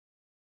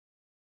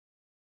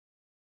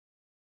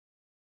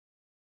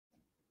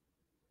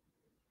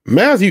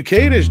Matthew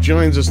Kadish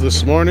joins us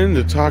this morning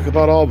to talk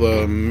about all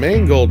the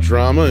Mangold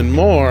drama and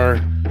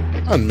more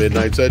on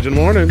Midnight's Edge in the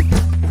Morning.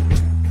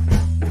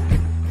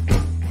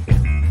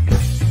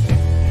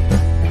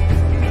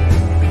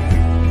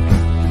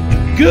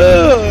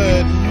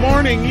 Good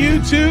morning,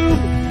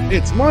 YouTube.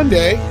 It's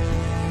Monday.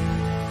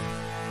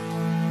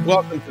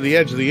 Welcome to the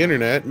Edge of the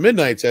Internet,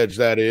 Midnight's Edge,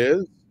 that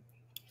is.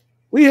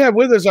 We have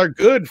with us our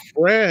good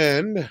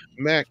friend,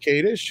 Matt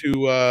Kadish,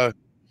 who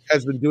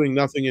has been doing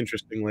nothing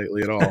interesting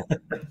lately at all.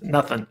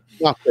 Nothing.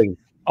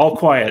 All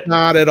quiet.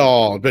 Not at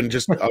all. Been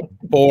just a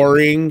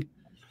boring,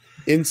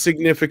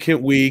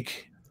 insignificant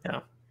week. Yeah.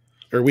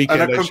 Or weekend,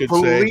 and I should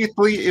say.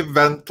 Completely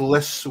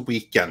eventless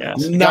weekend.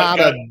 Yes. Not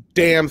a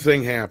damn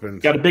thing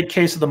happened. Got a big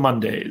case of the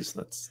Mondays.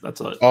 That's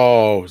it.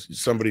 Oh,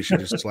 somebody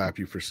should just slap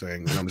you for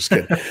saying that. I'm just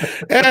kidding.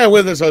 And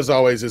with us, as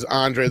always, is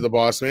Andre the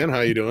Boss Man. How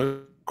you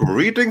doing?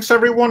 Greetings,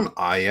 everyone.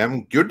 I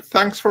am good.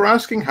 Thanks for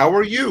asking. How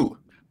are you?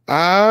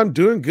 I'm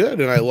doing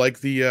good, and I like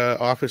the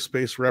Office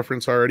Space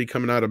reference already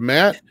coming out of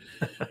Matt.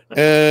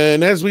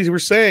 And as we were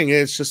saying,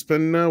 it's just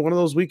been one of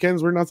those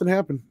weekends where nothing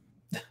happened.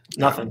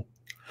 Nothing.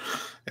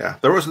 Yeah,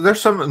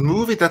 there's some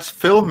movie that's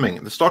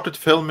filming. They started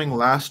filming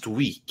last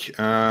week.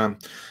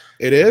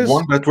 It is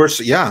one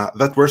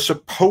that we're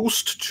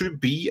supposed to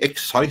be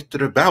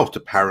excited about.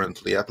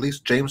 Apparently, at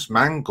least James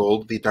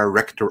Mangold, the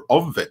director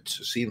of it,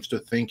 seems to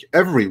think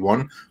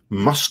everyone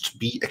must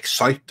be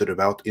excited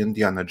about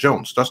Indiana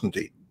Jones, doesn't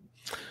he?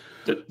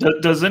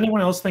 Does anyone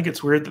else think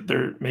it's weird that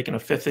they're making a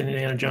fifth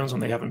Indiana Jones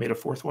when they haven't made a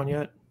fourth one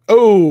yet?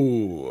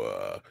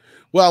 Oh,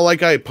 well,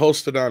 like I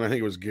posted on, I think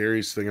it was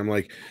Gary's thing. I'm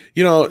like,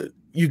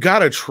 you got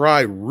to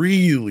try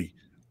really,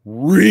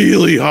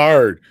 really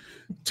hard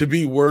to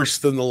be worse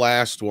than the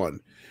last one.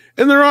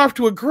 And they're off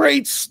to a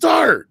great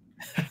start.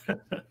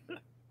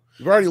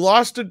 We've already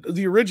lost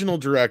the original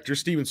director,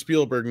 Steven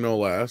Spielberg, no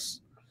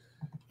less.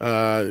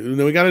 Then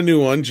we got a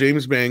new one,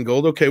 James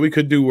Mangold. Okay, we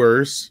could do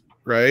worse,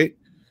 right?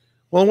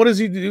 Well, what does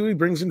he do? He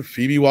brings in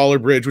Phoebe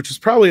Waller-Bridge, which is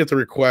probably at the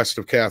request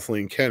of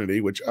Kathleen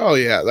Kennedy, which, oh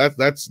yeah,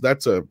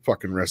 that's a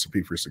fucking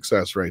recipe for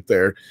success right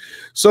there.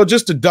 So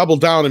just to double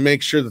down and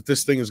make sure that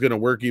this thing is going to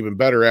work even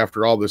better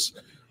after all this,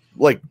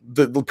 like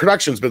the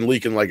production's been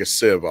leaking like a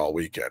sieve all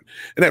weekend.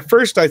 And at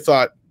first I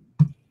thought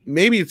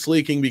maybe it's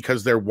leaking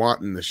because they're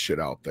wanting this shit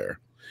out there.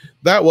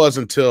 That was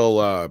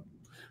until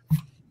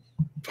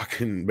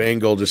fucking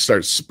Mangold just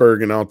starts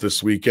spurging out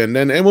this weekend.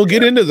 And we'll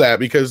get into that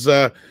because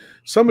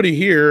somebody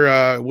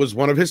here was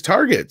one of his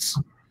targets.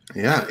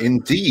 Yeah,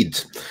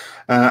 indeed.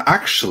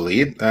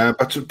 Actually,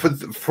 but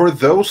for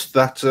those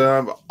that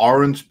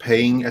aren't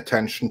paying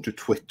attention to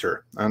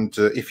Twitter, and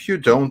if you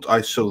don't,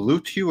 I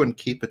salute you and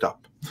keep it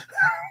up.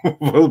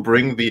 We'll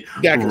bring the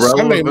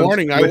Sunday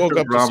morning I woke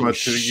up drama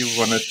to you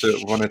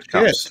when it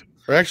comes. Shit.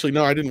 Or actually,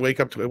 no, I didn't wake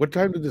up to it. What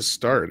time did this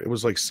start? It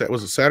was like,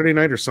 was it Saturday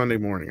night or Sunday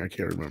morning? I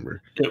can't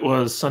remember. It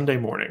was Sunday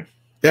morning.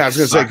 Yeah, I was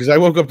going to say, because I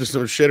woke up to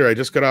some shitter. I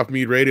just got off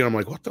Mead Radio. I'm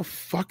like, what the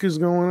fuck is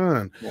going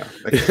on? Yeah,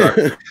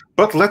 exactly.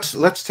 But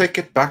let's take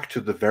it back to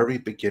the very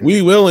beginning.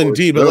 We will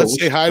indeed, but let's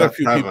say hi to a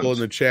few people in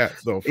the chat,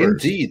 though,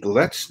 first. Indeed,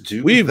 let's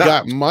do We've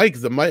got Mike,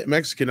 the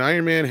Mexican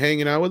Iron Man,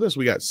 hanging out with us.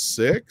 We got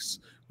 6.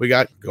 We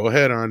got, go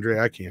ahead, Andre.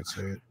 I can't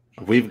say it.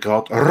 We've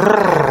got...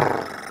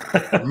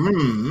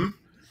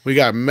 We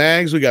got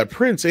Mags. We got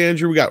Prince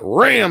Andrew. We got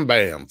Ram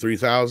Bam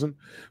 3000.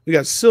 We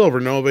got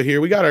Silver Nova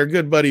here. We got our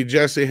good buddy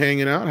Jesse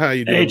hanging out. How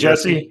you doing? Hey,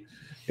 Jesse.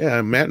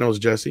 Yeah, Matt knows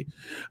Jesse.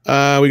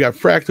 We got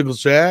Fractal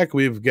Jack.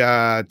 We've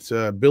got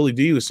Billy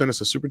D, who sent us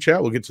a super chat.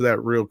 We'll get to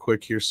that real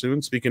quick here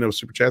soon. Speaking of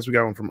super chats, we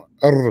got one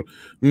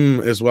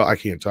from as well. I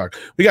can't talk.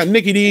 We got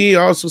Nikki D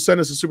also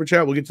sent us a super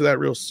chat. We'll get to that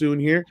real soon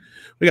here.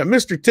 We got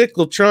Mr.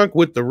 Tickle Trunk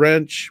with the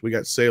wrench. We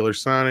got Sailor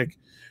Sonic.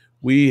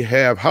 We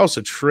have House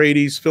of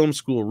Trades, Film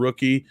School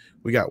Rookie.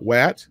 We got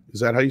Watt. Is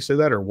that how you say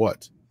that or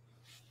what?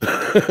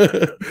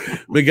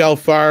 Miguel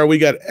Farr. We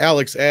got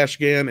Alex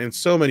Ashgan and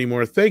so many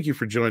more. Thank you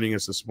for joining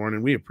us this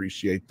morning. We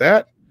appreciate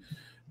that.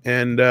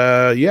 And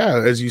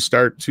yeah, as you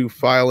start to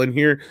file in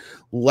here,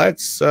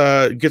 let's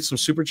get some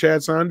super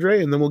chats,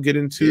 Andre, and then we'll get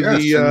into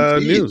the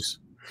news.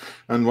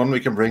 And one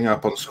we can bring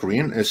up on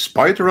screen is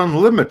Spider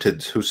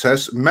Unlimited, who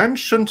says,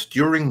 mentioned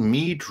during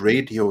Mead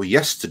Radio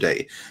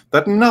yesterday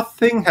that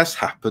nothing has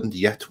happened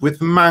yet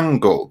with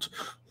Mangold.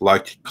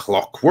 Like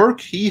clockwork,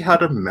 he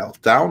had a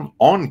meltdown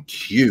on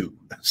cue.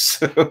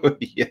 So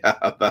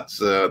yeah,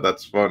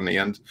 that's funny.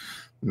 And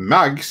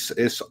Mags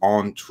is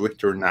on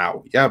Twitter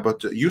now. Yeah,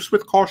 but use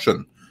with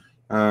caution.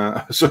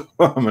 So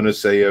I'm going to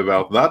say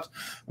about that.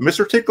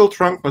 Mr. Tickle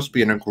Trunk must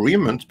be in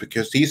agreement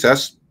because he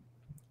says,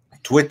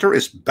 Twitter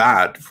is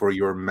bad for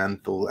your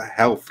mental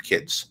health,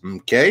 kids.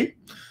 Okay?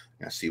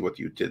 I see what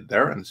you did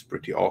there, and it's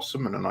pretty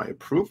awesome, and I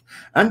approve.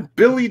 And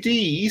Billy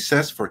D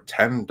says for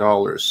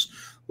 $10,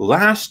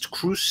 Last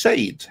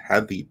Crusade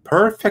had the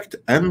perfect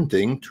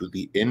ending to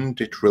the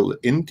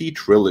indie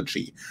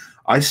trilogy.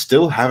 I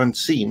still haven't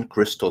seen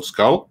Crystal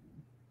Skull.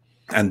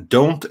 and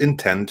don't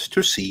intend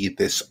to see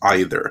this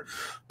either.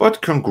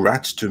 But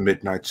congrats to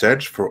Midnight's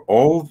Edge for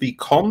all the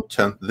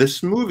content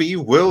this movie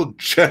will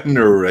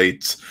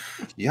generate.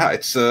 Yeah,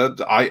 it's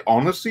I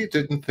honestly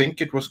didn't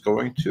think it was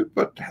going to,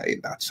 but hey,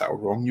 that's how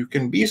wrong you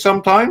can be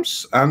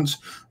sometimes. And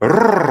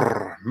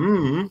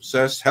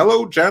says,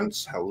 hello,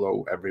 gents.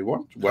 Hello,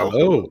 everyone.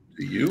 Welcome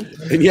to you.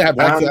 And yeah,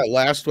 back to that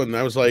last one.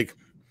 I was like,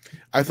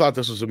 I thought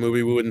this was a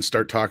movie we wouldn't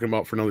start talking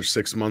about for another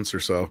 6 months or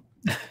so.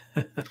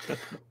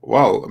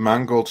 Well,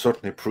 Mangold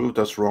certainly proved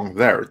us wrong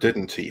there,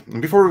 didn't he?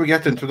 And before we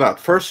get into that,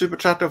 first super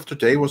chat of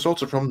today was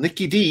also from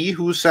Nikki D,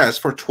 who says,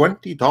 for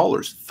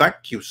 $20,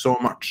 thank you so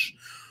much.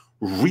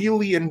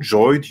 Really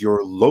enjoyed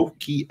your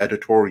low-key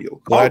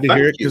editorial. Glad to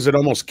hear it, because it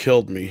almost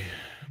killed me.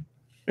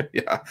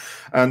 Yeah,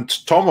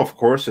 and Tom, of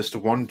course, is the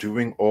one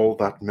doing all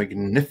that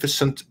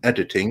magnificent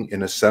editing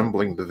in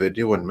assembling the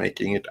video and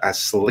making it as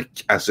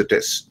slick as it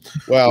is.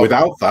 Well,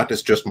 without that,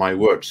 it's just my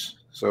words.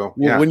 So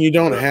yeah. When you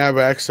don't have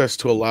access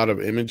to a lot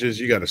of images,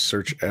 you got to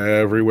search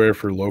everywhere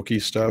for Loki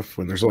stuff.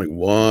 When there's only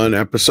one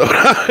episode,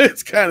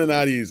 it's kind of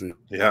not easy.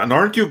 Yeah, and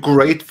aren't you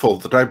grateful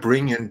that I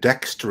bring in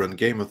Dexter and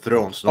Game of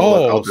Thrones? And all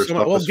that other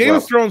stuff well, Game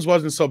of Thrones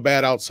wasn't so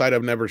bad outside.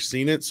 I've never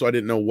seen it, so I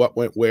didn't know what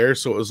went where.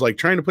 So it was like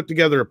trying to put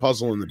together a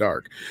puzzle in the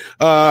dark.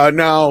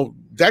 Now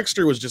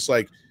Dexter was just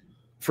like,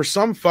 for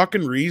some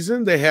fucking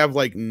reason, they have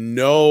like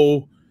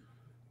no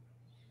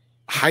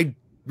high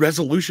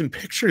resolution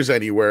pictures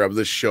anywhere of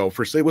this show.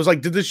 It was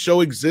like, did this show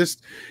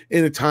exist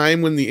in a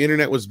time when the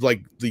internet was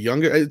like the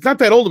younger? It's not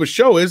that old of a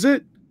show, is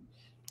it?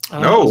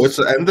 No, it's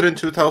ended in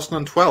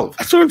 2012.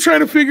 That's what I'm trying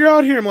to figure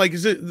out here. I'm like,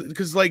 is it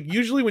because like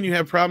usually when you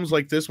have problems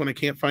like this, when I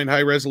can't find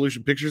high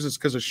resolution pictures, it's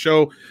because a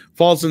show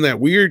falls in that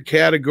weird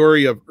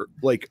category of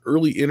like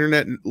early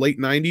internet and late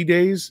 90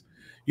 days.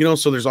 You know,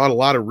 so there's a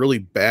lot of really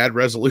bad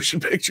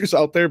resolution pictures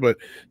out there, but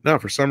no,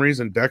 for some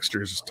reason,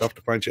 Dexter is tough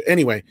to find shit.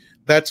 Anyway,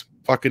 that's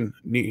fucking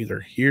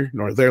neither here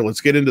nor there.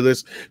 Let's get into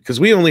this because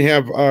we only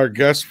have our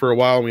guests for a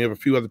while, and we have a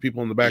few other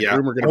people in the back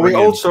room. We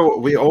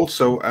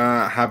also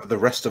have the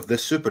rest of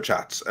this super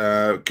chats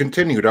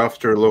continued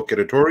after Loki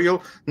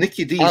editorial.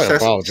 Nikki D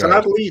says,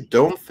 sadly,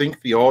 don't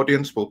think the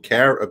audience will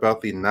care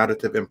about the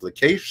narrative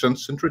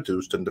implications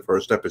introduced in the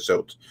first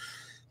episode.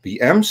 The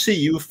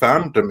MCU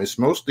fandom is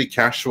mostly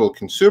casual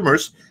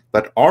consumers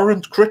that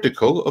aren't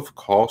critical of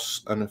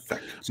cause and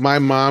effect. My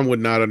mom would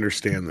not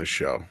understand this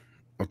show.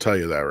 I'll tell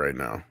you that right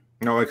now.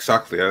 No,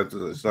 exactly.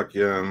 It's like,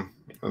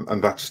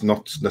 and that's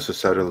not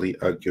necessarily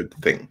a good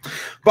thing.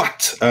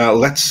 But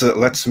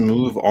let's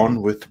move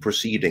on with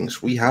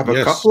proceedings. We have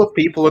a couple of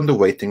people in the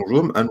waiting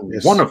room, and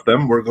one of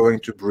them we're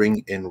going to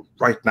bring in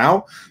right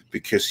now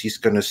because he's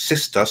going to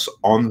assist us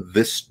on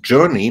this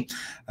journey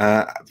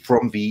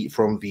from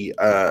the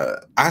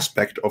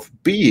aspect of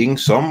being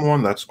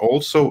someone that's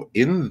also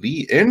in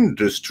the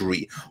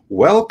industry.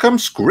 Welcome,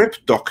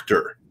 Script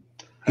Doctor.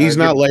 He's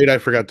not late. I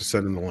forgot to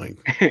send him the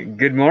link.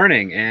 Good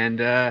morning, and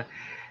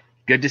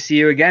good to see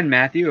you again,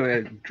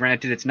 Matthew.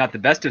 Granted, it's not the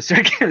best of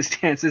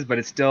circumstances, but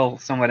it's still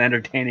somewhat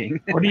entertaining.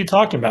 What are you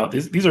talking about?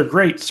 These are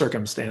great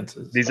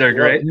circumstances. These are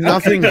great.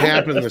 Nothing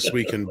happened this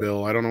weekend,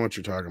 Bill. I don't know what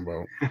you're talking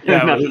about.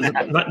 Yeah, it was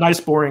a nice,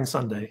 boring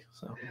Sunday.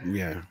 So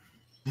yeah,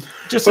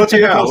 just a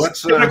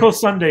typical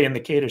Sunday in the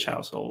Kadish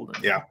household.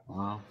 Yeah.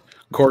 Wow.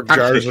 Cork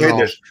jars and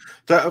all.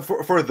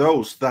 For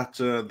those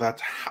that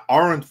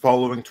aren't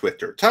following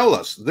Twitter, tell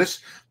us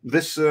this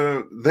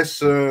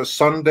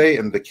Sunday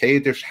in the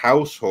Kadish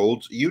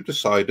household, you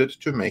decided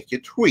to make a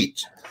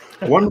tweet,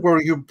 one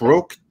where you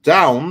broke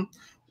down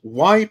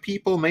why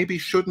people maybe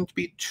shouldn't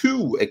be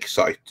too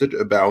excited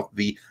about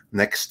the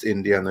next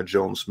Indiana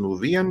Jones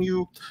movie, and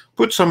you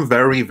put some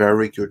very,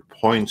 very good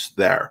points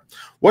there.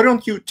 Why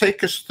don't you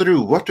take us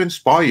through what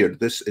inspired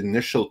this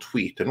initial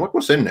tweet and what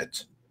was in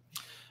it?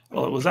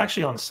 Well, it was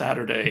actually on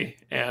Saturday,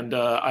 and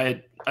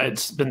I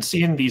had been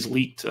seeing these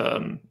leaked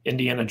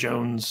Indiana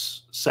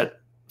Jones set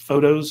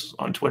photos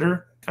on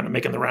Twitter, kind of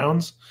making the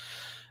rounds,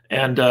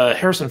 and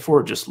Harrison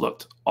Ford just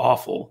looked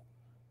awful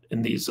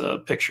in these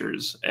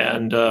pictures,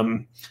 and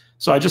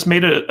so I just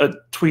made a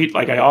tweet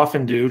like I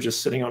often do,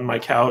 just sitting on my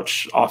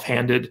couch,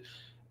 offhanded,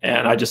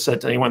 and I just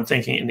said to anyone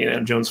thinking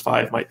Indiana Jones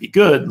 5 might be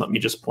good, let me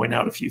just point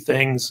out a few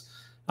things.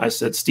 I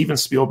said, Steven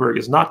Spielberg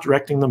is not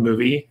directing the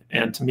movie.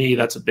 And to me,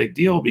 that's a big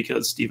deal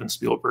because Steven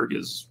Spielberg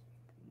is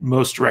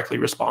most directly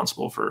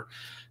responsible for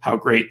how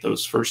great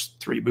those first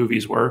 3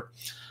 movies were.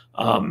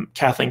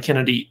 Kathleen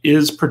Kennedy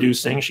is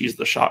producing. She's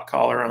the shot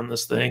caller on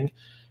this thing.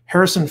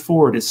 Harrison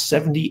Ford is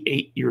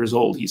 78 years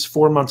old. He's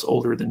 4 months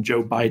older than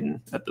Joe Biden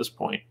at this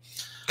point.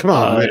 Come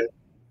on, man.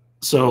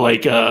 So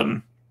like,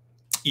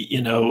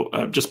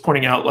 just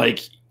pointing out like,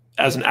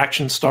 as an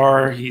action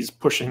star, he's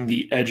pushing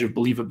the edge of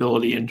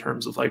believability in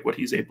terms of like what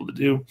he's able to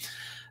do.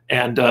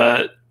 And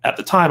at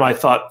the time, I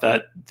thought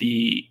that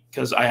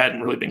because I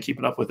hadn't really been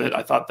keeping up with it,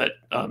 I thought that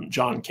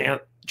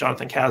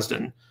Jonathan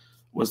Kasdan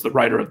was the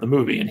writer of the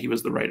movie, and he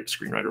was the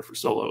screenwriter for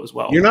Solo as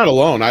well. You're not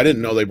alone. I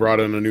didn't know they brought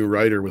in a new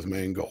writer with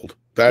Mangold.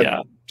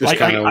 That just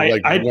kind of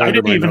like I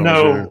didn't even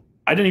know.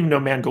 I didn't even know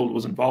Mangold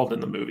was involved in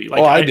the movie.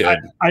 Like, Oh, I did.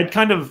 I'd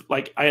kind of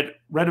like, I had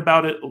read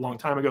about it a long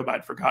time ago, but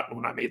I'd forgotten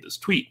when I made this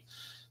tweet.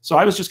 So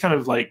I was just kind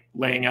of like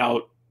laying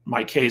out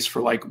my case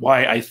for like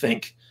why I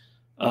think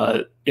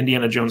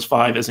Indiana Jones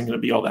 5 isn't going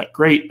to be all that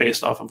great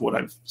based off of what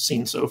I've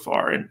seen so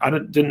far. And I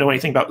didn't know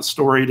anything about the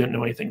story, didn't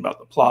know anything about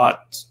the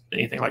plot,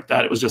 anything like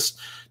that. It was just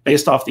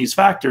based off these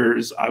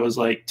factors. I was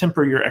like,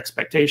 temper your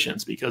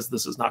expectations, because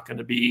this is not going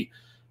to be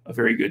a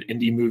very good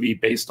indie movie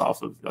based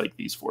off of like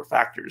these 4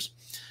 factors.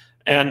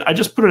 And I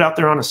just put it out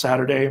there on a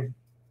Saturday,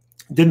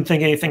 didn't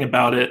think anything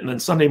about it. And then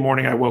Sunday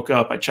morning I woke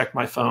up, I checked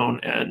my phone,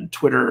 and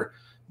Twitter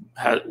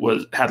had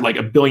like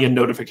 1 billion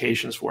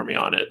notifications for me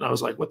on it. And I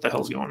was like, what the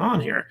hell's going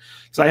on here?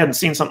 Because I hadn't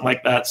seen something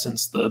like that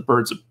since the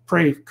Birds of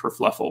Prey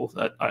kerfluffle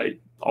that I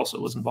also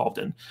was involved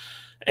in.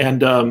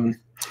 And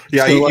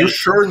yeah, so, you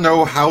sure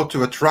know how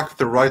to attract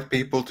the right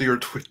people to your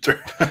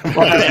Twitter. This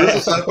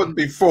has happened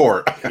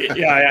before.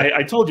 Yeah,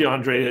 I told you,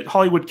 Andre, that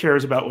Hollywood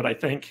cares about what I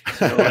think.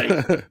 So,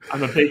 like,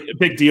 I'm a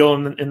big deal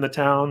in the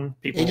town.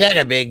 People, He's not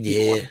a big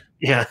deal.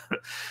 Yeah.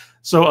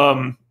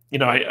 So, you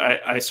know,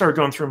 I started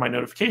going through my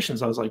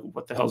notifications. I was like,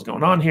 what the hell's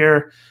going on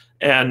here?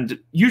 And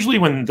usually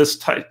when this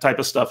type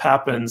of stuff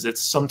happens,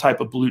 it's some type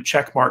of blue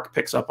check mark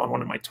picks up on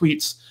one of my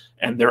tweets,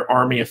 and their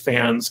army of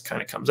fans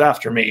kind of comes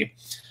after me.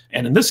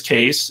 And in this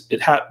case,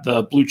 it had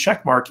the blue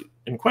check mark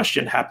in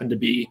question happened to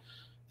be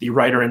the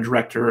writer and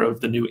director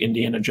of the new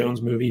Indiana Jones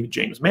movie,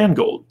 James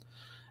Mangold.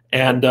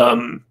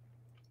 And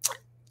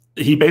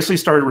he basically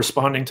started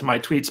responding to my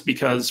tweets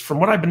because, from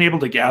what I've been able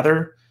to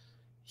gather,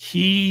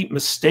 he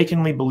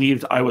mistakenly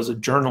believed I was a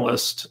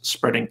journalist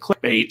spreading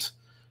clickbait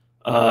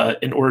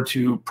in order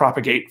to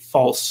propagate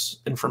false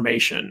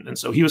information. And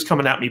so he was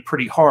coming at me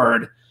pretty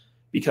hard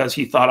because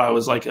he thought I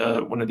was like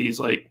one of these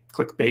like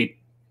clickbait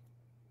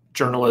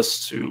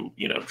journalists who,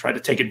 you know, try to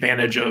take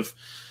advantage of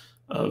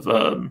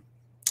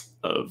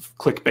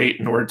clickbait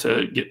in order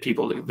to get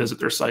people to visit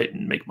their site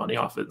and make money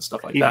off it and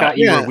stuff like that.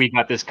 We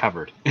got this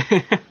covered.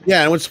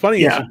 Yeah, and what's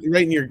funny is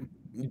right in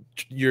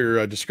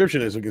your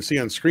description, as we can see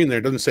on screen there,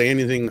 it doesn't say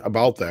anything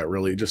about that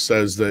really. It just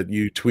says that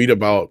you tweet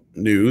about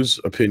news,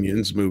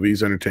 opinions,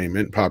 movies,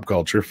 entertainment, pop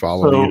culture,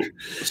 follow.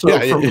 So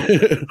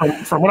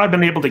from what I've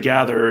been able to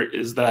gather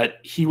is that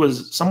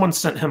someone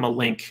sent him a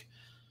link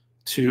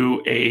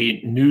to a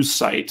news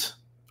site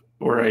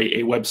or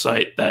a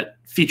website that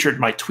featured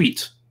my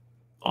tweet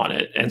on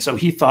it. And so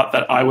he thought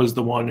that I was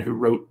the one who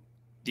wrote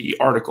the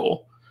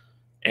article.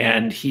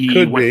 And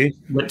he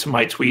went to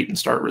my tweet and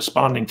started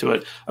responding to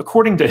it.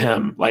 According to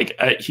him, like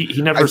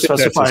he never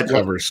specified that's his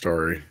cover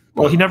story.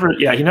 Well, he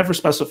never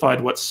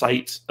specified what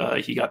site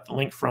he got the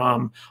link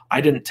from.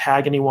 I didn't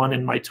tag anyone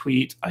in my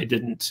tweet. I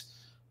didn't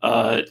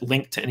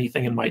link to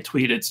anything in my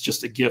tweet. It's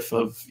just a GIF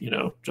of, you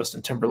know,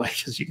 Justin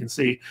Timberlake, as you can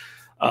see.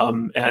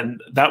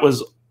 And that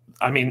was,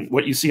 I mean,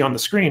 what you see on the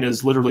screen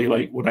is literally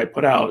like what I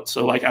put out.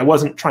 So like, I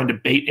wasn't trying to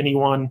bait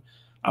anyone.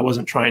 I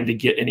wasn't trying to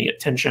get any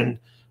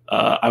attention.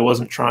 I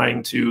wasn't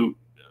trying to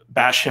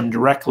bash him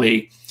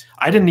directly.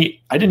 I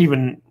didn't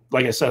even,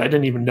 like I said, I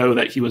didn't even know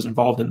that he was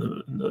involved in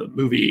the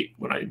movie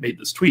when I made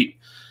this tweet.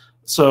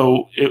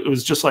 So it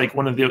was just like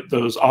one of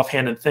those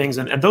offhanded things.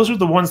 And those are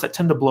the ones that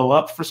tend to blow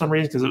up for some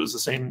reason, because it was the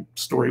same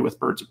story with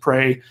Birds of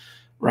Prey,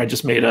 where I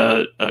just made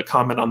a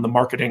comment on the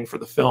marketing for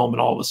the film, and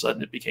all of a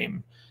sudden it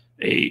became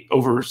a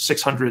over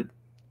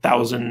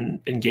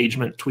 600,000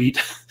 engagement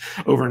tweet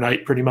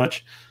overnight, pretty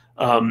much.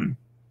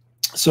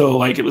 So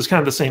like, it was kind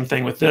of the same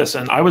thing with this.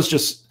 And I was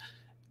just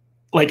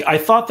like, I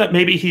thought that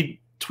maybe he'd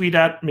tweet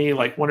at me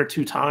like 1 or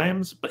 2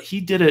 times, but he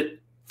did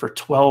it for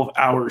 12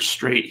 hours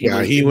straight.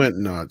 He went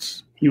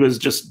nuts. He was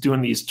just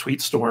doing these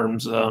tweet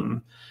storms.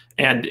 And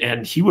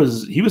he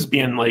was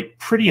being like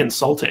pretty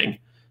insulting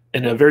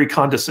in a very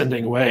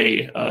condescending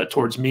way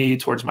towards me,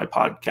 towards my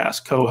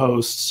podcast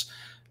co-hosts.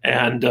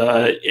 And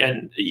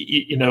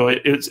you know,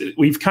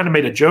 we've kind of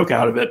made a joke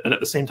out of it, but at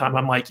the same time,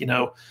 I'm like, you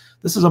know,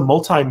 this is a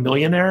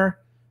multi-millionaire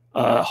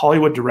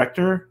Hollywood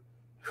director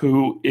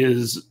who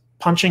is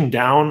punching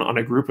down on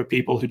a group of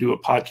people who do a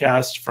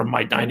podcast from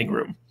my dining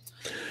room.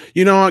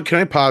 You know what? Can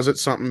I posit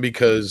something?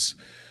 Because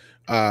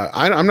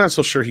I'm not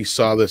so sure he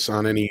saw this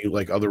on any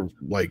like other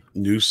like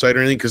news site or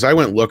anything, because I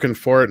went looking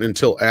for it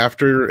until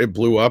after it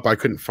blew up. I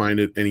couldn't find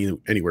it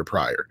anywhere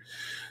prior.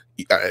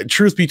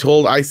 Truth be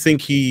told, I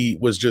think he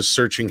was just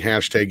searching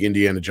hashtag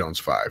Indiana Jones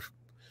 5,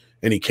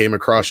 and he came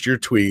across your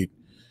tweet.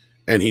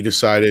 And he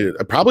decided,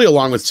 probably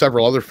along with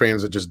several other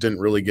fans that just didn't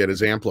really get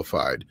as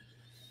amplified,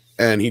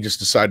 and he just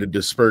decided to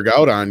spurg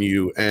out on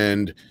you.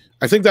 And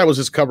I think that was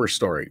his cover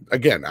story.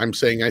 Again, I'm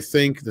saying I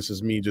think, this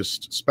is me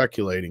just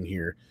speculating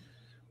here,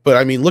 but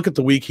I mean, look at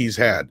the week he's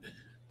had.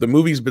 The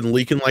movie's been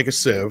leaking like a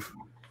sieve.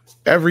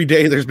 Every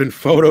day there's been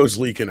photos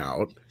leaking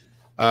out.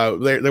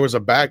 There was a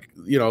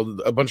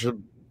bunch of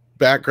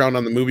background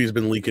on the movie has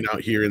been leaking out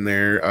here and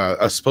there.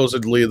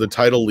 Supposedly the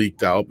title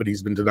leaked out, but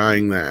he's been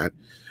denying that.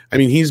 I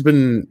mean, he's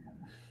been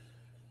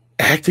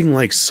acting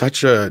like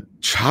such a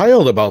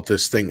child about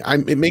this thing.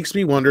 It makes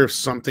me wonder if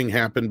something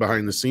happened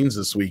behind the scenes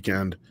this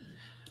weekend,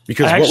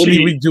 Because what would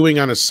he be doing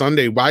on a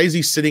Sunday? Why is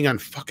he sitting on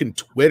fucking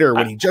Twitter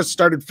when he just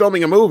started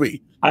filming a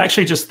movie? I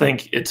actually just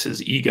think it's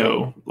his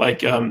ego.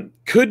 Like,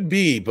 could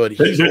be, but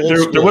he's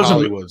there was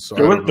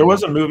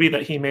a movie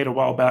that he made a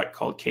while back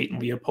called Kate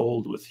and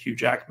Leopold with Hugh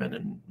Jackman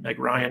and Meg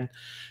Ryan.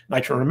 And I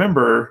can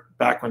remember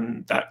back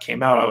when that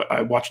came out,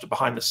 I watched a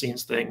behind the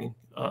scenes thing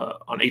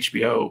on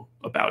HBO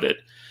about it.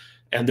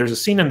 And there's a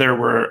scene in there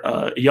where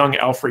a young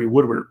Alfre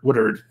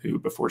Woodard, who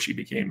before she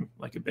became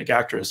like a big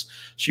actress,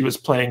 she was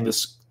playing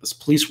this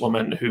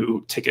policewoman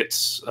who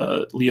tickets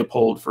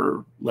Leopold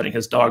for letting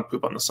his dog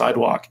poop on the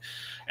sidewalk.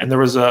 And there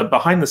was a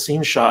behind the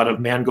scenes shot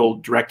of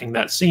Mangold directing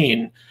that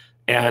scene,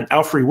 and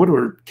Alfre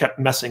Woodard kept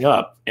messing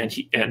up,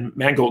 and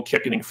Mangold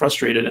kept getting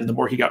frustrated. And the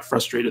more he got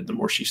frustrated, the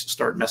more she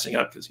started messing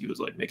up because he was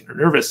like making her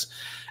nervous.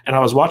 And I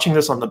was watching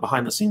this on the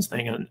behind the scenes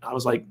thing, and I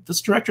was like, this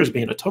director is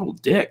being a total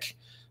dick.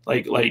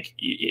 Like,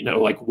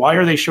 why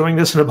are they showing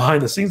this in a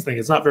behind the scenes thing?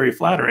 It's not very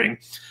flattering.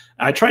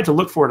 I tried to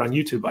look for it on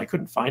YouTube. I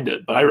couldn't find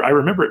it, but I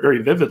remember it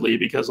very vividly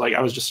because like,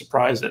 I was just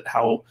surprised at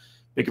how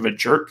big of a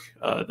jerk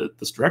that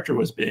this director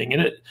was being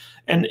in it.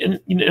 And,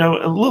 you know,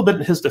 a little bit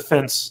in his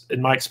defense,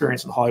 in my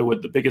experience in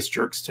Hollywood, the biggest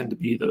jerks tend to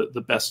be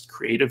the best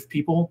creative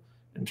people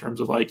in terms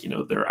of like, you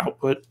know, their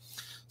output.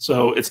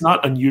 So it's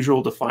not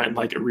unusual to find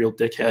like a real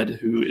dickhead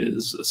who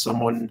is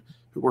someone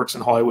who works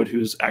in Hollywood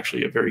who's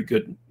actually a very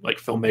good like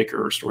filmmaker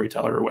or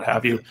storyteller or what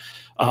have you.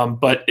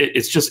 But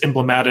it's just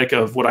emblematic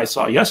of what I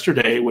saw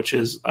yesterday, which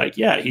is like,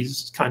 yeah,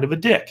 he's kind of a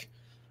dick,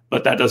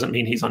 but that doesn't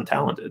mean he's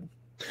untalented.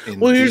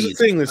 Indeed. Well, here's the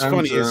thing that's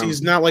funny is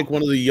he's not like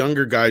one of the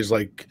younger guys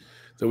like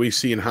that we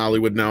see in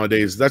Hollywood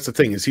nowadays. That's the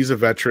thing is he's a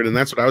veteran, and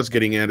that's what I was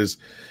getting at is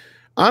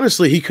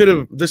honestly,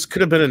 this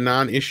could have been a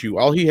non-issue.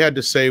 All he had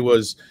to say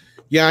was,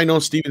 yeah, I know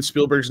Steven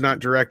Spielberg's not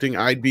directing.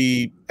 I'd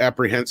be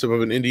apprehensive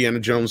of an Indiana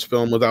Jones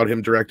film without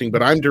him directing,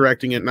 but I'm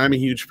directing it, and I'm a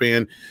huge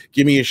fan.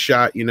 Give me a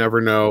shot. You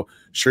never know.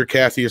 Sure,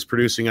 Kathy is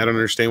producing. I don't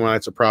understand why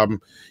that's a problem.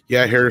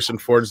 Yeah, Harrison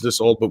Ford's this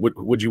old, but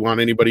would you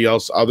want anybody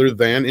else other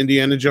than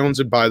Indiana Jones?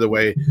 And by the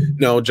way,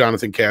 no,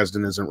 Jonathan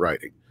Kasdan isn't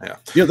writing.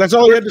 Yeah, that's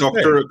all he had to say.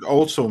 Doctor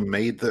also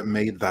made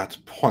that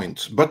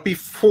point. But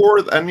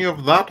before any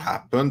of that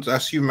happened,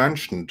 as you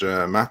mentioned,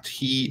 Matt,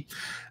 he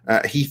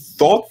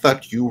thought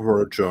that you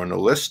were a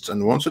journalist,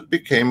 and once it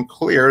became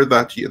clear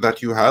that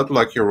you had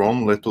like your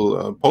own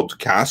little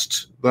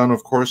podcast, then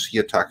of course he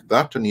attacked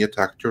that, and he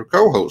attacked your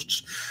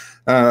co-hosts,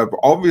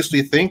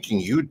 obviously thinking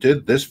you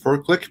did this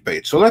for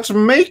clickbait. So let's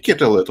make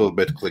it a little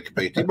bit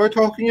clickbaity by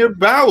talking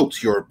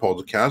about your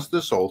podcast,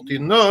 The Salty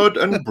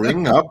Nerd, and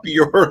bring up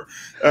your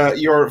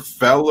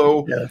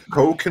fellow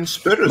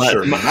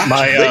co-conspirator, Matt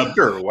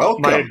Baker.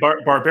 Welcome, my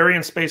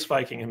barbarian space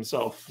Viking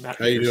himself. Matt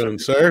How you doing,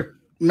 sir?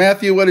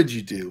 Matthew, what did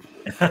you do?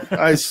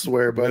 I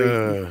swear,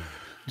 buddy.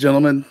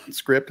 Gentlemen,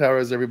 script, how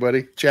is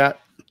everybody? Chat.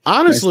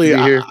 Honestly,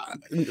 nice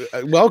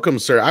welcome,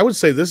 sir. I would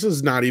say this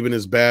is not even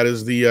as bad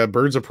as the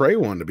Birds of Prey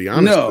one, to be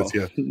honest with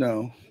you.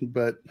 No,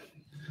 but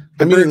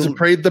the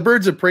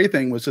Birds of Prey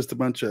thing was just a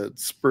bunch of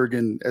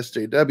Spurgeon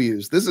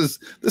SJWs. This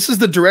is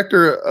the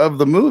director of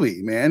the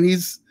movie, man.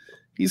 He's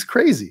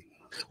crazy.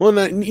 Well,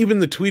 even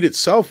the tweet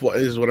itself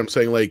is what I'm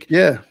saying. Like,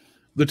 yeah,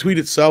 the tweet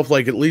itself,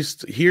 like at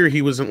least here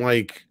he wasn't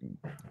like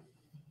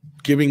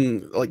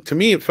giving, like, to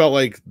me it felt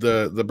like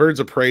the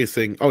Birds of Prey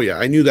thing. Oh yeah,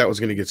 I knew that was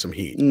going to get some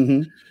heat.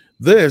 Mm-hmm.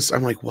 This,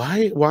 I'm like,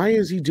 why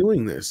is he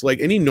doing this? Like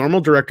any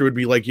normal director would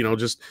be like, you know,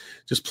 just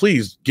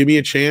please give me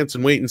a chance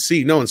and wait and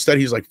see. No, instead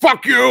he's like,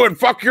 fuck you and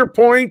fuck your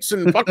points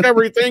and fuck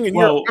everything, and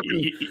well,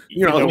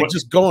 you're like,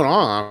 just going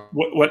on.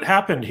 What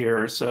happened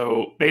here?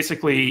 So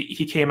basically,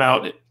 he came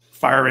out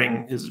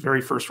firing. His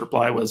very first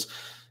reply was,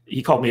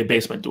 he called me a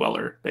basement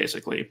dweller,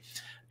 basically.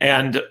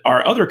 And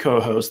our other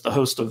co-host, the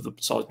host of the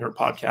Salty Nerd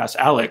podcast,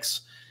 Alex,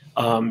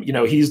 you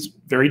know, he's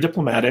very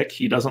diplomatic.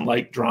 He doesn't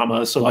like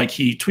drama. So like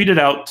he tweeted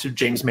out to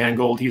James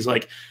Mangold. He's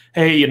like,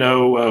 hey, you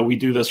know, we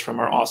do this from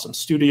our awesome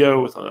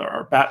studio with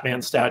our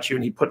Batman statue.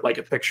 And he put like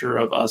a picture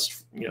of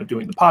us, you know,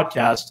 doing the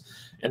podcast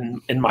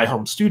in my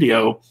home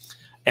studio.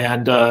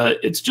 And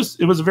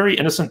it was a very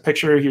innocent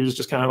picture. He was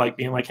just kind of like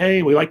being like,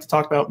 hey, we like to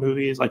talk about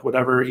movies, like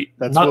whatever.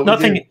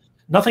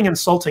 Nothing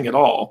insulting at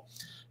all.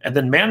 And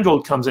then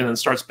Mangold comes in and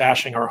starts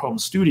bashing our home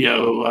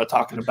studio,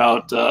 talking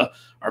about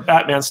our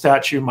Batman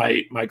statue.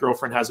 My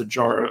girlfriend has a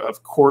jar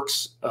of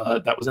corks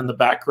that was in the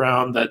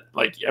background that,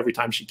 like, every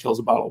time she kills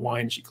a bottle of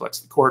wine, she collects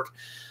the cork.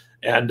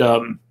 And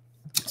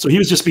so he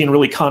was just being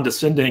really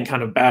condescending,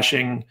 kind of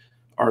bashing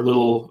our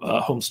little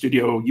home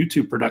studio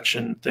YouTube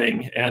production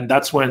thing. And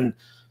that's when,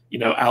 you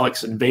know,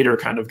 Alex and Vader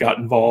kind of got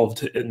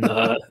involved in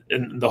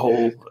the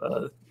whole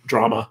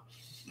drama.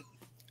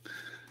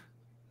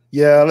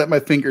 Yeah, I let my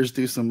fingers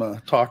do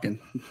some talking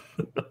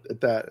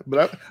at that.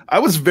 But I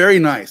was very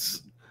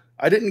nice.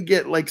 I didn't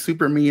get like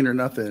super mean or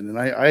nothing. And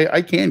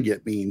I can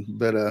get mean.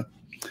 But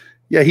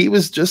yeah, he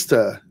was just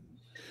a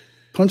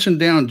punching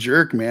down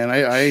jerk, man.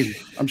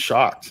 I'm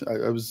shocked.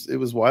 It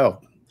was wild.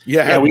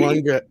 Yeah,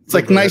 it's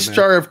like nice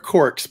jar of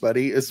corks,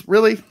 buddy. It's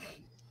really.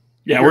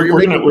 Yeah, we're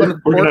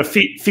gonna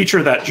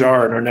feature that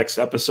jar in our next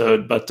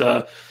episode. But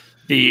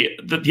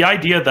the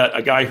idea that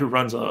a guy who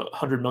runs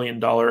 $100 million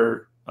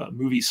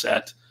movie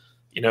set,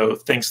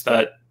 thinks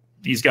that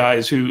these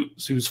guys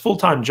whose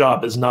full-time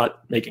job is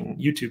not making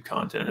YouTube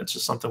content, it's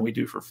just something we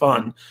do for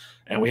fun,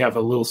 and we have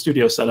a little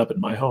studio set up in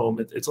my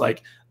home. It's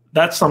like,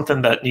 that's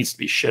something that needs to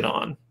be shit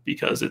on,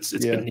 because it's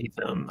beneath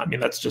them. I mean,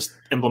 that's just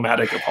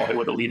emblematic of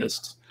Hollywood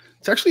elitists.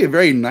 It's actually a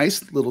very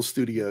nice little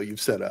studio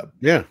you've set up.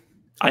 Yeah,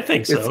 I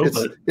think so.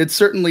 But it's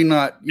certainly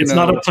not. It's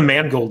not up to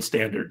Mangold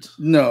standards.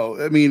 No,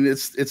 I mean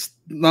it's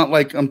not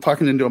like I'm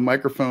talking into a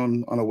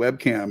microphone on a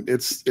webcam.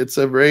 It's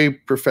a very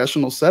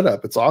professional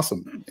setup. It's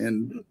awesome,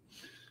 and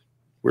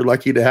we're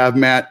lucky to have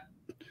Matt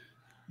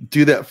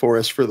do that for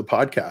us for the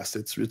podcast.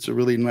 It's a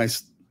really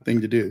nice thing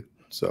to do.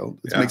 So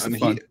it makes it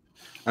fun.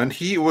 And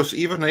he was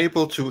even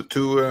able to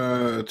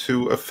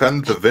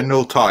offend the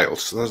vinyl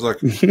tiles. That's like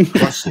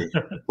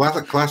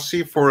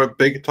classy for a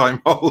big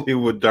time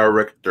Hollywood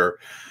director.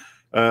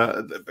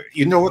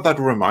 You know what that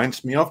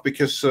reminds me of?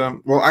 Because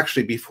well,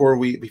 actually, before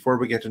we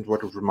get into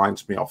what it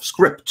reminds me of,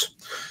 script.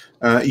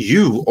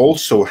 You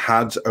also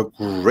had a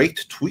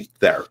great tweet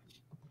there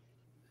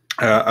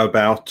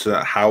about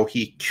how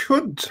he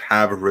could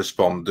have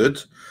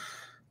responded.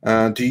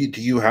 Do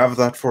you have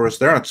that for us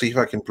there? Let's see if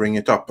I can bring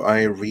it up.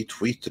 I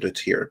retweeted it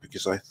here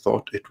because I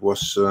thought it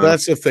was.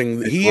 That's the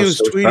thing. He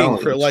was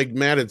tweeting for, like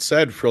Matt had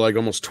said, for like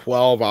almost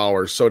 12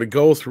 hours. So to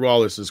go through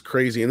all this is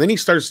crazy. And then he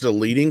starts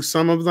deleting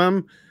some of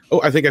them. Oh,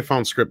 I think I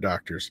found Script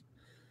Doctors.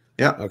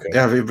 Yeah. Okay.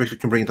 Yeah, we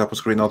can bring it up on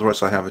screen.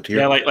 Otherwise, I have it here.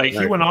 Yeah, like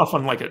he went off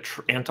on like a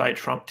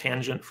anti-Trump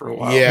tangent for a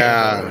while.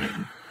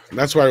 Yeah.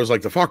 That's why I was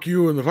like, the fuck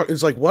you and the fuck.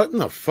 It's like, what in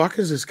the fuck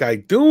is this guy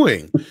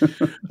doing?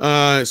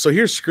 So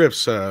here's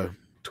Script's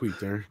tweet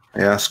there.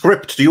 Yeah,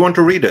 Script. Do you want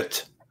to read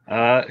it?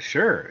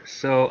 Sure.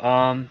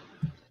 So,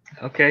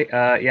 okay.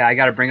 Yeah, I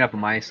got to bring up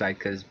on my side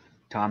because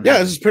Tom. Yeah,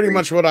 this is pretty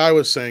much what I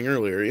was saying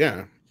earlier.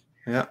 Yeah.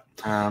 Yeah.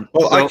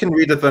 Well, I can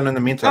read it then in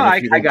the meantime.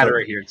 I got it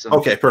right here. So.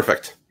 Okay,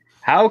 perfect.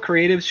 How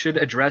creatives should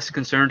address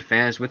concerned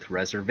fans with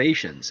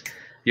reservations.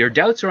 Your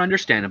doubts are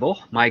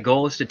understandable. My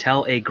goal is to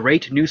tell a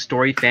great new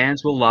story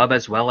fans will love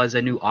as well as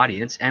a new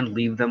audience and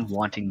leave them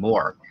wanting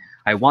more.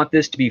 I want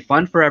this to be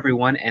fun for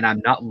everyone, and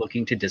I'm not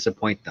looking to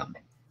disappoint them.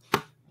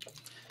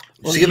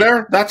 Well, see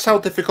there? That's how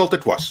difficult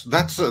it was.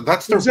 That's the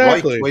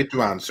right way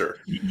to answer.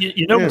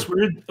 You know what's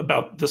weird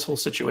about this whole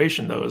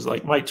situation, though, is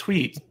like my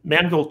tweet,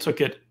 Mangold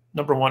took it,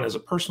 number one, as a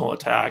personal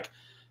attack,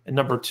 and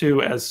number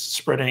two, as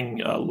spreading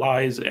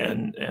lies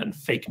and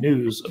fake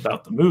news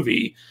about the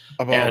movie.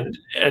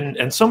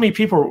 And so many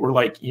people were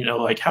like,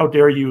 like, how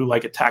dare you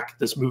like attack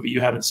this movie you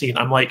haven't seen?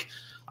 I'm like,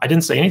 I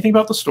didn't say anything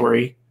about the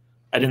story.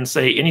 I didn't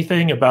say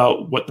anything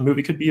about what the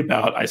movie could be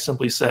about. I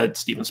simply said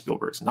Steven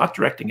Spielberg's not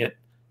directing it.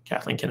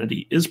 Kathleen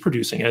Kennedy is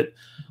producing it.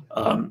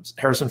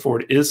 Harrison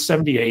Ford is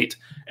 78,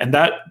 and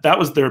that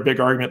was their big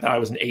argument, that I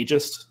was an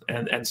ageist,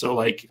 and so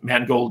like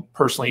Mangold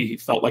personally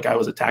felt like I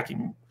was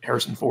attacking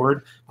Harrison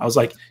Ford. I was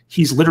like,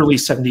 he's literally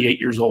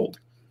 78 years old.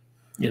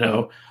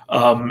 The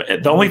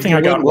only thing I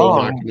got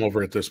wrong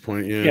over at this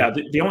point,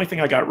 the only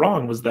thing I got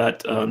wrong was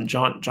that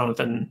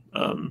Jonathan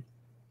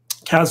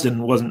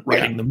Kasdan wasn't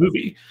writing the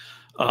movie,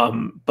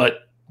 but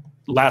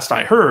last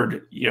I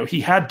heard,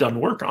 he had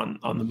done work on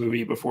the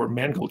movie before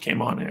Mangold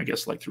came on, and I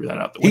guess like threw that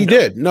out the window. He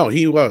did. No,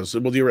 he was.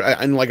 Well,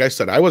 and like I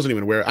said, I wasn't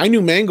even aware. I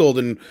knew Mangold,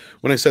 and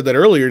when I said that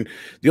earlier,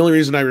 the only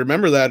reason I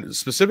remember that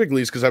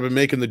specifically is because I've been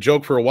making the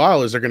joke for a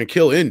while is they're going to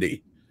kill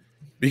Indy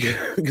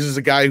because it's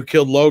a guy who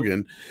killed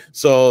Logan.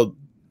 So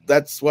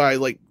that's why,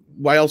 like,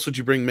 why else would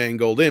you bring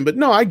Mangold in? But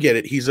no, I get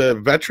it. He's a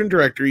veteran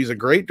director. He's a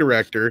great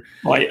director.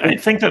 Well, I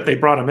think that they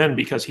brought him in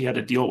because he had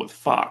a deal with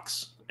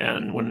Fox,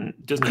 and when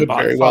Disney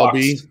bought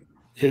Fox,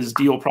 his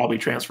deal probably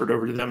transferred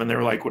over to them, and they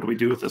were like, what do we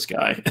do with this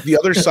guy? The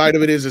other side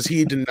of it is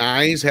he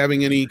denies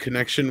having any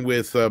connection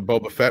with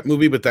Boba Fett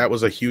movie, but that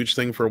was a huge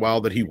thing for a while,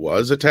 that he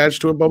was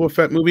attached to a Boba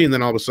Fett movie, and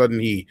then all of a sudden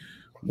he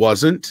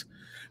wasn't,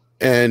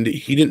 and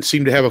he didn't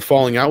seem to have a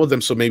falling out with them,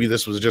 so maybe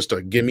this was just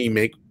a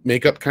gimme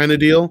makeup kind of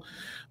deal.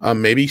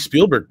 Maybe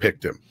Spielberg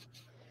picked him.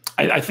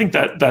 I think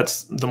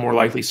that's the more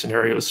likely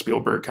scenario, is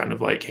Spielberg kind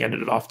of like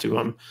handed it off to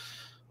him.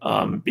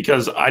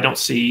 Because I don't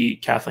see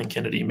Kathleen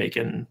Kennedy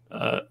making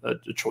a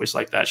choice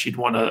like that. She'd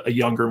want a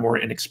younger, more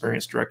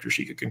inexperienced director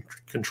she could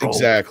control.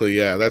 Exactly.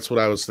 Yeah, that's what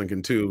I was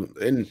thinking too.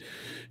 And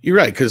you're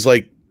right, because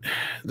like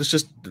this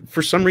just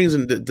for some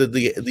reason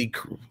the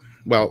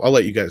well, I'll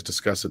let you guys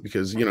discuss it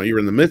because you're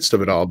in the midst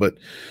of it all. But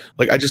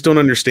like I just don't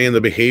understand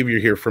the behavior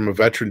here from a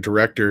veteran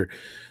director.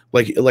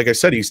 Like I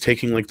said, he's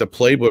taking like the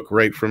playbook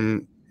right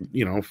from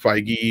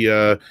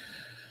Feige.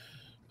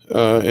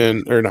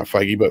 Or not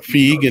Feige, but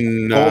Feig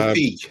and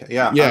Feig,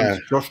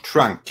 and Josh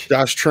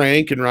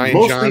Trank and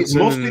Ryan Johnson.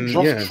 Mostly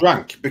Josh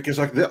Trank, because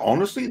like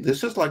honestly,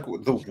 this is like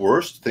the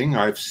worst thing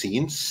I've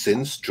seen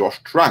since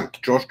Josh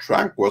Trank. Josh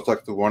Trank was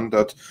like the one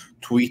that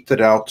tweeted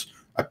out,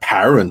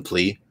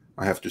 apparently,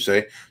 I have to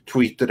say,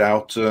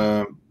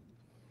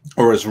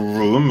 or is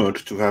rumored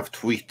to have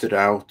tweeted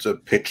out a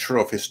picture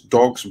of his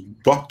dog's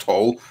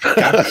butthole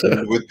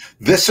captioned with,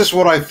 "This is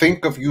what I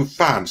think of you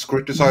fans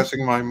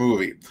criticizing my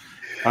movie."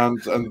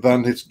 And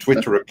then his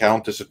Twitter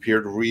account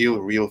disappeared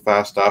real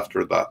fast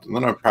after that. And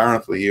then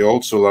apparently he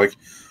also like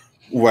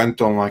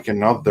went on like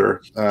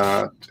another.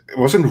 It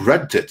wasn't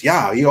Reddit.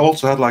 Yeah, he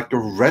also had like a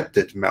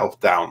Reddit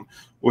meltdown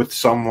with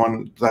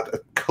someone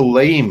that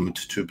claimed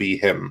to be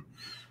him.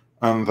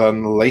 And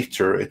then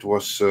later it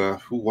was,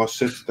 who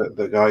was it?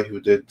 The guy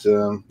who did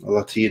a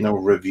Latino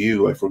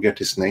review. I forget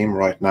his name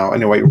right now.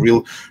 Anyway,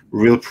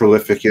 real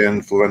prolific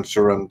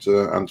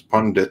influencer and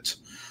pundit.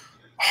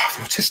 Oh,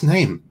 what's his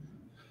name?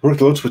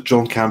 Worked loads with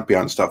John Campia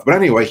and stuff. But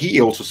anyway,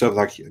 he also said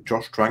like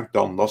Josh Trank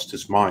Don lost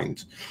his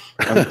mind.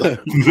 And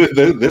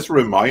this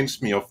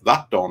reminds me of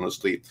that,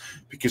 honestly,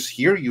 because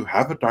here you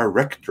have a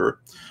director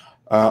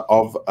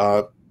of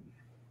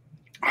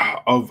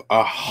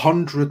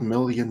 $100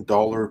 million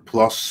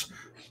plus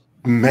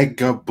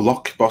mega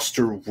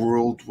blockbuster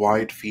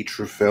worldwide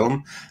feature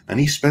film, and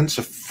he spends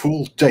a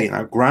full day.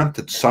 Now,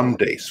 granted,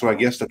 Sunday, so I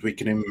guess that we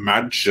can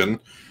imagine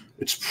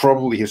it's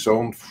probably his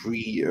own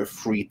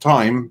free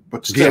time,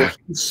 but still,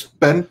 he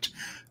spent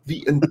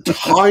the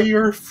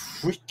entire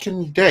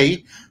freaking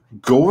day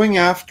going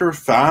after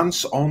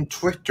fans on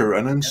Twitter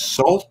and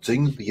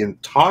insulting the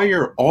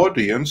entire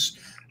audience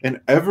in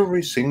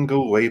every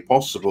single way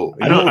possible.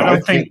 I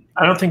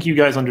don't think you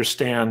guys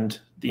understand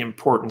the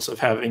importance of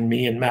having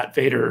me and Matt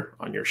Vader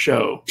on your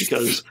show,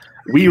 because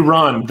we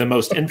run the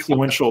most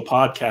influential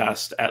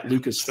podcast at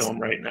Lucasfilm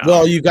right now.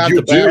 Well, you got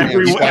the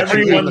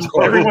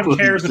everyone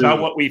cares about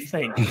what we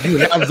think. You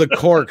have the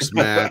corks,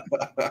 Matt.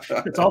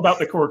 It's all about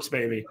the corks,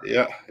 baby.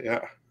 Yeah.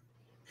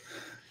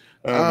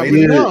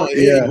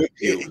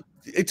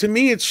 To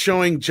me, it's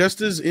showing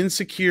just as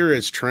insecure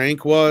as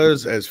Trank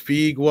was, as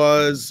Feig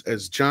was,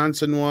 as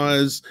Johnson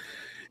was,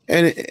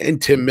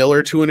 and Tim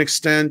Miller to an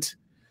extent.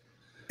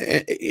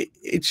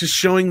 It's just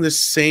showing the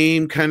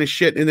same kind of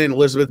shit. And then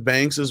Elizabeth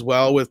Banks as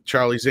well with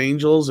Charlie's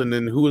Angels. And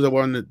then who was the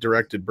one that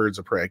directed Birds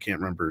of Prey? I can't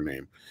remember her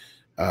name.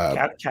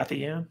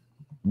 Kathy Ann?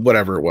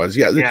 Whatever it was.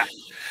 Yeah.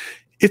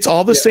 It's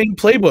all the same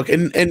playbook.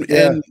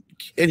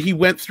 And he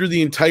went through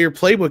the entire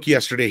playbook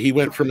yesterday. He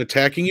went from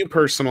attacking you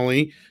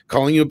personally,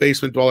 calling you a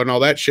basement dweller and all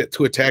that shit,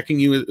 to attacking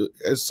you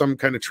as some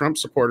kind of Trump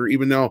supporter,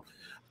 even though,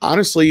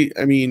 honestly,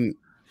 I mean,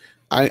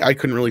 I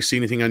couldn't really see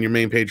anything on your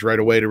main page right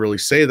away to really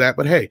say that.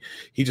 But hey,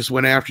 he just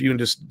went after you and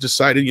just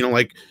decided,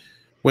 like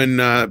when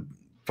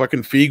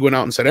fucking Feig went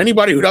out and said,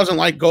 anybody who doesn't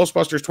like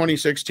Ghostbusters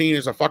 2016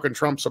 is a fucking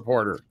Trump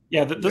supporter.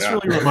 Yeah, this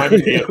really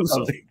reminded me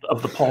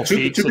of the Paul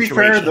Feig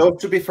situation.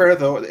 To be fair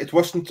though, it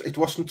wasn't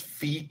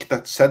Feig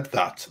that said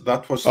that.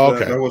 That was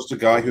the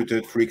guy who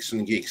did Freaks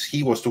and Geeks.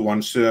 He was the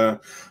one.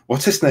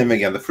 What's his name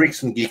again? The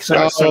Freaks and Geeks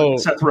guy.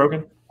 Seth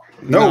Rogen.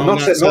 No,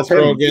 not Seth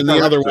Rogen.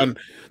 The other one.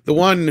 The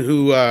one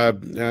who I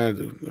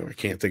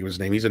can't think of his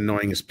name. He's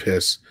annoying as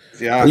piss.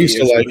 Yeah, I used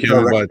to like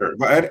him,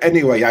 but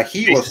anyway,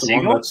 he was the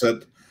one that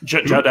said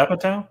Judd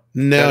Apatow.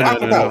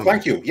 No.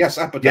 Thank you. Yes,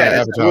 Apatow.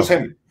 Yeah, It was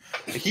him.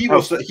 He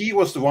was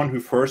the one who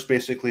first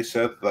basically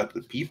said that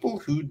the people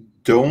who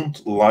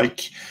don't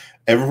like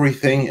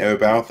everything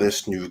about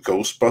this new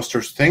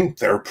Ghostbusters thing,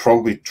 they're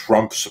probably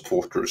Trump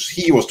supporters.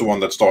 He was the one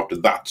that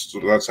started that. So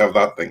let's have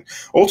that thing.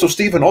 Also,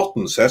 Stephen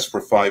Otten says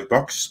for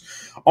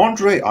 $5,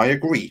 Andre, I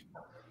agree.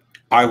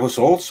 I was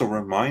also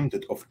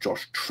reminded of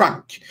Josh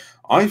Trank.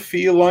 I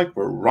feel like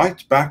we're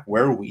right back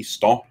where we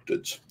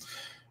started.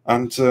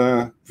 And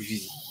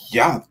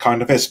yeah, it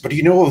kind of is. But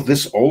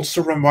this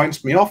also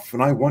reminds me of,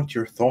 and I want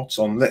your thoughts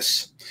on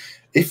this.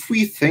 If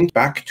we think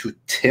back to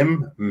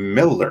Tim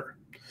Miller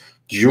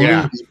during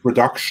the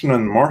production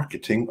and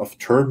marketing of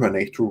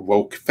Terminator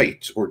Woke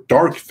Fate, or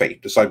Dark Fate,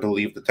 as I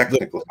believe the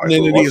technical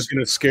title was. Is going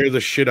to scare the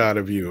shit out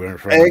of you.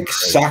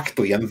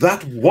 Exactly. And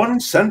that one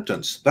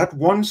sentence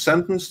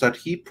that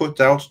he put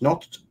out,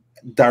 not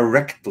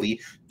directly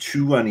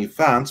to any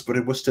fans, but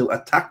it was still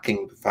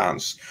attacking the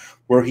fans,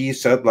 where he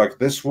said, like,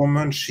 this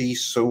woman,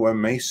 she's so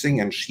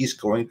amazing, and she's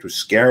going to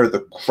scare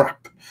the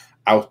crap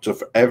out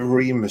of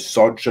every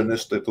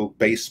misogynist little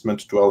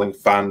basement-dwelling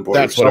fanboy.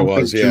 That's what it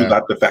was, to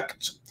that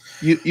effect.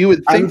 You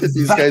would think that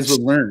these guys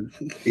would learn.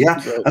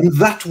 Yeah, and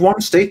that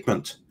one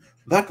statement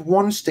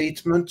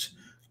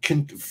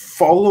can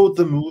follow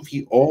the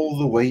movie all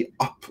the way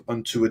up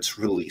unto its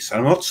release.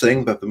 I'm not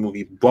saying that the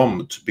movie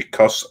bombed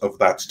because of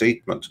that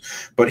statement,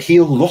 but he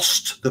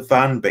lost the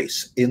fan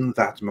base in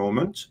that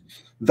moment.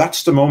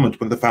 That's the moment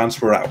when the fans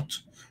were out,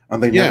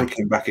 and they never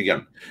came back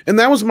again. And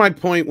that was my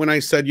point when I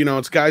said,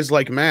 it's guys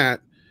like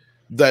Matt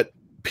that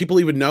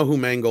people even know who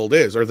Mangold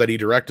is, or that he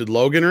directed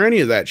Logan or any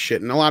of that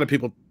shit. And a lot of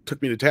people took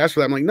me to task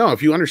for that. I'm like, no,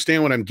 if you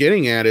understand what I'm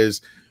getting at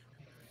is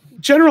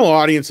general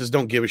audiences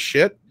don't give a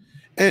shit.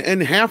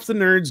 And half the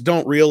nerds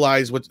don't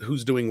realize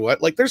who's doing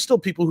what. Like, there's still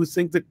people who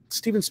think that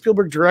Steven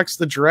Spielberg directs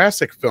the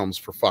Jurassic films,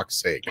 for fuck's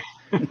sake.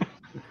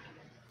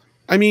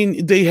 I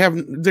mean, they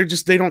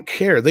don't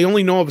care. They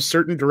only know of a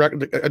certain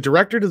director. A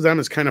director to them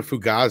is kind of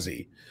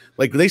Fugazi.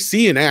 Like, they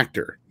see an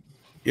actor,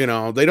 they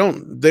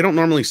don't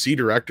normally see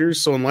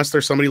directors. So unless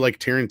there's somebody like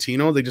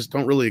Tarantino, they just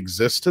don't really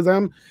exist to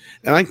them.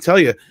 And I can tell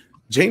you,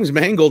 James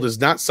Mangold is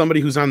not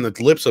somebody who's on the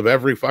lips of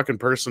every fucking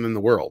person in the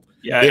world.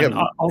 Yeah.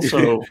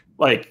 Also,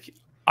 like,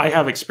 I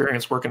have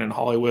experience working in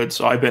Hollywood,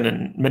 so I've been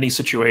in many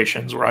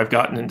situations where I've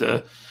gotten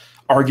into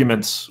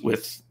arguments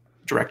with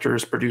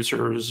directors,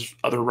 producers,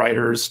 other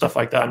writers, stuff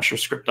like that. I'm sure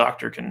Script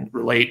Doctor can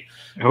relate.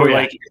 Oh,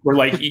 yeah. We're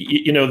like,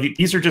 you know,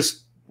 these are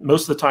just,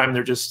 most of the time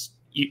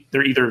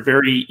they're either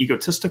very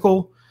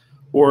egotistical,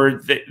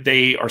 or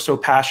they are so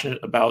passionate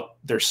about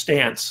their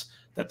stance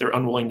that they're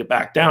unwilling to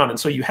back down. And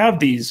so you have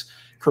these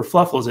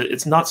kerfluffles.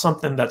 It's not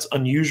something that's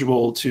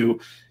unusual to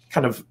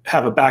kind of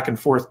have a back and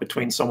forth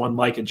between someone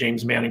like a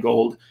James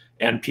Mangold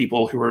and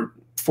people who are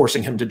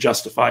forcing him to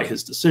justify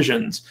his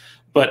decisions.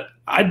 But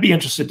I'd be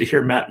interested to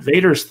hear Matt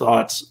Vader's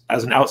thoughts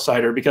as an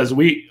outsider, because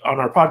on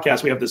our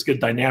podcast, we have this good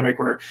dynamic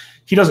where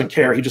he doesn't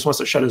care. He just wants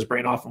to shut his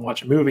brain off and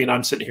watch a movie. And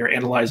I'm sitting here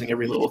analyzing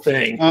every little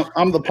thing.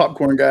 I'm the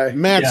popcorn guy.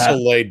 Matt's so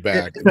laid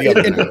back. The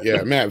other night.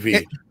 Yeah, Matt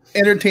V.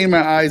 Entertain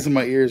my eyes and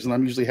my ears, and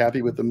I'm usually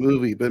happy with the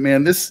movie. But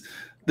man, this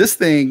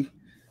thing,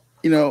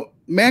 you know,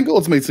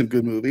 Mangold's made some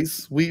good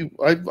movies.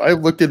 I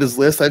looked at his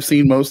list. I've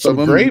seen most of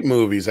them. Great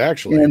movies,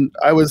 actually. And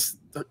I was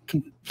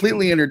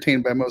completely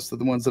entertained by most of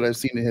the ones that I've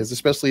seen of his,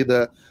 especially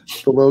the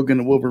Logan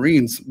and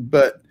Wolverines.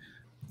 But,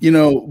 you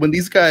know, when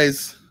these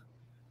guys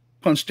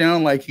punch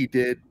down like he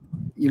did,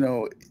 you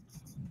know,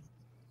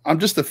 I'm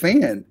just a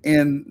fan.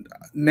 And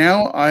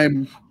now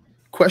I'm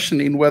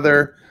questioning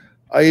whether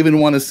I even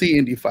want to see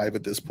Indy 5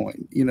 at this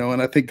point, you know,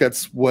 and I think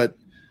that's what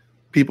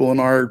people in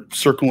our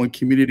circle and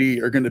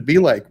community are going to be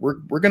like. We're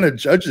going to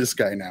judge this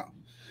guy now.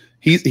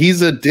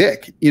 He's a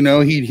dick, you know,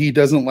 he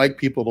doesn't like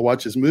people to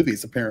watch his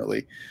movies,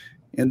 apparently.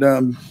 And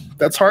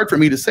that's hard for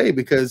me to say,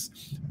 because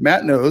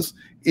Matt knows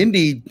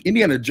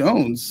Indiana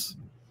Jones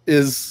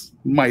is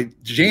my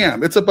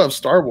jam. It's above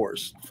Star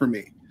Wars for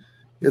me.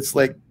 It's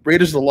like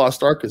Raiders of the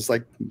Lost Ark is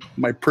like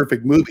my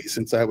perfect movie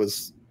since I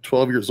was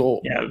 12 years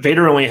old. Yeah,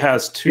 Vader only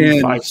has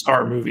 2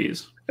 5-star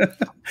movies.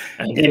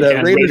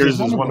 and Raiders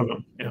is one of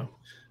them. Yeah.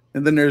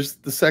 And then there's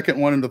the second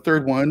one and the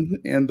third one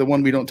and the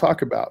one we don't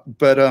talk about.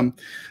 But,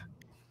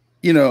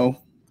 you know,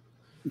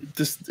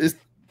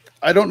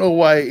 I don't know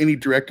why any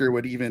director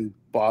would even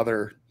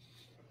bother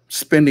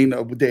spending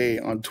a day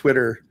on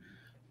Twitter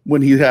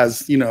when he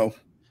has, you know,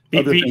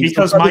 other things.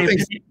 Because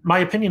my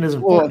opinion is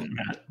important,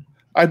 Matt.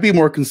 I'd be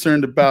more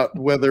concerned about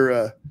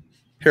whether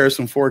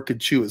Harrison Ford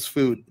could chew his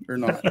food or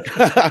not.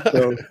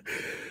 So,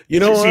 you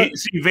know,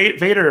 see,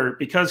 Vader,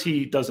 because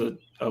he does a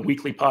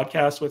weekly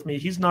podcast with me,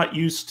 he's not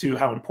used to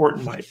how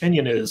important my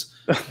opinion is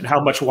and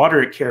how much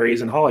water it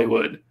carries in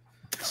Hollywood.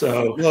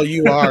 So, well,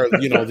 you are,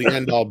 you know, the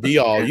end all be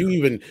all. You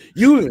even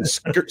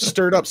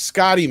stirred up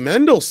Scotty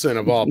Mendelson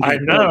of all people. I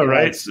know,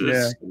 right?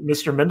 Yeah.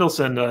 Mr.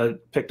 Mendelson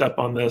picked up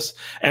on this,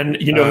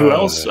 and you know who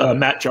else?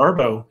 Matt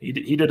Jarbo. He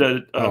did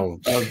a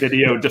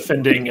video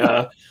defending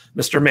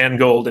Mr.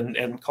 Mangold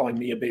and calling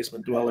me a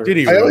basement dweller. Did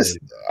he? Really?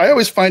 I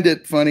always find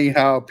it funny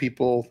how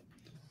people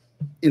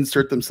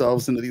insert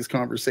themselves into these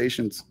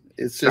conversations.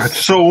 It's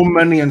just so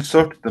many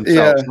insert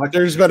themselves. Yeah. Like,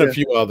 there's been a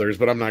few others,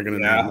 but I'm not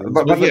going to name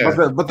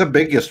them. But the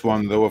biggest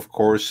one, though, of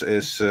course,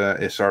 is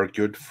our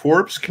good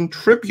Forbes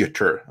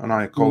contributor, and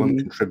I call him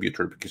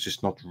contributor because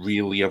he's not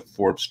really a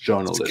Forbes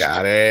journalist.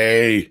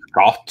 Scotty.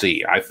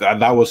 I thought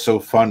that was so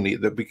funny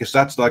because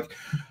that's like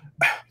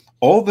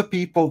all the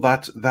people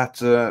that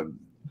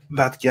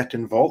get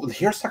involved. And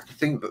here's like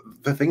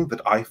the thing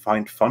that I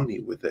find funny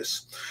with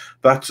this,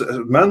 that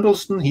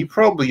Mendelson, he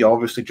probably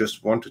obviously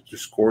just wanted to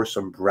score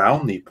some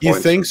brownie points. You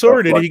think so,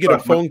 or did he get a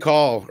phone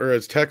call or a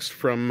text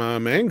from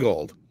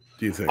Mangold?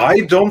 Do you think?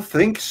 I don't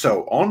think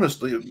so,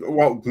 honestly.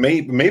 Well,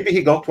 maybe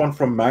he got one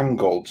from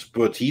Mangold,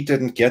 but he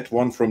didn't get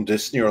one from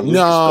Disney or Lucasfilm.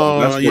 No,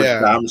 that's for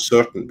damn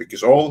certain,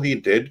 because all he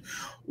did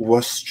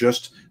was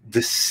just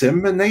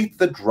disseminate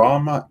the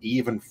drama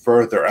even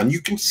further. And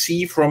you can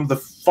see from the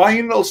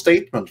final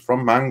statement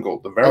from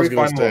Mangold, the very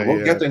final one,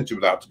 we'll get into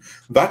that.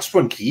 That's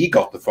when he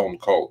got the phone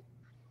call.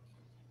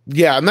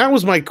 Yeah, and that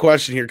was my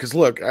question here, because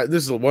look,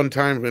 this is the one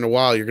time in a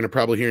while you're going to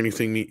probably hear me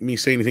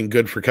say anything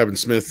good for Kevin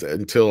Smith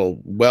until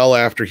well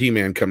after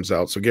He-Man comes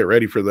out, so get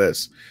ready for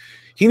this.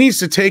 He needs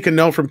to take a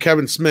note from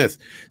Kevin Smith.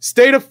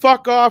 Stay the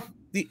fuck off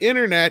the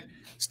internet.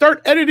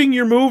 Start editing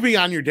your movie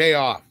on your day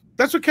off.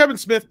 That's what Kevin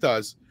Smith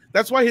does.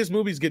 That's why his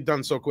movies get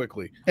done so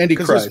quickly. And he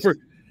cries.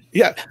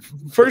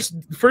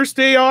 First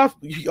day off,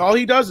 all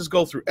he does is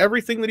go through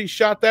everything that he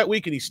shot that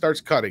week and he starts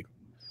cutting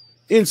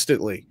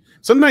instantly.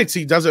 Some nights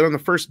he does it on the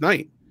first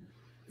night.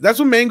 That's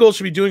what Mangold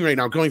should be doing right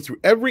now, going through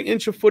every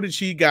inch of footage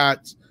he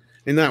got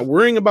and not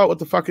worrying about what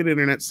the fucking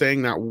internet's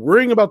saying, not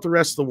worrying about the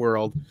rest of the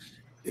world.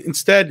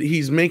 Instead,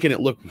 he's making it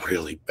look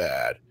really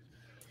bad.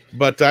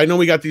 But I know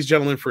we got these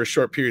gentlemen for a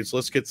short period, so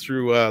let's get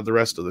through the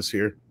rest of this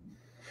here.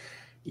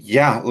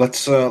 Yeah,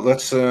 let's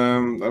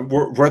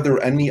were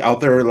there any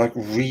other like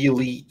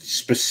really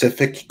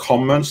specific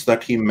comments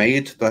that he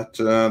made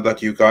that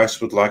you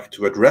guys would like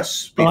to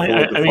address before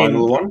the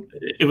final one?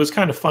 It was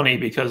kind of funny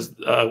because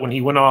when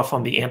he went off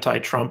on the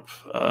anti-Trump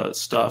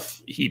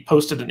stuff, he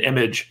posted an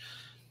image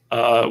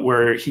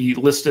where he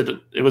listed,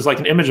 it was like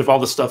an image of all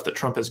the stuff that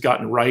Trump has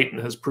gotten right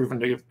and has proven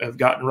to have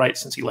gotten right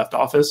since he left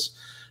office.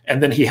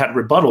 And then he had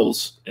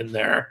rebuttals in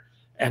there.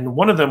 And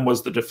one of them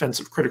was the defense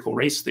of critical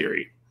race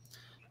theory.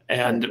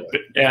 And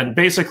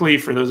basically,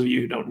 for those of you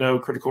who don't know,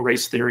 critical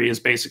race theory is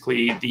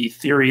basically the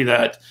theory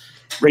that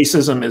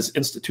racism is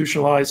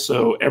institutionalized.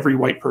 So every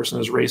white person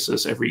is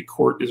racist, every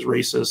court is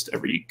racist,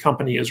 every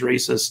company is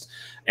racist,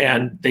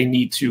 and they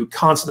need to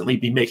constantly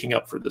be making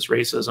up for this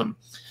racism.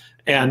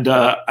 And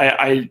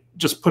I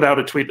just put out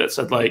a tweet that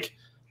said, like,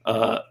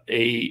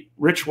 a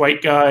rich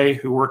white guy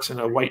who works in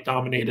a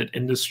white-dominated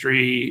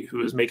industry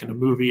who is making a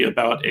movie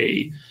about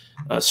a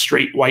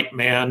straight white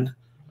man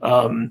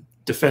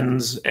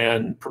defends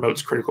and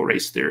promotes critical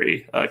race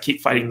theory.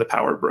 Keep fighting the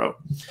power, bro.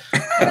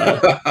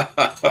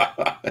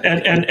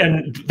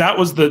 And that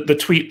was the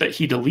tweet that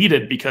he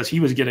deleted because he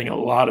was getting a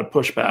lot of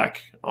pushback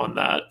on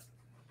that.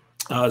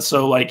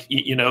 So, like,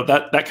 you know,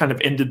 that kind of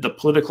ended the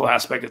political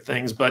aspect of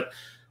things. But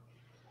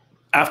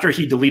after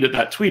he deleted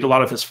that tweet, a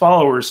lot of his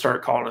followers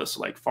started calling us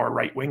like far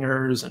right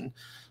wingers and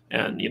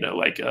you know,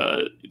 like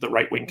the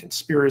right wing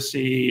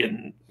conspiracy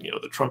and, you know,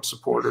 the Trump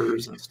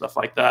supporters and stuff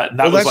like that. And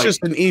that was that's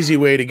just an easy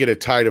way to get a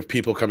tide of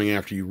people coming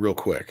after you real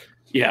quick.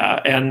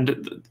 Yeah,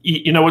 and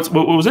you know what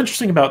was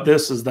interesting about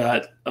this is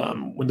that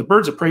when the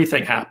Birds of Prey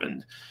thing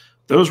happened,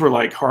 those were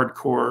like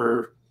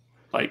hardcore,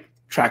 like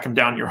track them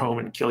down your home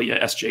and kill you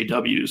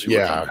SJWs who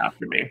were coming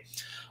after me.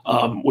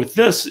 With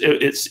this,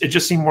 it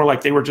just seemed more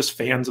like they were just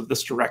fans of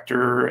this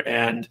director,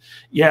 and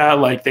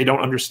like they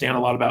don't understand a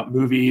lot about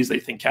movies. They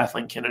think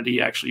Kathleen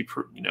Kennedy actually,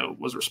 you know,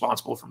 was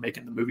responsible for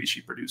making the movies she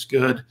produced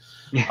good.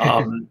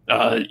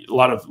 A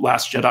lot of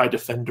Last Jedi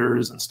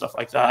defenders and stuff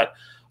like that.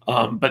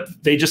 But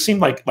they just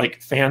seemed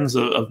like fans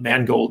of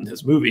Mangold and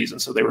his movies,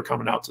 and so they were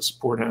coming out to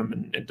support him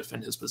and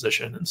defend his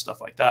position and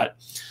stuff like that.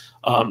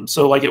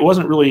 So like it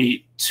wasn't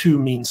really too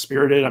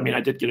mean-spirited. I mean,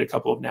 I did get a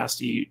couple of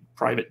nasty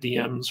private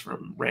DMs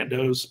from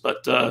randos,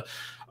 but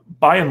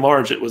by and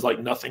large, it was like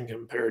nothing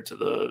compared to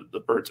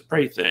the Birds of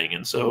Prey thing.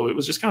 And so it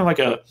was just kind of like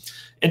a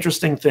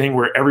interesting thing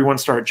where everyone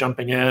started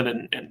jumping in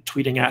and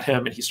tweeting at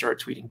him, and he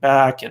started tweeting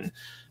back. And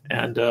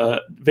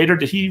Vader,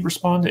 did he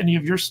respond to any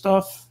of your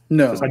stuff?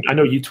 No. I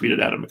know you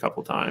tweeted at him a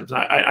couple times.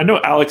 I know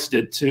Alex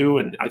did too,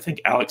 and I think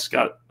Alex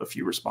got a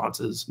few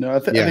responses. No, I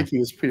think he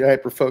was pretty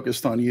hyper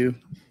focused on you.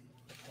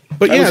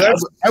 But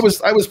I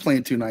was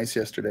playing too nice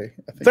yesterday.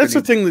 I think that's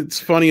the thing that's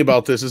funny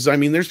about this is, I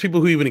mean, there's people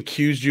who even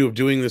accused you of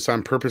doing this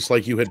on purpose,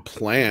 like you had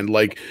planned.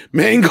 Like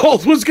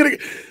Mangold was gonna,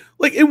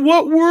 like, in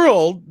what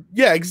world?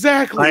 Yeah,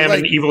 exactly. I am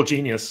like, an evil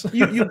genius.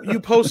 you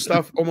post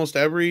stuff almost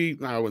I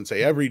wouldn't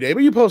say every day,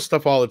 but you post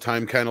stuff all the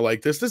time, kind of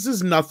like this. This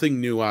is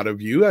nothing new out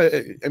of you.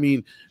 I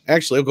mean,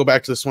 actually, I'll go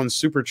back to this one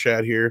super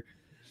chat here.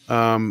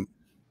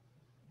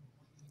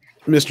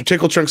 Mr.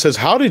 Tickle Trunk says,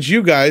 how did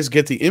you guys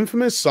get the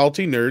infamous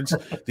salty nerds,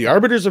 the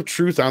arbiters of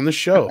truth, on the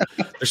show?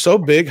 They're so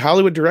big,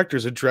 Hollywood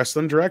directors address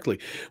them directly.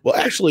 Well,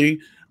 actually,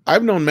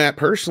 I've known Matt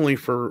personally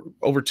for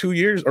over 2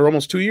 years, or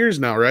almost 2 years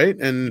now, right?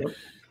 And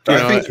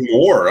I think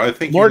more. I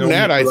think more than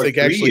that. I think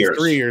actually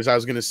 3 years. I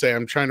was going to say,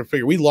 I'm trying to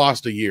figure. We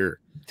lost a year.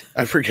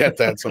 I forget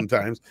that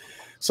sometimes.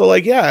 So,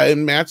 like, yeah,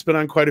 and Matt's been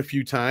on quite a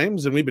few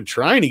times, and we've been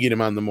trying to get him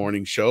on the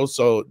morning show.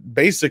 So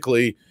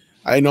basically,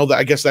 I know that.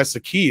 I guess that's the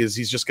key is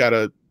he's just got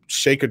to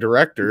shake a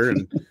director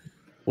and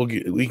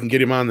we can get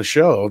him on the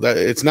show. That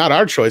it's not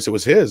our choice, it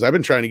was his. I've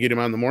been trying to get him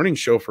on the morning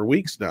show for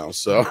weeks now.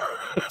 So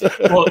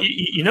well,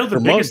 you know,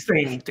 the biggest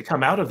thing to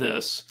come out of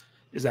this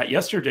is that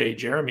yesterday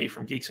Jeremy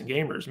from Geeks and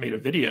Gamers made a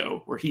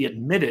video where he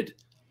admitted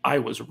I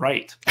was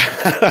right.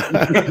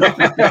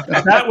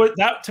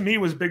 that to me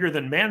was bigger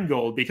than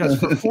Mangold, because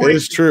for 40 it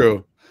is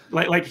true.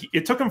 Like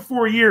it took him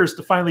 4 years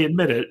to finally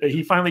admit it.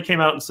 He finally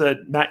came out and said,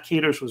 Matt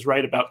Kadish was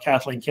right about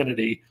Kathleen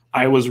Kennedy.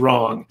 I was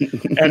wrong.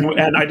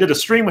 and I did a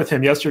stream with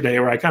him yesterday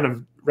where I kind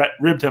of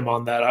ribbed him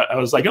on that. I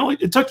was like, oh,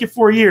 it took you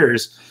 4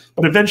 years,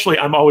 but eventually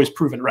I'm always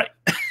proven right.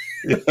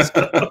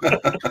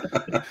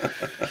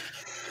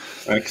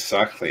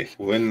 Exactly.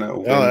 Win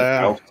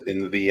out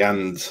in the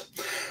end.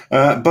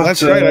 But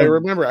that's right. I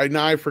remember.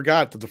 I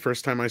forgot that the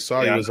first time I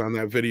saw you was on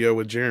that video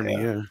with Jeremy.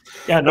 No,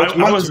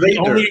 I was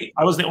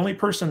the only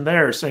person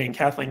there saying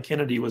Kathleen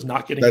Kennedy was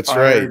not getting fired. That's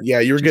right. Yeah,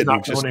 you were getting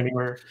not going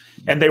anywhere,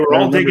 and they were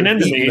all digging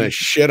into me. The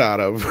shit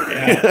out of.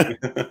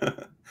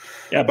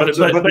 But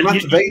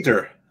Matt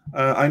Vader,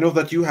 I know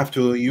that you have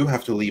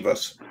to leave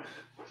us.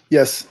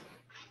 Yes.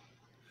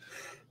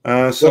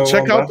 So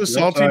check out the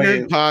Salty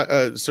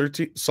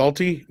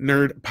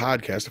Nerd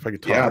podcast if I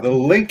could talk. Yeah, the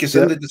link is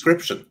in the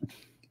description.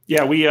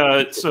 Yeah, we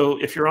so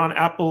if you're on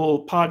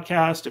Apple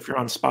Podcast, if you're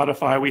on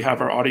Spotify, we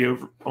have our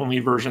audio only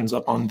versions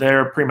up on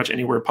there. Pretty much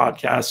anywhere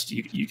podcast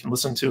you can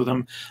listen to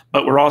them.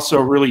 But we're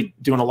also really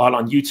doing a lot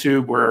on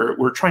YouTube, where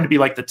we're trying to be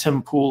like the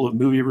Tim Pool of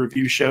movie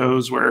review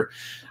shows, where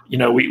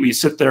we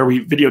sit there,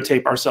 we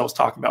videotape ourselves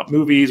talking about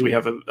movies. We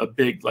have a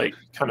big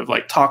kind of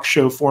talk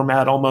show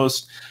format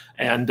almost.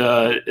 And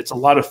it's a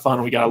lot of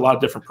fun. We got a lot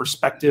of different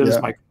perspectives.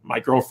 Yeah.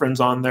 My girlfriend's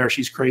on there.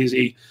 She's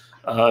crazy.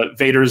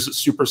 Vader's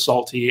super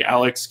salty.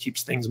 Alex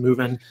keeps things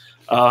moving.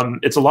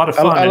 It's a lot of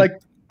fun.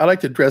 I like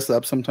to dress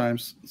up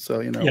sometimes. So,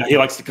 Yeah, he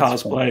likes to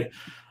cosplay.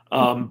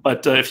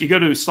 But if you go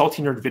to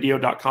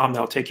saltynerdvideo.com,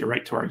 that'll take you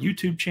right to our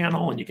YouTube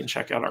channel, and you can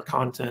check out our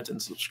content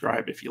and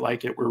subscribe if you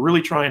like it. We're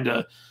really trying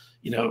to,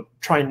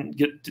 try and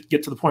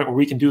get to the point where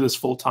we can do this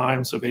full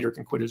time, so Vader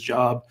can quit his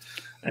job,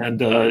 and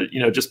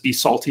just be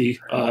salty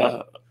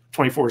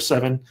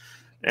 24/7.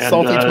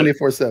 Salty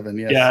 24/7.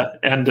 Yes. Yeah,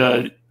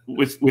 and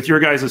with your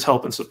guys'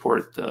 help and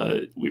support,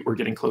 we're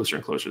getting closer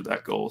and closer to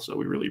that goal. So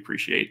we really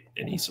appreciate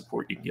any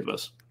support you can give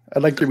us.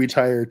 I'd like to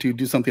retire to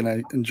do something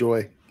I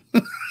enjoy.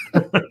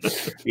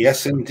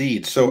 Yes,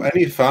 indeed. So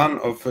any fan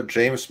of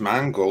James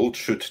Mangold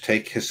should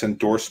take his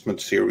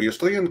endorsement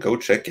seriously and go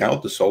check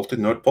out the Salty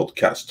Nerd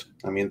podcast.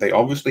 I mean, they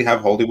obviously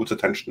have Hollywood's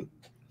attention.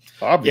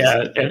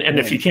 Obviously. Yeah, and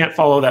if you can't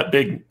follow that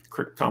big,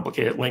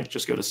 complicated link,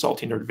 just go to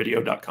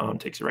saltynerdvideo.com.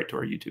 Takes you right to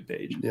our YouTube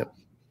page. Yep.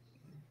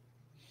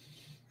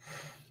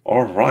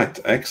 All right,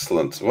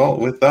 excellent. Well,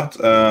 with that,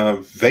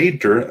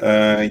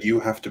 Vader, you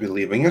have to be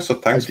leaving us, so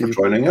thanks for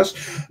joining us.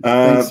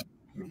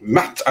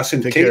 Matt, as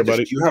in Kadish,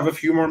 do you have a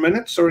few more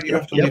minutes, or do you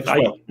have to leave as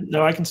well?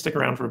 No, I can stick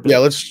around for a bit. Yeah,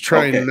 let's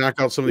try and knock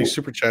out some of these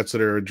super chats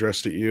that are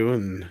addressed at you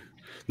and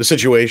the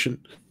situation.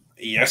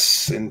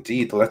 Yes,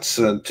 indeed. Let's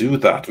do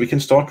that. We can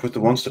start with the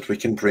ones that we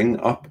can bring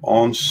up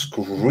on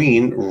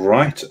screen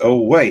right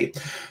away.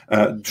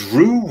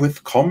 Drew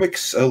with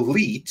Comics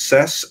Elite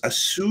says, as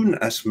soon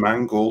as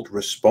Mangold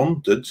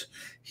responded,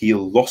 he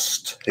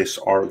lost his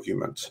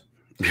argument.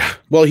 Yeah.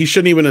 Well, he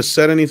shouldn't even have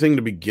said anything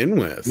to begin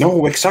with.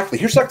 No, exactly.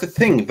 Here's like the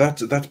thing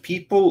that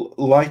people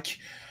like,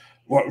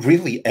 well,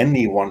 really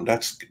anyone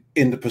that's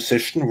in the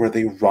position where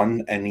they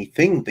run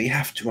anything, they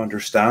have to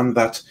understand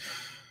that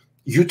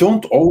you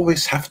don't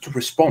always have to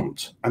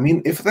respond. I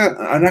mean, if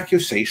an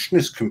accusation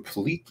is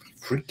completely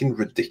freaking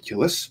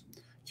ridiculous,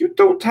 you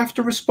don't have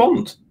to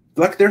respond.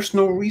 Like, there's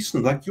no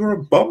reason. Like, you're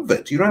above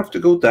it. You don't have to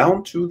go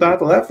down to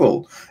that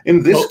level.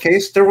 In this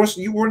case,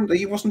 he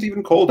wasn't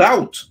even called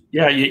out.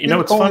 Yeah, you know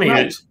what's funny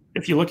is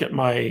if you look at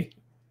my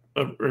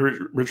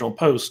original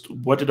post,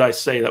 what did I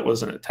say that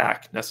wasn't an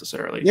attack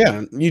necessarily?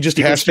 Yeah, you just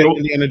hashtag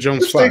Indiana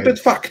Jones 5. Stated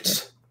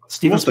facts.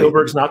 Steven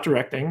Spielberg's not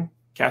directing.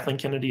 Kathleen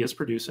Kennedy is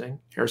producing.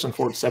 Harrison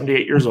Ford's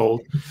 78 years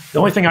old. The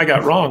only thing I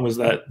got wrong was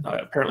that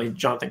apparently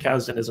Jonathan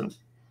Kasdan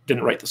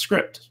didn't write the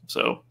script.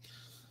 So,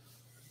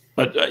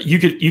 but you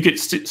could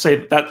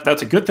say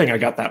that's a good thing I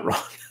got that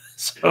wrong.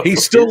 So,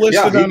 he's still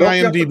listed on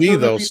IMDb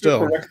though.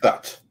 Still, correct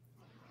that.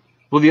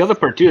 Well, the other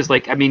part too is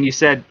like, I mean, you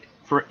said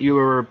you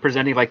were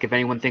presenting like if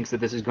anyone thinks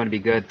that this is going to be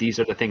good, these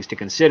are the things to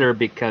consider,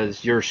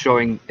 because you're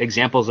showing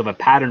examples of a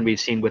pattern we've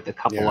seen with a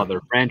couple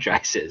other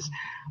franchises.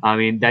 I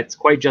mean, that's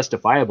quite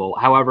justifiable.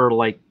 However,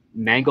 like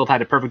Mangold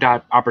had a perfect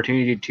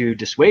opportunity to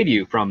dissuade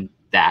you from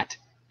that,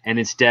 and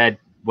instead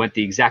went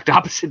the exact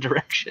opposite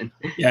direction.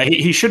 Yeah,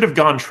 he should have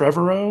gone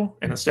Trevorrow,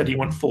 and instead he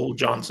went full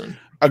Johnson.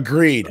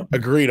 Agreed,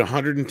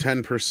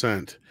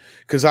 110%.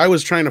 Because I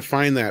was trying to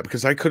find that,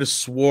 because I could have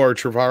swore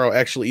Trevorrow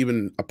actually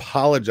even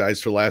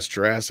apologized for the last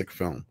Jurassic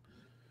film.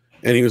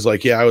 And he was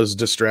like, yeah, I was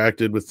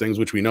distracted with things,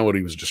 which we know what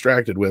he was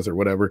distracted with or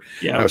whatever.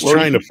 Yeah, I was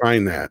trying to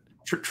find that.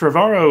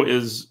 Trevorrow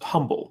is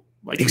humble.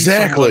 Like,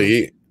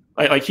 exactly.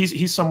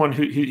 He's someone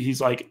who he's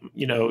like,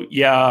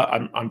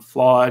 yeah, I'm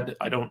flawed.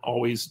 I don't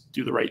always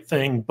do the right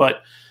thing,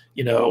 but,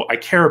 I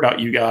care about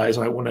you guys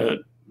and I want to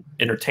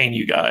entertain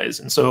you guys.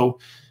 And so,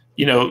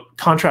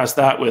 contrast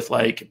that with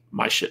like,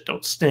 my shit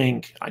don't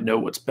stink. I know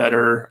what's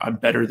better. I'm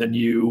better than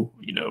you,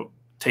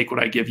 take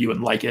what I give you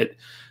and like it.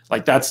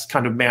 Like, that's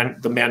kind of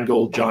the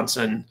Mangold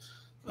Johnson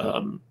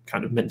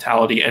kind of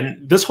mentality.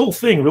 And this whole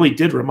thing really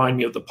did remind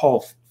me of the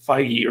Paul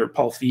Feig or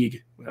Paul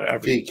Feig,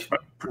 however you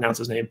pronounce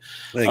his name,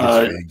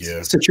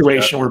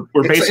 situation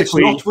where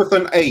basically it's not with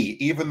an A,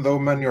 even though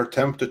many are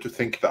tempted to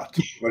think that.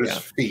 But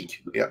it's Feig.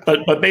 Yeah.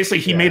 But basically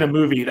he made a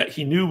movie that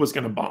he knew was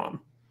going to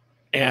bomb.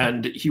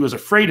 And he was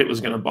afraid it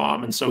was going to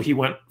bomb. And so he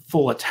went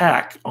full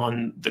attack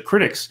on the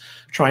critics,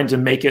 trying to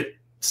make it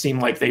seem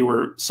like they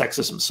were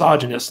sexist,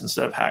 misogynist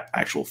instead of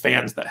actual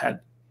fans that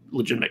had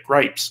legitimate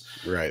gripes.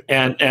 Right.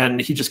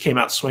 And he just came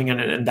out swinging,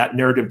 and that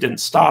narrative didn't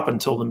stop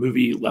until the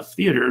movie left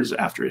theaters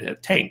after it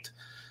had tanked.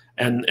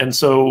 And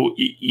so,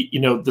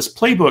 this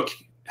playbook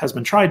has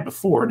been tried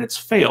before, and it's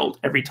failed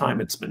every time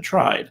it's been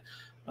tried.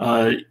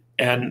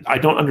 And I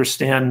don't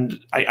understand.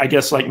 I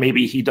guess like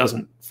maybe he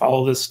doesn't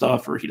follow this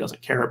stuff, or he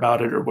doesn't care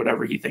about it, or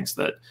whatever. He thinks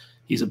that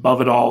he's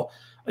above it all.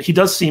 He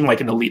does seem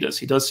like an elitist.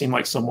 He does seem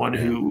like someone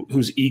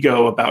whose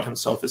ego about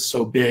himself is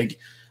so big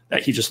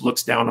that he just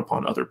looks down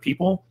upon other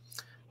people.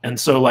 And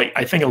so, like,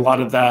 I think a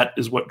lot of that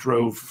is what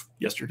drove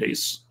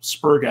yesterday's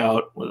Spurg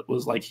out.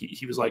 Was like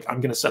he was like, I'm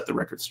going to set the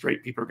record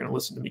straight. People are going to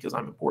listen to me because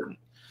I'm important.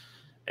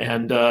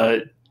 And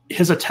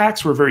his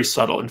attacks were very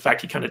subtle. In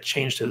fact, he kind of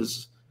changed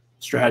his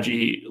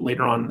strategy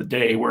later on in the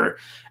day, where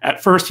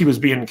at first he was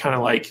being kind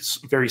of like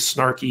very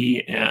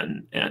snarky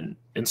and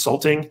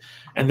insulting,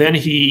 and then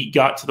he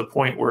got to the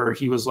point where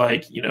he was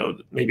like,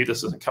 maybe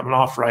this isn't coming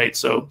off right.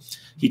 So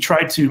he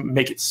tried to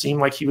make it seem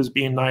like he was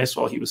being nice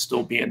while he was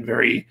still being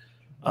very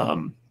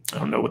I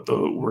don't know what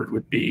the word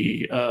would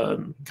be,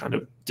 kind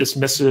of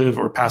dismissive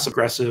or passive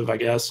aggressive, I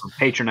guess.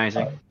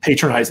 Patronizing.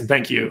 Patronizing.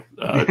 Thank you.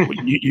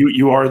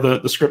 You are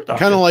the script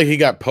doctor. Kind of like he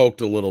got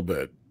poked a little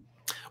bit.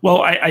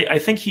 Well, I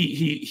think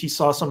he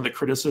saw some of the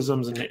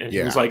criticisms and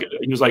he was like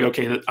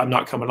okay, I'm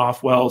not coming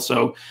off well,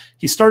 so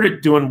he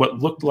started doing what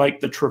looked like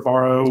the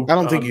Trevorrow. I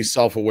don't think he's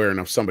self-aware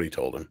enough. Somebody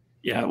told him.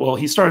 Yeah, well,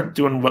 he started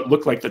doing what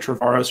looked like the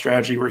Trevorrow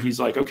strategy, where he's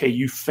like, okay,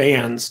 you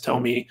fans tell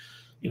me,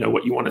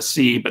 what you want to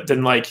see, but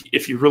then like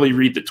if you really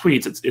read the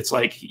tweets, it's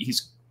like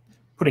he's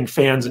putting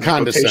fans in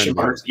quotation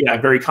marks. Yeah,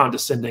 very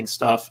condescending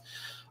stuff.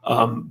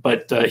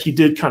 But he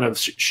did kind of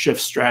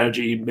shift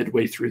strategy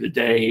midway through the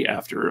day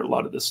after a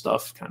lot of this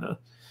stuff kind of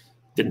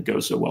didn't go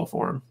so well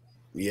for him.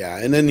 Yeah,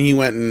 and then he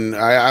went and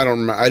I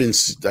don't remember,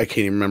 I can't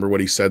even remember what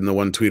he said in the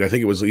one tweet. I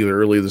think it was either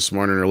early this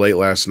morning or late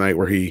last night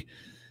where he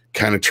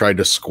kind of tried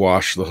to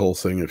squash the whole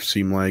thing. It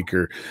seemed like,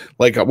 or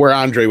like where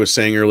Andre was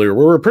saying earlier,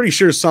 where we're pretty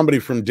sure somebody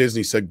from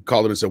Disney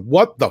called him and said,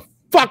 "What the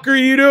fuck are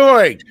you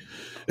doing?"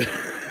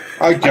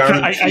 I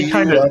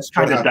kind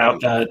of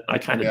doubt that. I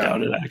kind of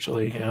doubt it,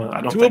 actually. Yeah,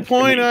 I don't. To a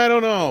point, I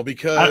don't know,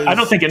 because I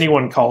don't think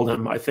anyone called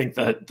him. I think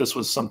that this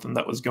was something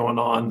that was going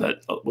on that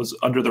was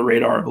under the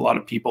radar of a lot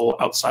of people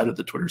outside of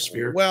the Twitter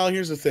sphere. Well,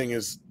 here's the thing: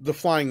 is the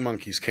Flying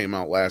Monkeys came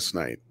out last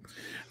night,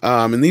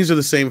 and these are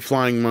the same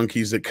Flying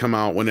Monkeys that come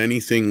out when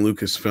anything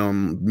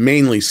Lucasfilm,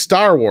 mainly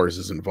Star Wars,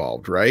 is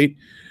involved, right?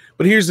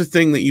 But here's the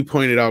thing that you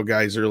pointed out,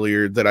 guys,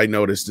 earlier that I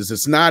noticed is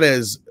it's not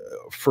as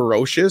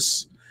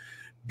ferocious,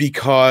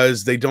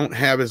 because they don't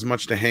have as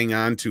much to hang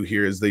on to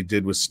here as they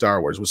did with Star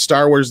Wars. With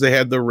Star Wars, they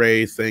had the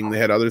Rey thing. They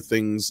had other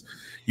things.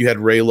 You had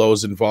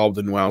Reylos involved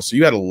in well. So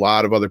you had a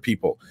lot of other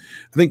people.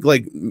 I think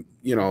like,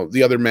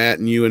 the other Matt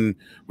and you and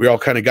we all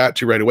kind of got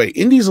to right away.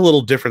 Indy's a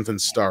little different than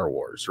Star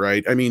Wars,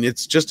 right? I mean,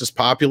 it's just as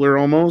popular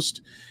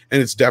almost.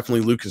 And it's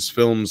definitely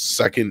Lucasfilm's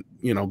second,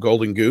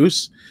 golden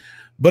goose.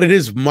 But it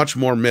is much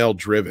more male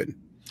driven.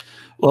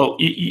 Well,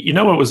 you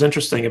know what was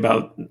interesting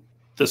about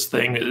this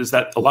thing is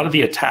that a lot of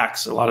the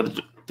attacks, a lot of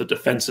the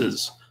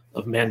defenses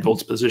of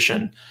Mangold's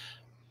position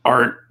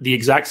are the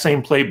exact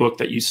same playbook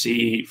that you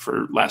see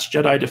for Last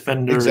Jedi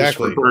defenders,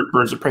 for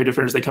Birds of Prey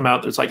defenders. They come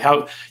out, it's like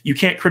how you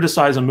can't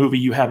criticize a movie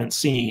you haven't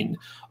seen.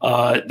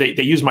 They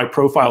use my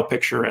profile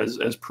picture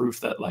as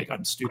proof that like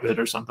I'm stupid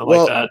or something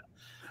like that.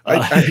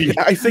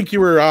 I think you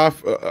were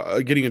off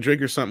getting a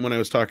drink or something when I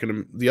was talking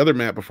to the other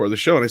Matt before the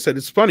show, and I said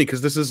it's funny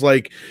because this is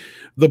like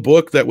the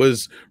book that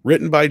was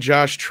written by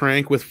Josh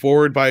Trank with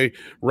forward by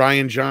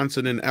Ryan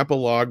Johnson and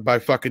epilogue by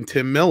fucking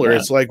Tim Miller. Yeah.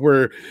 It's like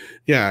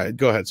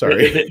go ahead.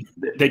 Sorry.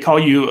 They call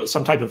you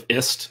some type of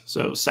ist,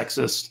 so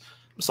sexist,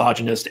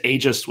 misogynist.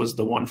 Ageist was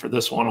the one for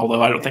this one,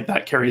 although I don't think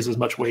that carries as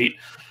much weight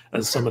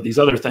as some of these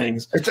other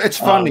things. It's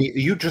funny.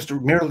 You just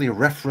merely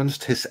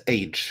referenced his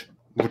age,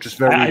 which is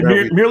very. I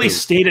merely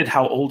stated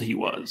how old he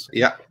was.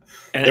 Yeah,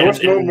 and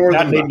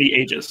that made me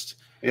ageist.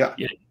 Yeah.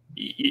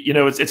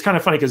 It's kind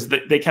of funny because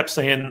they kept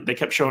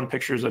showing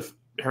pictures of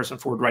Harrison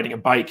Ford riding a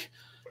bike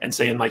and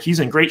saying like he's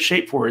in great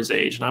shape for his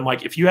age, and I'm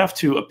like, if you have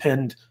to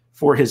append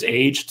for his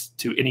age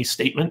to any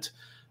statement,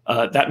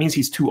 that means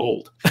he's too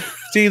old.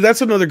 See,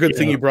 that's another good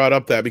thing you brought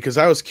up, that because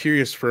I was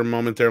curious for a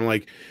moment there. I'm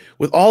like,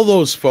 with all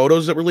those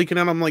photos that were leaking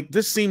out, I'm like,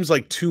 this seems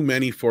like too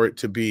many for it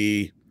to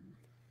be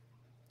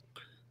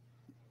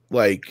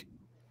like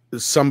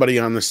somebody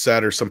on the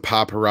set or some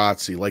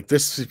paparazzi. Like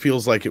this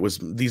feels like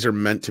these are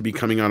meant to be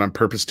coming out on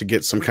purpose to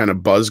get some kind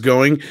of buzz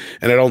going,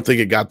 and I don't think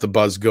it got the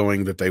buzz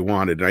going that they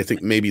wanted. And I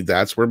think maybe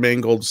that's where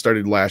Mangold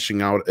started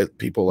lashing out at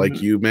people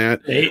like you,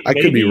 Matt. I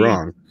could be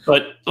wrong,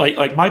 but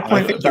like my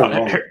point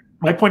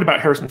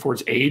about Harrison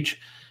Ford's age,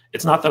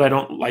 it's not that I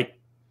don't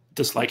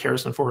dislike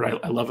Harrison Ford.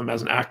 I love him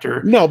as an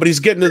actor. No, but he's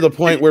getting to the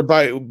point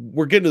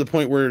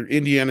where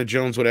Indiana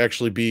Jones would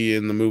actually be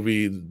in the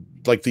movie,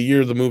 like the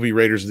year the movie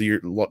Raiders of the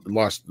Year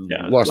Lost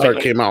Ark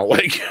came out.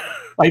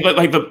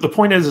 The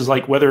point is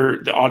like whether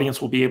the audience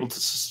will be able to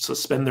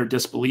suspend their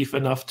disbelief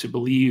enough to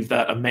believe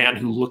that a man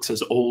who looks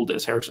as old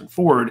as Harrison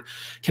Ford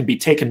can be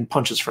taking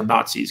punches from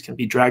Nazis, can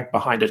be dragged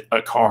behind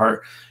a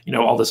car,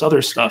 all this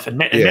other stuff. And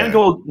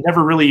Mangold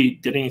never really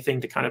did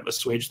anything to kind of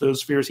assuage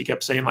those fears. He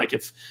kept saying like,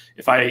 if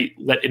I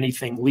let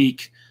anything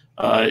leak,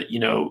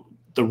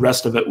 the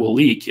rest of it will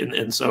leak.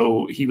 And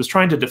so he was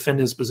trying to defend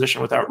his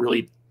position without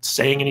really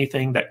saying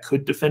anything that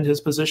could defend his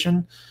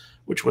position,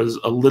 which was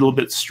a little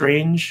bit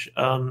strange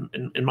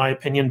in my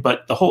opinion.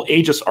 But the whole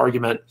ageist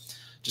argument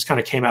just kind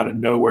of came out of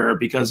nowhere,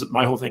 because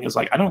my whole thing is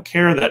like, I don't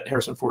care that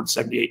Harrison Ford's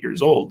 78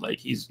 years old. Like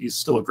he's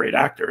still a great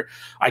actor.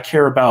 I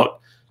care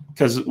about,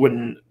 because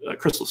when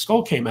Crystal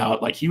Skull came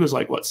out, like he was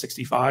like, what,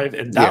 65?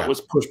 And that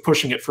was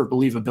pushing it for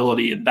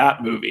believability in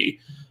that movie.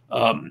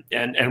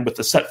 And with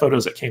the set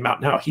photos that came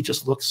out now, he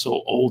just looks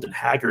so old and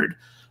haggard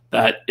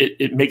that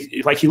it makes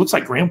like he looks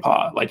like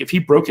grandpa. Like if he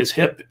broke his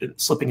hip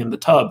slipping in the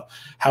tub,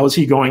 how is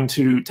he going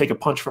to take a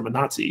punch from a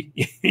Nazi?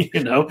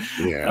 It's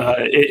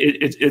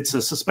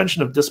a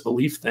suspension of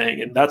disbelief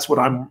thing, and that's what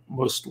I'm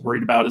most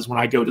worried about is when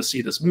I go to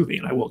see this movie,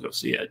 and I will go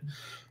see it.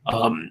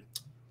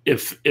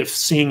 If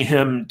seeing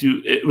him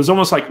do, it was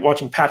almost like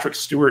watching Patrick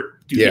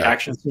Stewart do the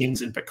action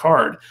scenes in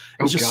Picard.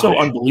 It was just so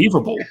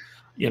unbelievable.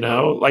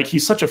 Like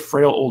he's such a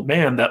frail old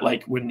man that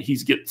like when he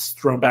gets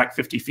thrown back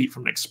 50 feet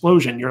from an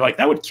explosion, you're like,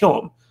 that would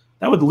kill him.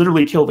 that would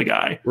literally kill the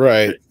guy.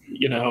 Right.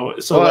 You know,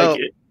 so Well,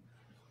 like.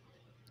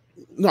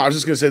 No, I was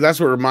just gonna say that's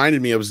what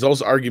reminded me of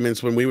those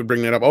arguments when we would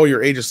bring that up. Oh,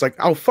 your age is like,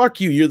 oh,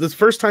 fuck you. You're the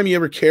first time you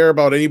ever care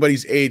about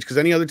anybody's age, because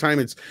any other time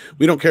it's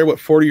we don't care what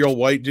 40-year-old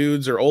white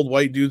dudes or old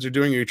white dudes are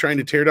doing. Or you're trying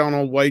to tear down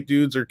old white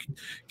dudes or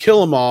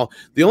kill them all.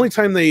 The only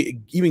time they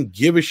even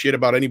give a shit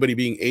about anybody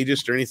being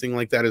ageist or anything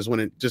like that is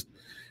when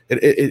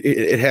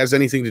it has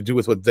anything to do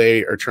with what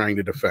they are trying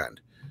to defend.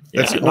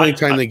 That's the only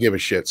time they give a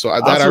shit. So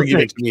that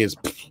argument to me is.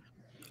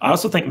 I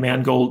also think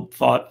Mangold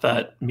thought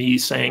that me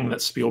saying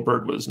that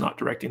Spielberg was not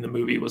directing the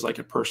movie was like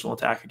a personal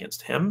attack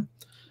against him,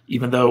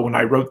 even though when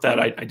I wrote that,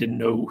 I didn't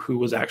know who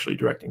was actually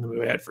directing the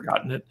movie. I had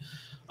forgotten it.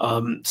 I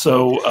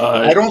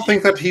don't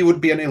think that he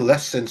would be any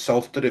less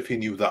insulted if he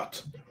knew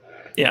that.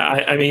 Yeah,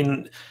 I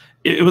mean,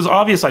 it was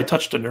obvious I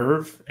touched a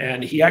nerve,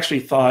 and he actually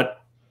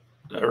thought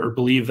or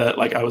believed that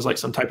like I was like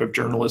some type of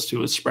journalist who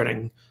was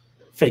spreading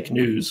fake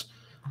news.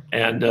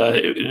 And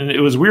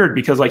it was weird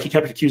because like he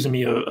kept accusing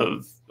me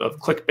of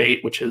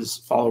clickbait, which his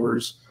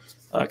followers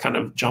kind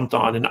of jumped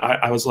on, and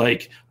I was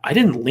like, I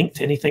didn't link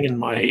to anything in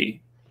my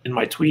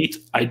tweet.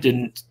 I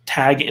didn't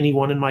tag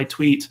anyone in my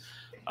tweet.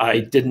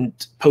 I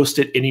didn't post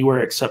it anywhere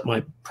except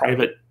my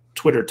private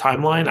Twitter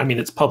timeline. I mean,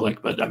 it's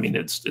public, but I mean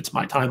it's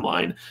my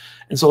timeline,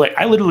 and so like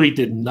I literally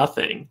did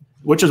nothing,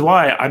 which is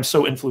why I'm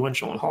so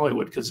influential in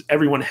Hollywood, because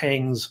everyone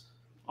hangs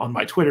on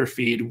my Twitter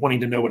feed wanting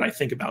to know what I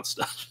think about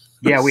stuff.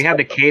 Yeah, we have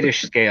the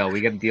Kadish scale.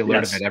 We get the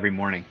alert of it every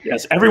morning.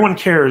 Yes, everyone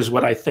cares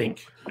what I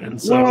think, and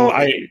so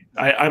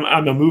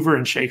I'm a mover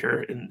and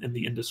shaker in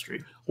the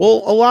industry.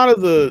 Well, a lot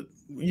of the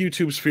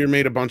YouTube sphere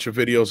made a bunch of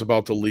videos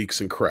about the leaks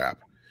and crap,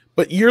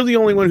 but you're the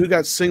only one who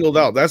got singled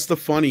out. That's the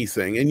funny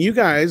thing. And you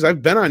guys,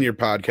 I've been on your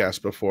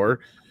podcast before.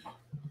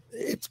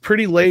 It's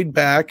pretty laid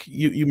back.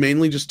 You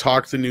mainly just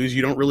talk the news.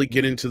 You don't really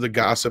get into the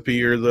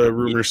gossipy or the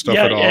rumor stuff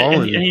at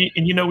all. And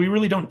you know, we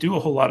really don't do a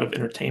whole lot of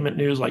entertainment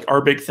news. Like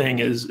our big thing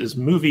is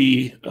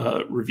movie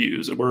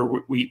reviews, where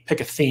we pick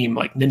a theme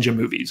like ninja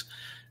movies,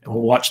 and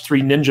we'll watch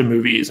 3 ninja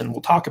movies and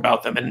we'll talk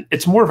about them. And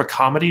it's more of a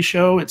comedy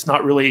show. It's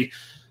not really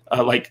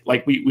like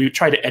we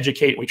try to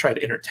educate, we try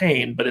to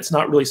entertain, but it's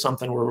not really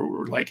something where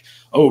we're like,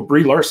 oh,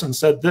 Brie Larson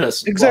said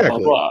this, exactly. Blah,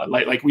 blah,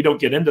 blah. Like we don't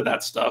get into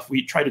that stuff.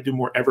 We try to do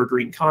more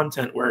evergreen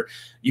content where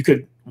you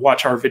could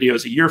watch our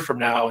videos a year from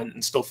now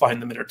and still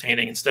find them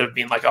entertaining, instead of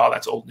being like, oh,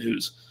 that's old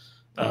news.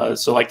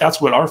 So like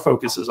that's what our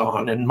focus is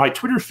on. And my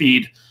Twitter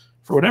feed,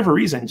 for whatever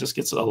reason, just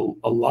gets a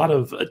lot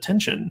of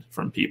attention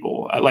from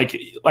people. Like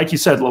you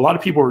said, a lot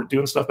of people were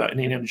doing stuff about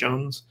Indiana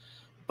Jones,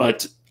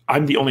 but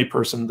I'm the only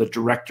person, the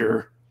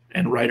director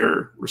and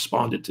writer,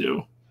 responded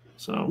to.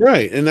 So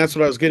right, and that's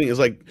what I was getting, is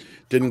like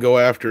didn't go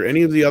after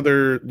any of the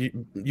other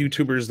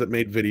YouTubers that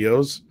made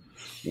videos.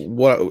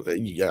 What I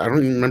don't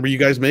even remember you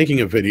guys making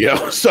a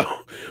video. So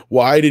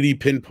why did he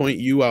pinpoint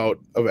you out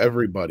of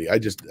everybody?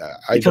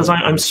 Because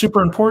I'm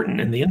super important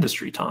in the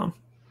industry, Tom.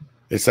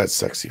 It's that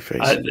sexy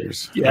face of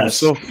yours.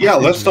 Yes.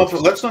 Let's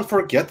not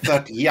forget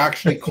that he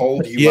actually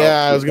called you.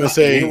 Yeah, I was gonna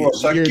say, he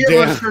was like,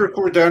 give us your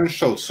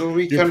credentials so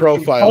we can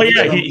profile. Oh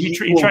yeah, he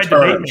tried to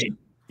bait me.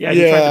 Yeah,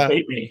 he tried to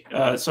bait me.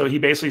 So he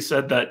basically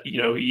said that,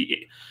 you know,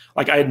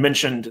 like I had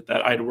mentioned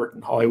that I had worked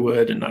in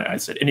Hollywood, and I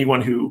said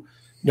anyone who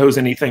knows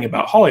anything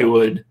about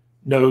Hollywood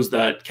knows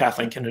that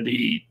Kathleen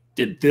Kennedy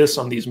did this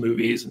on these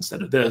movies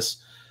instead of this.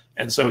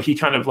 And so he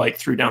kind of like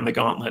threw down the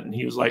gauntlet, and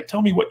he was like,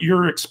 tell me what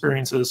your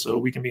experience is so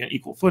we can be on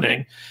equal footing.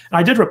 And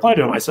I did reply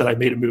to him. I said, I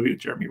made a movie with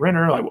Jeremy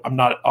Renner. I'm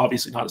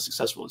obviously not as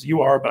successful as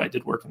you are, but I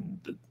did work in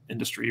the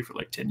industry for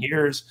like 10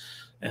 years.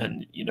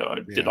 And, you know, I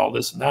did all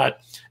this and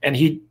that. And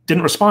he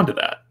didn't respond to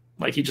that.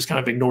 Like he just kind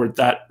of ignored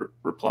that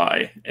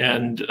reply.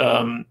 And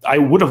I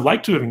would have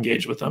liked to have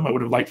engaged with him. I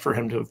would have liked for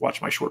him to have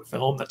watched my short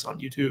film that's on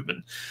YouTube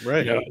and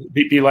you know,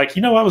 be like,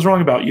 you know, I was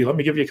wrong about you. Let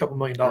me give you a couple $1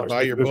 million. Or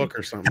buy your book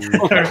or something.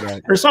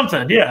 or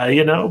something. Yeah,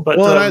 you know. But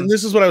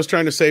this is what I was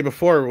trying to say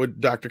before, what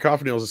Dr.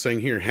 Coffenales is saying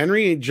here.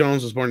 Henry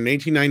Jones was born in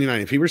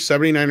 1899. If he were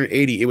 79 or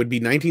 80, it would be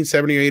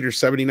 1978 or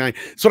 79.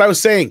 That's what I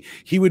was saying.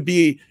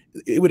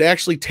 It would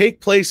actually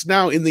take place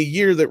now in the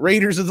year that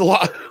Raiders of the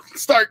Lost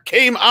Ark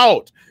came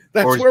out.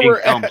 That's where we're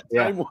at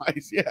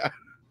time-wise. Yeah,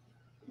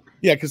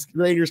 because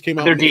Raiders came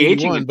out in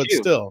 81, but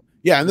still.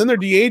 Yeah, and then they're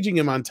de-aging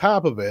him on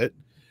top of it.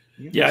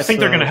 Yeah, I think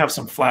they're going to have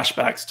some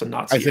flashbacks to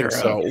Nazi era. I think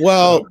so.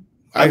 Well,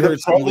 I heard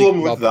the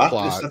problem with that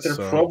is that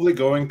they're probably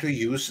going to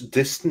use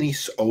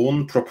Disney's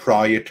own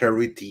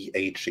proprietary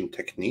de-aging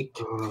technique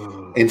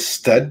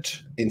instead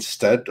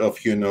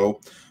of, you know,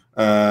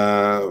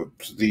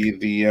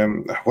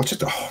 what's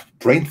it? Oh,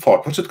 brain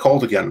fart. What's it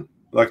called again?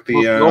 Like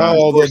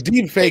the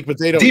deep fake, but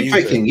they don't deep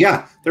faking.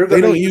 Yeah, they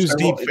don't use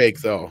deep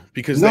fake though,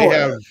 because they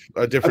have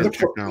a different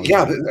technology.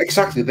 Yeah,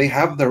 exactly. They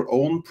have their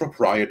own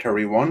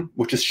proprietary one,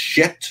 which is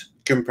shit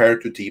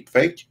compared to deep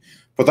fake.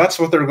 But that's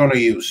what they're going to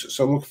use.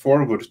 So look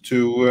forward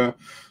to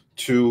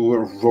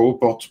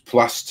robot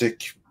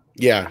plastic.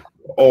 Yeah,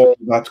 all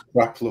that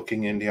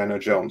crap-looking Indiana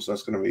Jones.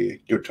 That's going to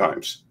be good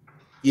times.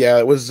 Yeah,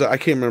 it was. I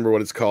can't remember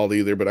what it's called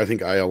either, but I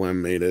think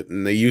ILM made it,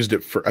 and they used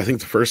it for. I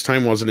think the first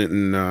time wasn't it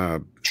in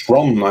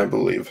Tron, I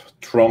believe.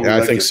 Tron. Yeah,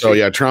 I think so.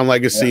 Yeah, Tron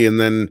Legacy, and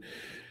then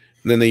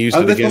they used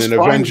it again in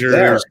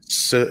Avengers.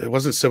 It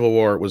wasn't Civil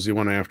War; it was the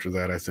one after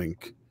that, I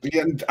think.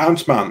 Yeah,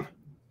 Ant-Man.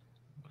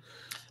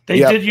 They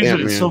did use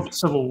it in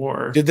Civil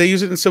War. Did they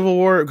use it in Civil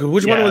War?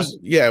 Which one was?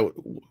 Yeah,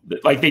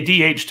 like they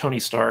DH Tony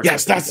Stark.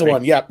 Yes, that's the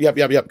one. Yep.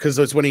 Because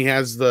it's when he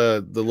has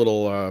the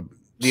little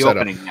the setup.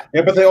 opening.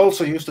 Yeah, but they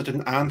also used it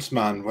in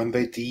Ant-Man when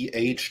they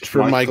de-aged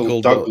for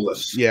Michael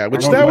Douglas. Yeah,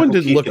 which that one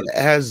didn't look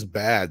as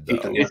bad though.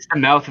 It's the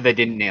mouth that they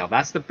didn't nail.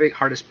 That's the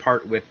hardest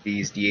part with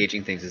these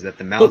de-aging things is that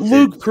the mouth. But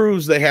Luke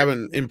proves they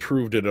haven't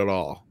improved it at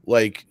all.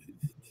 Like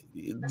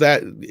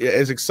that,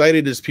 as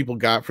excited as people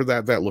got for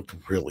that looked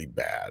really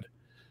bad.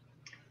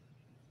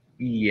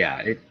 Yeah,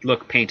 it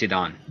looked painted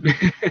on.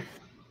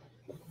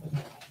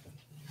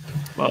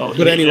 Well,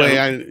 but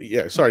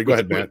anyway, sorry, go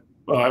ahead, Matt.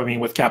 I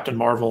mean, with Captain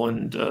Marvel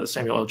and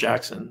Samuel L.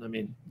 Jackson, I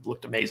mean,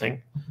 looked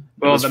amazing.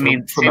 Well,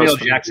 Samuel L.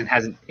 Jackson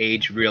hasn't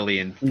aged really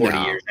in 40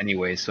 years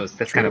anyway, so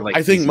that's kind of like.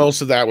 I think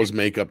most of that was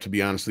makeup, to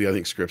be honest with you. I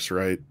think script's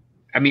right.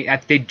 I mean,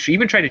 they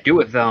even tried to do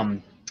it with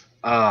the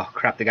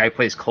guy who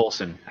plays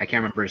Coulson. I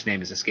can't remember his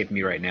name; it's escaping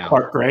me right now.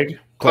 Clark Gregg.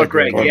 Clark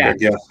Gregg, yeah.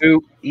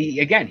 Who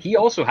he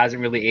also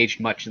hasn't really aged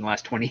much in the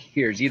last 20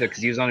 years either,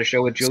 because he was on a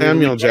show with Julia.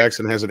 Samuel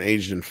Jackson hasn't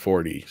aged in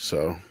 40,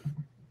 so.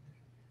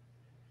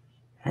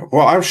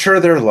 Well, I'm sure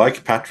they're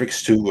like Patrick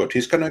Stewart.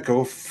 He's going to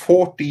go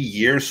 40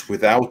 years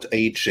without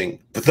aging,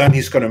 but then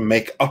he's going to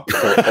make up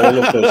for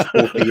all of those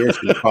 40 years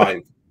in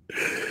 5.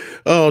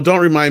 Oh,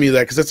 don't remind me of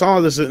that, because that's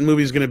all this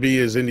movie's going to be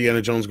is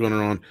Indiana Jones going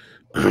around.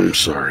 I'm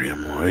sorry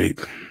I'm late.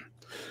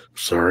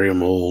 Sorry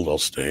I'm old. I'll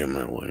stay in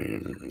my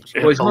lane.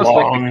 Well, he's most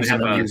likely going to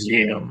have a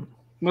museum.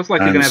 Most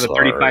likely going to have a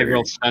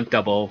 35-year-old stunt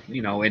double,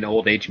 in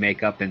old age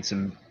makeup and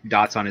some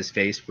dots on his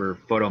face for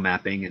photo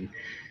mapping and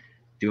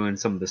doing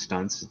some of the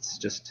stunts. It's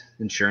just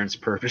insurance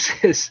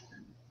purposes.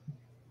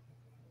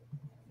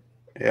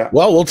 Yeah.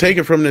 Well, we'll take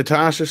it from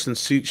Natasha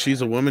since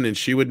she's a woman and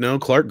she would know.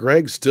 Clark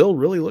Gregg still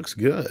really looks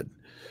good.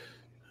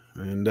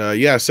 And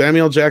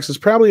Samuel Jackson's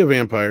probably a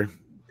vampire.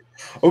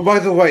 Oh, by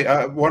the way,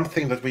 one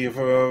thing that we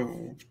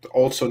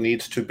also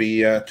needs to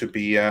be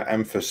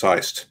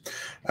emphasized.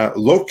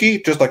 Loki,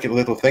 just like a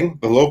little thing,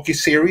 the Loki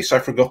series, I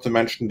forgot to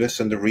mention this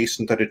in the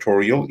recent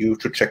editorial. You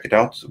should check it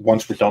out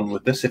once we're done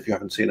with this if you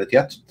haven't seen it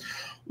yet.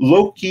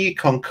 Loki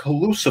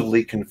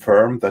conclusively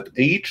confirmed that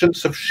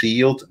Agents of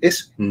S.H.I.E.L.D.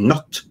 is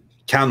not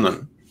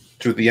canon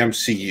to the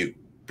MCU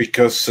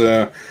because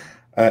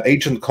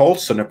Agent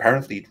Coulson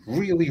apparently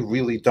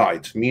really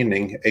died,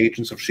 meaning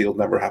Agents of S.H.I.E.L.D.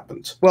 never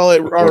happened. Well,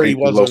 it already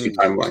wasn't. Loki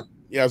timeline.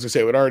 Yeah, I was going to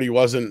say, it already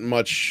wasn't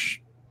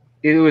much.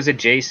 It was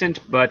adjacent,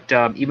 but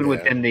even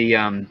within the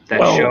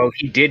show,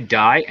 he did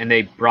die, and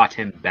they brought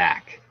him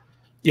back.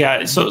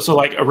 Yeah, so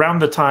like around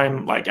the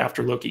time, like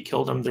after Loki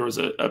killed him, there was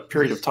a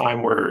period of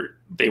time where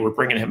they were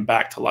bringing him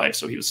back to life,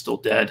 so he was still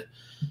dead.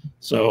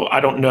 So I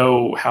don't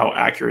know how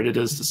accurate it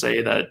is to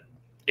say that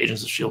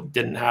Agents of S.H.I.E.L.D.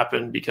 didn't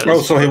happen because.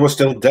 Oh, so he was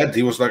still dead.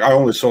 He was like, I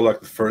only saw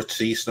like the first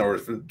season or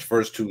the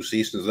first 2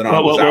 seasons, then I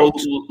was out.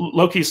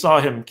 Loki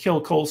saw him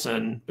kill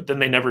Coulson, but then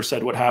they never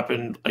said what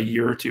happened a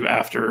year or two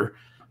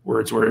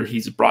afterwards, where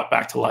he's brought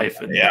back to life.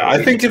 And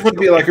I think it would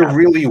be like a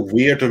really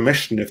weird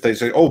omission if they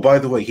say, "Oh, by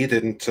the way, he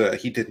didn't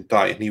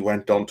die, and he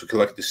went on to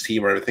collect his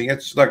team or everything."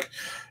 It's like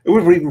it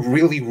would be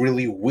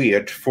really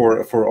weird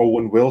for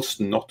Owen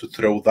Wilson not to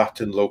throw that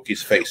in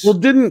Loki's face. Well,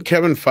 didn't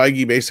Kevin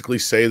Feige basically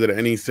say that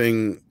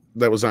anything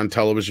that was on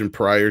television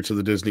prior to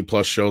the Disney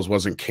Plus shows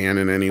wasn't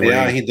canon anyway?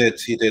 Yeah, he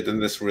did, and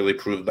this really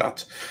proved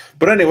that.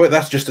 But anyway,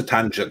 that's just a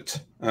tangent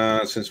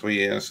since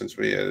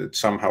we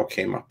somehow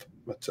came up.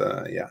 But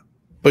yeah.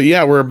 But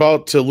yeah, we're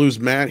about to lose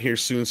Matt here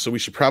soon, so we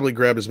should probably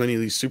grab as many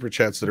of these super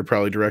chats that are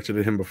probably directed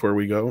at him before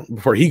he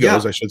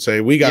goes. I should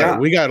say we got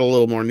a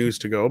little more news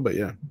to go, but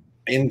yeah.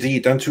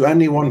 Indeed, and to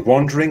anyone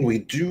wondering, we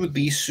do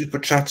these super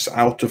chats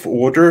out of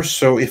order.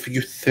 So if you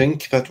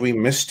think that we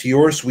missed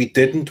yours, we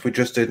didn't. We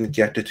just didn't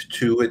get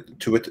to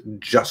it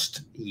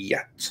just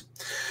yet.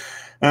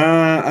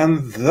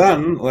 And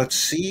then, let's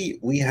see,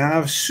 we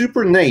have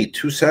Super Nate,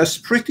 who says,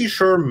 pretty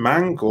sure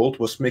Mangold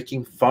was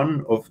making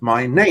fun of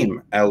my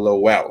name,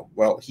 LOL.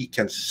 Well, he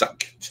can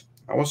suck it.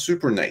 That was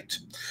Super Nate.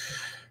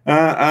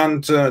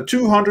 And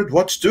 200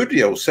 Watt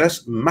Studio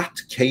says, Matt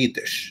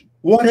Kadish.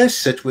 What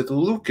is it with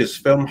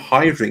Lucasfilm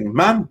hiring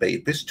man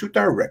babies to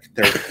direct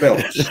their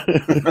films?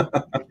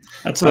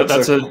 that's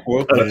a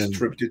quote that's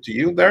attributed to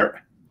you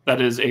there. That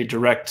is a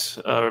direct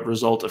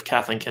result of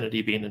Kathleen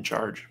Kennedy being in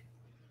charge.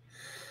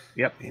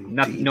 Yep.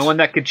 No one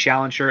that could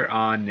challenge her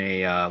on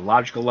a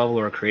logical level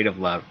or a creative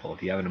level.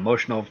 If you have an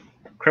emotional,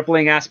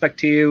 crippling aspect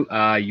to you,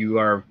 you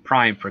are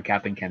primed for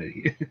Kathleen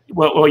Kennedy.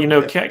 well,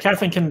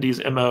 Kathleen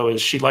Kennedy's MO is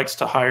she likes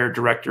to hire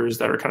directors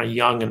that are kind of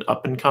young and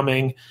up and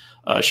coming.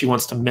 She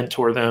wants to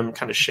mentor them,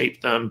 kind of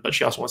shape them, but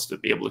she also wants to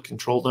be able to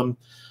control them.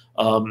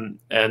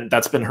 And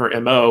that's been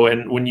her MO.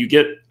 And when you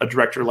get a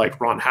director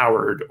like Ron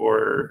Howard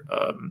or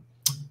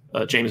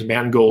James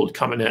Mangold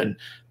coming in,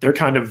 they're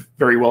kind of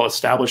very well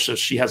established, so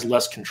she has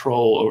less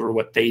control over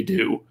what they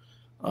do.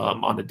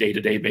 on a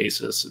day-to-day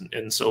basis.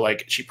 And so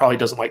like she probably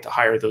doesn't like to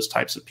hire those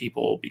types of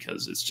people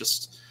because it's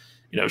just,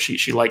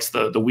 she likes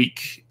the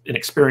weak,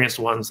 inexperienced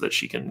ones that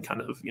she can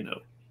kind of,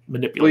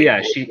 manipulate. Well,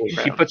 yeah, she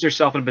puts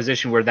herself in a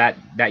position where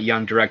that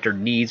young director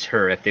needs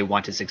her if they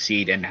want to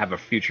succeed and have a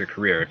future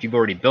career. If you've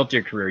already built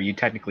your career, you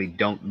technically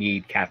don't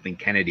need Kathleen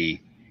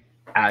Kennedy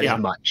as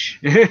much,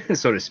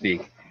 so to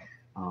speak.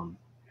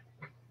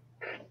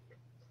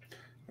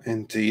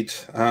 Indeed.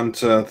 And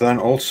then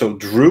also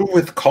Drew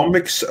with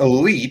Comics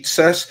Elite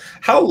says,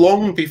 how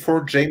long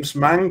before James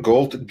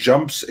Mangold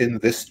jumps in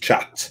this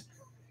chat?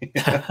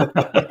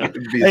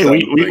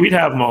 Hey, we'd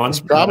have him on.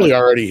 He's probably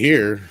already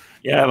here.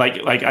 Yeah, like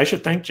I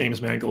should thank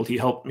James Mangold. He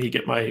helped me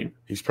get my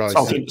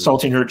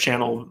Salty Nerd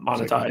channel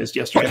monetized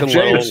yesterday.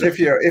 James, if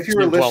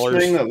you're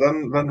listening,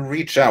 then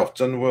reach out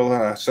and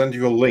we'll send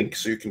you a link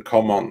so you can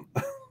come on.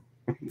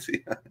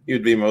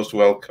 You'd be most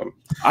welcome.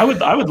 I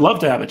would love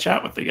to have a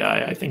chat with the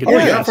guy. I think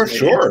for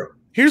sure.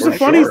 Here's the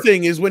funny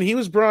thing is when he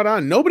was brought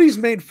on, nobody's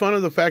made fun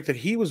of the fact that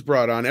he was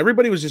brought on.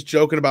 Everybody was just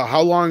joking about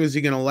how long is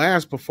he going to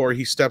last before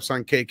he steps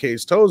on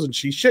KK's toes and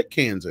she shit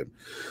cans him.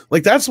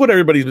 Like, that's what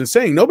everybody's been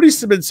saying.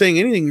 Nobody's been saying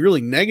anything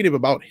really negative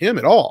about him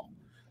at all.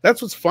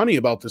 That's what's funny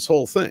about this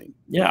whole thing.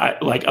 Yeah,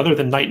 like other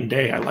than Night and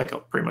Day, I like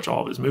pretty much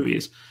all of his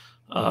movies.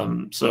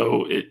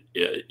 So it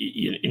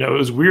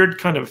was weird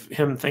kind of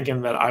him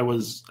thinking that I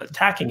was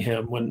attacking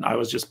him when I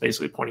was just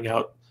basically pointing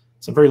out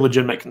some very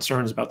legitimate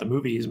concerns about the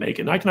movie he's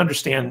making. I can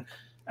understand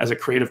as a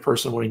creative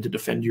person wanting to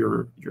defend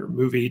your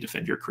movie,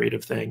 defend your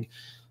creative thing.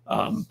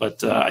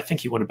 But I think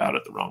he went about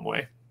it the wrong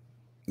way.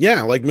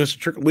 Yeah. Like Mr.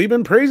 Trick, we've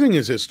been praising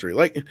his history.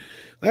 Like,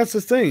 that's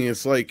the thing.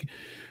 It's like,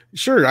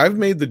 sure, I've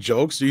made the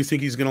jokes. Do you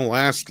think he's going to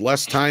last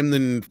less time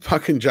than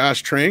fucking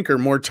Josh Trank or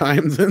more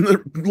time than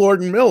the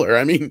Lord and Miller?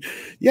 I mean,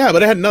 yeah,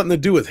 but it had nothing to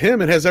do with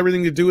him. It has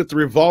everything to do with the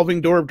revolving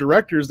door of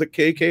directors that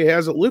KK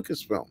has at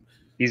Lucasfilm.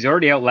 He's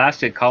already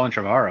outlasted Colin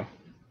Trevorrow.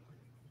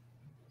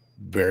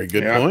 Very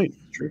good point.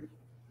 True.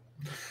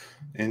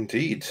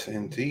 Indeed.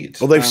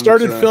 Well, they've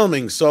started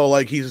filming, so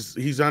like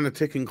he's on a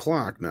ticking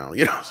clock now.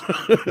 Yeah,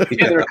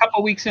 they're a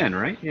couple weeks in,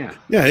 right? Yeah.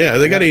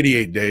 They got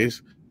 88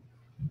 days.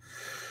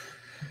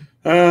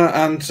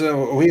 And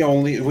we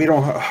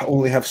don't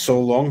only have so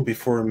long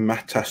before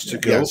Matt has to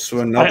go. Yes. So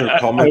another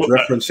comment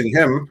referencing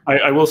him.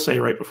 I will say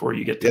right before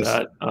you get to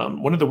that,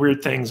 one of the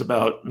weird things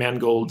about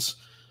Mangold's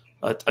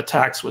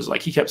attacks was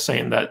like he kept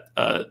saying that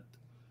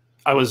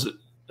I was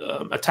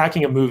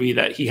attacking a movie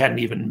that he hadn't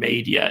even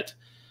made yet.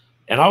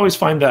 And I always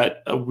find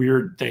that a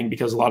weird thing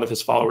because a lot of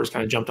his followers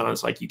kind of jumped on it.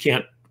 It's like you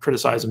can't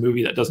criticize a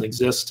movie that doesn't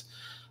exist.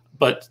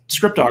 But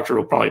Script Doctor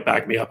will probably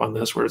back me up on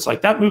this, where it's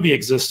like that movie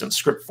exists in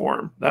script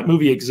form. That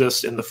movie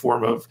exists in the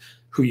form of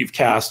who you've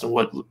cast and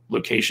what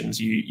locations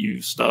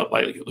you stuff,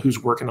 like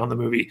who's working on the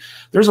movie.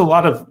 There's a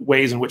lot of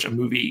ways in which a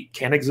movie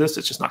can exist.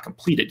 It's just not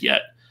completed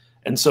yet.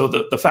 And so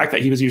the fact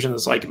that he was using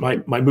this like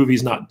my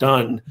movie's not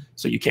done,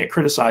 so you can't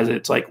criticize it.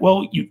 It's like,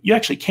 well, you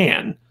actually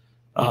can,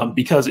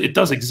 because it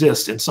does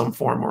exist in some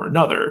form or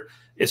another.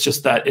 It's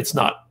just that it's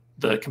not.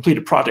 The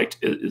completed project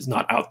is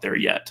not out there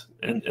yet.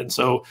 And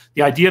so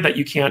the idea that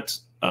you can't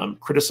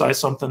criticize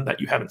something that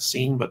you haven't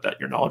seen but that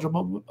you're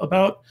knowledgeable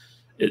about,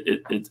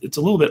 it's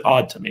a little bit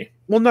odd to me.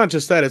 Well, not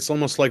just that. It's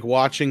almost like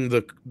watching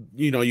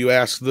you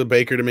ask the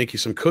baker to make you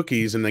some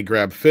cookies and they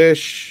grab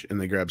fish and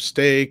they grab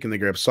steak and they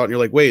grab salt. And you're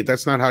like, wait,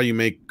 that's not how you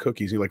make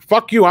cookies. And you're like,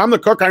 fuck you, I'm the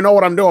cook. I know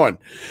what I'm doing.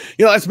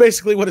 That's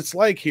basically what it's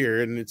like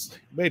here. And it's,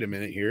 wait a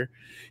minute here.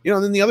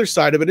 And then the other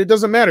side of it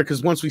doesn't matter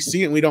because once we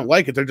see it and we don't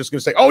like it, they're just going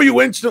to say, oh,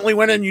 you instantly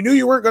went in. You knew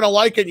you weren't going to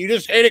like it. And you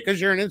just hate it because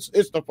you're an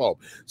istophobe.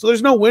 So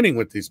there's no winning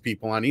with these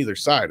people on either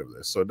side of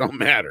this. So it don't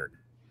matter.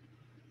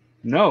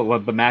 No,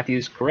 but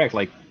Matthew's correct.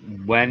 Like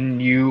when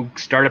you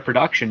start a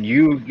production,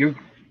 you're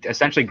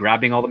essentially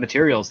grabbing all the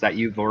materials that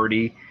you've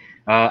already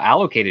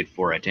allocated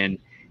for it. And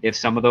if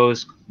some of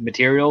those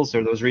materials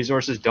or those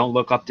resources don't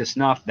look up to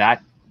snuff,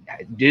 that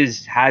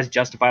has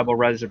justifiable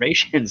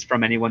reservations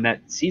from anyone that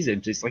sees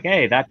it. It's like,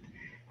 hey,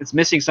 it's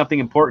missing something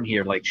important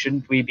here. Like,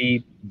 shouldn't we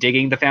be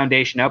digging the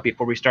foundation out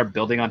before we start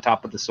building on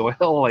top of the soil?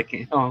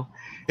 Like,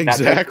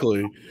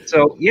 exactly.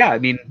 So yeah, I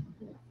mean,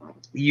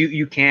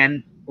 you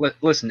can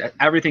listen.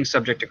 Everything's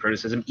subject to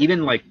criticism.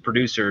 Even like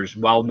producers,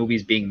 while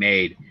movies being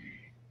made,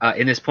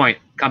 in this point,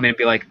 come in and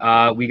be like,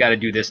 we got to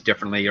do this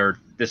differently, or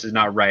this is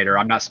not right, or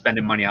I'm not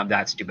spending money on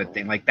that stupid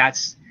thing. Like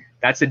that's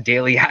a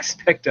daily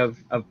aspect of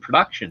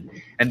production.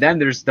 And then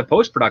there's the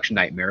post-production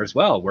nightmare as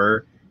well,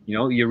 where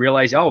you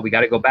realize, oh, we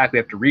got to go back. We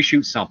have to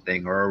reshoot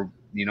something, or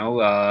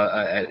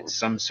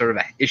some sort of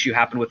a issue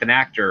happened with an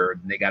actor.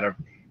 And they got to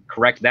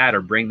correct that,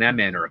 or bring them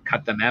in, or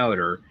cut them out,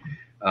 or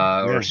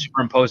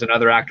superimpose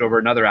another actor over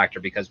another actor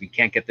because we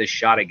can't get this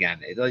shot again.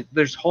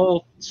 There's a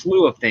whole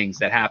slew of things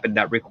that happen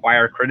that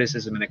require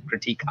criticism and a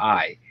critique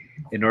eye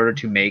in order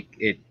to make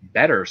it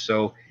better.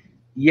 So,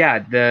 yeah,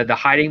 the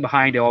hiding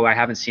behind, oh, I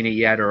haven't seen it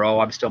yet, or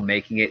oh, I'm still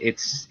making it.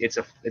 It's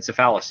a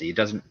fallacy. It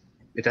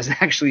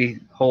doesn't actually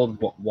hold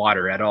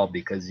water at all,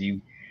 because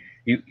you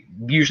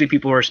usually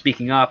people who are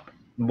speaking up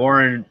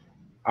more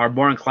are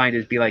more inclined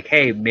to be like,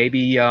 hey, maybe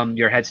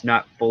your head's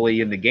not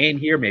fully in the game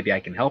here. Maybe I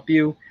can help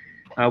you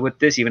with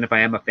this, even if I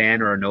am a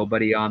fan or a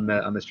nobody on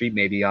the street.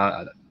 Maybe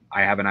I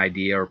have an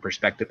idea or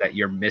perspective that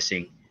you're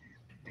missing,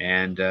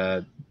 and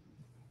I'm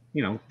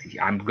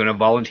going to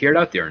volunteer it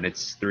out there, and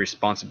it's the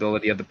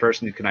responsibility of the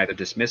person who can either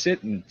dismiss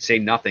it and say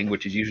nothing,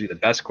 which is usually the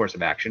best course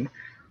of action,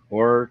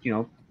 or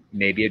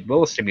maybe it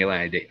will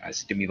stimulate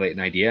an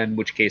idea, in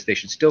which case they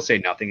should still say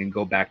nothing and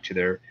go back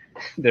to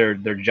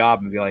their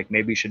job and be like,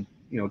 maybe we should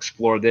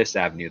explore this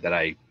avenue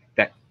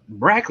that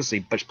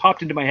miraculously just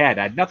popped into my head.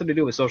 It had nothing to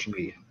do with social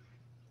media.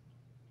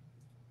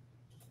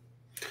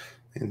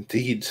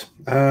 Indeed.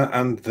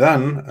 And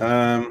then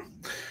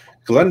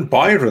Glenn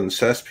Byron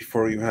says,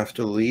 before you have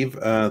to leave,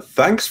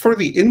 thanks for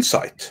the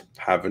insight.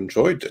 Have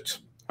enjoyed it.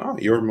 Oh,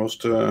 you're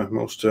most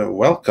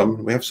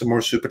welcome. We have some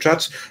more super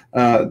chats.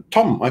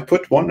 Tom, I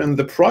put one in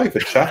the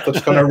private chat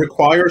that's going to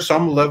require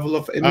some level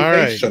of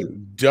innovation. All right.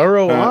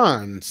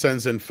 Durowan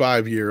sends in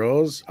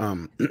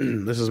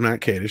 €5. This is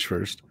Matt Kadish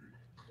first.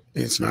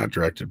 It's not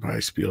directed by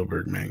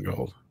Spielberg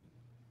Mangold.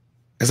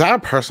 Is that a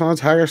personal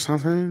attack or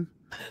something?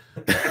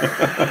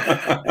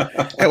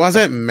 It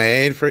wasn't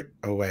made for.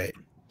 Oh wait,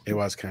 it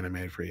was kind of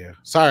made for you.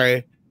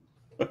 Sorry.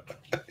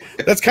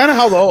 That's kind of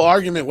how the whole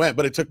argument went,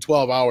 but it took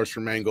 12 hours for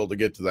Mangold to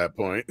get to that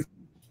point.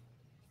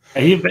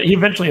 He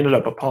eventually ended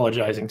up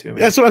apologizing to me.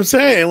 That's what I'm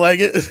saying. Like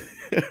it.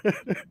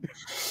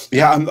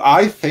 Yeah, and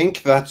I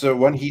think that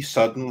when he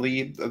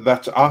suddenly,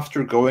 that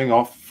after going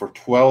off for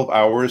 12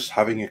 hours,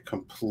 having a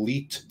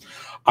complete,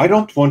 I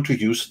don't want to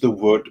use the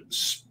word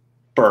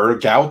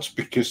spurg out,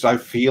 because I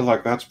feel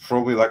like that's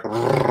probably like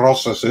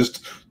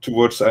racist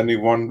towards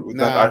anyone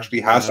that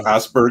actually has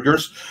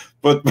Asperger's.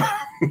 But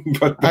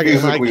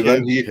basically,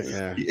 then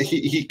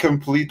he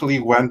completely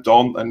went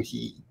on and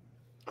he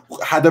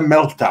had a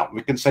meltdown.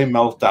 We can say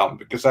meltdown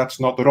because that's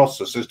not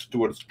racist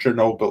towards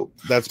Chernobyl.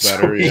 That's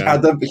better.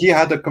 So he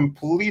had a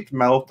complete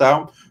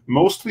meltdown,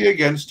 mostly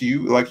against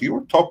you. Like, you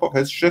were top of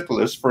his shit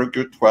list for a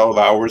good 12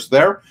 hours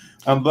there,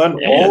 and then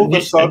all of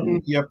a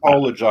sudden he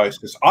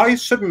apologized. Because I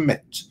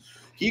submit,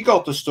 he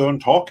got the stern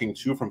talking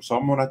to from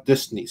someone at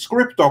Disney.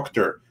 Script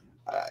doctor,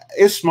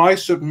 is my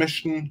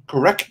submission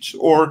correct,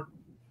 or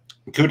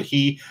could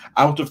he,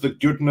 out of the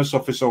goodness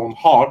of his own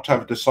heart,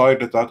 have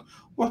decided that,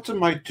 what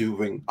am I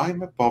doing?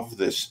 I'm above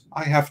this.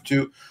 I have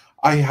to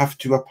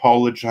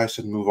apologize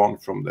and move on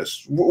from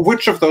this.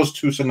 Which of those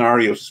two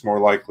scenarios is more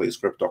likely,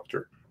 Script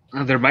Doctor?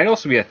 There might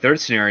also be a third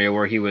scenario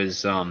where he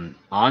was on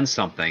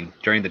something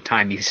during the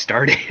time he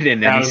started,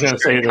 and then I was going to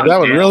say that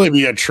would really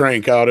be a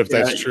trank out if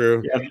that's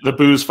true. Yeah, the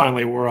booze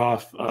finally wore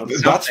off.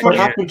 That's what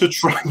happened to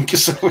Trank.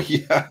 So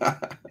yeah,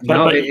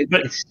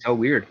 it's so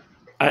weird.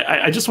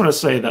 I just want to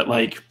say that,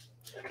 like,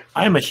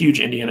 I am a huge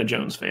Indiana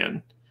Jones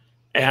fan,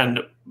 and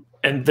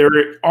there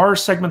are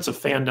segments of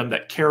fandom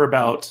that care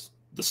about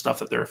the stuff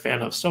that they're a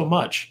fan of so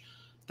much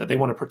that they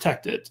want to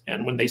protect it.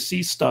 And when they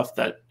see stuff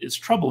that is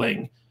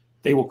troubling,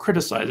 they will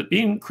criticize it.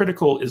 Being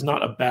critical is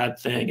not a bad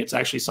thing. It's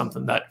actually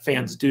something that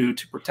fans do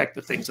to protect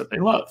the things that they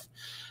love.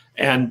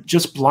 And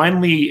just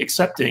blindly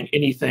accepting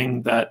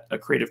anything that a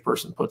creative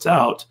person puts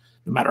out,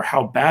 no matter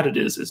how bad it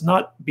is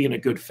not being a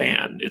good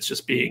fan. It's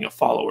just being a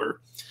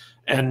follower.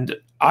 And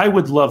I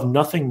would love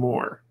nothing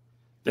more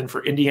than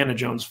for Indiana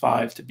Jones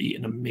 5 to be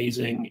an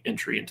amazing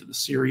entry into the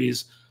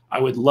series. I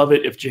would love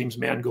it if James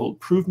Mangold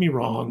proved me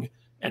wrong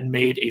and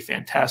made a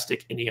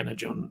fantastic Indiana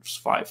Jones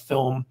 5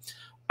 film.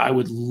 I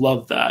would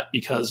love that,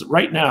 because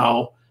right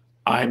now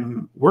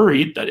I'm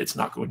worried that it's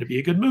not going to be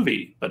a good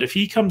movie. But if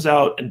he comes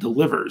out and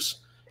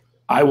delivers,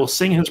 I will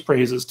sing his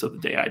praises till the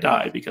day I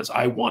die, because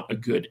I want a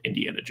good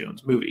Indiana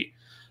Jones movie.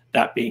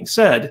 That being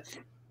said,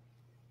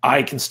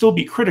 I can still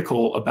be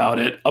critical about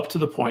it up to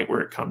the point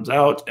where it comes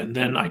out, and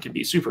then I can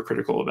be super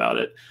critical about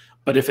it.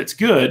 But if it's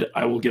good,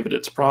 I will give it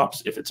its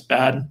props. If it's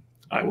bad,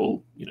 I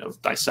will,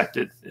 dissect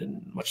it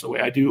in much the way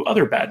I do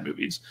other bad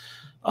movies.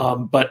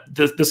 But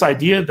this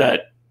idea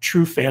that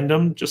true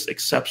fandom just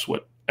accepts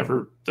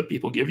whatever the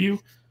people give you,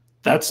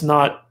 that's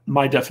not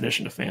my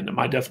definition of fandom.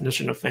 My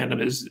definition of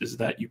fandom is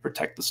that you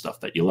protect the stuff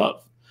that you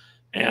love.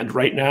 And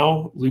right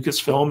now,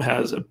 Lucasfilm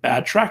has a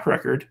bad track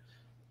record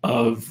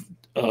of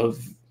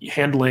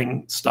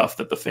handling stuff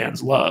that the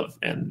fans love,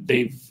 and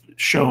they've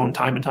shown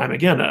time and time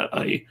again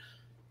a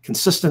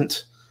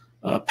consistent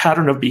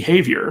pattern of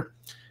behavior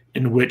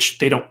in which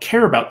they don't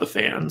care about the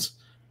fans,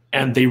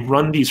 and they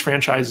run these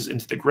franchises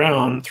into the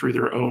ground through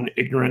their own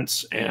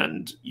ignorance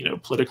and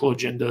political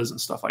agendas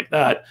and stuff like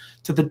that,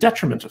 to the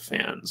detriment of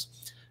fans.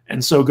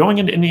 And so going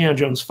into Indiana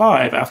Jones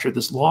 5, after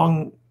this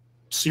long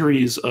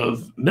series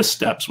of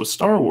missteps with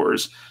Star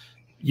Wars,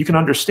 you can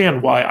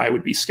understand why I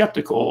would be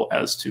skeptical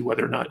as to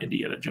whether or not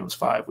Indiana Jones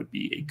 5 would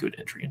be a good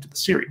entry into the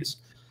series.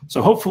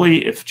 So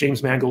hopefully, if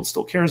James Mangold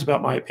still cares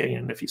about my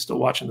opinion, if he's still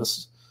watching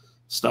this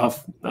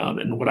stuff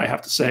and what I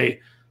have to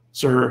say,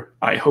 sir,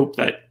 I hope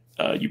that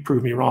you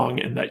prove me wrong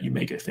and that you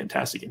make a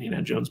fantastic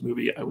Indiana Jones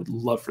movie. I would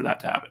love for that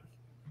to happen.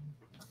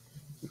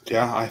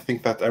 Yeah, I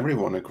think that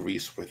everyone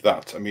agrees with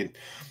that. I mean,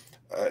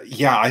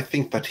 Yeah, I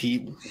think that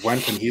he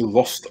went and he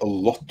lost a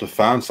lot of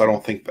fans. I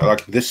don't think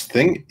like this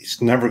thing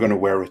is never going to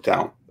wear it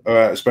down,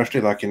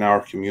 especially like in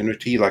our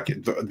community, like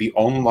the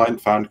online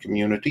fan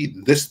community.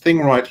 This thing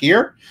right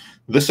here,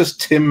 this is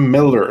Tim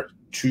Miller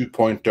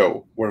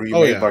 2.0, where he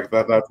made like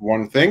that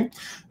one thing,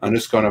 and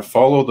it's going to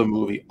follow the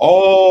movie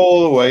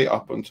all the way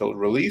up until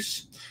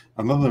release.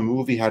 And then the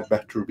movie had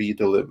better be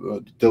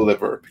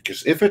delivered,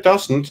 because if it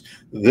doesn't,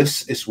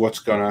 this is what's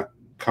going to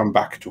come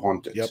back to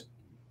haunt it. Yep.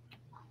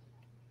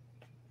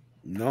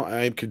 No,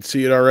 I can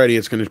see it already.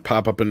 It's going to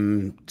pop up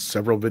in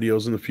several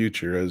videos in the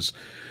future as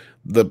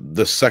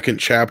the second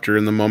chapter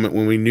in the moment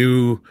when we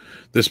knew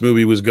this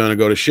movie was going to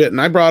go to shit. And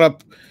I brought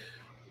up,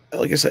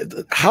 like I said,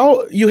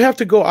 how you have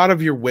to go out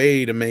of your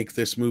way to make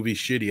this movie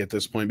shitty at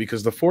this point,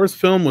 because the fourth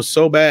film was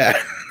so bad.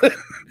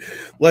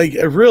 Like,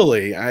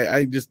 really,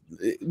 I just,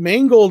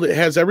 Mangold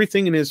has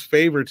everything in his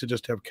favor to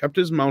just have kept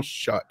his mouth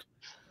shut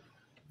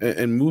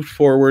and moved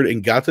forward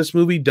and got this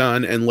movie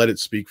done and let it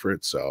speak for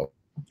itself.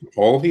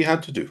 All he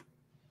had to do.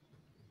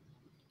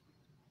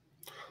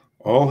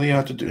 All he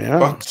had to do. Yeah.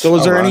 But so,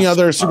 is there any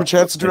other super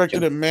chats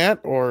directed at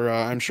Matt, or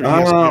I'm sure he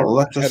has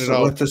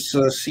let us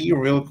see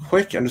real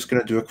quick. I'm just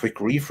going to do a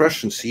quick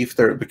refresh and see if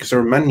there, because there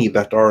are many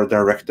that are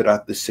directed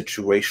at this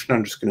situation.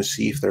 I'm just going to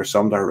see if there's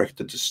some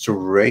directed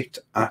straight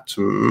at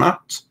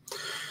Matt.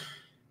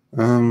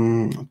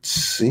 Let's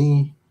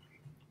see.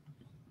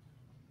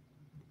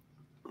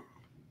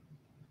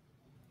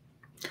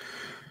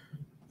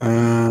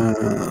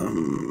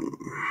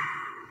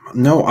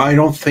 No, I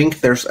don't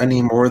think there's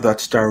any more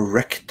that's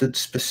directed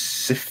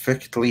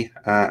specifically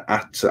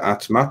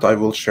at Matt. I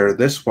will share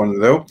this one,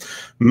 though.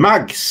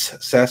 Mags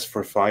says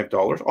for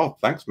 $5. Oh,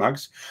 thanks,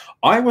 Mags.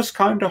 I was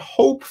kind of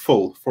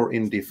hopeful for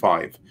Indy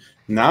 5.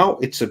 Now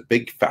it's a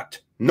big fat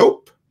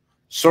nope.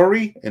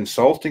 Sorry,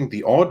 insulting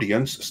the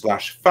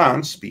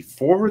audience/fans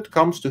before it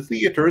comes to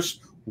theaters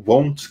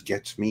won't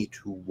get me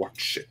to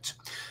watch it.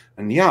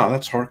 And yeah,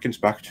 that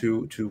harkens back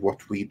to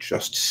what we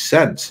just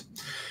said.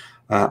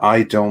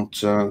 I don't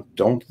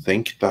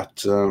think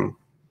that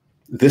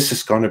this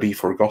is going to be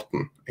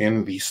forgotten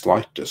in the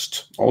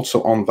slightest.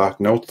 Also, on that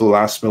note, the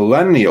last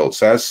millennial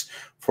says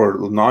for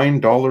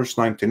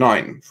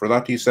 $9.99. For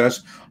that, he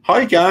says,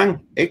 "Hi,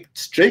 gang,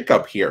 it's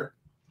Jacob here.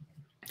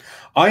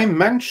 I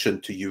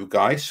mentioned to you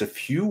guys a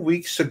few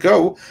weeks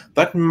ago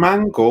that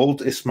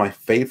Mangold is my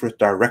favorite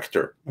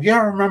director." Yeah,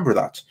 I remember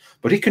that.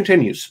 But he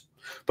continues,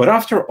 "But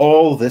after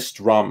all this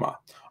drama,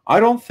 I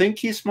don't think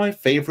he's my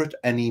favorite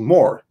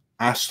anymore,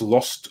 as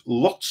lost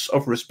lots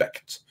of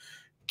respect.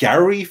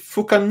 Gary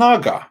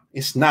Fukunaga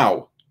is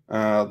now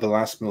the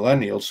last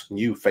millennial's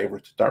new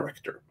favorite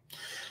director."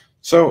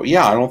 So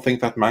yeah, I don't think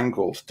that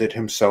Mangold did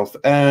himself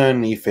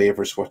any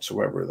favors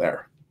whatsoever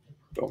there.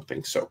 Don't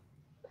think so.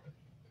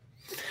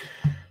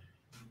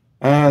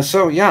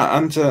 So yeah,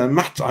 and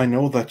Matt, I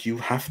know that you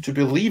have to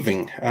be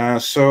leaving.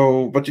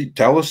 But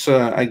tell us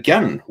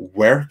again,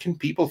 where can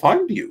people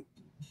find you?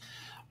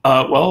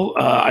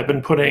 I've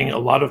been putting a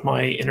lot of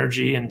my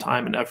energy and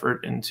time and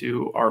effort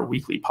into our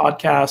weekly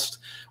podcast.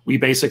 We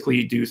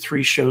basically do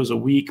 3 shows a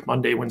week,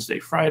 Monday, Wednesday,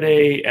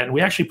 Friday, and we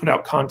actually put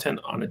out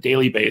content on a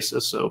daily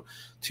basis. So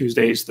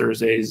Tuesdays,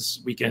 Thursdays,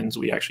 weekends,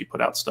 we actually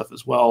put out stuff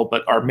as well.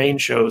 But our main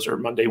shows are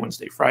Monday,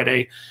 Wednesday,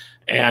 Friday,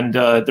 and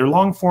they're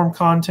long form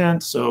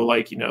content. So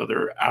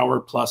they're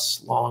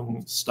hour-plus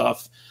long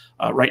stuff.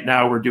 Right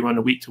now, we're doing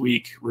a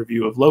week-to-week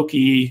review of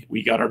Loki.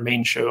 We got our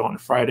main show on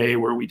Friday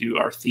where we do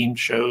our themed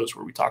shows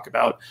where we talk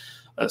about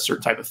a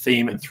certain type of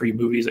theme and 3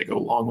 movies that go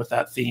along with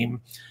that theme.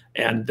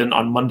 And then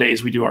on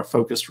Mondays, we do our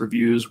focused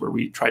reviews where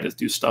we try to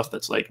do stuff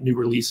that's like new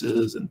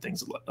releases and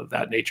things of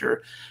that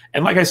nature.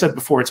 And like I said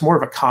before, it's more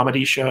of a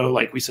comedy show.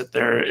 Like we sit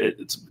there,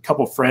 it's a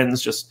couple of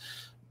friends just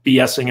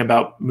BSing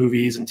about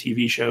movies and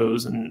TV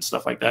shows and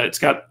stuff like that. It's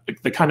got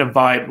the kind of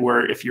vibe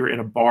where if you're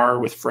in a bar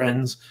with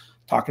friends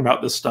talking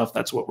about this stuff,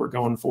 that's what we're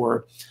going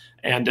for.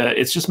 And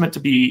it's just meant to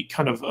be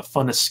kind of a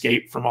fun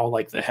escape from all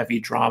like the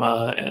heavy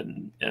drama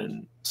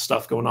and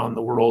stuff going on in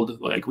the world.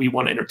 Like we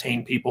want to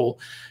entertain people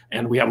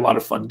and we have a lot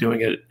of fun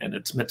doing it, and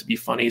it's meant to be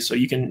funny. So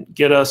you can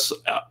get us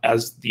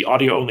as the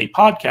audio only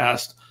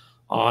podcast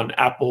on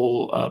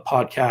Apple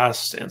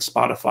Podcasts and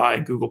Spotify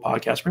and Google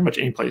Podcasts, pretty much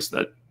any place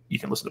that you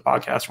can listen to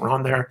podcasts, we're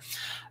on there.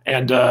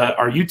 And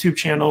our YouTube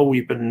channel,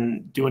 we've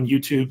been doing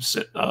YouTube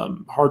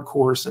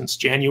hardcore since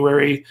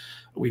January.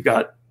 We've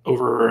got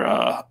over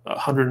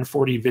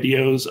 140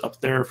 videos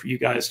up there for you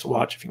guys to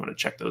watch if you want to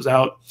check those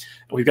out.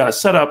 And we've got a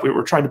setup.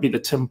 We're trying to be the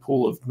Tim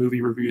Pool of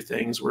movie review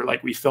things, where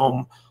like we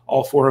film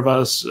all 4 of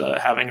us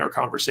having our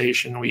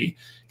conversation. We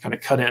kind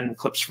of cut in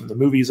clips from the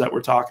movies that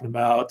we're talking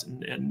about,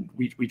 and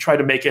we try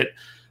to make it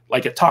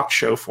like a talk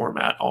show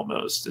format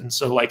almost. And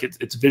so like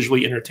it's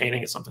visually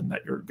entertaining. It's something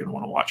that you're going to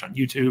want to watch on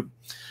YouTube.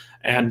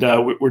 And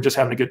we're just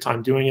having a good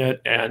time doing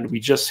it. And we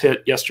just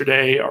hit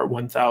yesterday our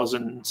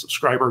 1,000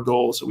 subscriber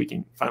goal, so we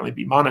can finally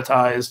be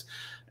monetized.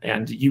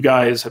 And you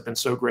guys have been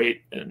so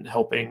great in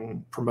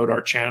helping promote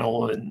our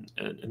channel and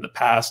in the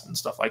past and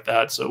stuff like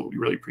that. So we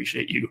really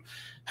appreciate you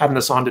having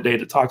us on today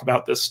to talk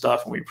about this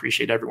stuff. And we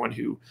appreciate everyone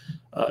who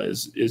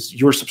is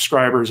your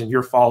subscribers and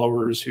your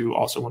followers who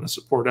also want to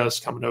support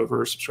us, coming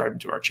over, subscribing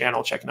to our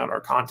channel, checking out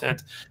our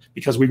content,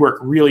 because we work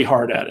really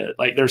hard at it.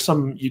 Like there's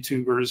some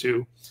YouTubers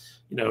who,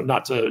 you know,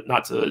 not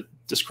to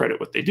discredit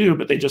what they do,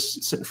 but they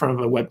just sit in front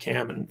of a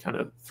webcam and kind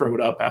of throw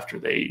it up after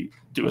they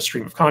do a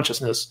stream of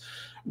consciousness.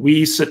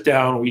 We sit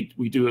down,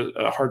 we do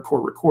a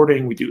hardcore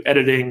recording, we do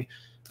editing,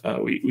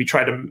 we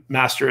try to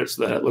master it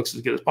so that it looks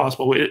as good as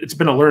possible. It's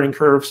been a learning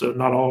curve, so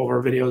not all of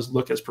our videos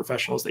look as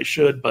professional as they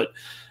should, but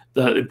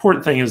the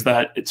important thing is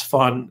that it's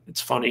fun, it's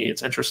funny,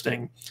 it's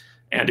interesting.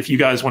 And if you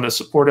guys want to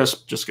support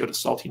us, just go to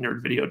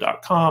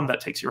saltynerdvideo.com.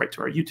 That takes you right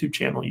to our YouTube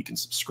channel. You can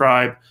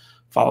subscribe,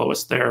 follow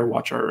us there,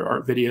 watch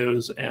our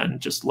videos, and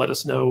just let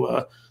us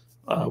know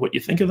what you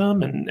think of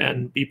them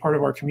and be part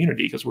of our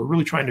community, because we're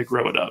really trying to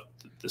grow it up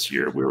this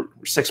year. We're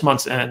 6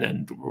 months in,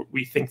 and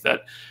we think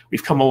that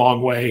we've come a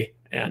long way,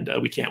 and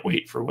we can't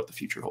wait for what the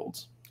future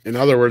holds. In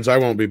other words, I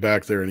won't be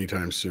back there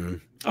anytime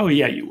soon. Oh,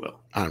 yeah, you will.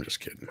 I'm just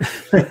kidding.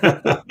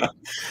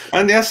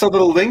 And yes, so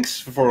the links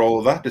for all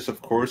of that is,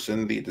 of course,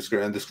 in the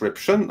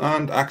description.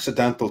 And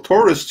Accidental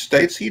Tourist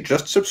states he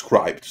just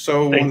subscribed.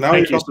 So now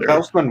he's got the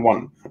Houseman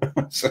one.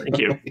 So, thank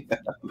you. Yeah,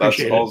 that's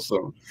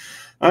awesome.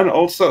 And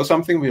also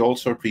something we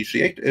also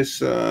appreciate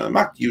is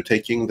Matt, you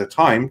taking the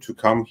time to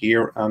come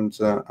here and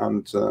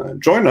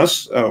join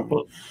us.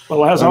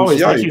 Well, as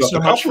always, thank you so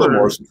much for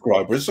more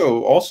subscribers.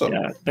 So awesome.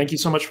 Yeah, thank you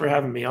so much for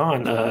having me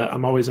on.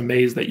 I'm always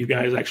amazed that you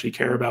guys actually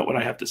care about what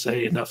I have to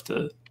say enough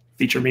to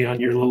feature me on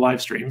your little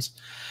live streams.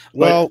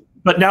 But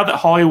now that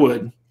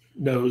Hollywood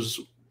knows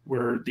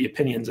where the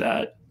opinion's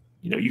at,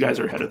 you know, you guys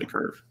are ahead of the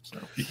curve. So.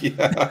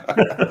 Yeah.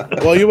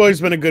 Well, you've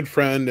always been a good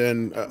friend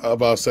and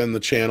of us and the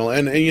channel,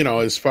 and you know,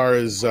 as far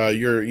as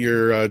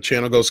your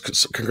channel goes,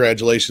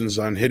 congratulations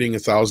on hitting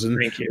 1,000.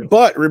 Thank you.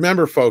 But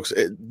remember, folks,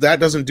 that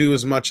doesn't do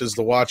as much as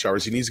the watch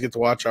hours. You need to get the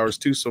watch hours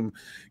too. So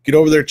get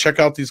over there, check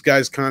out these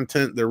guys'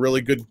 content. They're a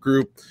really good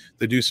group.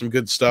 They do some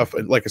good stuff.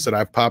 And like I said,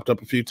 I've popped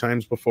up a few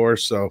times before,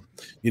 so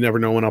you never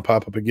know when I'll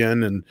pop up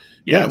again. And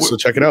yeah, so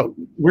check it out.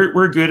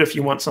 We're good if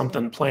you want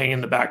something playing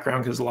in the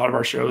background, because a lot of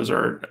our shows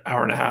are an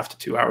hour and a half to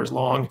 2 hours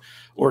long.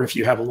 Or if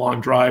you have a long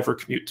drive or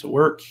commute to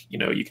work, you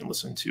know, you can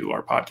listen to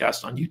our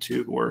podcast on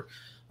YouTube or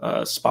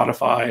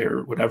Spotify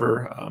or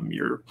whatever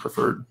your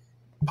preferred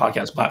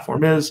podcast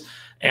platform is.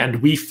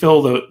 And we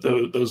fill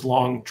those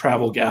long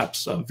travel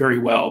gaps very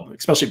well,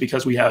 especially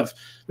because we have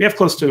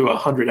close to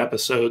 100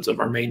 episodes of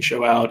our main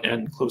show out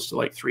and close to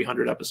like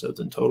 300 episodes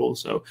in total.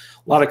 So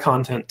a lot of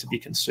content to be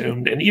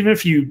consumed. And even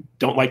if you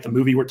don't like the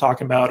movie we're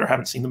talking about or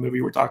haven't seen the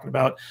movie we're talking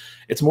about,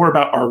 it's more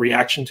about our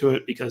reaction to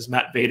it, because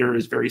Matt Vader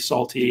is very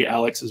salty.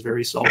 Alex is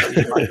very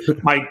salty.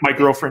 my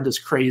girlfriend is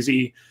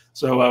crazy.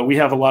 So we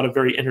have a lot of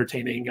very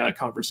entertaining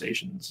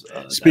conversations.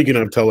 Speaking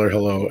of, tell her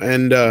hello,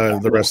 and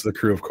the rest of the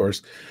crew, of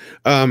course.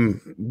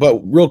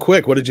 But real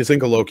quick, what did you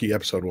think of Loki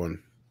episode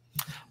 1?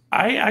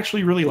 I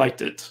actually really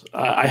liked it.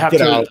 I have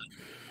to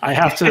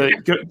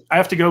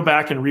go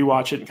back and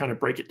rewatch it and kind of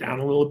break it down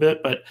a little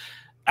bit. But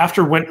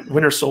after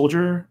Winter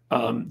Soldier,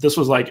 this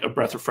was like a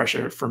breath of fresh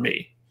air for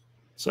me.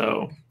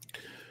 So.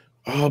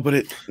 Oh,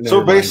 but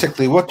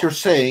basically, what you're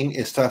saying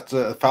is that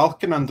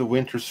Falcon and the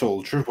Winter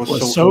Soldier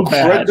was so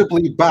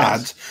incredibly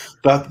bad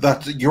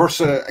that your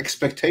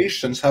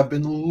expectations have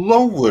been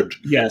lowered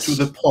to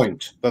the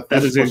point that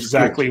is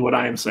exactly what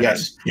I am saying.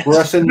 Yes.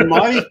 Whereas in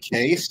my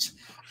case,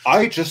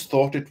 I just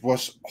thought it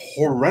was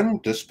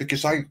horrendous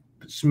because I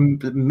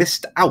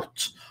missed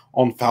out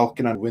on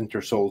Falcon and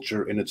Winter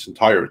Soldier in its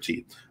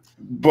entirety.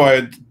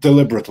 But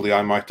deliberately,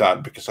 I might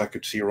add, because I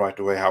could see right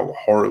away how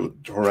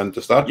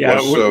horrendous that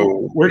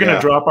was. We're going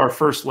to drop our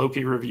first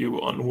Loki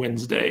review on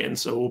Wednesday, and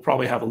so we'll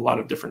probably have a lot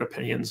of different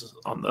opinions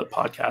on the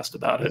podcast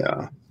about it.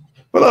 Yeah,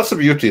 well, that's the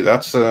beauty.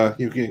 That's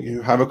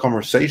you have a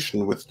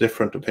conversation with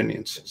different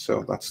opinions.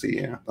 So that's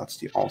the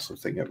awesome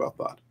thing about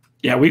that.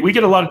 Yeah, we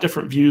get a lot of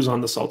different views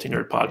on the Salty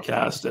Nerd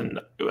podcast, and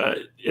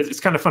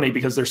it's kind of funny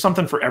because there's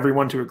something for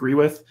everyone to agree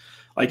with.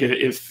 Like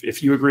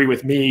if you agree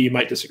with me, you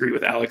might disagree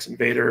with Alex and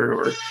Vader,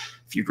 or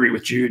if you agree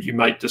with Jude, you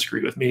might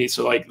disagree with me.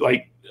 So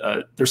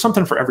there's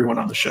something for everyone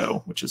on the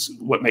show, which is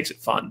what makes it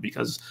fun,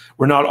 because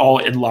we're not all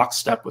in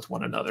lockstep with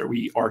one another.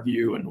 We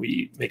argue and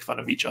we make fun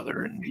of each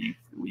other, and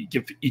we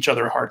give each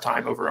other a hard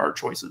time over our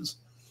choices.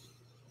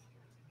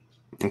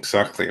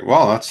 Exactly.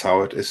 Well, that's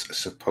how it is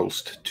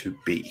supposed to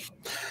be.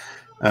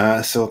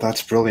 So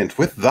that's brilliant.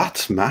 With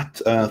that,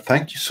 Matt,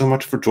 thank you so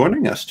much for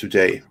joining us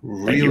today.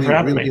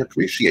 Really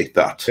appreciate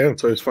that. Yeah,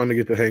 it's always fun to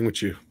get to hang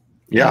with you.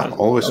 Yeah,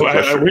 always a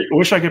pleasure. I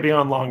wish I could be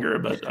on longer,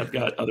 but I've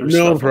got other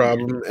stuff. No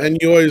problem. And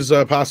you always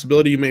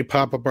possibility you may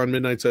pop up on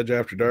Midnight's Edge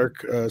After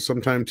Dark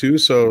sometime too.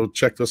 So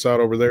check this out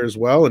over there as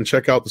well, and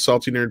check out the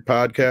Salty Nerd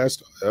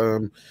podcast.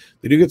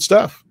 They do good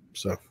stuff.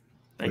 So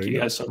thank you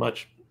guys so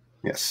much.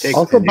 Yes.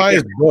 Also buy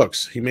his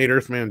books. He made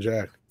Earthman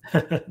Jack.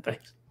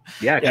 Thanks.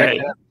 Yeah.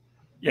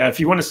 Yeah,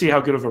 if you want to see how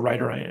good of a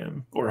writer I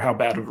am or how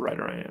bad of a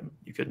writer I am,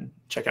 you can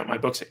check out my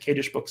books at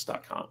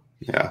kadishbooks.com.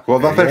 Yeah, well,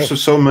 that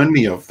there's so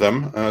many of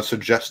them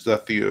suggests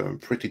that you're a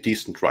pretty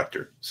decent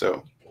writer.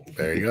 So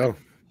there you go.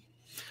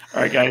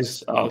 All right,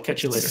 guys. I'll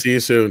catch you later. See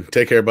you soon.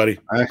 Take care, buddy.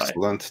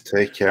 Excellent. Bye.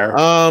 Take care.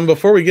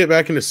 Before we get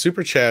back into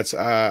super chats,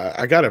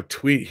 I got a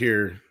tweet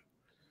here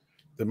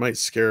that might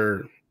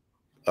scare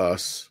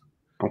us.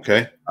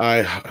 Okay.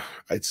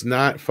 It's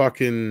not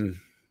fucking.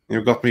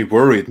 You got me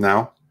worried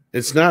now.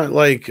 It's not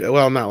like,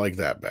 well, not like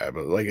that bad,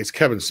 but like it's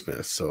Kevin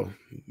Smith. So,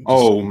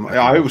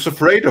 I was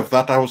afraid of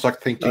that. I was like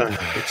thinking,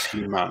 it's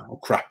He-Man. Oh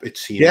crap,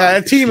 it's He-Man. Yeah,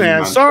 it's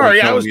He-Man.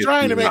 Sorry, I was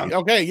trying to He-Man. make.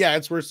 Okay, yeah,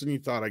 it's worse than you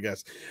thought, I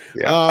guess.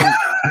 Yeah.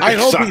 I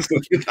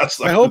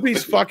hope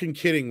he's fucking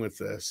kidding with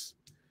this.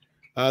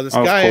 This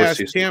guy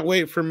asked, "Can't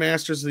wait for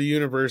Masters of the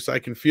Universe. I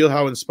can feel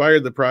how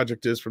inspired the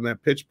project is from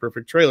that Pitch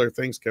Perfect trailer.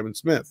 Thanks, Kevin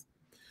Smith."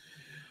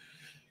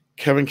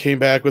 Kevin came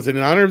back with, in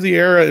honor of the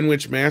era in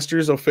which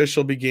Masters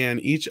official began,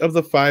 each of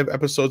the 5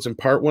 episodes in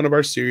part 1 of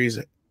our series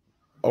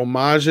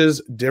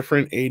homages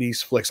different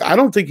 80s flicks. I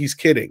don't think he's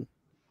kidding.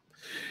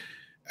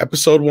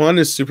 Episode 1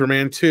 is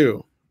Superman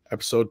 2.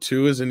 Episode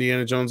 2 is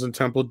Indiana Jones and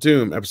Temple of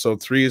Doom.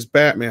 Episode 3 is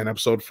Batman.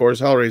 Episode 4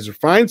 is Hellraiser.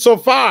 Fine so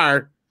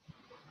far.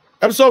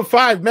 Episode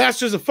 5,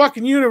 Masters of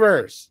fucking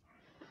Universe.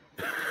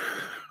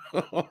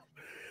 That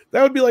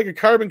would be like a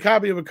carbon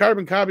copy of a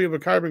carbon copy of a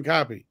carbon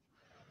copy.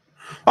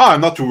 Oh,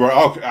 I'm not too worried.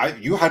 Okay,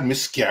 you had me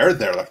scared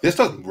there. Like, this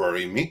doesn't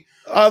worry me.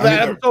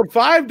 That episode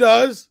 5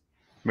 does.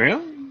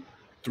 Really?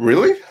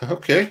 Really?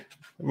 Okay.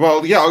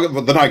 Well, yeah,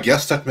 but then I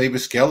guess that maybe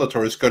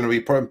Skeletor is going to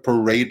be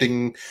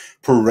parading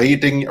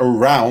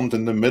around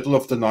in the middle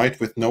of the night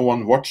with no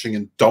one watching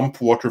in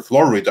Dumpwater,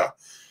 Florida.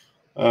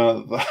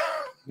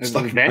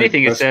 If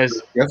anything, it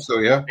says, so,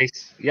 yeah.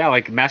 Yeah,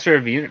 like Master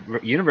of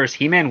Universe,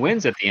 He-Man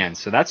wins at the end,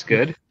 so that's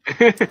good.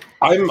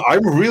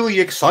 I'm really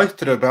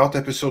excited about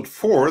episode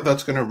 4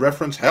 that's going to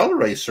reference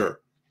Hellraiser.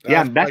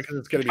 Yeah, that's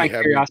it's going to my be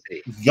heavy.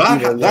 curiosity.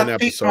 That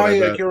piqued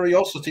my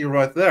curiosity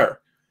right there.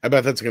 I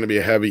bet that's going to be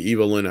a heavy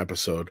Evelyn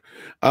episode.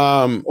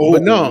 But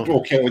no.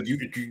 Okay,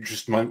 you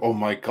just oh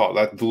my god,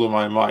 that blew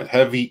my mind.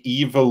 Heavy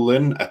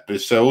Evelyn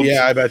episode.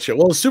 Yeah, I bet you.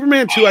 Well,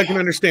 Superman 2, I can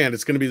understand.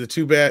 It's going to be the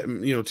two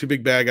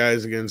big bad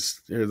guys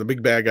against the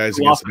big bad guys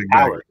against the big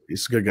bad guys.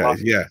 These good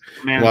guys. Yeah,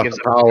 lots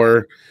of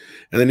power.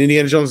 And then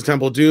Indiana Jones and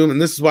Temple of Doom, and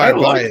this is why I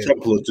like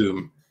Temple of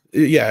Doom.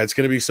 Yeah, it's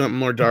going to be something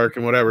more dark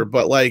and whatever.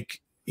 But like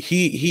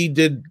he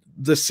did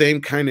the same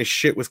kind of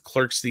shit with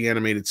Clerks the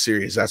animated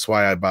series. That's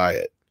why I buy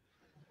it.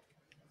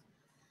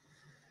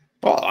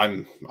 Well,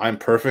 I'm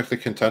perfectly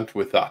content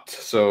with that.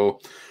 So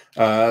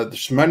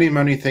there's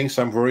many things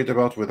I'm worried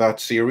about with that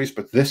series,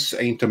 but this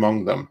ain't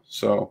among them.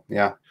 So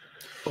yeah.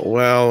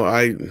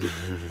 Well,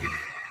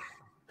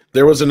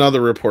 there was another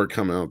report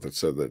come out that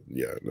said that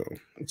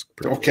it's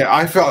okay.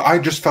 I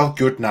just felt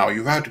good now.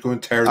 You had to go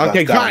and tear that down.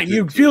 Okay, fine.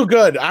 You feel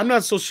good. I'm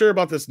not so sure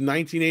about this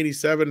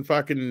 1987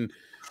 fucking.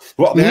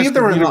 Well,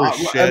 neither am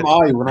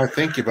I when I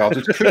think about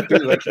it. Could be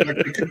like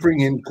they could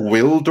bring in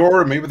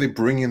Gwildor, maybe they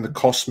bring in the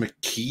Cosmic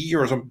Key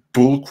or some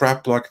bull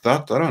crap like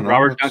that. I don't know.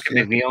 Robert Duncan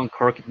McNeil and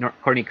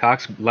Courtney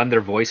Cox lend their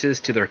voices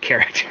to their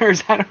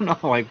characters. I don't know,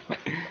 like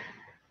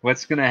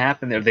what's going to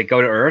happen there. They go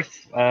to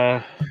Earth.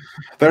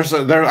 There's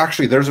a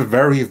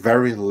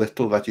very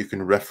little that you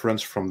can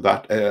reference from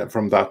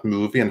that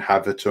movie and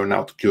have it turn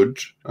out good.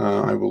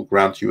 I will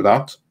grant you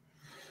that.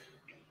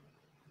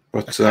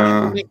 But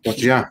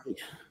yeah.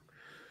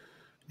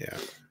 Yeah.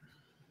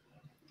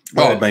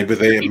 Oh, maybe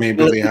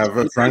they have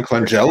Frank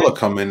Langella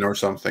come in or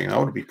something. That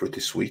would be pretty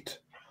sweet.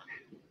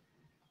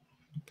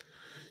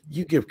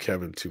 You give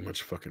Kevin too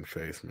much fucking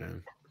faith,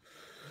 man.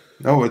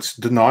 No, it's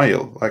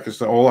denial. Like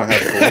it's all I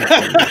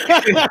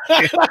have.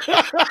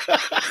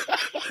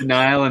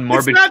 Denial and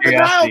morbid it's not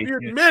curiosity. Denial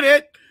if you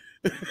admit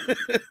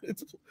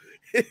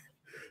it.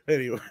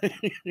 Anyway.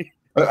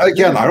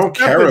 Again, I don't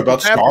care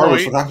about Star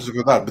Wars. What happens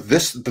with that? But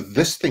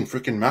this thing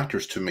freaking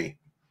matters to me.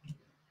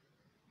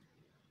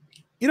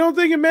 You don't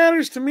think it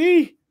matters to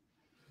me?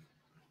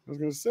 I was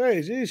gonna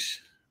say, geez.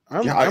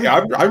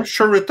 I'm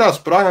sure it does,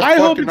 but I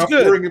have enough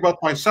worrying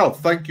about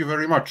myself. Thank you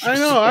very much. I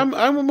know.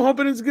 I'm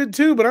hoping it's good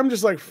too, but I'm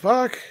just like,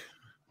 fuck.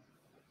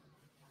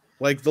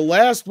 Like the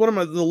last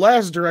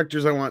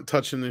directors I want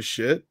touching this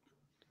shit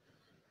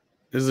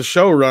is the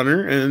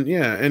showrunner, and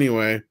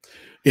anyway,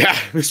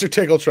 Mr.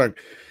 Tickle Trunk.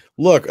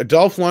 Look, a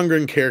Dolph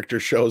Lundgren character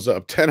shows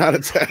up. 10 out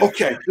of 10.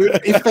 Okay,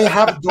 if they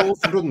have Dolph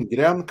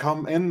Lundgren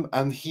come in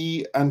and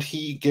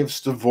he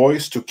gives the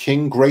voice to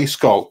King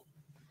Grayskull,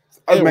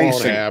 amazing. It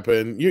won't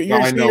happen.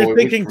 You're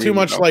thinking too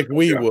much like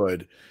we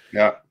would.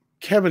 Yeah.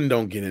 Kevin,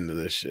 don't get into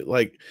this shit.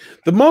 Like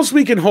the most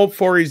we can hope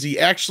for is he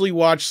actually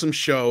watched some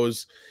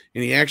shows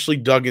and he actually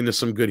dug into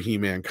some good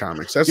He-Man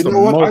comics. That's the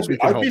most we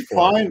can hope for. I'd be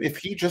fine if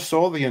he just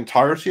saw the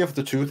entirety of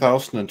the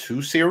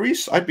 2002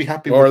 series. I'd be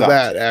happy with that. Or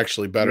that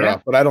actually better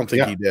off, but I don't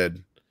think he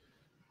did.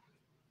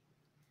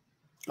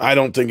 I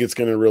don't think it's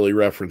going to really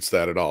reference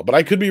that at all. But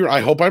I could be.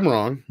 I hope I'm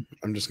wrong.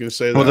 I'm just going to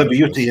say that. Well, the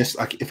beauty is,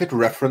 like, if it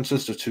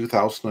references the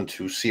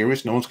 2002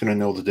 series, no one's going to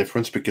know the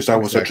difference because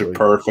that was such a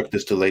perfect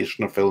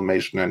distillation of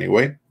Filmation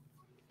anyway.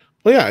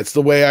 Well, yeah, it's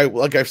the way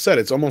like I've said,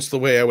 it's almost the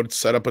way I would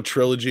set up a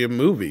trilogy of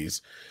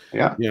movies.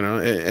 Yeah. You know,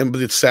 and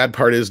the sad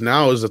part is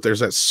now is that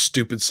there's that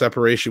stupid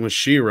separation with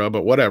She-Ra,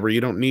 but whatever,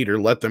 you don't need her.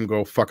 Let them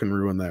go fucking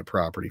ruin that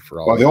property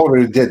for all. Well, they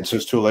already did, so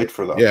it's too late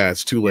for that. Yeah,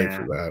 it's too late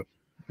for that.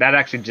 That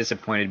actually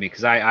disappointed me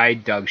because I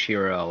dug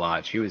She-Ra a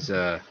lot. She was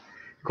a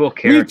cool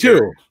character. Me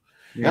too.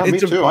 Yeah, me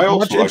too. I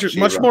also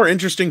much more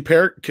interesting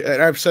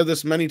character. I've said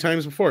this many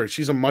times before.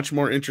 She's a much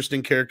more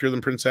interesting character than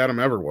Prince Adam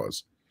ever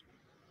was.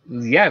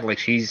 Yeah, like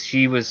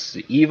she was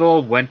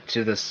evil, went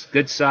to the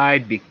good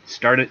side,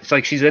 started. It's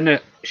like she's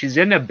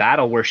in a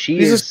battle where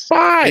she's a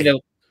spy.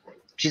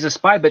 She's a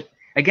spy, but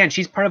again,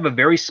 she's part of a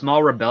very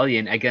small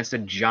rebellion against a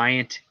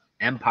giant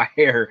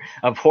empire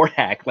of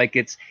Hordak. Like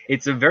it's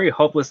a very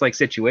hopeless like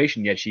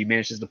situation, yet she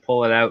manages to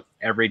pull it out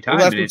every time.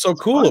 Well, that's what's so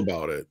cool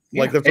about it.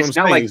 Yeah. Like that's it's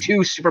not like two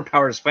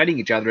superpowers fighting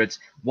each other. It's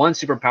one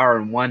superpower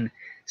and one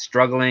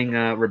struggling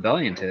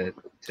rebellion to.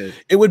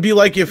 It would be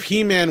like if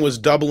He-Man was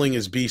doubling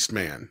as Beast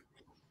Man.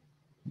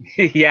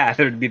 Yeah,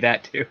 there'd be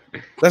that too.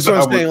 That's what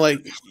I'm saying.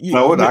 Like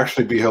that would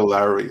actually be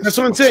hilarious. That's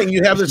what I'm saying.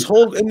 You have this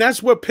whole, and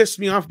that's what pissed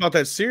me off about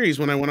that series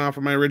when I went off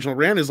of my original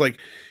rant. Is like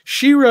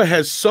She-Ra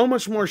has so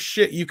much more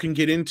shit you can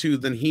get into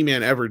than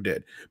He-Man ever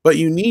did, but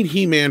you need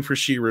He-Man for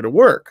She-Ra to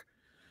work,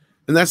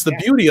 and that's the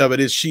beauty of it.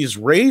 Is she's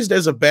raised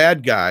as a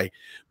bad guy,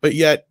 but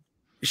yet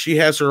she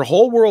has her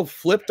whole world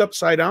flipped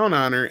upside down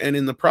on her, and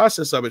in the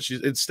process of it,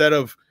 she's instead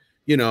of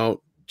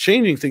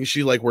changing things,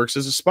 she like works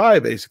as a spy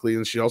basically,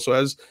 and she also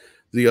has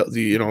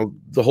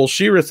the whole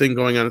She-Ra thing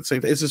going on at the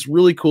same time. It's this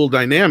really cool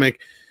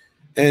dynamic,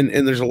 and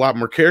there's a lot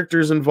more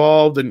characters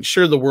involved, and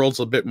sure, the world's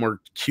a bit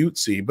more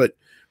cutesy, but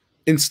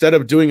instead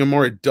of doing a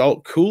more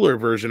adult, cooler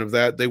version of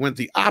that, they went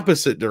the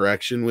opposite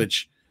direction,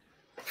 which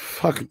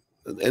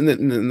and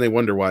then they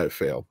wonder why it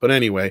failed. But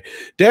anyway,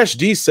 Dash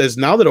D says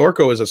now that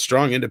Orko is a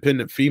strong,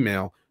 independent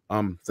female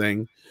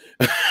thing,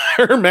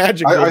 her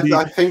magic.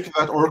 I think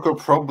that Orko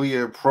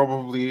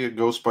probably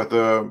goes by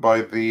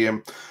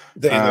the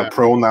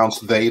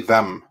pronouns they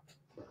them.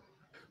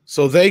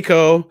 So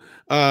Theiko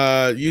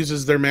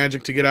uses their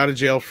magic to get out of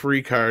jail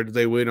free card.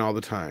 They win all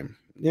the time.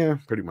 Yeah,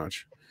 pretty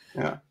much.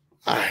 Yeah.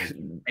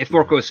 If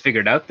Orko's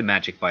figured out the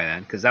magic by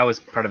then, because that was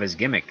part of his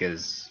gimmick.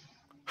 Is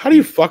how do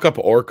you fuck up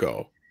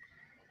Orko?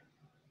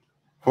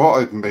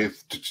 Well,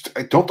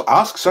 I don't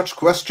ask such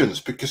questions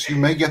because you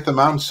may get them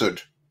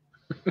answered.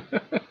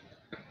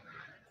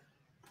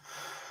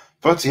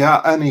 But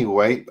yeah,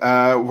 anyway,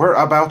 we're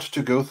about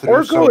to go through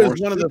Orko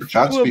is one of the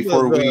chats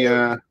before we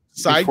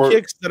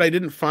sidekicks that I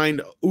didn't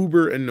find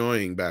uber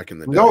annoying back in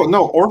the day.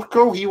 No,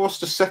 Orko, he was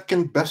the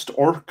second best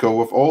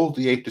Orko of all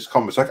the 80s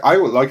comics. Like I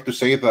would like to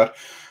say that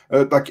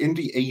like in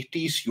the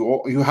 80s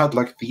you had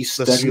like these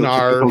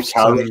stereotypical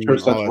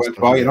characters that went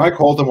by, and I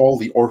called them all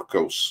the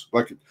Orkos.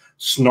 Like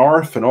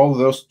Snarf and all of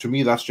those, to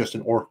me, that's just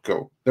an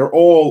Orko. They're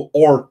all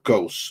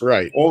Orkos.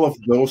 Right. All of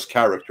those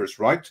characters,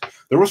 right?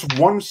 There was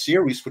one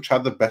series which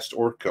had the best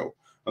Orko.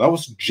 And that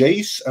was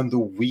Jace and the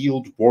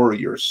Wheeled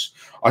Warriors.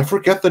 I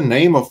forget the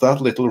name of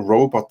that little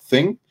robot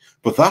thing,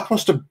 but that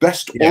was the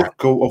best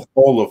Orko of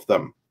all of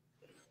them.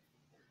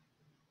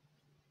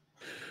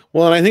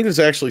 Well, and I think this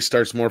actually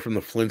starts more from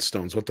the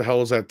Flintstones. What the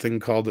hell is that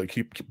thing called that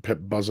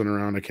kept buzzing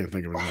around? I can't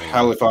think of it.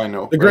 Hell if I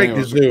know. The Great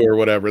Gazoo or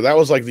whatever. That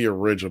was like the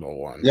original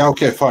one. Yeah,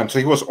 okay, fine. So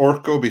he was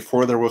Orko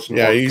before there was an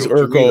Orko. He's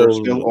Orko.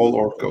 Still all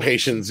Orko.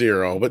 Patient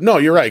Zero. But no,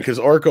 you're right, because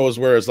Orko is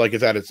where it's like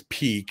it's at its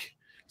peak.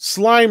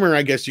 Slimer,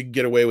 I guess you can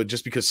get away with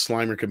just because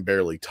Slimer can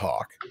barely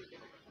talk.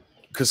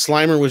 Because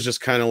Slimer was just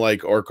kind of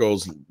like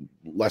Orko's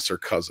lesser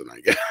cousin,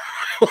 I guess.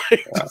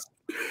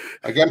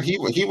 Again,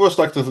 he was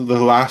like the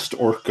last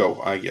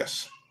Orko, I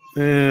guess. I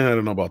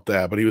don't know about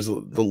that, but he was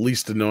the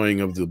least annoying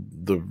of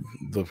the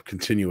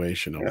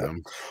continuation of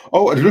them.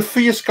 Oh,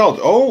 Luffy is called.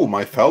 Oh,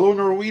 my fellow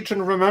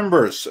Norwegian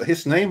remembers.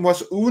 His name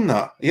was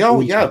Una.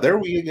 Yeah, there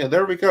we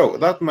go.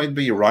 That might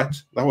be right.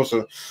 That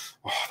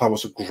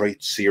was a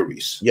great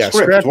series. Yeah,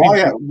 Script.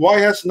 Why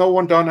has no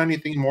one done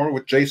anything more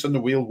with Jason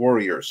the Wheel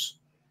Warriors?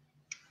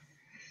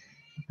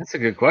 That's a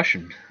good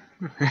question.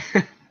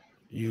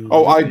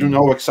 I do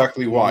know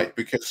exactly why.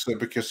 Because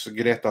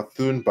Greta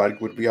Thunberg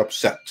would be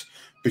upset.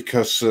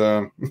 Because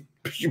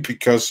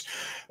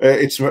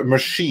it's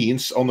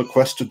machines on the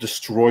quest to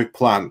destroy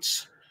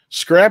plants.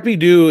 Scrappy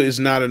Doo is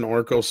not an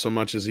Orko so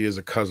much as he is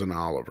a cousin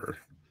Oliver.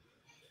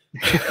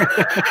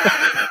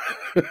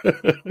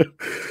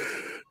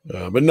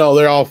 But no,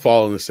 they all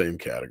fall in the same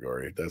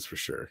category. That's for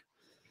sure.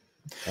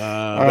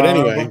 But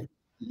anyway.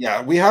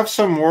 Yeah, we have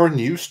some more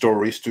news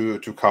stories to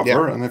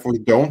cover, and if we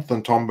don't,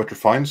 then Tom better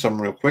find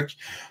some real quick.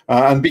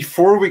 And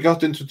before we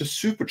got into the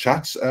super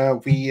chats, I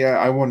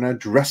want to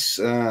address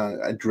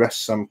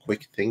some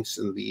quick things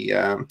in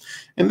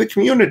the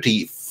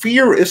community.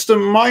 Fear is the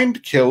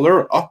Mind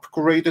Killer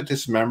upgraded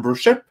his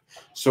membership,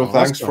 so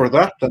thanks for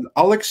that. And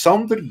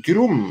Alexander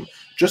Grum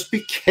just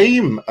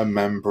became a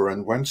member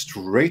and went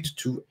straight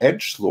to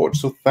Edgelord.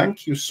 So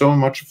thank you so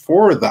much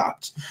for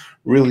that.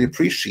 Really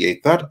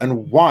appreciate that.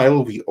 And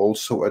while we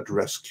also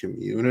address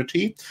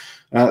community,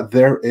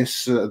 there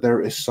is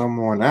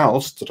someone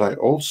else that I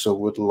also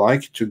would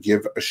like to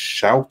give a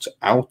shout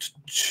out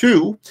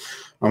to.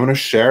 I'm going to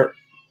share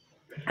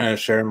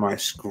my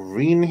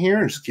screen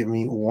here. Just give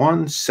me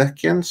 1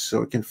 second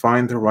so I can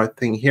find the right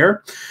thing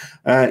here.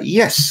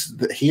 Yes,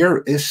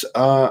 here is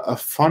a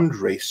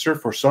fundraiser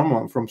for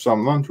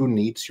someone who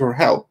needs your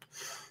help.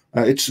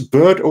 It's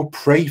Bird o'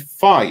 Prey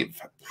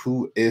 5,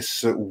 who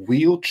is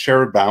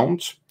wheelchair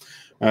bound.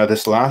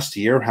 This last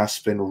year has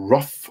been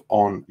rough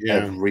on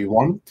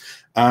everyone,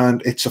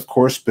 and it's of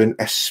course been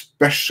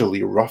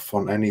especially rough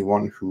on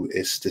anyone who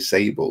is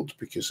disabled,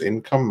 because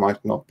income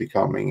might not be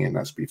coming in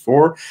as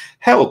before,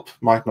 help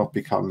might not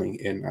be coming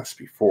in as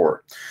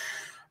before.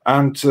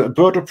 And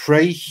Bird of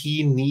Prey,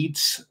 he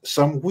needs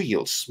some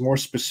wheels. More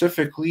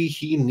specifically,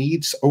 he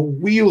needs a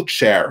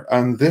wheelchair,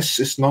 and this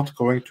is not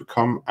going to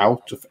come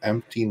out of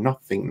empty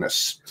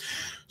nothingness.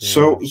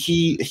 So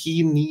he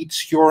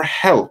needs your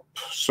help.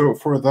 So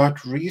for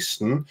that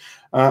reason,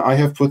 I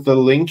have put the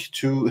link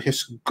to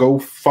his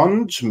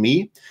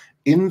GoFundMe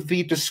in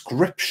the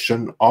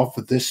description of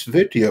this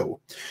video.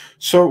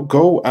 So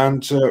go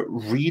and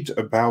read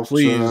about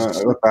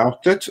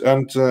it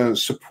and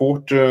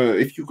support.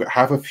 If you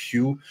have a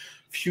few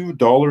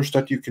dollars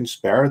that you can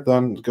spare,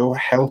 then go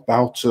help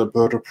out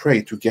Bird of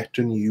Prey to get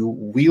a new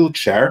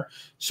wheelchair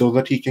so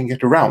that he can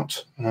get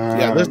around.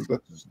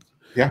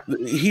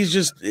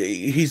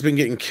 He's been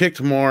getting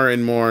kicked more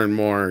and more and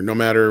more. No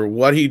matter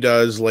what he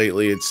does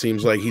lately, it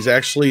seems like he's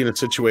actually in a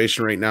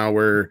situation right now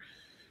where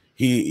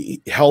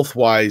he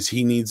health-wise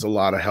he needs a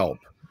lot of help.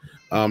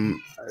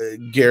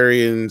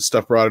 Gary and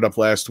stuff brought it up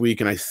last week,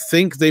 and I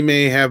think they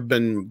may have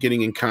been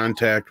getting in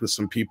contact with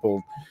some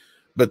people,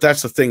 but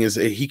that's the thing, is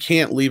he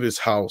can't leave his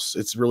house.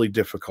 It's really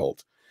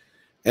difficult,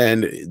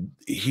 and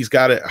he's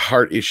got a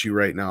heart issue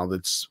right now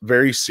that's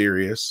very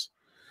serious.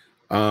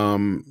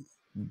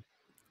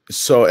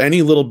 So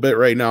any little bit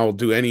right now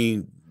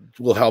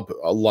will help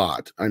a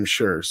lot, I'm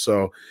sure.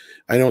 So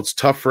I know it's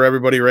tough for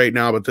everybody right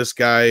now, but this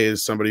guy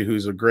is somebody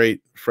who's a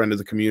great friend of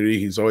the community.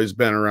 He's always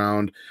been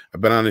around.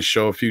 I've been on his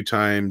show a few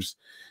times.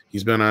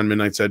 He's been on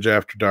Midnight's Edge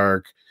After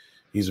Dark.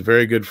 He's a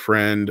very good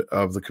friend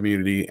of the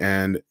community,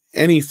 and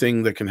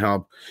anything that can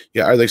help.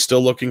 Yeah. Are they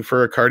still looking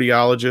for a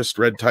cardiologist,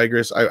 Red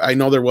Tigress? I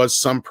know there was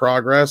some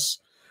progress,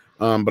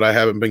 but I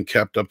haven't been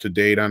kept up to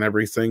date on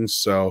everything.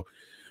 So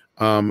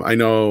I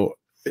know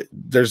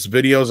there's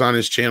videos on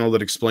his channel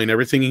that explain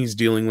everything he's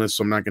dealing with,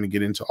 so I'm not going to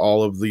get into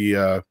all of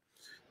the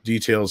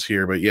details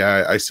here. But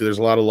yeah, I see there's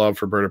a lot of love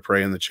for Bird of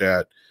Prey in the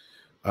chat.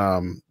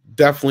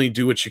 Definitely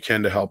do what you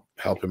can to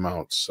help him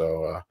out.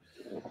 So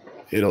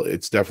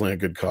it's definitely a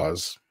good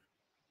cause.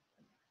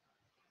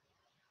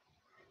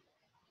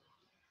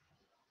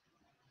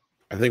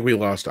 I think we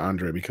lost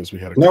Andre because we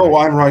had a No,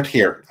 I'm right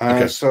here.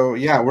 Okay. So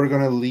yeah, we're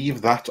going to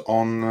leave that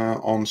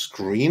on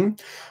screen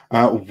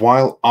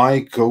while I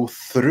go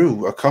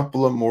through a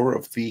couple of more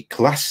of the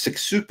classic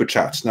super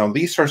chats. Now,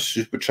 these are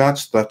super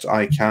chats that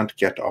I can't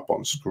get up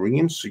on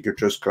screen, so you're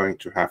just going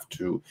to have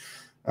to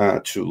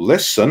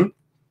listen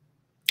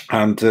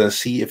and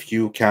see if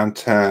you can't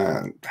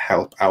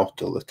help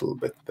out a little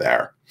bit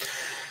there.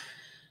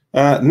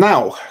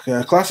 Now,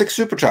 classic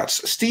super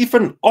chats.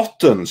 Stephen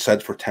Otten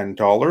said for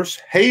 $10,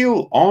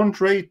 "Hail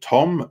Andre,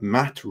 Tom,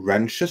 Matt,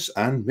 Wrenches,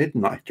 and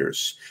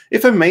Midnighters.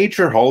 If a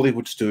major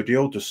Hollywood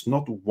studio does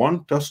not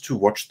want us to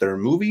watch their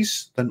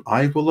movies, then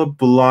I will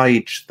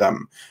oblige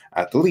them.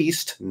 At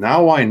least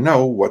now I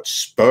know what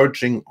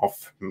spurging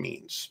off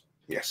means."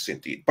 Yes,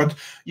 indeed. But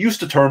use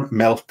the term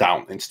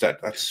meltdown instead.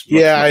 That's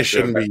I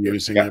shouldn't be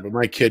using it, but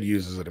my kid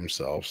uses it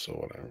himself, so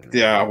whatever.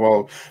 Yeah,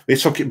 well,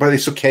 it's okay, but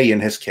it's okay in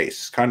his case.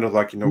 It's kind of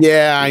like,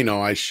 Yeah, I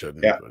know I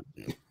shouldn't. Yeah.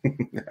 But,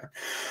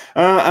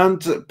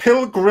 and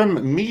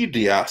Pilgrim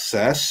Media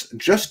says,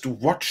 just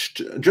watch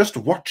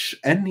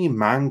any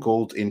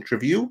Mangold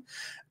interview,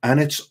 and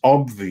it's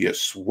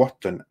obvious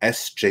what an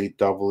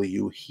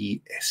SJW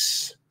he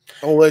is.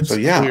 Oh, it's so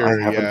yeah, clear.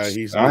 I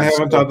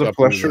haven't had the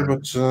pleasure,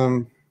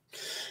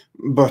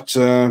 but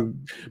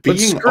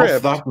being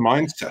of that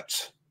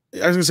mindset.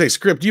 I was gonna say,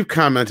 Script, you've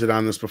commented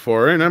on this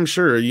before, and I'm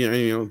sure you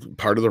know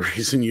part of the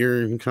reason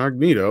you're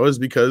incognito is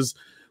because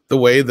the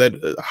way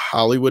that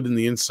Hollywood and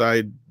the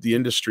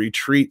industry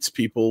treats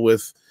people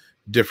with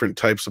different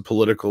types of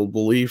political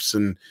beliefs,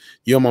 and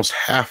you almost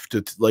have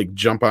to like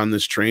jump on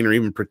this train or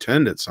even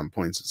pretend at some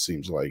points, it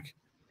seems like.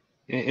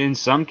 In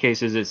some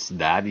cases, it's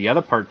that. The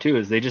other part too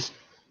is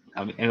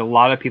and a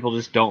lot of people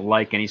just don't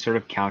like any sort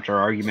of counter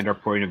argument or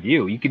point of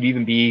view. You could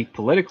even be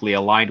politically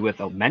aligned with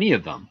many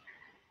of them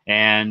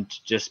and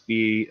just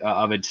be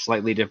of a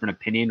slightly different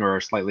opinion or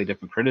a slightly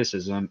different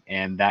criticism,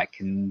 and that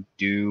can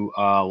do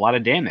a lot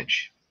of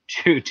damage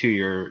to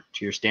your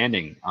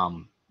standing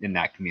in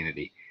that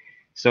community.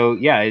 So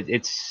yeah,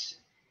 it's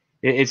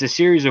a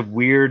series of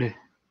weird.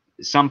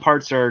 Some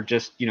parts are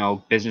just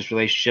business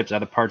relationships.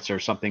 Other parts are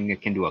something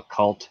akin to a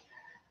cult.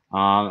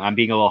 I'm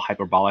being a little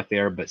hyperbolic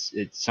there, but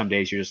some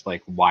days you're just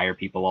like, why are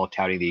people all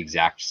touting the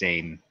exact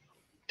same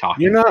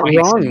talking You're not points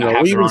wrong, and not though.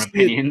 have their own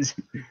opinions?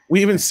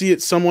 We even see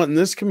it somewhat in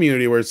this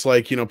community where it's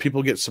like,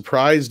 people get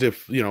surprised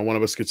if, one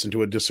of us gets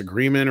into a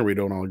disagreement or we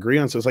don't all agree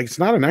on. So it's like, it's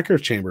not an echo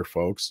chamber,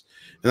 folks.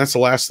 And that's the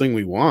last thing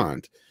we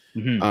want.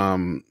 I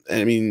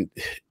mean,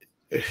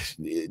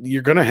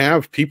 you're going to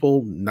have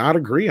people not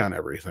agree on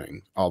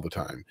everything all the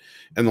time.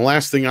 And the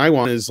last thing I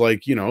want is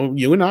like,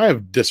 you and I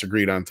have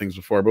disagreed on things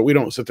before, but we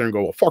don't sit there and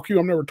go, well, fuck you,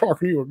 I'm never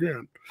talking to you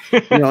again.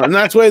 And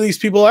that's the way these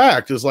people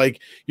act, is like,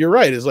 you're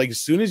right. Is like,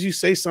 as soon as you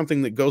say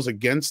something that goes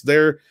against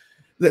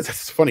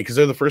that's funny because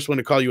they're the first one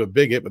to call you a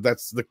bigot, but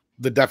that's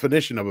the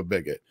definition of a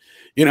bigot,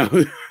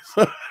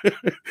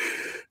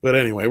 But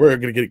anyway, we're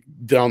going to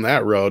get down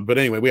that road. But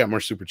anyway, we have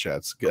more super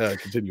chats.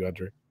 Continue,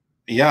 Andre.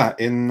 Yeah,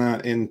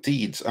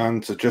 indeed.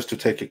 And just to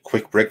take a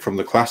quick break from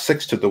the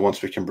classics to the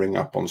ones we can bring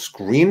up on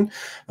screen,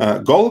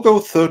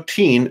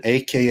 Golgo13,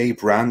 aka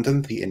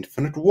Brandon the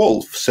Infinite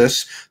Wolf,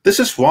 says, "This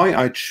is why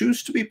I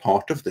choose to be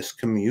part of this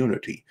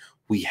community.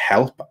 We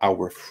help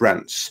our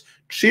friends.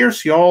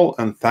 Cheers, y'all,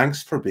 and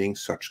thanks for being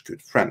such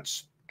good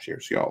friends."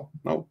 Cheers, y'all.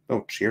 No,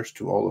 cheers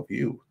to all of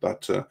you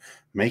that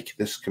make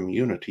this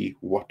community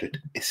what it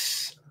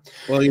is.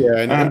 Well, yeah,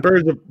 and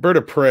Bird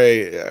of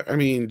Prey, I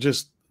mean,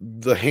 just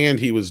the hand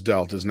he was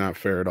dealt is not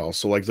fair at all.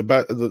 So like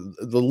the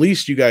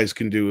least you guys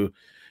can do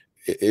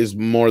is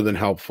more than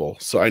helpful.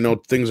 So I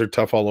know things are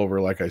tough all over,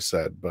 like I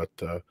said, but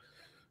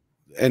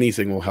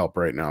anything will help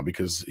right now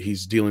because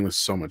he's dealing with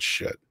so much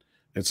shit.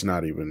 It's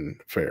not even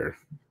fair.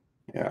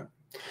 Yeah.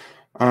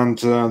 And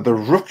the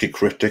Rookie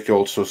Critic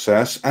also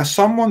says, as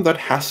someone that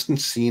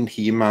hasn't seen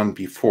He-Man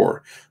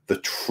before, the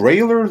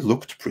trailer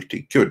looked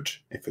pretty good.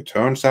 If it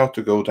turns out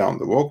to go down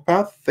the woke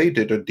path, they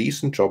did a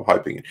decent job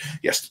hyping it.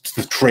 Yes,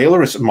 the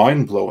trailer is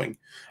mind-blowing.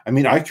 I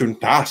mean, I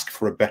couldn't ask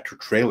for a better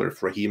trailer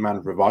for a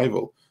He-Man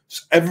revival.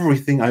 It's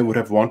everything I would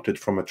have wanted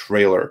from a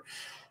trailer.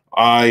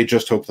 I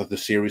just hope that the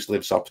series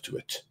lives up to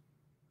it.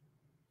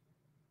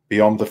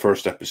 Beyond the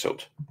first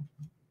episode.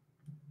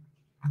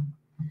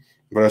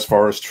 But as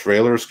far as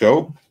trailers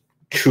go,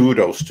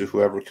 kudos to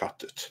whoever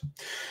cut it.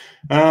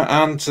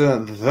 And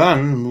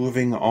then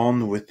moving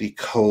on with the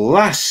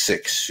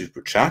classic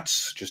super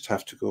chats. Just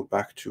have to go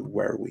back to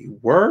where we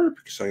were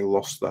because I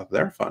lost that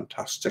there.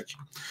 Fantastic.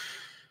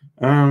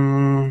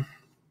 Yeah,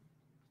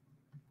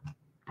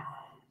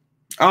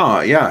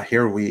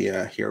 here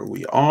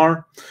we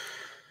are.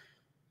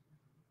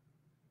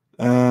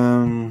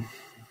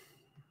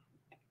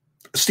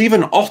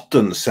 Stephen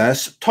Otten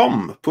says,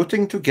 Tom,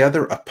 putting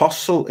together a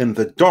puzzle in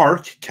the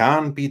dark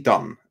can be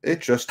done.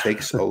 It just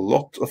takes a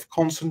lot of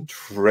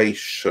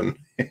concentration,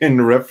 in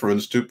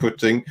reference to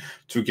putting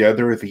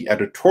together the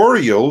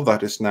editorial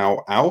that is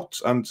now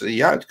out. And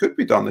yeah, it could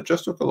be done. It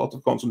just took a lot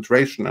of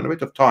concentration and a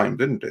bit of time,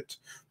 didn't it?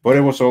 But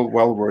it was all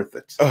well worth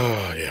it.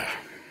 Oh, yeah.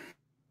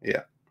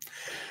 Yeah.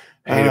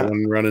 I hate it when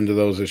we run into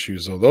those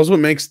issues, though. Those what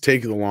makes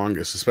take the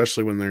longest,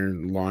 especially when they're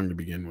long to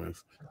begin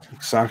with.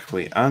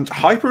 Exactly. And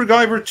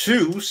Hypergiver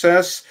 2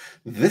 says,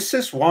 this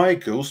is why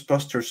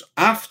Ghostbusters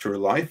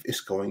Afterlife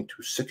is going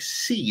to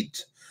succeed.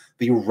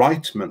 The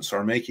Reitmans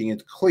are making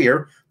it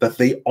clear that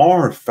they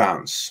are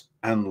fans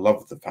and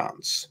love the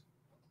fans.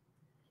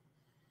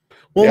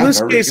 Well, in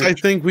this case, I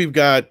think we've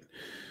got,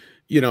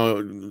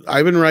 Ivan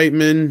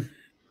Reitman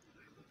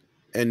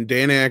and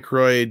Dan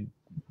Aykroyd,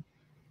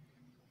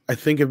 I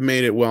think, have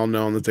made it well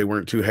known that they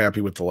weren't too happy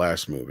with the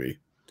last movie.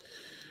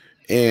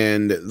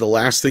 And the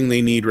last thing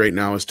they need right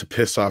now is to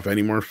piss off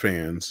any more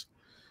fans.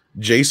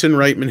 Jason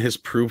Reitman has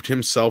proved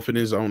himself in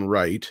his own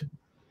right.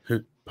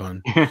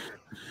 Pun.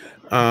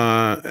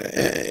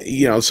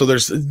 So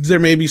there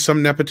may be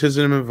some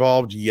nepotism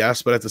involved,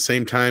 yes, but at the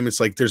same time, it's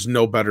like there's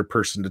no better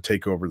person to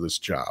take over this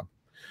job.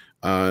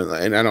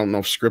 And I don't know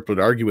if Script would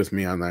argue with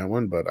me on that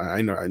one, but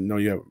I know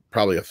you have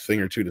probably a thing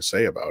or two to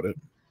say about it.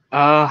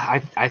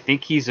 I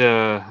think he's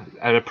an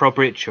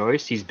appropriate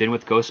choice. He's been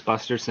with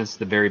Ghostbusters since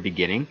the very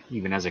beginning,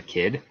 even as a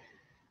kid.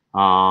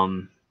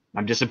 I'm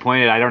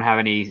disappointed I don't have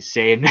any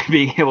say in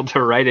being able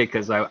to write it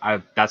because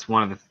that's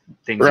one of the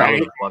things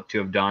I would love to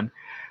have done.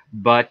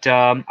 But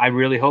I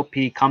really hope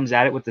he comes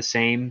at it with the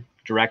same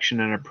direction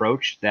and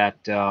approach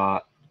that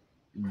the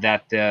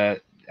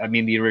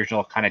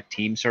original kind of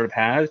team sort of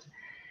has,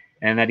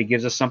 and that he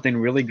gives us something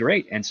really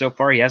great. And so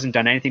far, he hasn't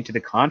done anything to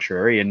the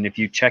contrary. And if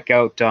you check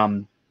out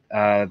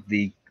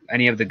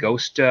any of the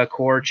Ghost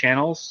Core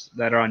channels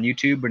that are on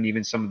YouTube and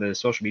even some of the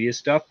social media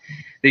stuff,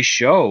 they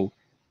show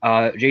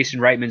Jason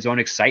Reitman's own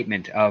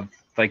excitement of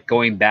like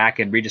going back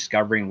and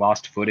rediscovering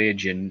lost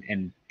footage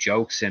and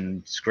jokes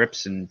and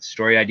scripts and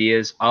story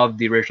ideas of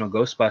the original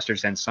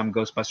Ghostbusters and some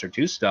Ghostbuster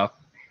 2 stuff.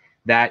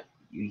 That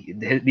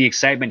the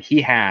excitement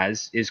he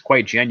has is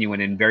quite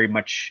genuine and very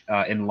much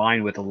in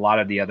line with a lot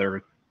of the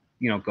other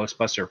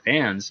Ghostbuster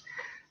fans.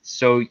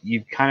 So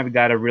you've kind of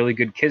got a really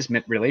good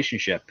kismet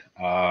relationship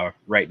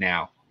right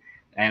now,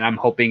 and I'm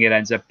hoping it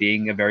ends up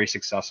being a very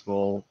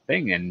successful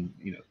thing. And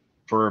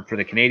for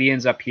the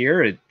Canadians up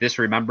here, this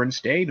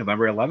Remembrance Day,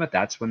 November 11th,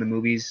 that's when the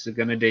movie's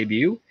going to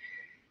debut.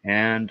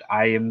 and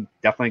I am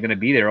definitely going to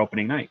be there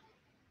opening night.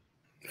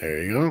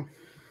 There you go.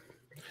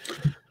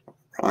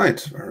 Right,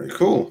 very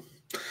cool.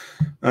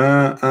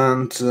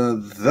 And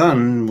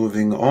then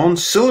moving on,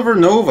 Silver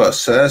Nova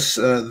says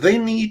they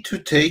need to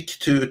take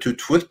to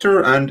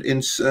Twitter and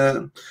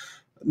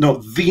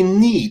they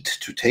need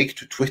to take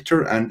to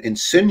Twitter and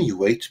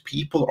insinuate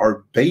people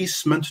are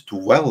basement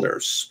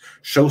dwellers.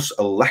 Shows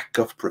a lack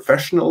of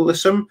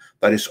professionalism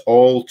that is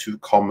all too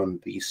common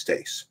these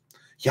days.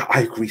 Yeah,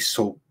 I agree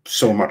so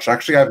much.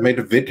 Actually, I've made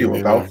a video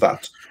about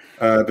that.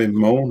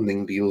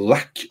 Bemoaning the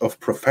lack of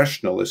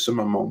professionalism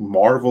among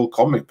Marvel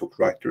comic book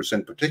writers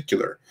in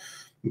particular.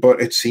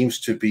 But it seems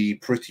to be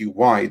pretty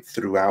wide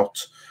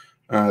throughout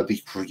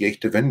the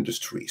creative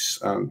industries.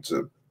 And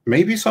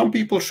maybe some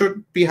people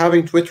should be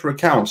having Twitter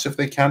accounts if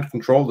they can't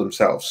control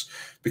themselves.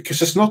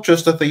 Because it's not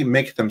just that they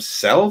make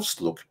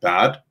themselves look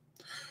bad.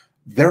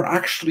 They're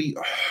actually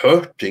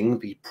hurting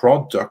the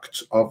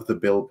product of the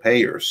bill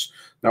payers.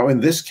 Now,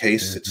 in this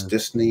case, it's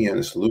Disney and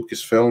it's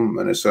Lucasfilm,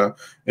 and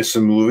it's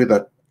a movie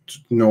that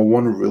no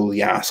one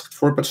really asked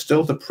for, but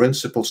still the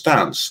principle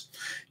stands.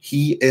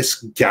 He is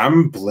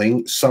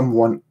gambling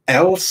someone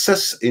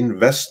else's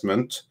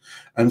investment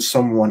and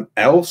someone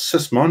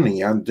else's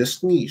money and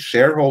Disney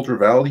shareholder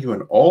value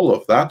and all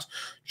of that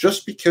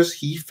just because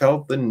he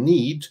felt the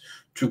need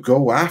to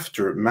go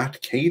after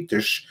Matt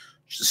Kadish,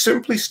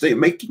 simply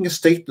making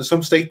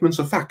some statements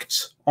of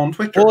facts on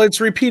Twitter. Well,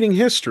 it's repeating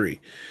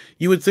history.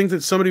 You would think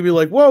that somebody would be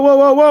like, whoa, whoa,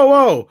 whoa, whoa,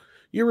 whoa.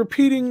 You're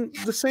repeating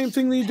the same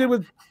thing that you did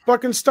with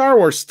fucking Star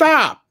Wars.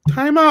 Stop.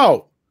 Time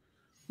out.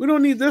 We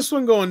don't need this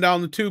one going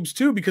down the tubes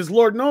too, because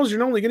Lord knows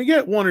you're only going to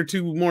get one or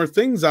two more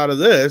things out of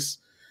this.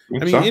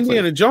 Exactly. I mean,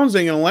 Indiana Jones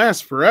ain't going to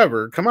last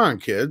forever. Come on,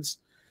 kids.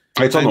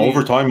 It's on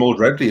overtime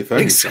already, if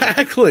anything.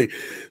 Exactly.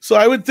 So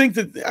I would think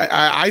that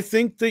I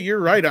think that you're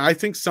right. I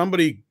think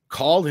somebody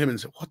called him and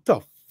said, "What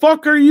the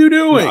fuck are you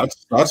doing?"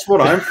 That's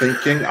what I'm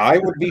thinking. I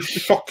would be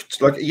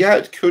shocked. Like, yeah,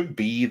 it could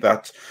be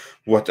that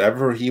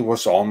whatever he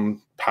was on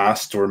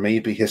past, or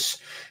maybe his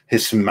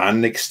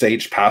manic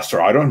stage past,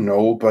 or I don't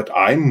know, but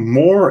I'm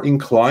more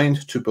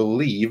inclined to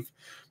believe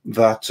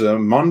that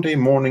Monday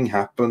morning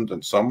happened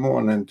and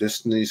someone in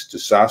Disney's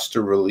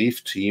disaster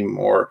relief team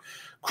or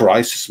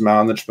crisis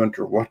management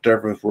or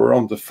whatever were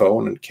on the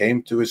phone and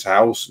came to his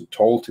house and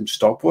told him,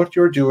 "Stop what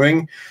you're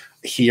doing.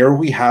 Here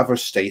we have a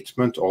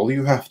statement. All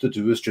you have to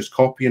do is just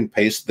copy and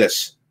paste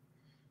this,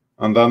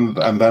 and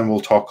then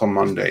we'll talk on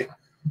Monday."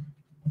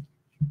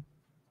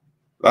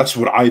 That's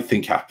what I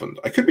think happened.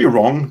 I could be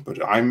wrong,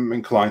 but I'm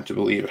inclined to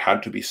believe it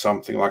had to be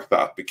something like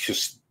that,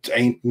 because there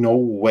ain't no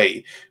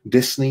way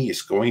Disney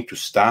is going to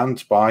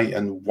stand by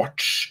and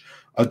watch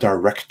a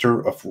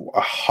director of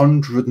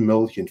 100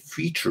 million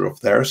feature of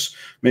theirs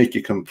make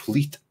a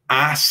complete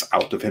ass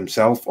out of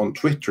himself on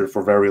Twitter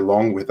for very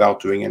long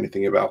without doing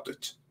anything about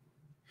it.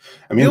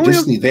 I mean,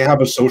 Disney, they have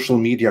a social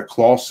media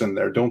clause in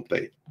there, don't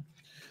they?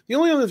 The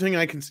only other thing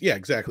I can, yeah,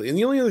 exactly. And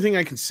the only other thing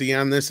I can see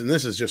on this, and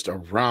this is just a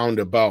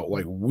roundabout,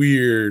 like,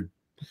 weird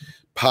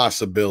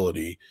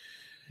possibility,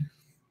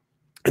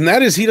 and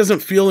that is he doesn't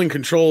feel in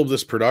control of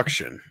this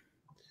production.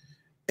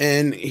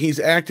 And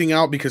he's acting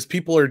out because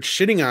people are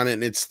shitting on it,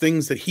 and it's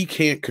things that he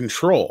can't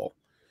control.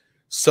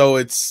 So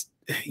it's,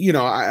 you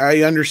know, I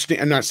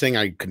understand. I'm not saying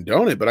I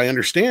condone it, but I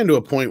understand to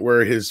a point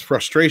where his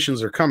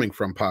frustrations are coming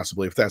from,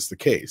 possibly, if that's the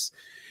case.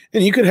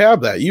 And you could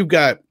have that. You've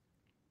got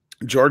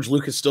George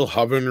Lucas still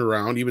hovering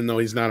around, even though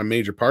he's not a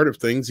major part of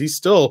things. He's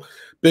still a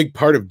big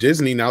part of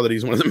Disney now that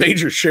he's one of the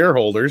major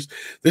shareholders.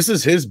 This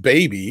is his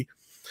baby.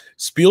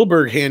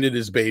 Spielberg handed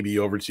his baby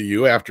over to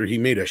you after he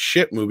made a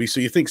shit movie. So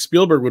you think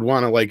Spielberg would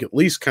want to, like, at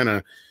least kind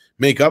of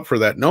make up for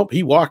that. Nope,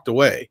 he walked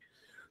away.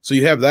 So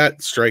you have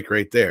that strike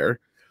right there.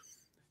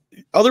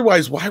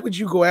 Otherwise, why would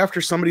you go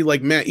after somebody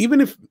like Matt? Even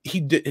if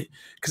he did,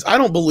 because I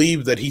don't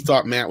believe that he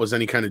thought Matt was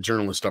any kind of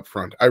journalist up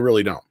front. I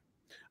really don't.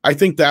 I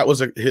think that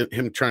was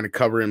him trying to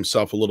cover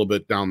himself a little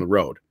bit down the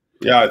road.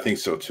 Yeah, I think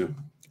so too.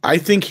 I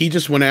think he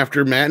just went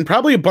after Matt and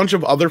probably a bunch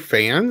of other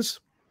fans,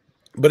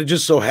 but it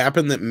just so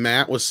happened that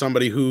Matt was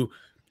somebody who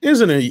is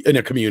in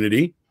a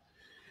community,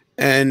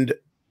 and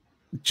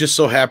just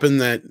so happened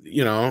that,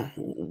 you know,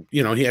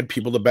 he had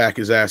people to back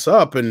his ass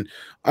up. And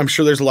I'm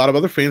sure there's a lot of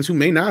other fans who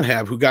may not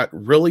have, who got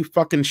really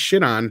fucking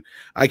shit on.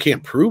 I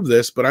can't prove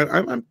this, but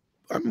I'm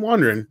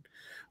wondering.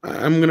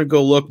 I'm going to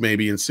go look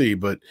maybe and see,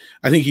 but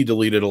I think he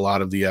deleted a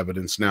lot of the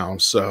evidence now.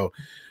 So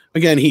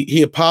again,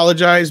 he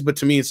apologized, but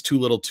to me, it's too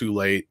little too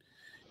late.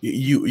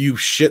 You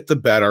shit the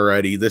bed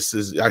already. This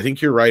is, I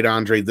think you're right,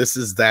 Andre. This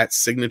is that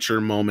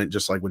signature moment,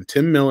 just like when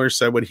Tim Miller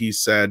said what he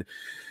said,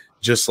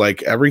 just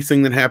like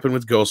everything that happened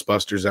with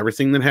Ghostbusters,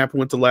 everything that happened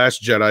with The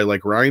Last Jedi,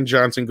 like Rian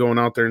Johnson going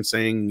out there and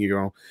saying, you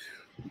know,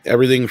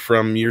 everything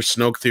from your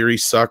Snoke theory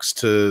sucks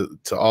to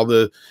all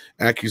the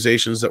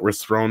accusations that were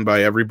thrown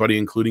by everybody,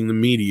 including the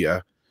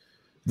media.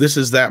 This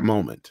is that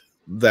moment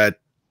that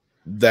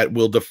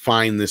will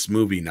define this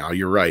movie now.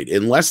 You're right.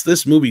 Unless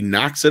this movie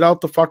knocks it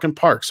out the fucking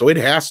park. So it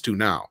has to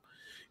now.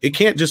 It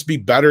can't just be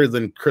better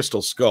than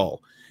Crystal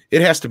Skull.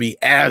 It has to be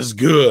as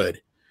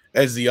good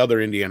as the other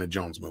Indiana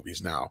Jones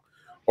movies now,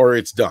 or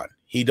it's done.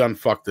 He done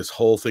fucked this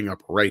whole thing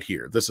up right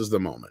here. This is the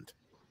moment.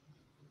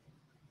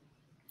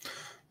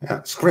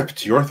 Yeah,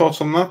 Script, your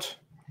thoughts on that?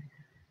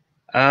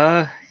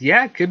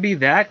 Yeah, it could be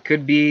that.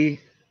 Could be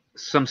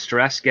some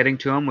stress getting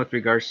to him with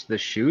regards to the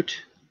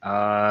shoot.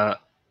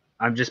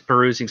 I'm just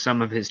perusing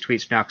some of his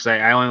tweets now because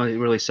I only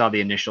really saw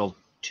the initial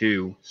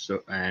 2,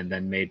 so and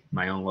then made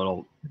my own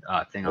little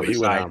thing on the He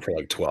side. went on for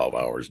like 12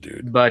 hours,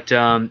 dude. But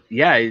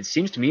yeah, it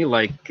seems to me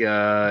like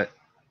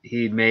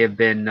he may have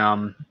been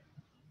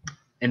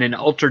in an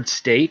altered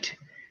state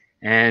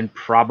and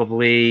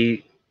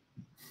probably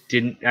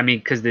didn't. I mean,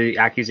 because the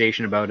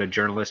accusation about a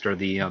journalist or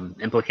the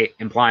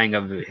implying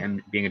of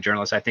him being a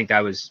journalist, I think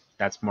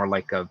that's more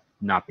like a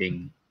not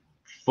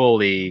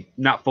fully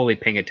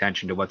paying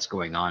attention to what's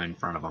going on in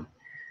front of him.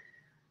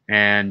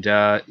 And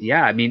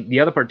yeah, I mean,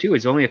 the other part too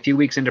is only a few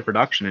weeks into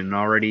production and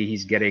already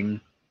he's getting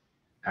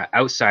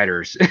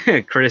outsiders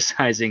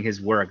criticizing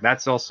his work.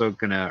 That's also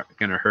gonna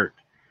hurt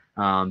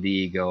the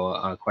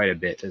ego quite a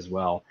bit as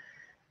well.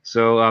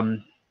 So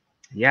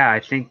yeah, I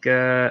think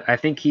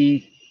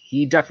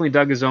he definitely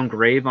dug his own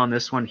grave on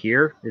this one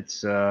here.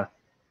 It's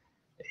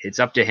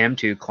up to him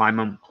to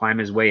climb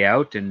his way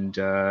out and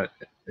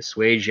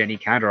assuage any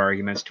counter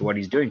arguments to what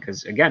he's doing.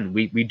 Because again,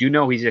 we do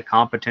know he's a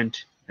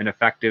competent and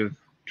effective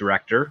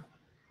director.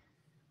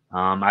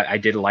 I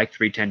did like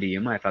 3:10 to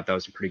Yuma. I thought that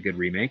was a pretty good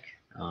remake.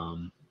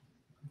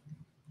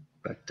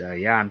 But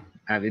yeah,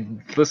 I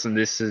mean, listen,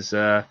 this is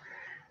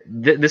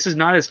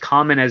not as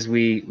common as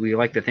we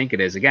like to think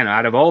it is. Again,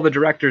 out of all the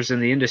directors in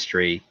the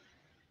industry,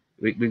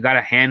 we've got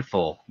a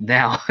handful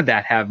now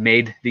that have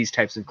made these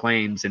types of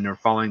claims and are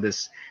following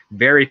this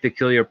very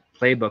peculiar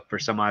playbook for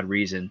some odd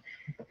reason.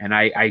 And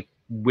I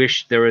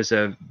wish there was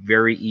a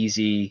very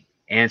easy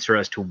answer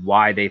as to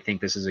why they think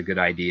this is a good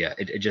idea.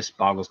 It just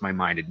boggles my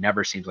mind. It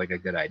never seems like a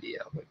good idea.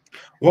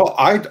 Well,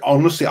 I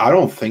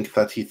don't think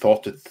that he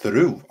thought it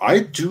through. I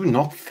do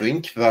not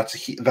think that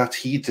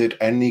he did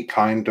any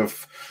kind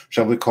of,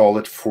 shall we call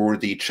it,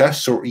 4D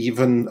chess or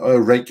even a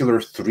regular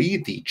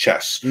 3D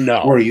chess,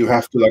 where you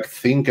have to like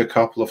think a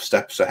couple of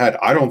steps ahead.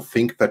 I don't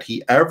think that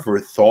he ever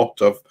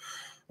thought of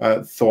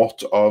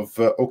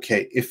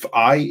okay, if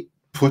I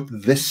put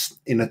this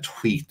in a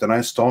tweet and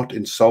I start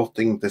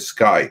insulting this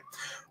guy,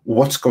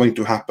 what's going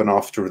to happen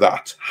after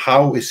that?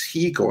 How is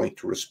he going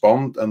to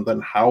respond? And then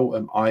how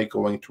am I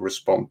going to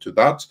respond to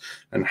that?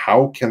 And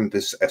how can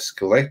this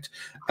escalate?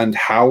 And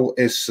how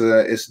is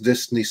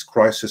Disney's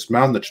crisis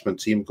management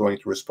team going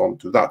to respond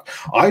to that?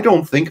 I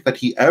don't think that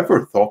he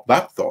ever thought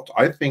that thought.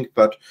 I think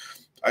that,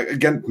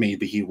 again,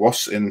 maybe he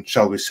was in,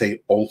 shall we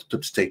say,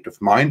 altered state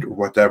of mind or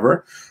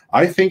whatever.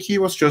 I think he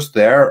was just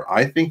there.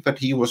 I think that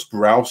he was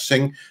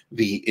browsing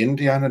the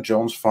Indiana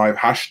Jones 5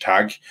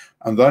 hashtag,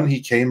 and then he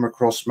came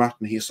across Matt,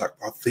 and he's like,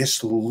 well,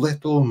 this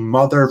little I'm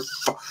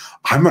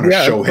going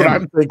to show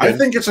him. I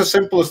think it's as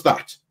simple as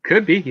that.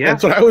 Could be, yeah.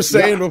 That's what I was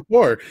saying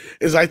before,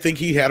 is I think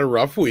he had a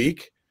rough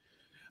week.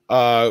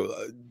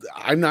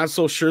 I'm not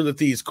so sure that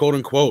these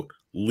quote-unquote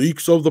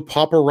leaks of the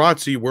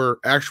paparazzi were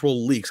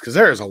actual leaks, because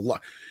there is a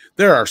lot.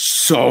 There are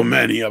so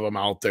many of them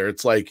out there.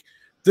 It's like,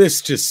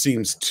 this just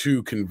seems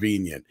too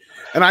convenient.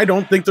 And I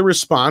don't think the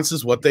response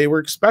is what they were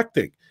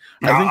expecting.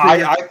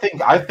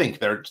 I think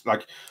they're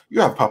like, you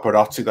have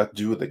paparazzi that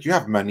do that. You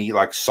have many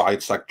like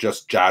sites like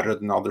Just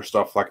Jared and other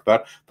stuff like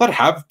that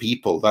have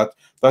people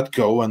that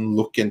go and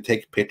look and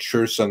take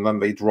pictures, and then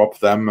they drop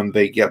them and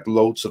they get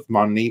loads of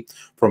money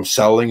from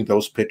selling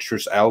those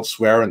pictures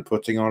elsewhere and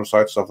putting on a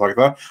site, stuff like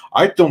that.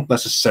 I don't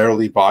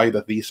necessarily buy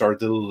that these are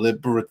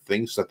deliberate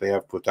things that they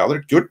have put out.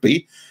 It could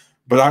be,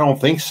 but I don't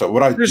think so.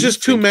 There's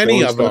just too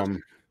many of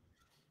them.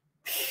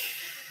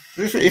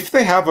 If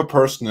they have a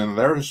person in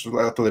there who's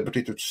at the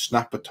liberty to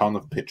snap a ton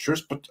of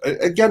pictures, but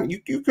again,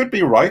 you could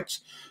be right.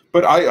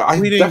 But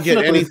we didn't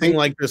get anything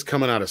like this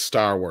coming out of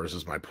Star Wars,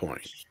 is my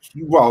point.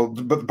 Well,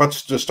 but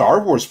the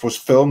Star Wars was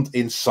filmed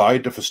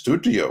inside of a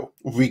studio.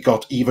 We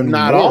got even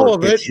not more all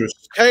of pictures.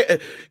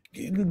 It.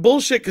 Hey,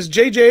 bullshit, because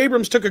J.J.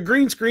 Abrams took a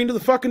green screen to the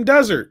fucking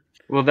desert.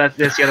 Well, that's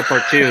the other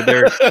part too.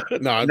 There's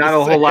not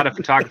a whole lot of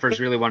photographers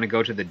really want to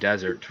go to the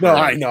desert. No,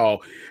 I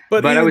know,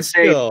 but I would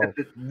say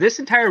this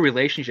entire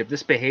relationship,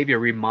 this behavior,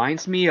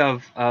 reminds me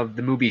of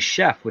the movie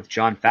Chef with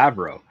Jon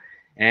Favreau,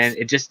 and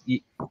it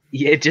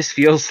just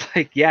feels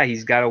like, yeah,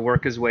 he's got to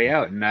work his way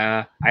out. And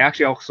I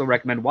actually also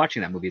recommend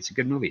watching that movie. It's a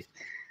good movie.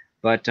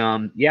 But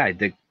yeah,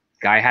 the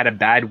guy had a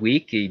bad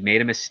week. He made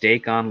a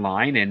mistake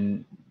online,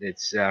 and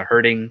it's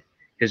hurting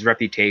his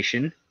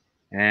reputation.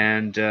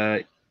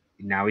 And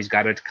now he's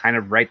got to kind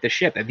of right the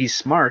ship. If he's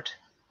smart,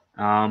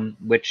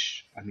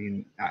 which, I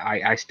mean,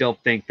 I still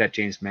think that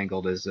James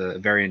Mangold is a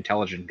very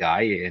intelligent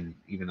guy, and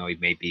even though he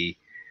may be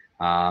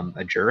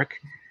a jerk,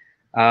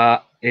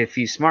 if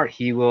he's smart,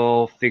 he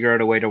will figure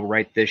out a way to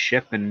right this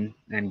ship and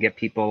get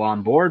people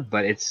on board.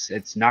 But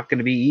it's not going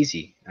to be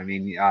easy. I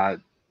mean,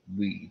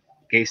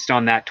 based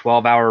on that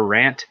 12-hour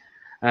rant,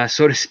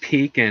 so to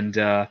speak, and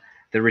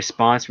the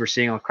response we're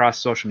seeing across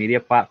social media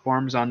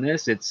platforms on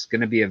this, it's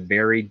going to be a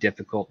very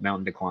difficult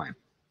mountain to climb.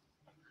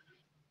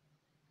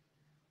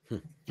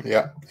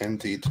 Yeah,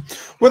 indeed.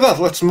 With that,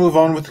 let's move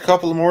on with a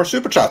couple more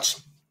super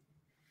chats.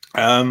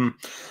 On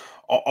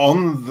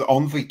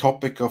the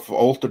topic of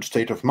altered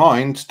state of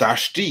mind,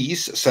 Dash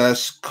D's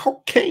says,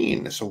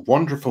 cocaine is a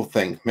wonderful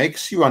thing.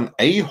 Makes you an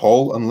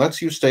a-hole and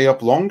lets you stay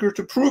up longer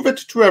to prove it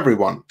to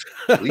everyone.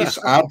 Please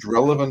add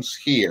relevance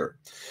here.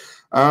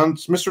 And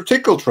Mr.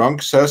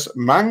 Tickletrunk says,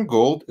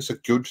 Mangold is a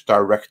good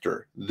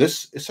director.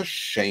 This is a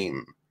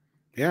shame.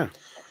 Yeah.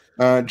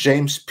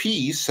 James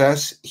P.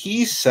 says,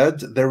 he said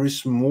there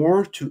is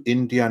more to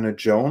Indiana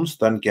Jones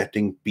than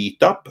getting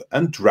beat up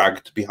and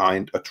dragged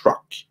behind a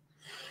truck.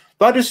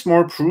 That is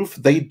more proof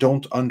they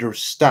don't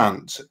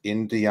understand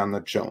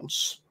Indiana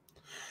Jones.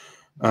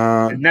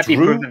 Isn't that the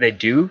proof that they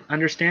do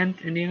understand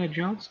Indiana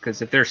Jones?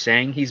 Because if they're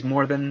saying he's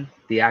more than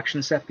the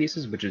action set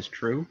pieces, which is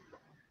true.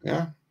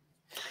 Yeah.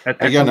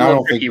 That's again, a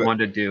little tricky one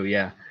to do,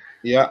 yeah.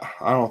 Yeah,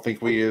 I don't think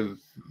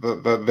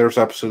there's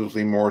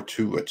absolutely more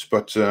to it.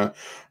 But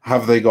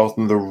have they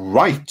gotten the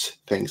right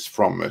things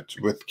from it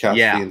with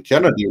Kathleen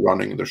Kennedy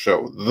running the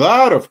show?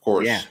 That, of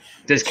course,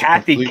 does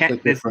Kathy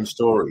different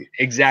story.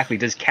 Exactly.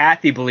 Does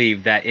Kathy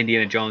believe that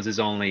Indiana Jones is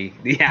only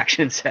the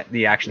action set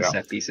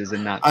pieces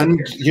and not? And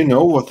you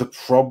know what the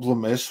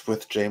problem is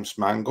with James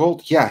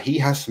Mangold? Yeah, he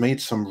has made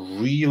some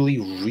really,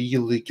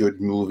 really good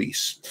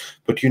movies.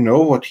 But you know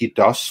what he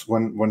does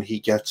when he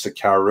gets a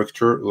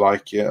character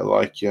like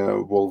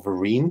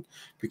Wolverine?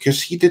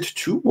 Because he did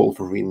 2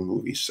 Wolverine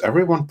movies.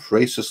 Everyone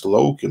praises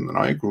Logan, and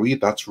I agree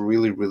that's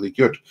really, really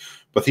good.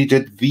 But he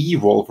did the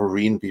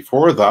Wolverine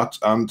before that,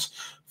 and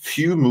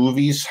few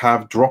movies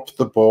have dropped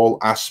the ball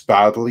as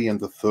badly in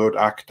the third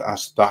act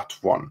as that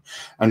one.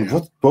 And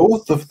what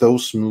both of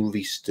those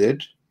movies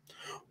did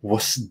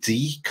was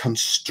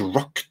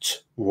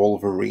deconstruct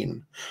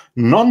Wolverine.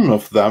 None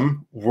of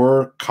them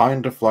were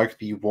kind of like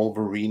the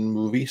Wolverine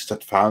movies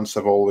that fans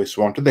have always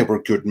wanted. They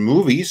were good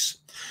movies,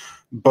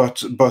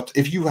 but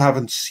if you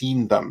haven't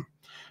seen them,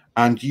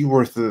 and you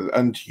were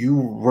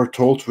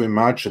told to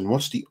imagine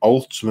what's the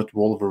ultimate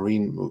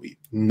Wolverine movie,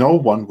 no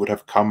one would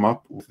have come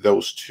up with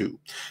those 2,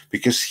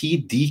 because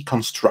he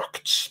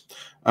deconstructs.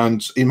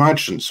 And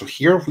imagine, so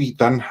here we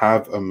then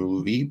have a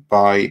movie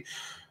by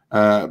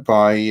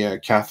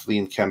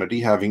Kathleen Kennedy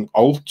having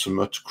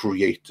ultimate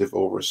creative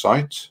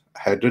oversight,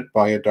 headed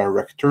by a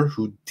director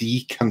who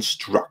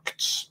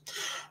deconstructs.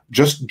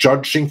 Just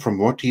judging from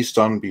what he's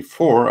done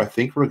before, I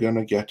think we're going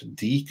to get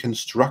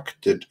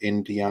deconstructed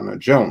Indiana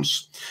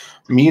Jones,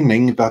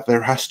 meaning that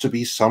there has to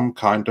be some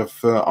kind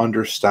of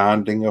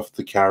understanding of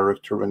the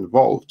character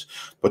involved.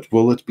 But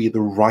will it be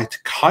the right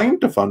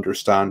kind of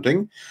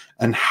understanding,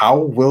 and how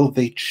will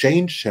they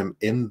change him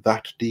in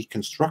that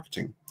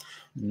deconstructing?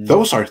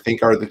 Those, I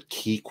think, are the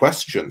key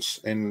questions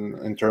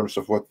in terms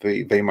of what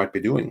they might be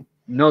doing.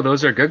 No,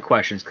 those are good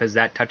questions, because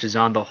that touches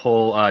on the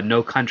whole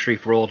No Country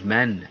for Old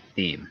Men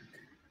theme.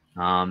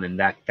 And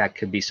that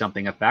could be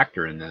a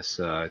factor in this,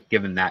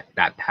 given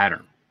that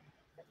pattern.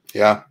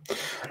 Yeah,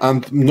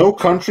 and No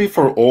Country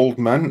for Old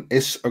Men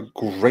is a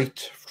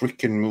great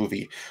freaking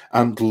movie,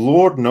 and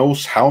Lord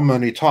knows how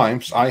many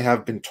times I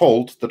have been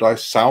told that I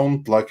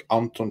sound like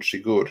Anton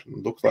Chigurh,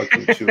 look like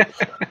him too.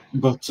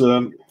 But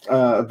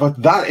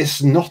that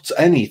is not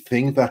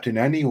anything that in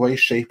any way,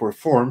 shape, or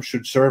form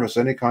should serve as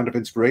any kind of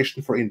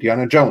inspiration for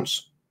Indiana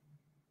Jones.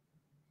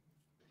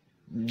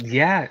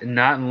 Yeah,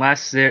 not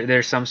unless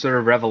there's some sort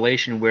of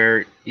revelation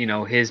where,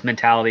 his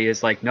mentality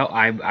is like, no,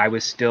 I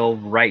was still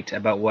right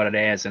about what it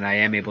is, and I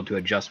am able to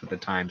adjust with the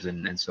times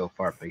and so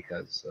far,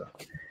 because,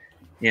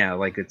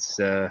 it's,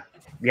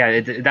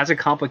 that's a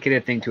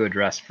complicated thing to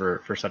address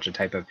for such a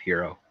type of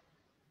hero.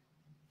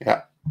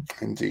 Yeah,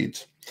 indeed.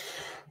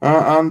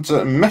 And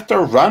Meta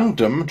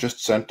Random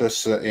just sent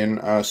us in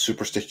a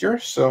super sticker,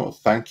 so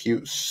thank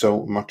you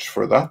so much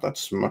for that.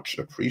 That's much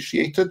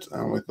appreciated.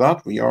 And with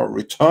that, we are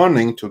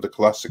returning to the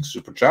classic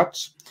super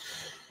chats.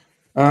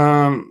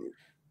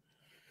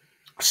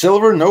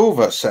 Silver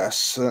Nova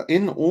says,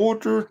 in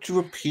order to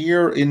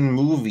appear in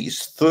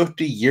movies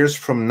 30 years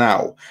from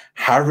now,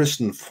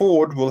 Harrison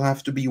Ford will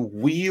have to be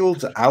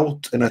wheeled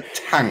out in a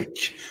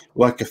tank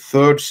like a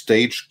third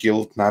stage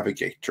guild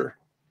navigator.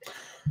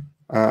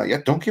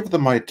 Don't give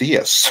them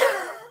ideas.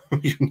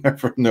 You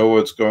never know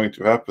what's going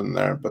to happen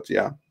there, but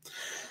yeah.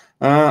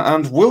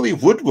 And Willie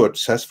Woodward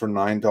says for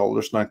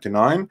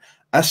 $9.99,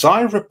 as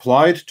I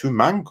replied to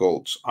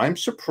Mangold, I'm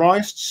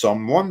surprised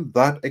someone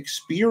that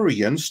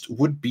experienced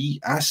would be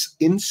as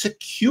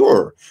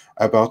insecure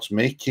about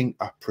making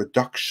a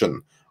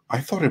production.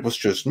 I thought it was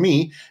just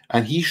me,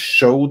 and he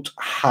showed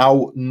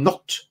how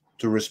not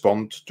to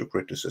respond to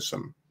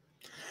criticism.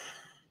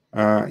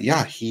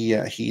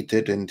 He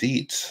did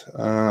indeed,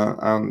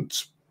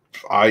 and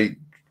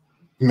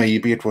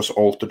maybe it was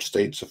altered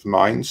states of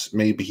minds.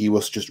 Maybe he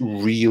was just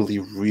really,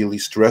 really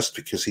stressed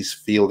because he's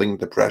feeling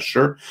the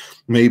pressure.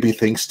 Maybe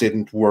things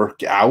didn't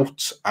work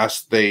out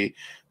as they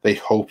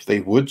hoped they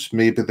would.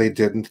 Maybe they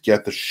didn't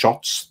get the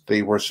shots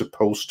they were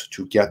supposed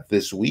to get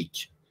this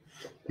week.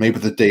 Maybe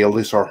the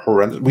dailies are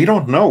horrendous. We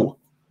don't know.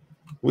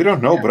 But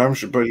I'm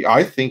sure. But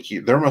I think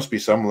there must be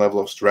some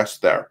level of stress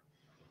there.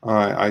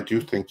 I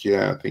do think,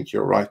 I think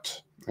you're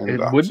right. in It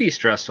that. would be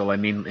stressful. I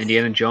mean,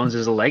 Indiana Jones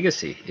is a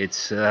legacy.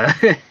 It's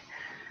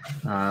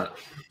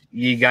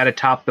you got to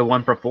top the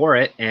one before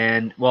it,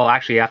 and well,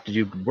 actually, you have to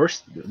do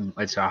worse.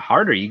 It's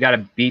harder. You got to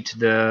beat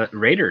the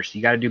Raiders.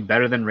 You got to do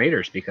better than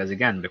Raiders because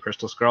again, the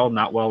Crystal Skull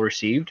not well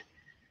received.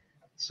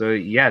 So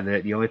yeah,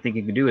 the only thing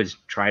you can do is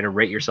try to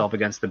rate yourself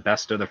against the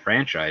best of the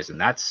franchise,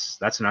 and that's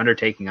an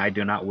undertaking I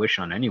do not wish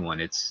on anyone.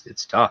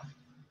 It's tough.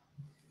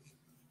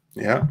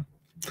 Yeah.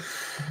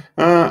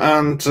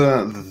 And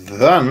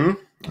then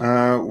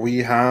we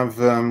have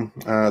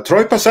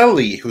Troy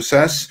Pacelli, who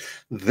says,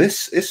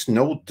 this is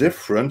no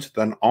different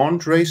than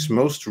Andre's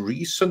most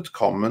recent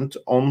comment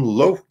on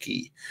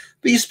Loki.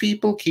 These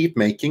people keep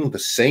making the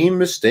same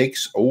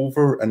mistakes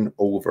over and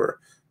over.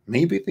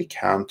 Maybe they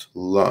can't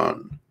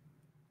learn.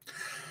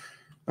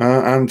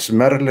 And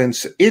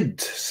Merlin's Id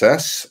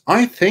says,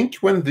 I think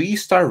when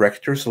these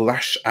directors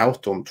lash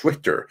out on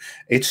Twitter,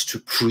 it's to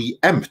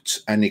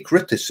preempt any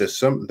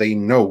criticism they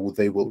know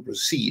they will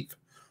receive.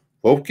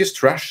 Woke is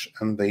trash,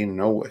 and they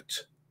know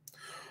it.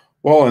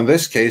 Well, in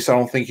this case, I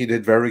don't think he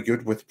did very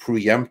good with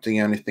preempting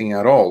anything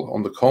at all.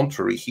 On the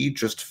contrary, he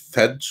just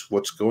fed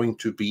what's going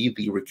to be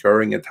the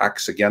recurring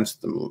attacks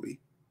against the movie.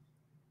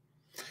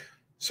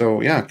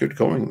 So, yeah, good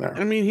going there.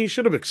 I mean, he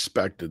should have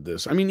expected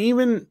this. I mean,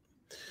 even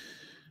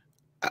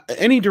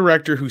any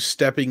director who's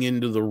stepping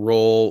into the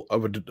role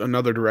of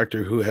another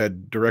director who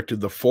had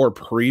directed the 4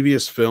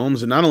 previous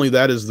films, and not only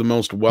that, is the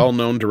most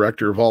well-known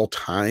director of all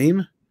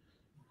time,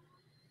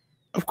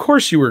 of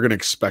course you were going to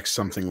expect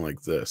something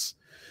like this.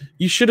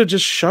 You should have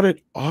just shut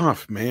it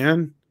off,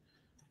 man.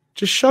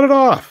 Just shut it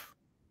off.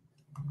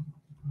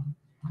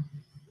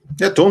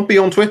 Yeah, don't be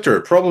on Twitter.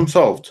 Problem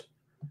solved.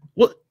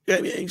 Well, I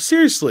mean,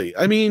 seriously,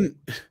 I mean,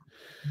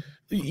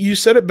 you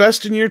said it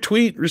best in your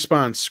tweet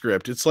response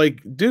script. It's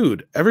like,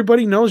 dude,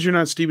 everybody knows you're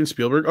not Steven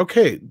Spielberg.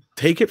 Okay,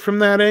 take it from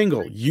that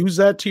angle. Use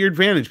that to your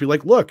advantage. Be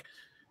like, look,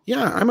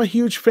 yeah, I'm a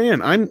huge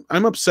fan.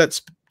 I'm upset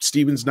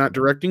Steven's not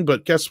directing,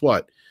 but guess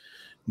what?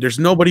 There's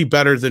nobody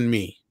better than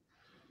me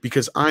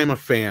because I'm a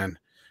fan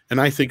and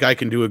I think I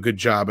can do a good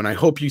job. And I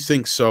hope you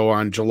think so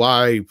on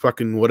July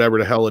fucking whatever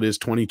the hell it is,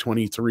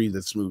 2023,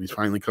 this movie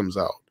finally comes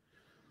out.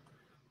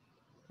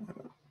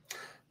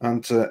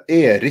 And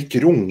Erik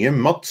Runge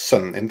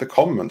Madsen in the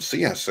comments,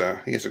 he has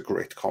a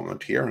great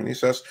comment here, and he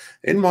says,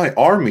 in my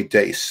army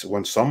days,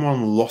 when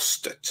someone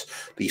lost it,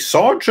 the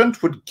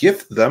sergeant would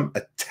give them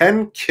a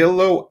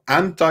 10-kilo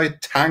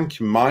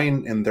anti-tank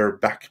mine in their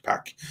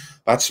backpack.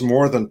 That's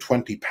more than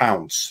 20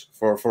 pounds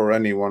for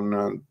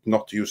anyone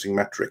not using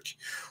metric.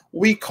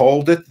 We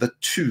called it the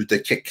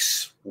Tude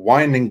kicks,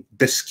 whining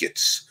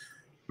biscuits.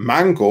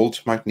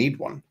 Mangold might need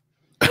one.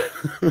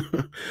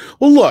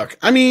 Well, look,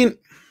 I mean,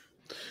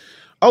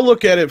 I'll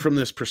look at it from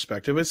this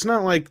perspective. It's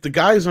not like the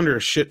guy's under a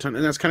shit ton,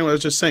 and that's kind of what I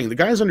was just saying. The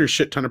guy's under a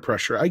shit ton of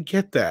pressure. I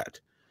get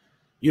that.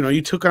 You know,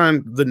 you took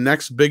on the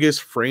next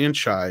biggest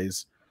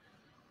franchise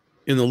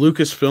in the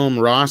Lucasfilm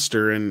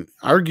roster and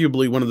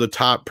arguably one of the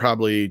top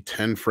probably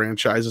 10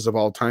 franchises of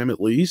all time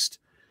at least.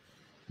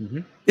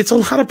 Mm-hmm. It's a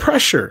lot of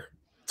pressure.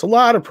 It's a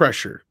lot of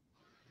pressure.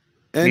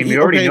 And I mean, we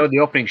already know the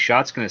opening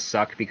shot's going to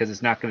suck because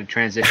it's not going to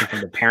transition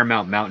from the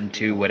Paramount Mountain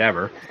to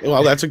whatever.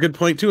 Well, that's a good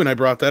point, too, and I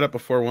brought that up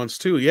before once,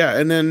 too. Yeah,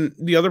 and then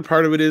the other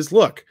part of it is,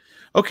 look,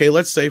 okay,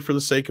 let's say for the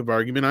sake of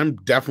argument, I'm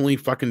definitely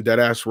fucking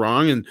dead-ass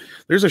wrong, and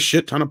there's a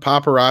shit ton of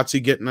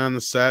paparazzi getting on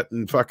the set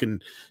and fucking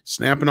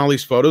snapping all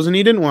these photos, and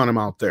he didn't want him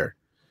out there.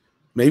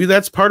 Maybe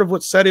that's part of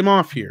what set him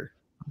off here,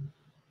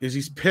 is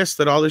he's pissed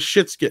that all this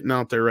shit's getting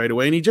out there right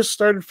away, and he just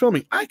started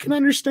filming. I can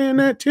understand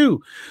that,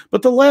 too,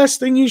 but the last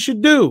thing you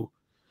should do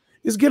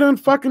is get on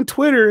fucking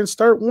Twitter and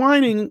start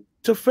whining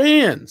to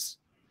fans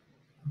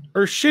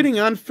or shitting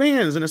on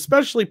fans and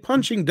especially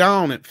punching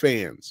down at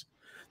fans.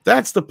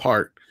 That's the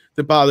part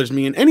that bothers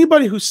me. And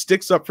anybody who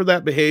sticks up for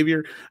that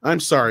behavior, I'm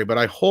sorry, but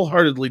I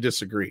wholeheartedly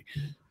disagree.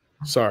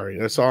 Sorry.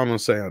 That's all I'm going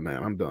to say on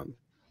that. I'm done.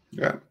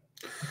 Yeah.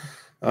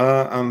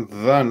 And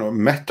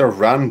then Meta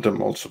Random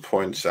also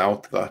points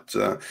out that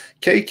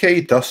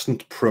KK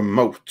doesn't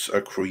promote a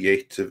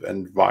creative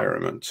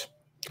environment.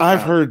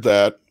 I've heard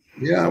that.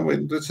 Yeah,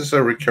 this is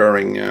a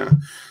recurring,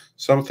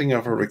 something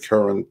of a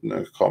recurrent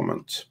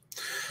comment.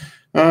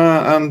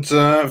 And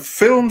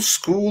Film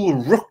School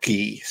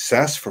Rookie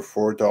says for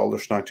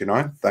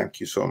 $4.99,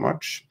 thank you so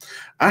much.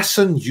 As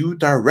a new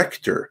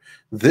director,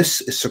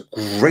 this is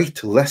a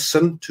great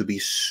lesson to be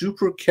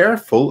super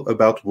careful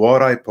about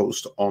what I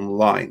post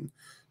online.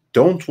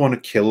 Don't want to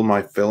kill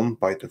my film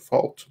by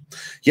default.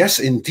 Yes,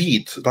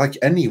 indeed, like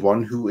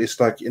anyone who is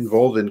like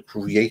involved in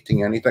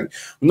creating anything.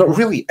 Not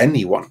really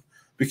anyone,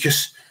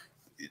 because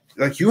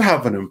like you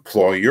have an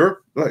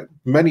employer, like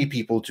many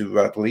people do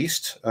at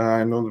least.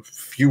 I know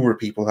fewer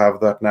people have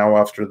that now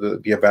after the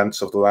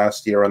events of the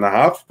last year and a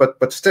half,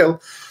 but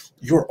still,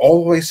 you're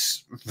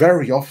always,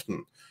 very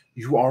often,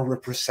 you are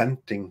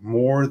representing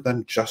more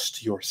than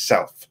just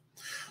yourself.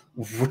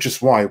 which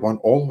is why one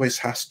always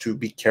has to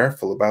be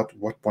careful about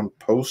what one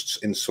posts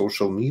in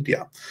social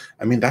media.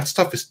 I mean, that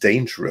stuff is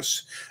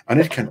dangerous, and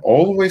it can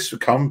always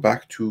come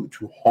back to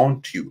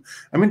haunt you.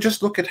 I mean,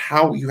 just look at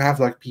how you have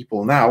like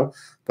people now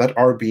that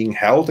are being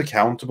held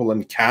accountable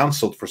and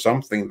canceled for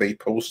something they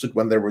posted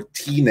when they were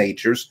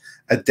teenagers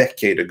a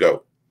decade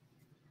ago.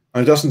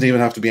 And it doesn't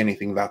even have to be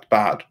anything that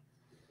bad.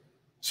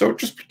 So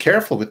just be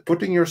careful with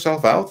putting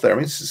yourself out there. I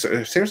mean,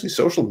 seriously,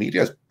 social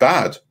media is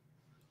bad.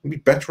 You'd be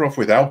better off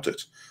without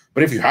it.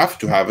 But if you have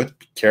to have it,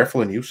 be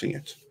careful in using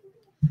it.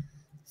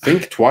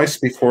 Think twice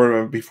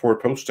before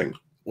posting.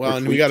 Well,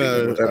 and we got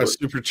a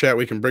super chat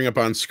we can bring up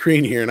on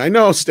screen here. And I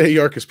know Stay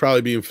York is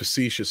probably being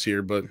facetious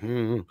here, but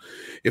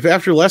if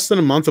after less than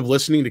a month of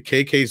listening to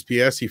KK's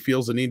BS, he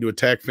feels the need to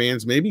attack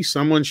fans, maybe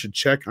someone should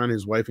check on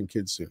his wife and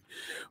kids soon.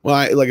 Well,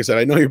 like I said,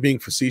 I know you're being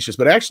facetious,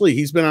 but actually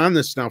he's been on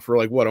this now for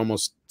like, what,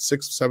 almost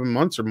 6-7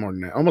 months or more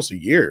than that, almost a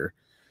year.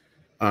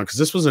 Because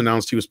this was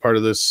announced he was part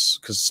of this,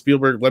 because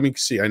Spielberg, let me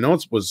see, I know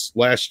it was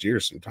last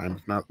year sometime,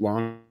 if not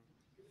long.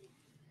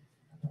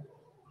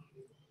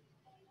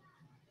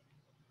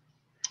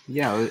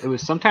 Yeah, it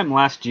was sometime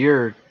last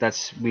year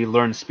we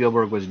learned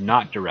Spielberg was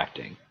not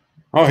directing.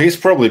 Oh, he's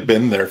probably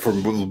been there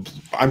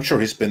I'm sure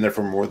he's been there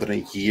for more than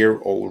a year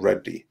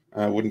already.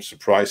 Wouldn't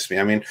surprise me.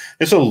 I mean,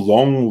 it's a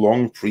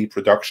long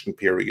pre-production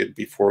period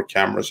before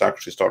cameras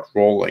actually start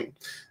rolling.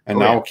 And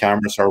now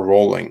cameras are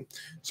rolling.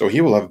 So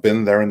he will have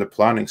been there in the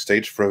planning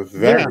stage for a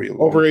very long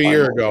time. Over a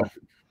year ago.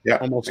 Yeah,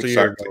 almost a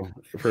year ago.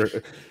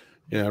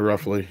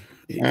 Roughly.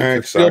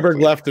 Exactly. Spielberg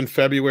left in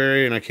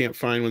February, and I can't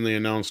find when they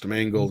announced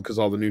Mangold because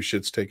all the new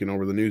shit's taken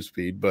over the news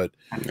feed. But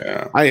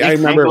yeah, I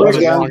remember it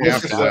wasn't long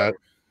after that.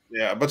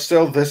 Yeah, but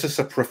still, this is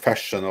a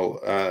professional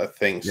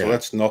thing, so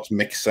let's not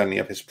mix any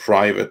of his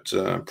private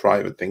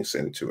things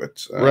into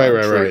it.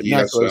 Right.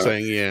 That's what I'm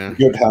saying.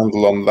 Good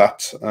handle on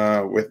that.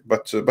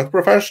 But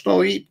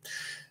professionally,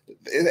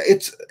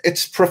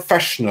 it's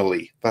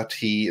professionally that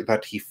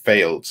he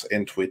failed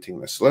in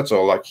tweeting this. So let's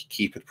all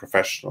keep it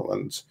professional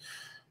and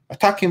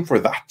attack him for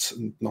that,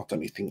 and not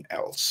anything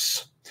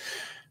else.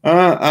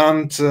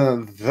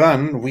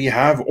 Then we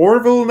have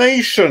Orville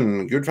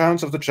Nation. Good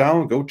fans of the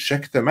channel, go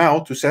check them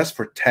out. Who says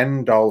for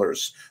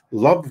 $10,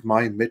 love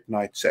my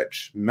Midnight's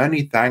Edge.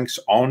 Many thanks,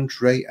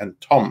 Andre and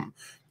Tom,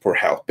 for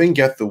helping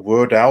get the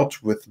word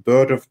out with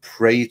Bird of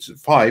Prey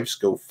 5's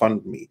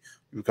GoFundMe.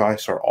 You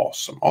guys are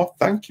awesome. Oh,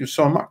 thank you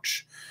so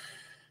much.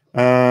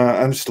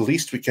 And it's the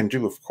least we can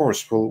do, of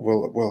course.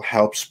 We'll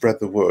help spread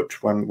the word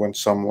when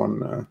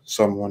someone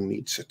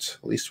needs it.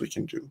 The least we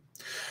can do.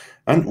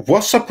 And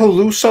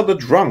Wassapalooza the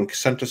Drunk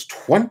sent us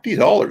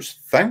 $20.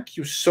 Thank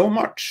you so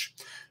much.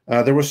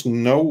 There was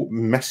no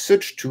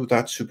message to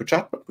that super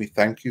chat, but we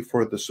thank you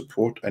for the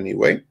support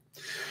anyway.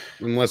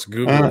 Unless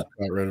Google got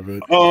rid of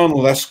it.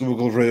 Unless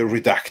Google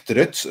redacted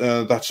it,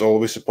 that's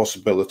always a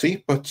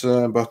possibility. But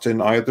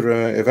in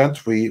either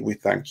event, we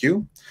thank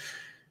you.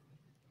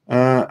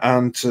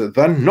 And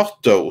then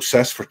Notto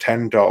says for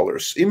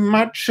 $10,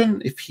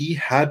 imagine if he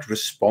had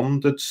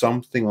responded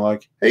something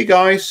like, hey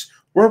guys,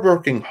 we're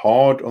working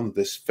hard on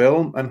this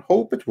film and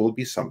hope it will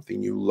be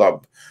something you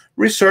love.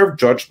 Reserve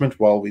judgment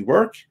while we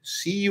work.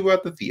 See you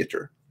at the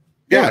theater.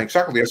 Yeah,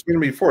 exactly. As been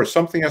before,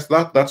 something as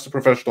that's the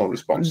professional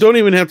response. Don't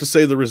even have to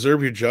say the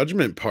reserve your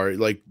judgment part.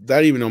 Like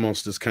that even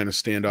almost is kind of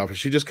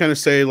standoffish. You just kind of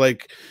say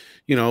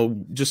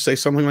just say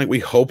something like, we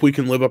hope we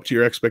can live up to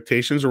your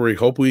expectations, or we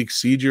hope we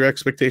exceed your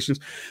expectations.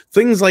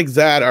 Things like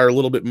that are a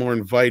little bit more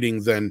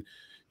inviting than,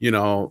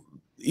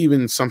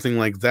 even something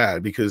like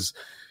that, because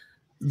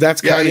that's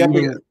kind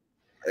of...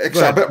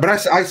 Exactly, but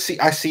I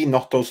see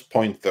Notto's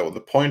point though.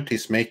 The point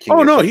he's making.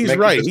 Oh no, he's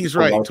right. He's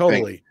right.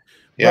 Totally. Thing.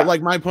 Yeah.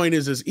 But my point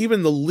is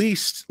even the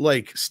least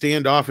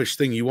standoffish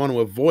thing you want to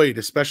avoid,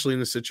 especially in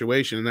this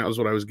situation, and that was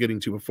what I was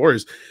getting to before,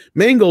 is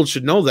Mangold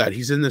should know that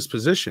he's in this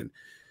position.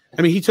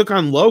 I mean, he took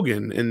on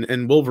Logan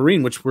and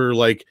Wolverine, which were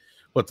the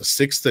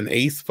 6th and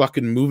 8th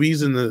fucking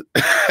movies in the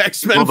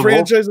X-Men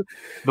franchise.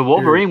 The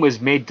Wolverine was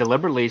made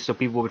deliberately so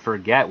people would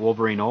forget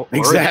Wolverine.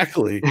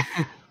 Exactly.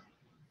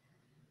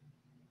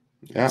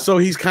 Yeah. So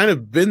he's kind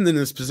of been in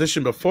this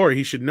position before.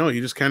 He should know. You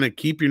just kind of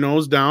keep your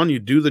nose down, you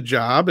do the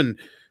job, and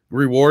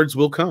rewards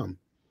will come.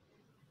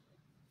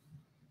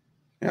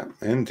 Yeah,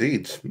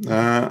 indeed.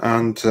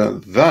 And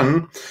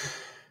then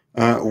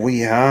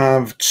we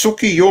have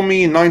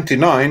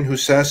Tsukiyomi99, who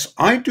says,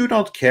 I do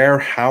not care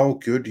how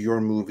good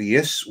your movie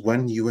is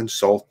when you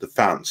insult the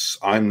fans.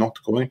 I'm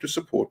not going to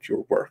support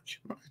your work.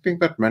 I think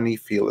that many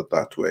feel it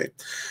that way.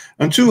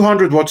 And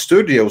 200 Watt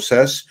Studio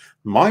says,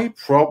 my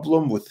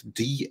problem with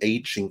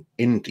de-aging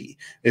Indy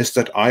is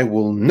that I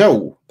will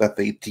know that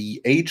they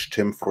de-aged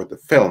him for the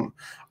film.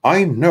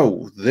 I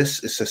know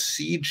this is a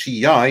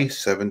CGI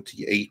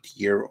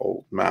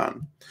 78-year-old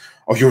man.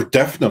 Oh, you're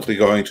definitely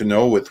going to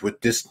know with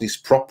Disney's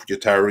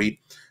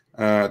proprietary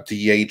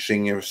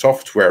de-aging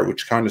software,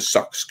 which kind of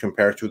sucks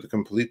compared to the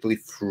completely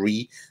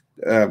free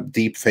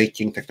deep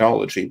faking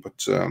technology.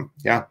 But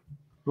yeah.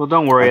 Well,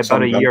 don't worry.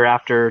 About a year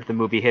after the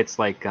movie hits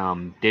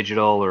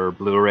digital or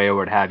Blu-ray or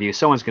what have you,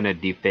 someone's going to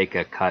deep fake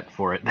a cut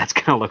for it. That's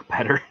going to look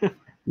better.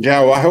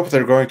 Yeah, well, I hope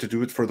they're going to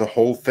do it for the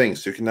whole thing,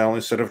 so you can now,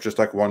 instead of just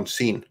like one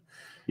scene.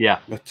 Yeah.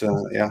 But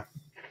yeah.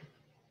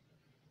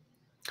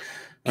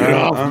 Get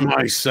off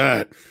my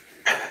set.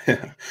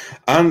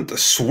 And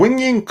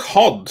Swinging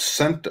Cod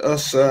sent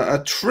us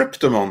a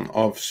triptymon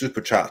of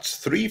super chats,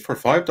 3 for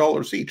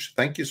 $5 each.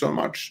 Thank you so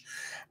much.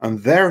 And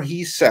there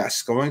he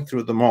says, going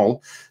through them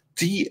all,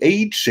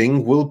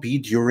 de-aging will be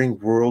during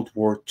World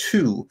War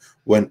II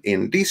when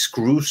Indy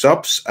screws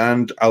up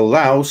and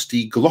allows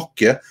the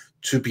Glocke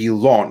to be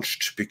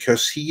launched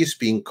because he is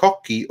being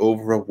cocky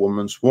over a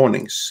woman's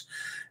warnings.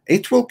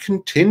 It will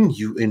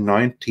continue in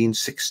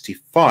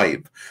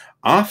 1965.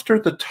 After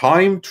the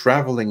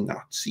time-traveling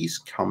Nazis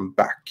come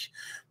back,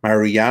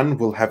 Marianne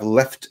will have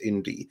left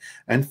Indy,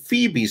 and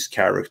Phoebe's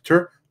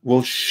character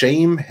will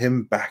shame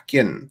him back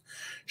in.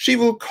 She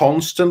will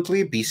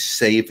constantly be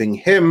saving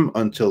him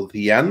until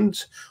the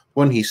end,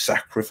 when he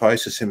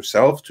sacrifices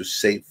himself to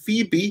save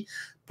Phoebe,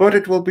 but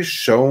it will be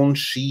shown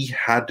she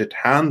had it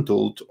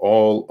handled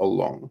all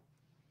along.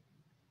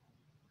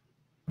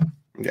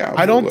 Yeah,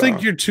 I don't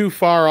think you're too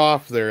far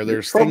off there.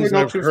 There's things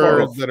I've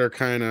heard that are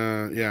kind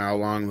of,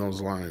 along those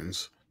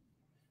lines.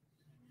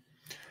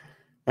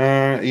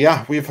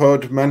 Yeah, we've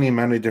heard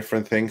many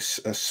different things.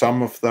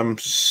 Some of them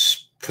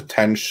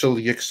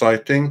potentially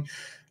exciting,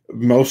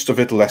 most of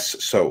it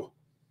less so.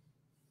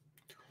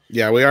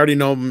 Yeah, we already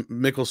know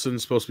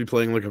Mickelson's supposed to be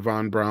playing like a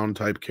Von Braun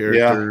type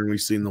character. We've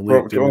seen the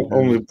leaked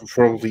only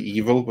probably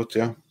evil, but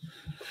yeah.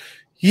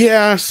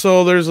 Yeah,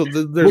 so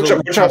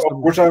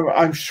which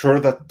I'm sure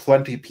that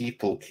plenty of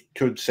people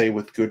could say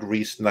with good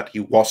reason that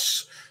he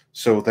was.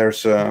 So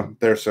there's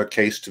a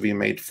case to be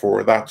made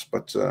for that,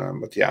 but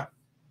yeah.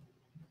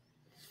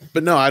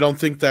 But no, I don't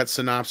think that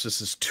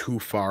synopsis is too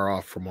far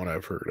off from what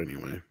I've heard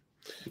anyway.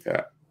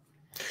 Yeah.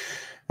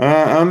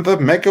 And the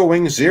Mega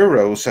Wing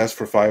Zero says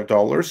for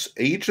 $5,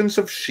 Agents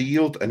of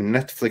S.H.I.E.L.D. and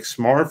Netflix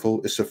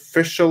Marvel is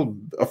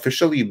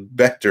officially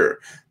better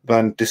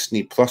than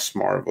Disney Plus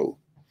Marvel.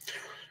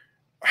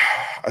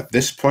 At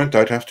this point,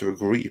 I'd have to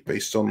agree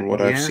based on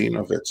what I've seen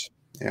of it.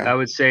 Yeah, I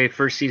would say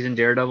first season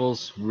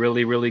Daredevil's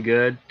really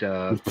good.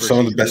 Some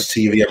of the best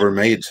TV ever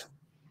made.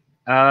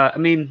 I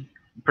mean,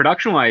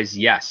 production-wise,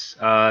 yes.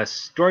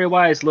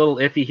 Story-wise, a little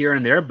iffy here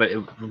and there, but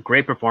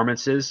great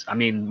performances. I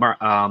mean,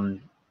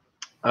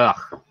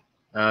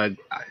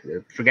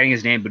 forgetting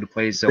his name, but who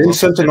plays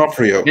Vincent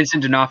D'Onofrio.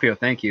 Vincent D'Onofrio,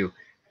 thank you.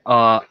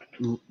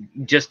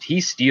 Just he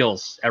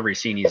steals every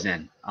scene he's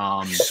in.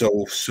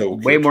 So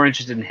way more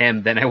interested in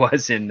him than I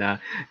was in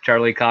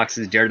Charlie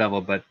Cox's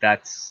Daredevil, but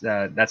that's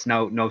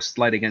no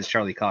slight against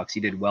Charlie Cox. He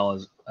did well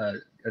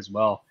as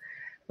well.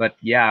 But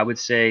yeah, I would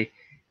say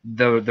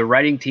the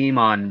writing team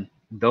on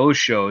those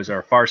shows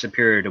are far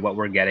superior to what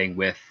we're getting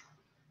with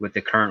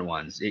the current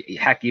ones.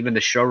 Heck, even the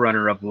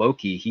showrunner of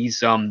Loki,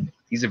 he's a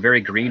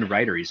very green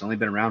writer. He's only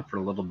been around for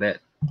a little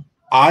bit.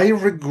 I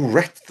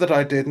regret that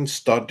I didn't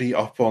study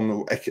up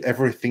on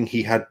everything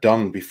he had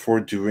done before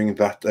doing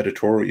that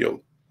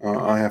editorial.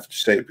 I have to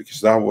say,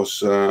 because that was.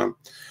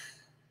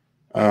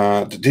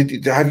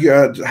 Have you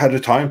had a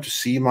time to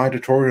see my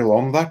editorial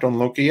on that on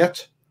Loki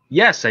yet?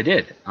 Yes, I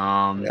did.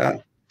 Yeah.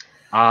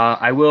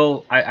 I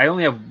will. I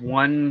only have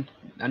one.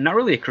 Not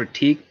really a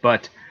critique,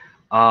 but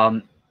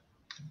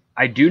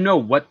I do know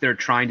what they're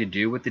trying to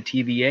do with the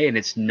TVA, and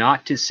it's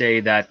not to say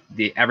that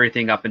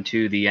everything up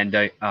into the end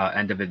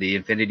of the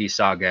Infinity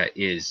Saga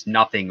is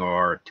nothing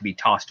or to be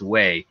tossed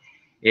away.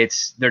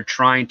 They're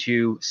trying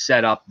to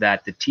set up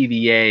that the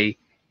TVA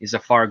is a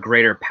far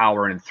greater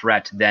power and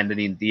threat than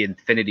the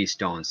Infinity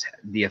Stones.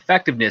 The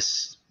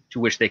effectiveness to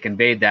which they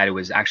conveyed that, it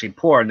was actually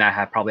poor, and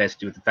that probably has to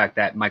do with the fact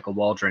that Michael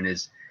Waldron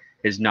is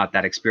not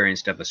that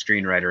experienced of a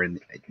screenwriter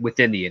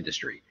within the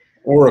industry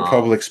or a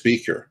public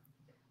speaker.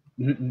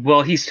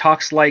 Well, he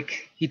talks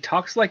like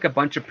a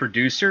bunch of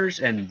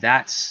producers, and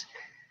that's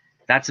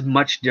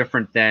much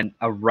different than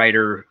a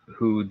writer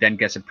who then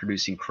gets a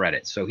producing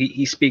credit. So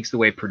he speaks the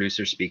way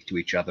producers speak to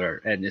each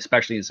other, and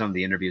especially in some of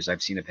the interviews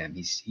I've seen of him,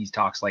 he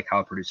talks like how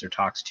a producer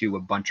talks to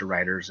a bunch of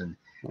writers and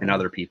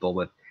other people,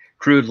 with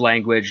crude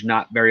language,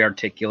 not very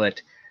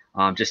articulate,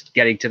 just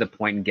getting to the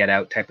point and get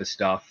out type of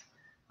stuff.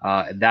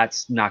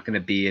 That's not going to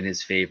be in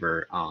his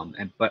favor.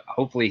 But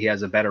hopefully he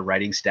has a better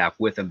writing staff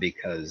with him,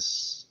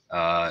 because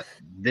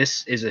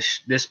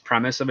this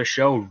premise of a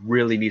show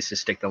really needs to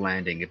stick the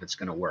landing if it's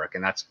going to work,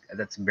 and that's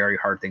a very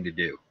hard thing to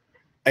do.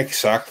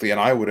 Exactly, and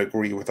I would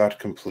agree with that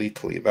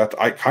completely. That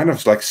I kind of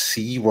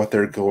see what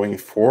they're going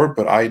for,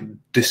 but I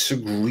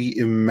disagree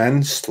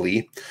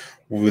immensely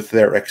with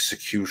their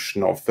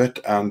execution of it.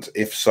 And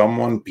if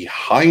someone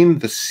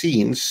behind the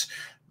scenes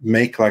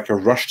make a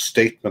rushed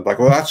statement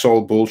well, that's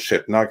all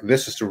bullshit,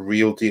 this is the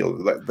real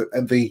deal,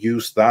 and they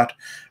use that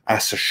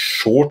as a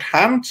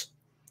shorthand,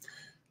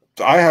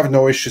 I have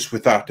no issues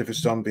with that if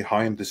it's done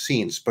behind the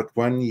scenes. But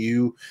when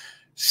you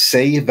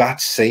say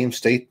that same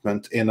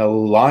statement in a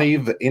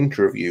live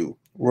interview,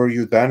 where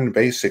you then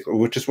basically,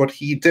 which is what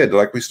he did,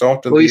 we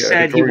started. Well, he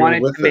said he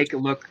wanted to make it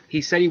look.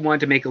 He said he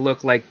wanted to make it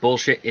look like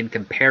bullshit in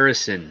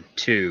comparison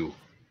to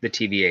the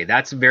TVA.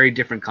 That's a very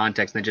different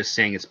context than just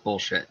saying it's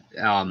bullshit.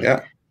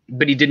 Yeah.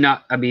 but he did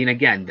not. I mean,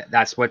 again,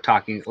 that's what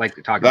talking. That's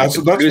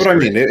what I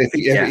mean.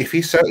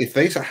 If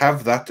they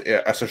have that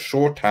as a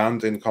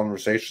shorthand in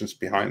conversations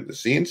behind the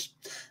scenes,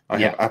 I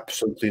have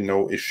absolutely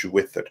no issue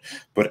with it.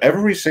 But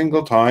every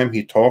single time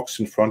he talks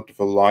in front of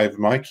a live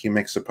mic, he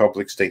makes a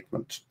public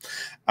statement,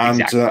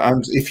 and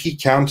and if he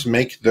can't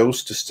make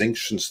those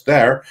distinctions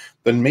there,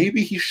 then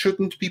maybe he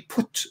shouldn't be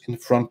put in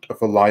front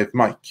of a live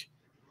mic.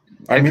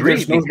 I mean,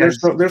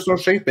 there's no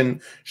shame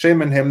in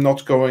him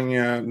not going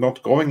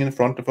in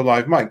front of a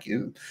live mic.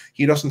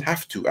 He doesn't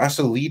have to. As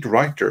a lead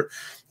writer,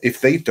 if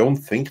they don't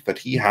think that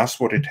he has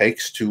what it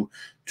takes to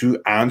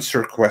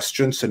answer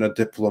questions in a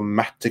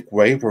diplomatic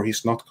way, where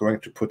he's not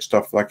going to put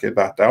stuff like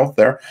that out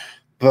there,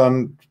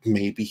 then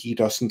maybe he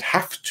doesn't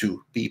have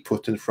to be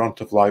put in front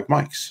of live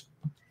mics.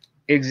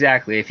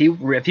 Exactly. If he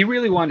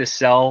really wanted to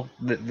sell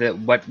the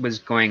what was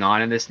going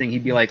on in this thing,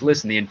 he'd be like,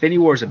 "Listen, the Infinity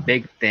War is a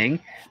big thing,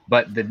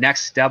 but the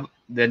next step,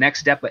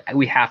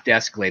 we have to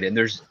escalate it.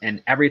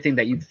 And everything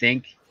that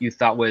you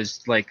thought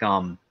was like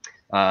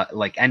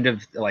end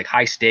of like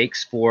high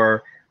stakes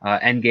for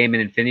Endgame and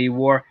Infinity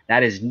War,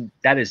 that is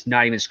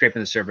not even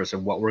scraping the surface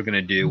of what we're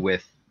gonna do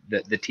with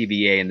the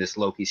TVA and this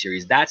Loki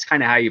series. That's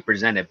kind of how you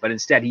present it. But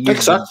instead, he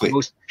uses the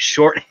most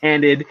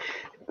shorthanded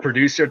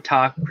producer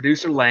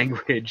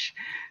language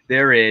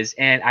there is,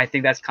 and I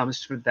think that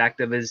comes from the fact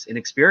of his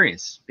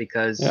inexperience,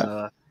 because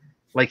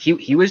like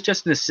he was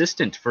just an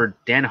assistant for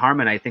Dan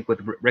Harmon, I think, with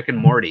Rick and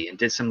Morty, and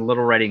did some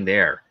little writing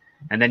there,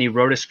 and then he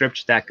wrote a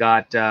script that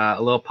got a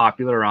little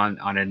popular on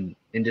an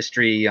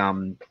industry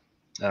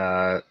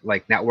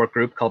like network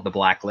group called The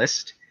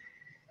Blacklist,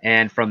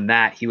 and from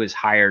that he was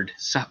hired.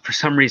 For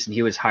some reason,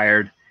 he was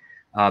hired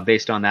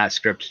based on that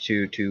script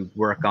to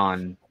work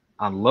on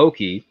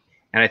Loki,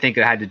 and I think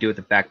it had to do with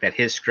the fact that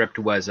his script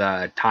was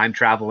a time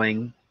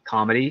traveling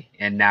comedy,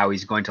 and now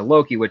he's going to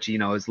Loki, which is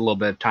a little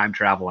bit of time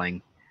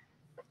traveling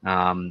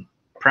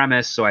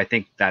premise. So I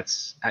think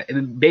that's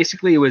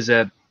basically, it was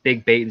a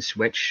big bait and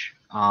switch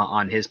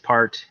on his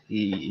part.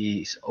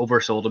 He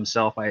oversold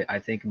himself, I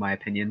think, in my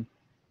opinion.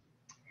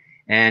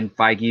 And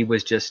Feige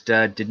was just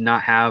did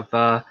not have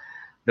the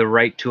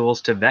right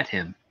tools to vet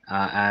him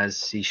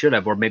as he should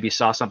have, or maybe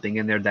saw something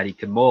in there that he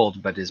could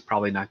mold, but is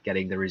probably not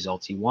getting the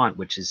results he want,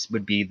 which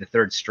would be the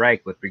third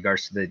strike with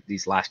regards to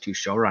these last two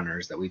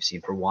showrunners that we've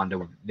seen for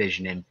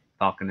WandaVision and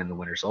Falcon and the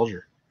Winter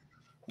Soldier.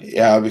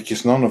 Yeah,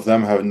 because none of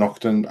them have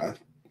knocked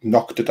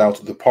it out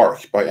of the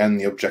park by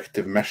any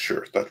objective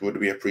measure that would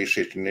be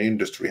appreciated in the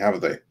industry,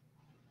 have they?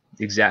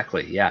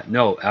 Exactly. Yeah.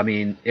 No, I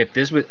mean, if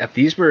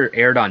these were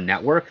aired on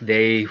network,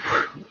 they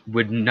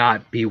would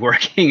not be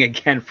working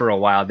again for a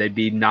while. They'd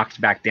be knocked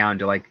back down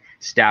to like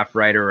staff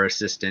writer or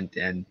assistant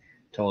and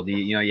told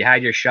you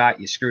had your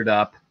shot, you screwed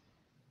up.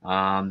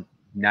 Now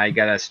you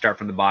got to start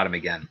from the bottom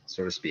again,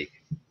 so to speak.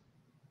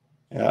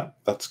 Yeah,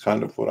 that's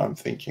kind of what I'm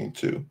thinking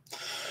too.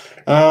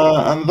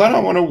 And then I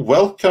want to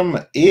welcome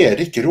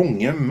Erik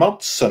Runge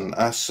Madsen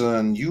as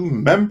a new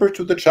member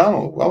to the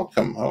channel.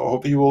 Welcome. I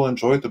hope you will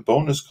enjoy the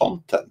bonus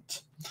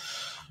content.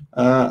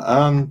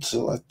 And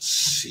let's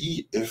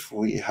see if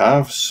we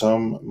have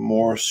some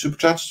more super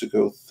chats to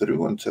go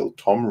through until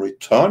Tom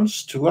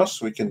returns to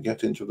us. We can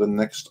get into the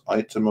next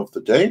item of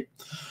the day.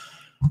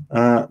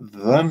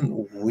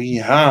 Then we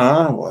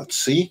have, let's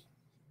see.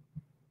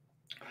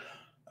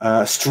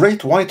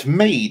 Straight White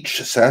Mage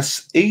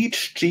says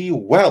H.G.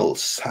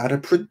 Wells had a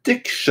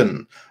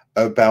prediction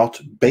about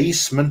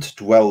basement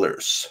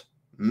dwellers.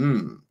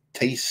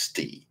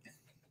 Tasty.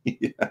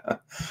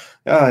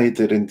 Yeah, he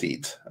did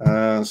indeed.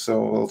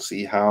 So we'll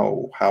see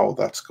how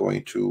that's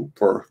going to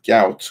work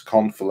out,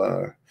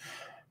 conflating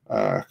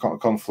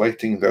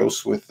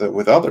those with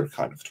other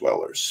kind of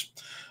dwellers.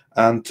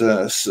 And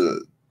then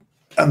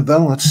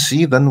let's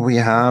see. Then we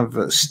have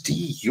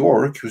Steve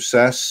York, who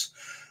says,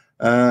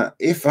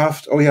 if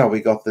after, we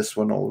got this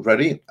one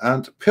already.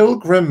 And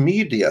Pilgrim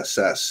Media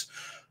says,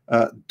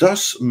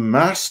 does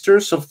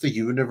Masters of the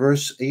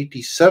Universe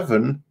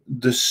 87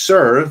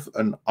 deserve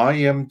an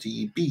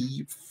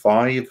IMDb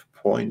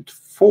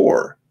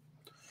 5.4?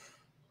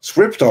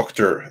 Script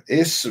Doctor,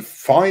 is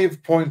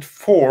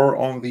 5.4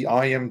 on the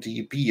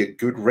IMDb a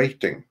good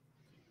rating?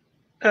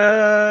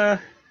 Well,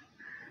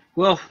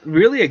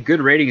 really a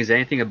good rating is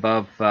anything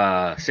above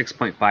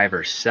 6.5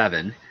 or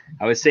 7.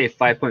 I would say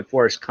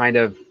 5.4 is kind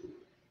of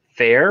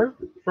fair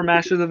for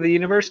Masters of the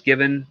Universe,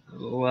 given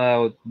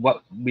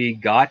what we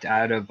got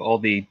out of all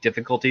the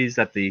difficulties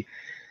that the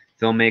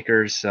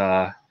filmmakers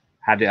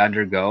had to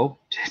undergo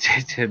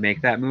to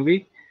make that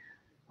movie.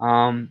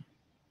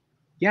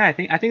 Yeah, I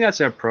think that's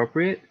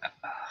appropriate.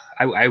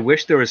 I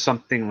wish there was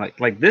something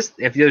like this.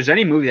 If there's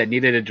any movie that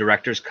needed a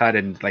director's cut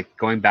and like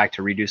going back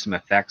to redo some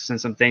effects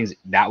and some things,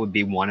 that would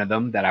be one of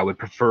them that I would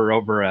prefer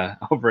over a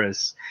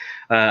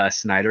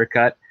Snyder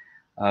cut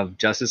of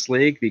Justice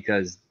League,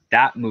 because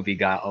that movie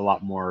got a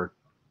lot more.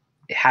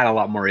 It had a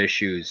lot more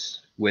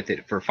issues with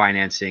it for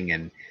financing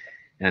and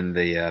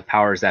the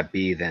powers that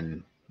be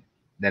than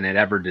it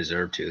ever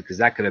deserved to, because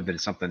that could have been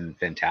something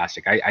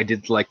fantastic. I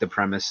did like the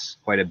premise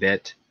quite a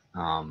bit,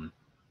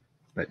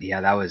 but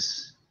yeah, that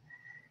was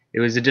It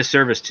was a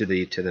disservice to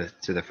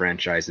the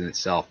franchise in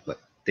itself, but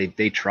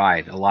they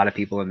tried. A lot of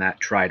people in that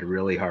tried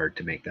really hard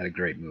to make that a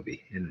great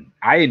movie, and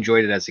I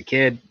enjoyed it as a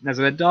kid. As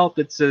an adult,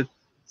 it's a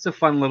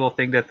fun little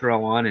thing to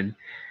throw on and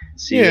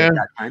see at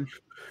that time.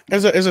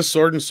 As a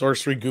sword and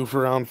sorcery goof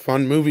around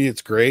fun movie,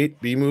 it's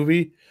great. B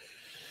movie,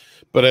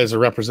 but as a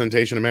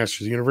representation of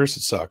Masters of the Universe,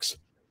 it sucks.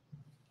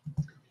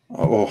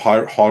 Oh,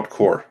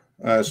 hardcore.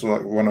 It's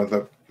like one of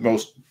the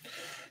most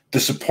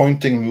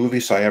disappointing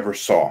movies I ever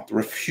saw. There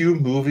were few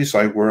movies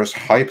I were as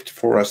hyped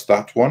for as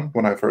that one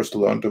when I first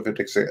learned of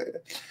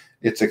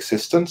its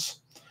existence.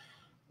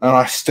 And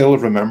I still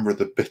remember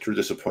the bitter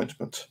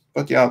disappointment.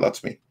 But yeah,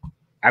 that's me.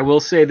 I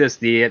will say this,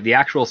 the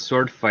actual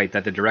sword fight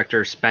that the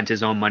director spent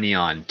his own money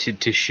on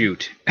to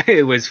shoot,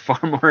 it was far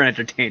more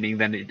entertaining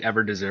than it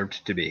ever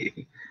deserved to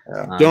be.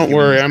 Yeah. Don't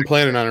worry, I'm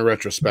planning on a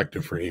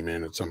retrospective for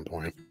He-Man at some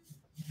point.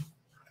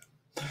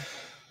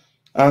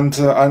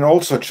 And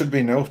also it should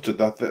be noted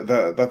that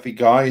the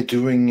guy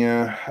doing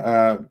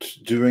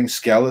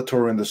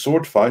Skeletor in the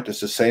sword fight is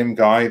the same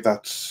guy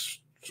it's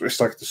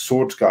like the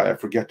swords guy. I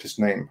forget his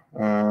name,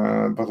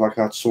 but like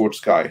that swords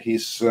guy,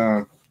 he's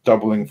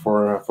doubling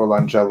for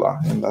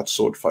Langella in that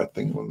sword fight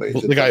thing when they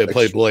the guy who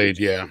played Blade,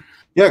 yeah,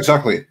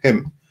 exactly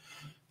him,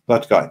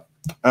 that guy.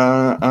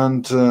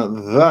 And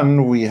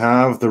then we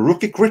have the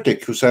rookie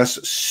critic who says,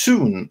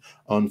 soon,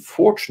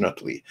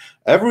 unfortunately,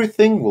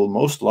 everything will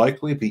most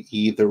likely be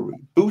either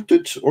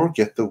rebooted or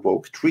get the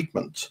woke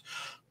treatment.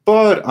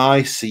 But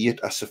I see it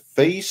as a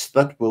phase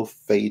that will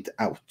fade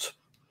out.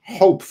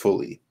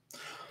 Hopefully.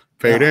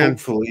 Fade in.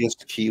 Hopefully is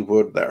the key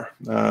word there.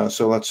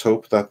 So let's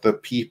hope that the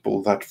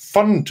people that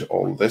fund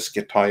all this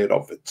get tired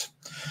of it.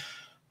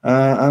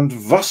 And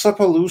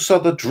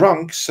Vassapalooza the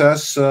Drunk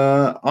says,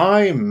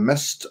 I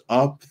messed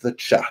up the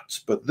chat,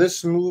 but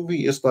this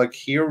movie is like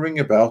hearing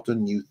about a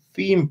new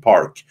theme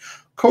park,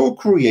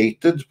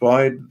 co-created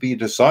by the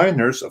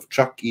designers of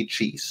Chuck E.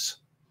 Cheese.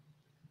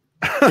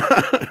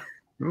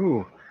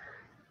 Ooh.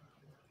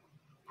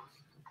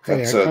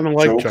 That's hey, I a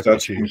like joke Chuck E.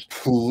 that's Cheese.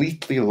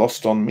 completely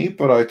lost on me,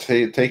 but I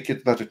take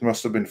it that it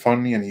must have been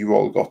funny and you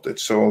all got it,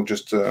 so I'll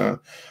just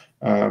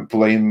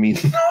blame me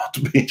not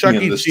being Chuck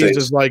in E. the Cheese States.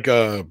 is like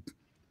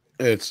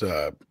it's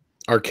a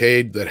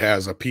arcade that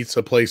has a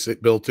pizza place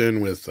built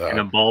in with And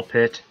a ball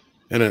pit.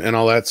 and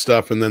all that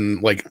stuff, and then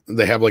like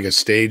they have like a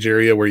stage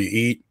area where you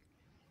eat,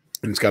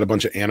 and it's got a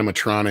bunch of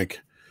animatronic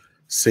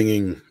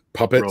singing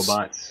puppets.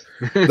 Robots.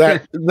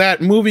 that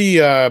movie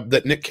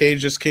that Nick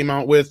Cage just came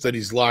out with, that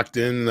he's locked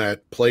in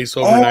that place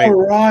overnight.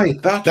 All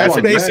right, that's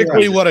one.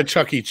 Basically what a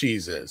Chuck E.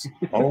 Cheese is.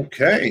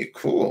 Okay,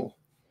 cool.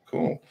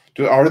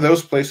 Are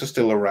those places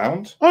still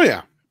around? Oh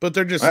yeah, but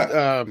they're just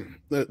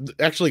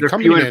actually They're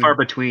coming few and in. far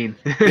between.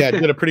 Yeah, I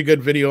did a pretty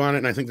good video on it,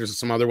 and I think there's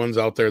some other ones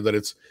out there that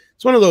it's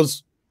one of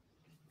those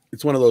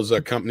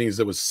companies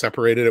that was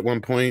separated at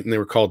one point, and there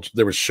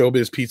was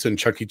Showbiz Pizza and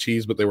Chuck E.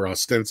 Cheese, but they were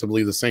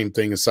ostensibly the same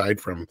thing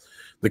aside from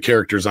the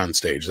characters on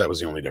stage. That was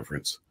the only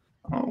difference.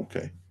 Oh,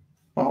 okay.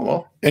 Oh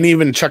well. And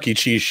even Chuck E.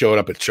 Cheese showed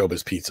up at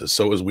Showbiz Pizza,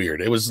 so it was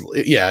weird.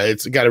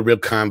 It's got a real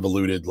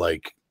convoluted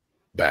like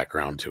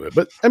background to it,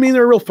 but I mean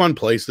they're real fun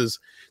places.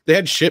 They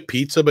had shit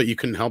pizza, but you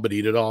couldn't help but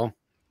eat it all.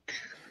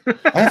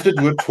 I have to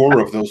do a tour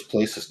of those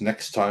places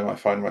next time I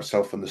find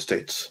myself in the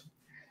States.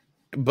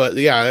 But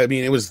yeah, I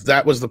mean,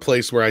 that was the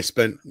place where I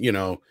spent,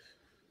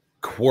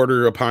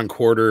 quarter upon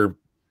quarter,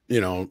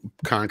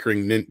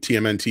 conquering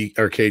TMNT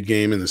arcade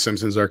game and the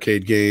Simpsons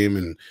arcade game.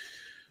 And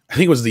I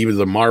think it was either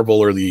the Marvel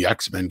or the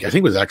X-Men. I think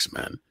it was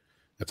X-Men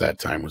at that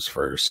time was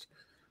first.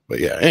 But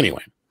yeah,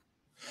 anyway.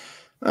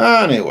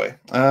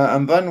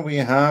 And then we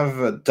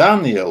have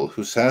Daniel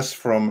who says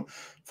for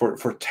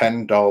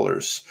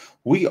 $10,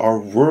 we are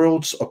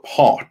worlds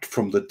apart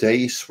from the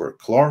days where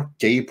Clark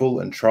Gable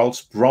and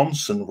Charles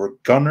Bronson were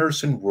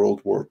gunners in World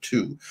War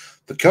II.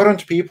 The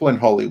current people in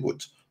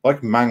Hollywood,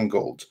 like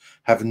Mangold,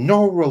 have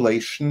no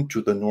relation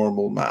to the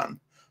normal man,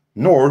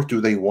 nor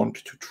do they want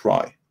to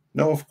try.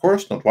 No, of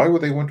course not. Why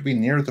would they want to be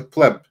near the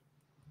pleb?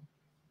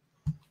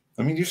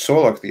 I mean, you saw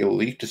like the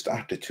elitist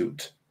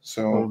attitude.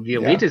 So the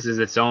elitist is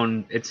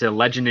it's a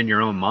legend in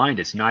your own mind.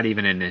 It's not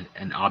even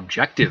an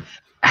objective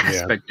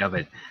aspect of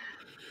it.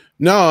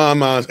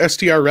 No,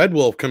 STR Red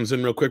Wolf comes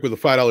in real quick with a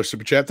 $5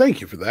 super chat.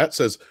 Thank you for that.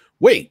 Says,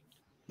 wait,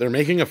 they're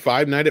making a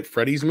Five Nights at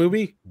Freddy's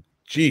movie?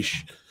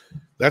 Geesh,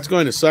 that's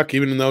going to suck,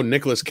 even though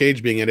Nicolas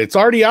Cage being in it. It's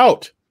already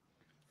out.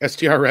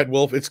 STR Red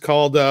Wolf. It's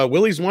called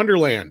Willy's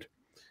Wonderland.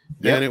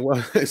 Yep. And it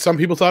was. Some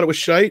people thought it was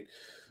shite.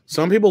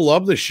 Some people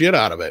love the shit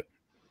out of it.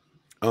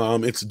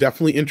 It's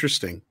definitely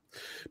interesting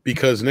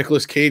because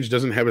Nicolas Cage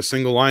doesn't have a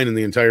single line in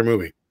the entire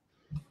movie.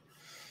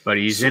 But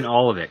he's in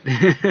all of it.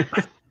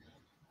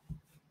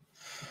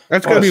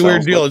 That's going to be a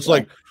weird deal. It's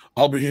like,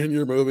 I'll be in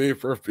your movie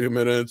for a few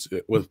minutes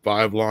with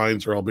 5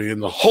 lines, or I'll be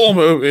in the whole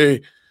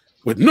movie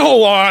with no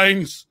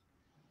lines.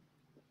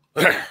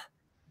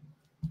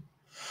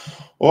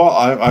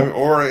 Well,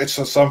 or it's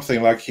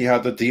something like he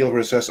had the deal where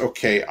it says,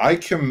 okay, I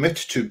commit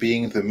to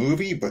being the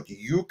movie, but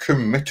you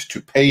commit to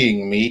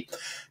paying me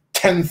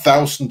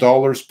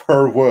 $10,000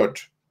 per word.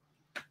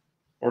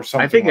 or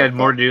something. I think it like had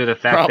more that. to do with the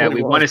fact Probably that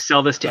we was. want to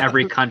sell this to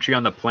every country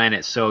on the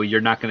planet, so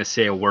you're not going to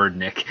say a word,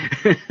 Nick.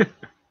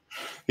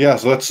 Yeah,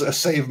 so let's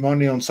save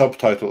money on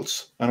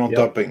subtitles and on Yep.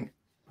 dubbing.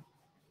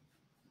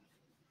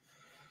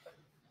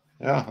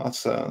 Yeah,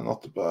 that's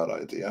not a bad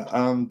idea.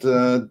 And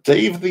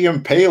Dave the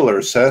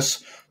Impaler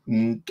says,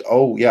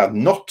 oh yeah,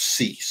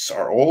 Nazis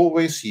are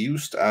always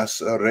used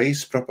as a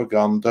race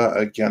propaganda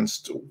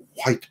against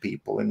white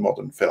people in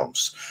modern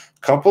films.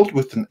 Coupled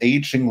with an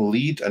aging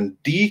lead and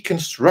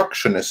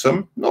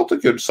deconstructionism, not a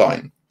good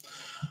sign.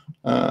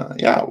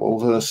 Yeah,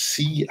 we'll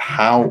see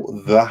how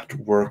that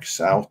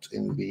works out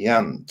in the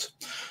end.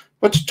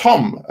 But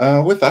Tom,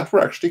 with that,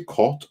 we're actually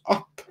caught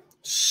up.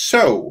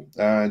 So,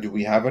 do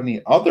we have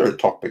any other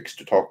topics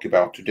to talk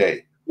about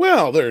today?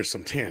 Well, there's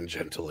some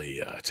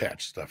tangentially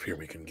attached stuff here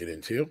we can get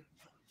into.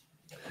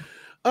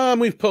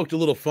 We've poked a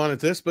little fun at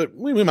this, but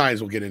we might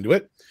as well get into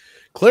it.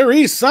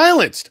 Clarice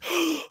silenced.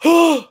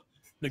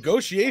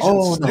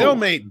 Negotiations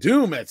stalemate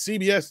Doom at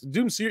CBS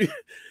Doom series.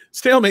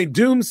 Stalemate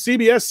Doom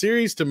CBS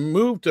series to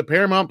move to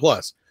Paramount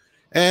Plus,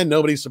 and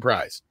nobody's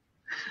surprised.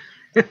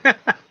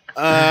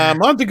 A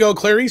month ago,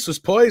 Clarice was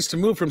poised to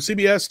move from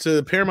CBS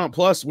to Paramount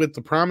Plus with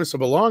the promise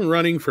of a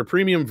long-running for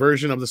premium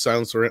version of the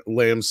Silence of the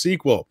Lambs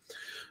sequel.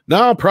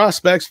 Now,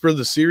 prospects for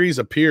the series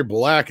appear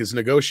black as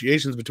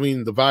negotiations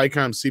between the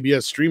Viacom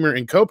CBS streamer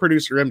and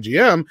co-producer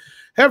MGM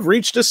have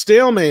reached a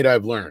stalemate,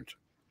 I've learned.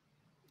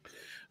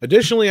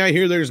 Additionally, I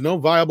hear there's no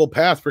viable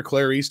path for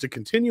Clarice to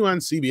continue on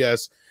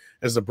CBS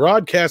as the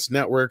broadcast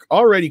network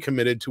already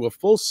committed to a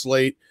full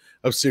slate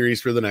of series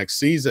for the next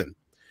season.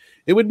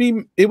 It would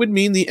mean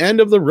the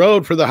end of the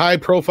road for the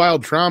high-profile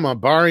drama,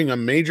 barring a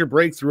major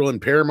breakthrough in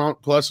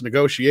Paramount Plus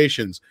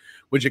negotiations,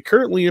 which it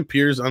currently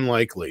appears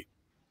unlikely.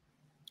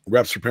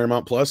 Reps for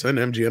Paramount Plus and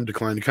MGM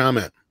declined to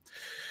comment.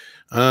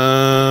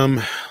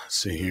 Let's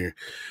see here.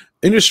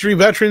 Industry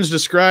veterans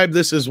describe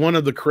this as one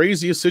of the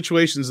craziest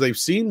situations they've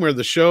seen, where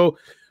the show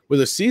with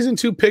a season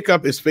 2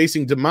 pickup is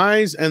facing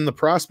demise and the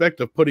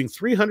prospect of putting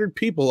 300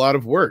 people out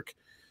of work.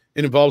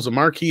 It involves a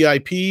marquee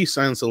IP,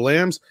 Silence of the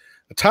Lambs,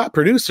 a top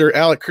producer,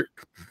 Alec.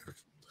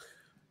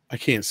 I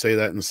can't say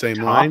that in the same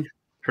line.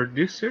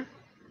 Producer?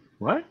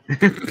 What?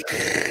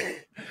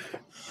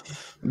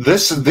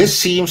 This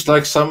seems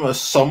like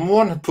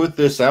someone put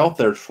this out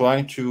there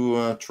trying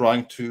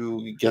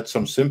to get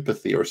some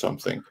sympathy or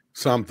something.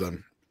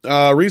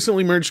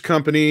 Recently merged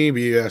company,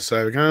 VS,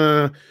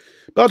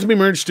 about to be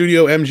merged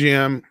studio,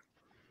 MGM,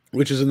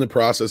 which is in the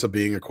process of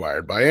being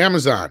acquired by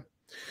Amazon.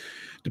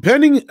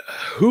 Depending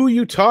who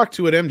you talk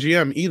to at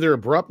MGM, either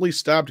abruptly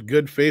stopped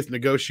good faith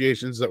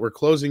negotiations that were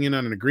closing in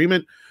on an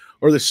agreement,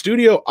 or the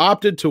studio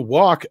opted to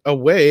walk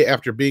away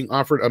after being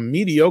offered a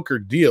mediocre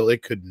deal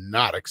it could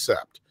not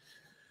accept.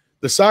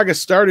 The saga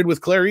started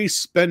with Clarice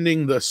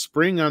spending the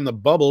spring on the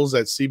bubbles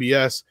at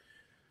CBS,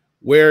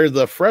 where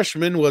The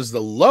Freshman was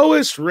the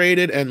lowest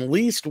rated and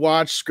least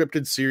watched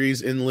scripted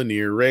series in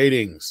linear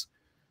ratings.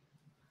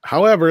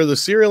 However, the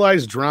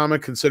serialized drama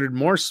considered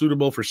more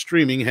suitable for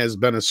streaming has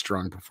been a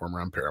strong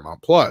performer on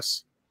Paramount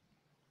Plus.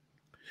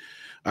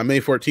 On May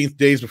 14th,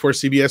 days before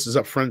CBS's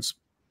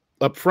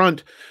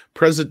upfront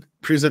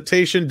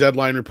presentation,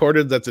 Deadline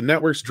reported that the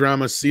network's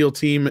drama SEAL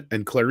Team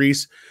and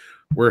Clarice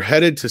were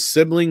headed to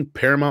sibling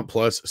Paramount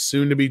Plus,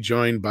 soon to be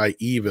joined by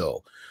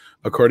Evil.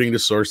 According to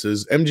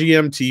sources,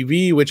 MGM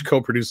TV, which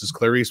co-produces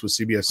Clarice with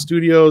CBS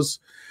Studios,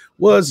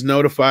 was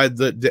notified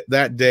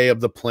that day of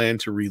the plan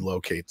to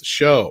relocate the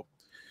show.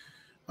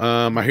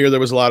 I hear there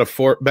was a lot of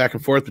back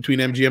and forth between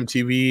MGM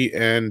TV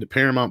and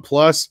Paramount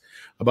Plus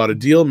about a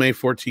deal May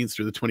 14th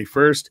through the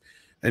 21st,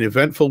 an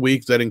eventful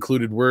week that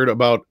included word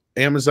about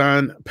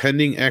Amazon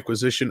pending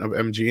acquisition of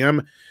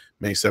MGM.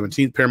 May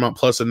 17th, Paramount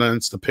Plus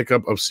announced the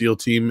pickup of SEAL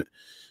Team,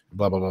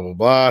 blah, blah, blah, blah,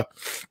 blah.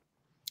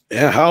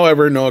 Yeah,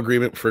 however, no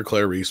agreement for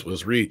Clarice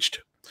was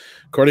reached.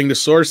 According to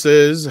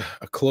sources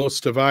close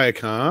to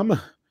Viacom,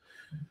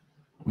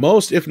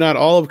 most, if not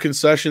all, of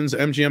concessions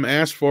MGM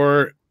asked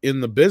for in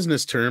the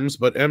business terms,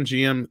 but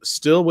MGM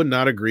still would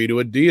not agree to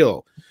a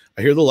deal.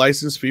 I hear the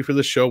license fee for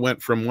the show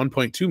went from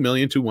 $1.2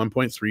 million to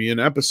 $1.3 an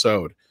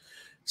episode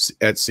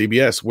at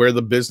CBS, where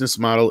the business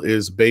model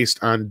is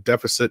based on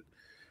deficit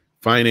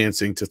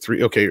financing to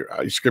three. Okay,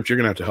 Script, you're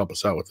gonna have to help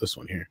us out with this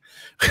one here.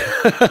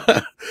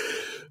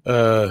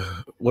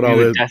 What all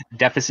is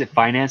deficit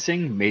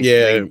financing?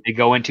 Yeah, they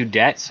go into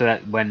debt so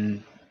that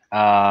when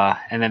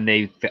and then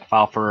they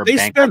file for they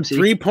bankruptcy.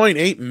 spent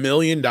 $3.8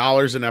 million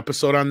an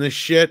episode on this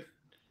shit.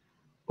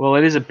 Well,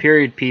 it is a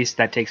period piece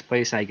that takes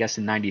place, I guess,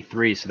 in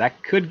 '93, so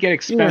that could get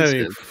expensive.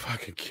 Yeah, you're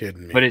fucking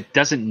kidding me. But it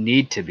doesn't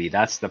need to be.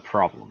 That's the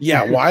problem.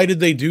 Yeah, why did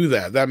they do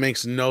that? That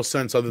makes no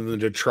sense other than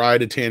to try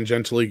to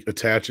tangentially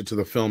attach it to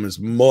the film as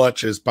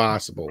much as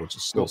possible, which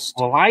is still...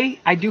 Well,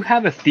 I do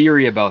have a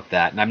theory about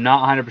that, and I'm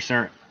not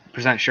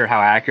 100% sure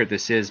how accurate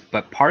this is,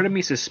 but part of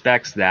me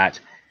suspects that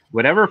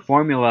whatever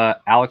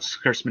formula Alex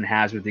Kurtzman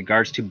has with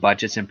regards to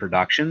budgets and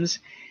productions,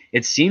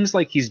 it seems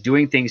like he's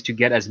doing things to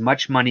get as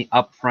much money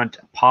up front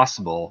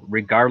possible,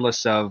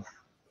 regardless of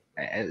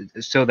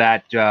so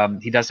that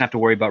he doesn't have to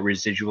worry about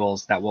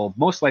residuals that will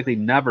most likely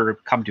never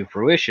come to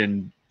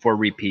fruition for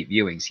repeat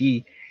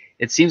viewings.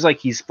 It seems like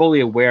he's fully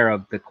aware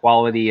of the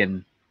quality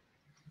and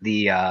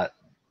the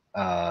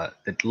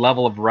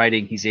level of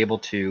writing he's able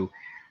to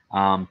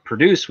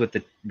produce with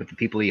the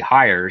people he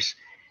hires,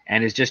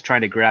 and is just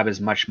trying to grab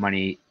as much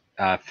money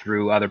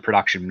through other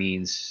production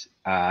means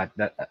on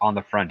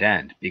the front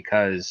end.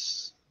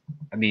 Because,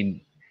 I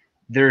mean,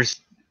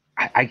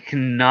 I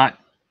cannot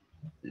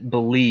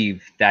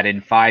believe that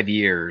in 5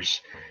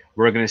 years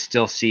we're going to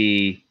still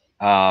see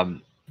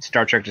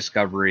Star Trek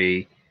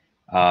Discovery,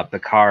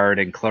 Picard,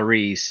 and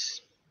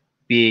Clarice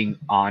being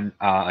on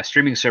a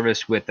streaming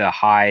service with a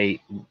high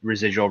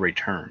residual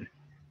return.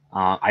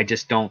 I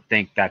just don't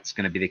think that's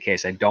going to be the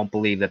case. I don't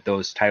believe that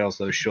those titles,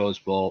 those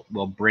shows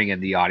will bring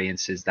in the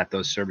audiences that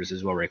those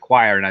services will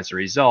require. And as a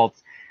result,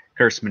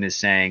 Kurtzman is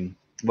saying,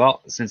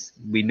 well, since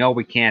we know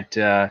we can't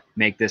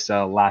make this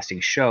a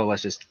lasting show,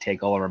 let's just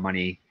take all of our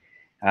money,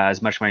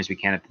 as much money as we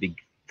can at the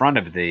front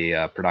of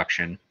the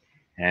production,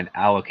 and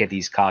allocate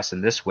these costs in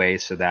this way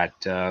so that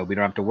we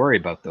don't have to worry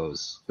about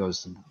those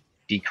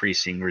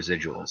decreasing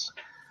residuals.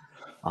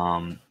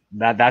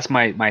 That's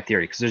my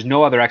theory, because there's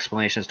no other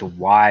explanation as to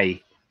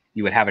why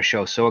you would have a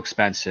show so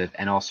expensive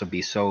and also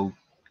be so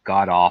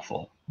god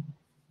awful,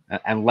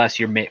 unless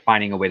you're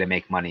finding a way to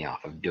make money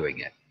off of doing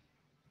it.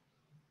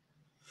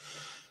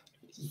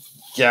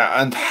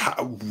 Yeah, and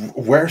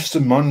where's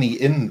the money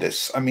in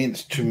this? I mean,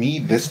 to me,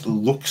 this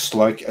looks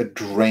like a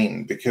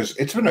drain, because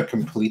it's been a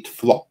complete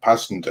flop,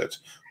 hasn't it?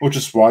 Which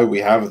is why we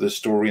have this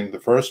story in the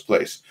first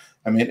place.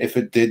 I mean, if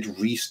it did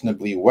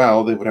reasonably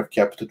well, they would have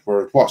kept it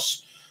where it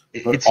was.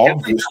 But it's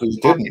obviously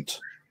it didn't.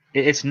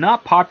 It's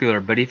not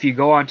popular, but if you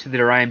go onto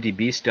their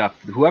IMDb stuff,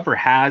 whoever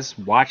has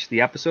watched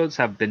the episodes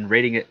have been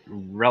rating it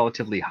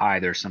relatively high.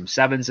 There's some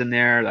 7s in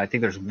there. I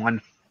think there's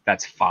one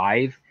that's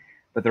 5,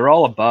 but they're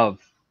all above.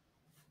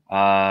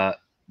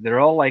 They're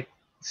all like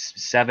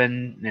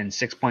 7 and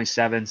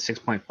 6.7,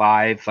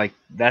 6.5. Like,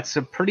 that's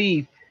a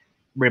pretty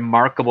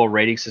remarkable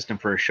rating system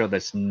for a show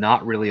that's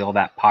not really all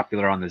that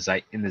popular on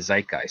in the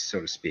zeitgeist, so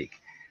to speak.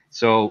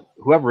 So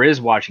whoever is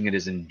watching it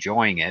is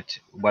enjoying it,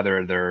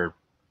 whether they're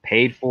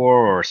paid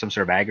for or some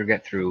sort of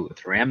aggregate through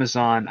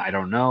Amazon, I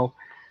don't know.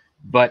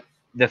 But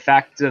the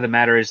fact of the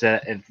matter is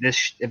that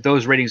if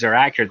those ratings are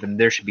accurate, then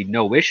there should be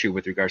no issue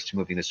with regards to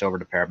moving this over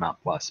to Paramount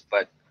Plus.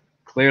 But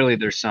clearly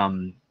there's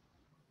some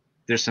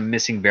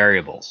missing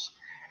variables,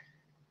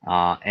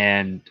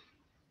 and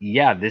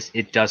yeah,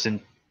 it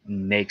doesn't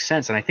make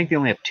sense. And I think they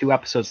only have 2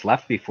 episodes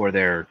left before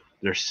their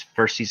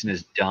first season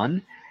is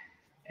done,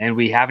 and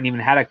we haven't even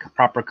had a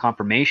proper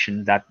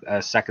confirmation that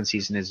a second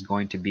season is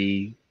going to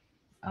be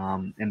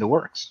in the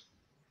works.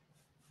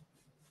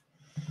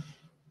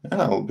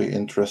 Yeah, it'll be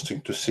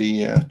interesting to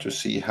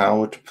see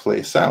how it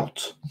plays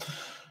out,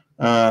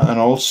 and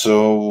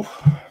also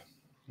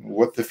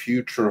what the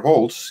future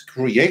holds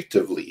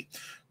creatively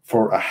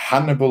for a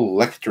Hannibal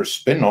Lecter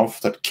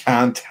spin-off that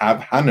can't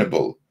have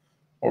Hannibal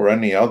or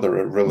any other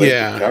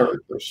related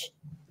characters.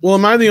 Well,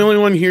 am I the only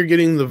one here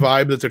getting the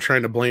vibe that they're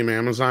trying to blame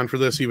Amazon for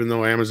this, even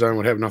though Amazon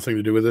would have nothing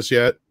to do with this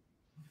yet?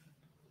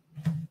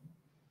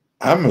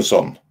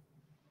 Amazon?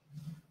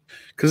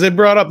 Because they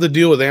brought up the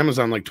deal with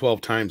Amazon like 12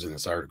 times in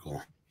this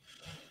article.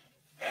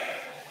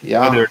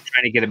 Yeah. They're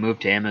trying to get it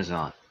moved to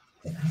Amazon.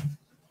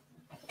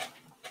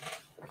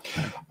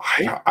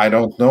 I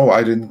don't know.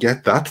 I didn't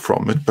get that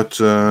from it, but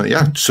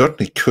yeah, it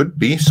certainly could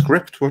be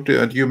script. What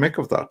do you make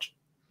of that?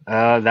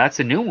 That's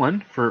a new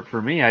one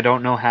for me. I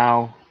don't know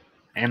how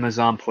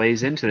Amazon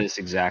plays into this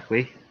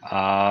exactly.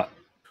 Well,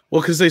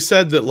 because they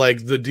said that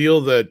like the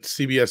deal that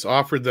CBS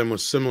offered them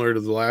was similar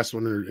to the last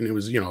one, and it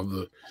was, you know,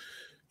 the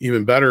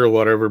even better or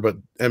whatever, but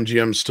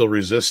MGM's still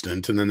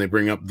resistant, and then they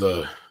bring up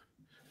the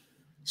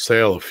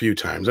sale a few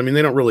times. I mean,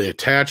 they don't really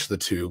attach the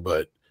two,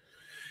 but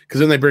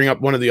because then they bring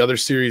up one of the other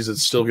series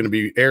that's still going to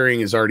be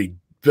airing is already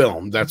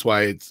filmed. That's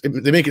why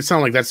they make it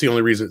sound like that's the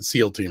only reason it's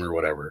SEAL Team or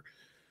whatever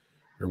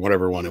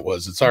one it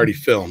was. It's already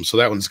filmed, so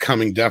that one's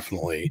coming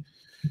definitely.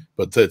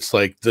 But that's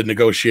like the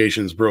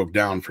negotiations broke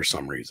down for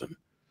some reason,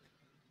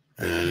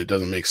 and it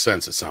doesn't make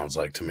sense. It sounds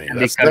like to me.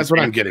 That's what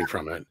I'm getting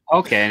from it.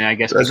 Okay, and I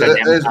guess as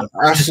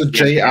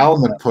Jay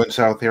Allen points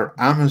out here,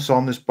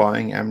 Amazon is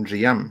buying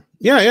MGM.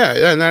 Yeah,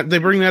 and they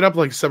bring that up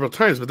like several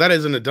times, but that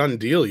isn't a done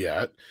deal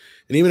yet.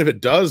 And even if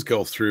it does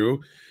go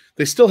through,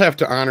 they still have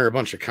to honor a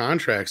bunch of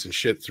contracts and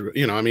shit through.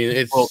 You know, I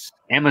mean,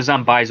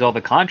 Amazon buys all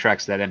the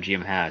contracts that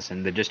MGM has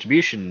and the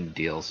distribution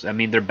deals. I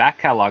mean, their back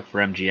catalog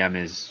for MGM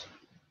is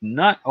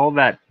not all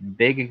that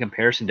big in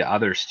comparison to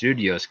other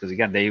studios, because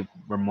again, they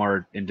were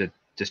more into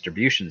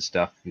distribution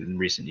stuff in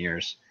recent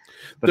years.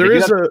 But there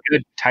is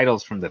good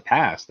titles from the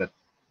past that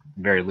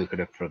very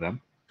lucrative for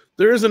them.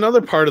 There is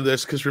another part of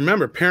this, because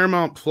remember,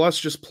 Paramount Plus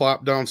just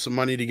plopped down some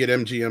money to get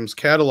MGM's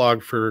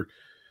catalog for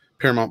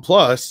Paramount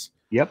Plus.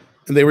 Yep.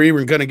 And they were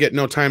even going to get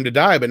No Time to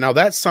Die, but now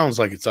that sounds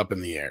like it's up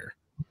in the air.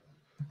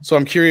 So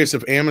I'm curious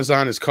if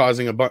Amazon is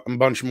causing a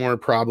bunch more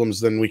problems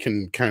than we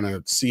can kind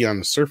of see on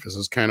the surface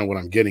is kind of what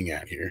I'm getting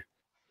at here.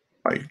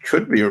 It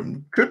could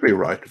be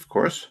right, of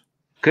course.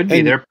 Could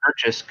be their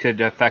purchase could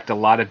affect a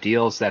lot of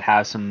deals that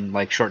have some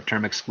like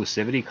short-term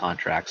exclusivity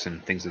contracts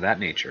and things of that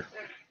nature.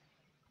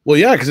 Well,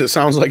 yeah, because it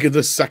sounds like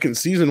the second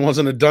season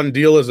wasn't a done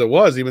deal as it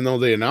was, even though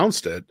they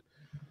announced it.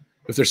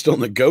 If they're still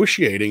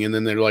negotiating, and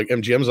then they're like,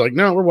 MGM's like,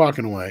 no, we're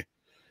walking away.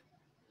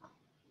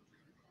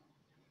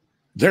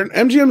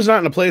 MGM's not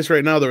in a place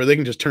right now where they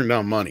can just turn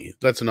down money.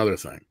 That's another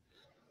thing.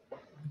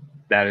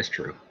 That is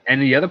true.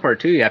 And the other part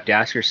too, you have to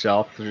ask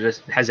yourself: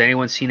 has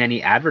anyone seen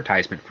any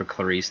advertisement for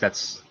Clarice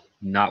that's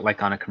not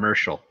like on a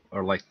commercial,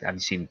 or like have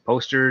you seen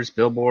posters,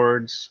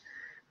 billboards,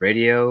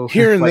 radio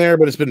here and there?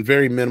 But it's been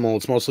very minimal.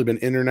 It's mostly been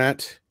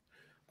internet,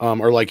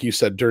 or like you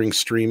said, during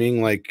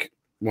streaming. Like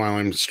while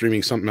I'm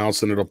streaming something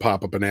else, and it'll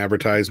pop up an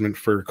advertisement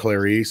for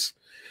Clarice.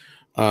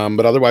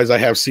 But otherwise, I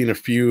have seen a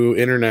few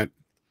internet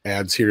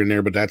ads here and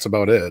there, but that's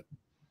about it.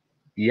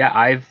 Yeah,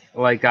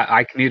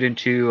 I commute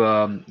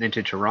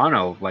into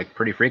Toronto like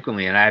pretty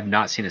frequently, and I have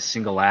not seen a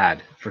single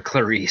ad for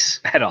Clarice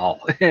at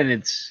all. And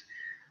it's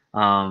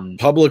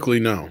publicly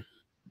no.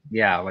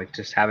 Yeah, like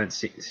just haven't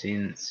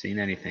seen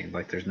anything.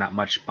 Like there's not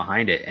much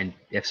behind it, and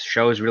if the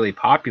show is really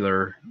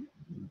popular,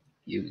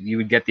 you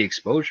would get the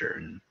exposure.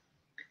 And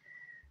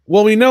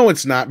well, we know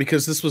it's not,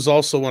 because this was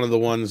also one of the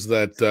ones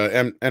that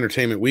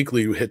Entertainment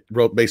Weekly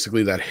wrote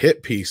basically that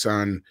hit piece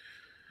on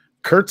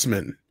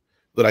Kurtzman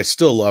that I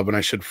still love, and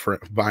I should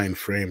buy and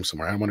frame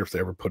somewhere. I wonder if they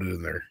ever put it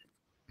in their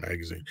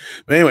magazine.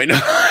 But anyway, no,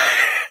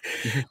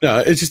 no,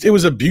 it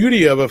was a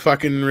beauty of a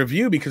fucking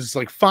review, because it's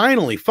like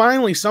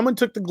finally someone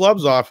took the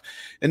gloves off,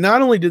 and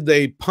not only did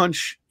they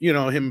punch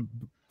him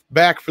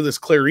back for this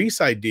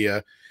Clarice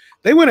idea,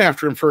 they went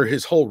after him for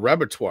his whole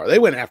repertoire. They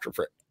went after him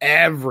for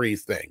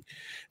everything,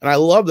 and I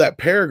love that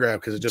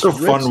paragraph because it just so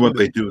fun when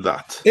they do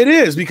that. It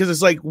is, because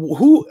it's like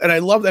who, and I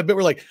love that bit.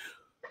 We're like,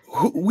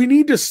 we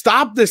need to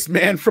stop this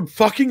man from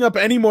fucking up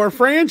any more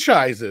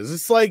franchises.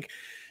 It's like,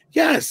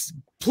 yes,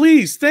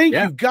 please, thank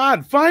you,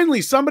 God.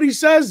 Finally, somebody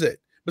says it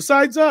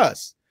besides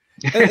us,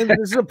 and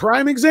this is a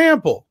prime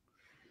example.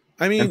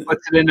 I mean, and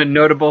puts it in a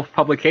notable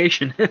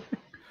publication.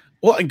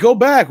 Well, and go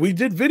back. We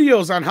did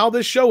videos on how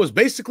this show was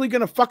basically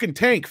going to fucking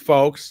tank,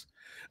 folks.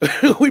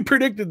 We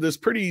predicted this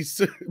pretty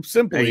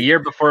simply a year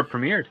before it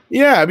premiered.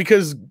 Yeah,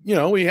 because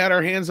we had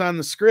our hands on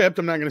the script.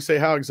 I'm not going to say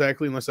how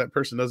exactly unless that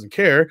person doesn't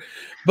care.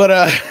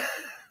 But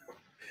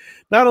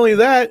not only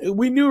that,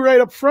 we knew right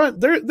up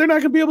front they're not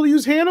going to be able to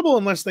use Hannibal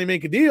unless they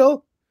make a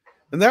deal.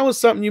 And that was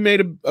something you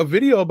made a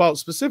video about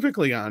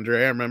specifically,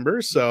 Andre, I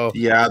remember. So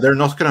yeah, they're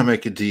not going to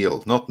make a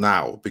deal. Not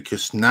now,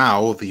 because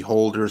now the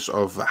holders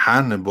of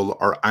Hannibal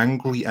are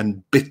angry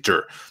and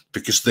bitter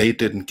because they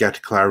didn't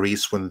get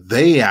Clarice when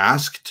they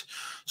asked.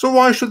 So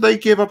why should they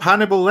give up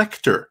Hannibal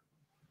Lecter?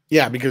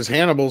 Yeah, because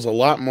Hannibal's a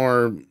lot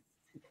more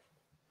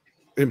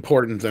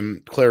important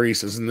than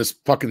Clarice is, and this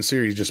fucking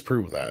series just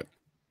proved that.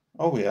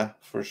 Oh, yeah,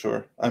 for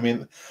sure. I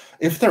mean,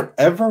 if there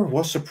ever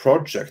was a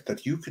project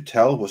that you could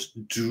tell was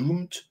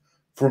doomed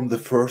from the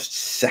first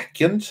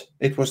second,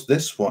 it was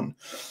this one.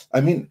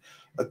 I mean,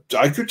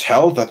 I could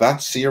tell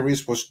that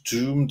series was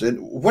doomed. In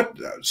what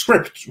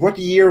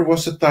year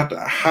was it that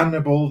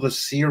Hannibal, the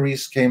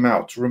series, came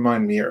out?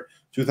 Remind me here.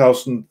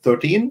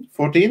 2013?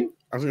 14?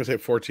 I was going to say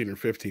 14 or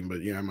 15,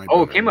 but yeah, I might.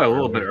 Oh, it came out a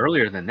little bit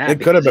earlier than that.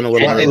 It could have been a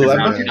little earlier.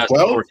 11,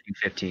 12?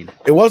 15.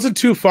 It wasn't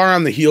too far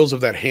on the heels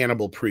of that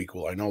Hannibal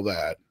prequel. I know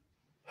that.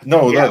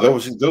 No,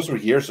 those were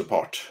years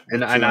apart.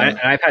 And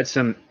I've had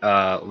some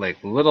like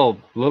little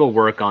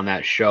work on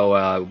that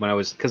show when I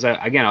was, because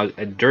I was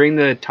during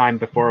the time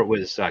before it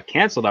was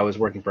canceled, I was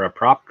working for a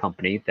prop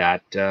company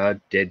that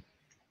did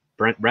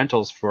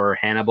rentals for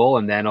Hannibal,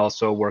 and then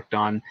also worked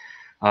on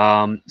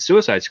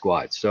Suicide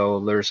Squad.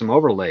 So there's some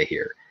overlay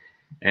here,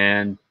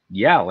 and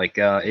yeah, like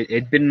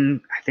it'd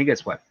been, I think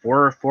it's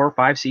 4 or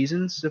 5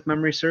 seasons if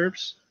memory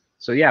serves.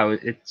 So yeah,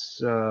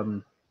 it's.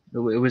 It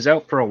was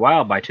out for a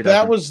while by 2000.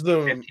 That was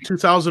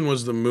 2000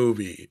 was the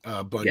movie.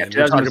 But yeah,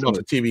 we're talking about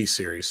the TV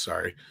series.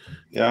 Sorry.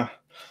 Yeah.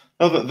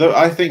 No,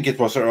 I think it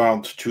was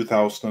around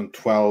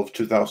 2012,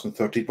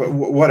 2013, but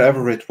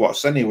whatever it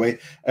was. Anyway,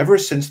 ever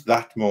since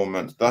that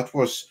moment, that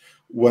was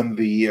when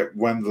the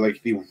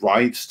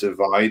rights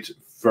divide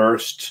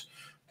first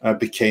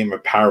became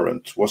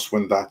apparent. Was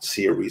when that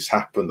series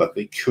happened, that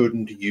they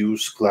couldn't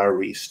use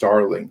Clarice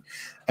Starling.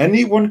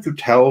 Anyone could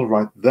tell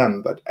right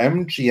then that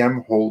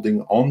MGM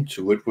holding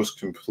onto it was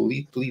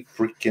completely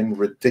freaking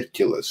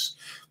ridiculous,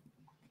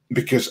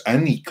 because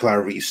any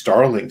Clarice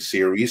Starling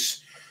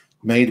series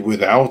made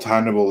without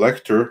Hannibal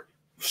Lecter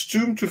was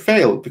doomed to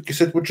fail,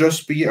 because it would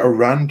just be a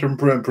random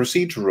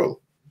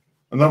procedural.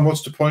 And then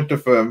what's the point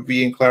of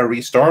being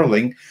Clarice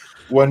Starling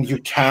when you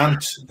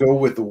can't go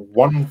with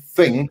one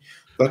thing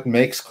that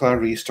makes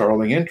Clarice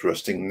Starling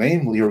interesting,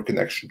 namely her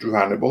connection to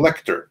Hannibal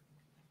Lecter?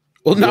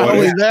 Well, not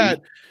only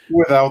that,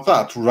 without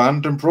that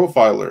random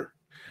profiler.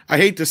 I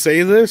hate to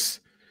say this,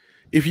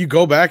 if you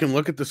go back and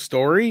look at the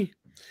story,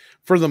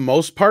 for the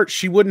most part,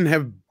 she wouldn't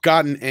have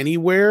gotten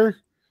anywhere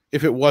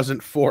if it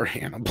wasn't for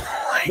Hannibal.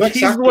 Like,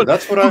 he's the one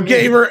That's what I who mean.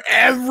 gave her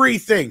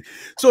everything.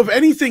 So if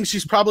anything,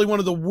 she's probably one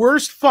of the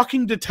worst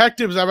fucking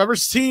detectives I've ever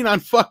seen on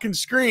fucking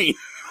screen.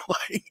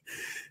 Like,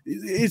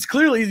 it's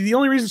clearly the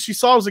only reason she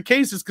solves the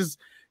case is because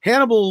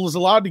Hannibal was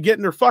allowed to get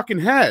in her fucking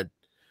head.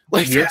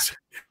 Like, yes.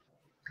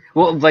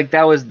 Well, like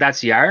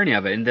that's the irony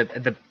of it,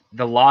 and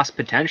the lost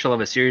potential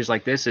of a series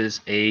like this is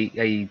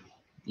a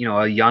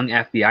young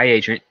FBI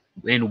agent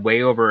in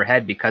way over her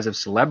head because of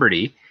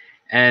celebrity,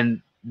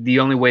 and the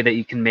only way that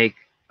you can make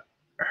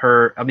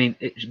her, I mean,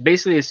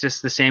 basically it's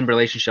just the same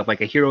relationship.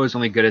 Like, a hero is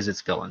only good as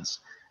its villains,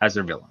 as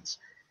their villains,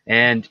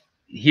 and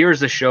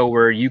here's a show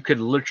where you could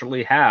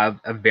literally have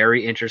a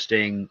very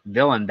interesting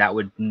villain that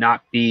would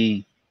not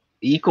be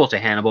equal to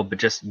Hannibal, but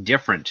just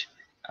different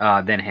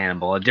than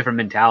Hannibal, a different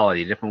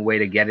mentality, a different way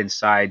to get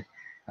inside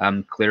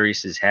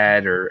Clarice's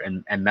head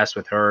and mess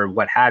with her,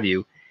 what have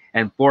you,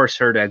 and force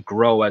her to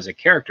grow as a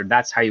character.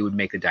 That's how you would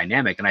make the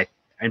dynamic.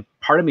 And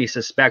part of me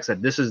suspects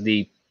that this is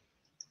the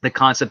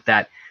concept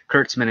that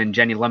Kurtzman and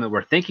Jenny Lumet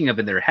were thinking of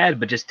in their head,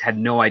 but just had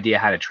no idea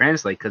how to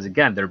translate, because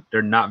again,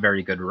 they're not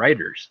very good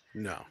writers.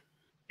 No.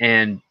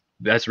 And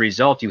as a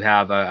result, you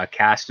have a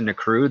cast and a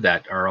crew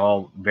that are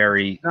all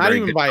very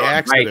even good by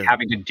accident, right,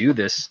 having to do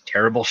this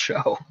terrible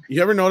show.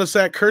 You ever notice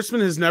that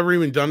Kurtzman has never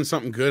even done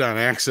something good on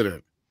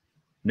accident?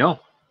 No.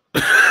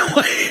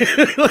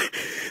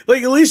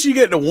 like at least you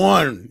get to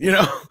one,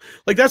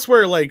 like that's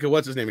where, like,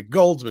 what's his name,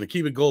 Goldsman,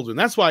 Akiva Goldsman,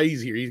 that's why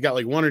he's here. He's got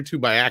like one or two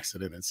by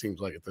accident, it seems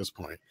like, at this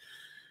point.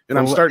 And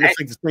I'm starting to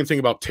think the same thing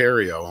about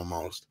Terrio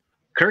almost.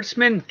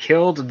 Kurtzman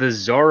killed the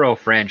Zorro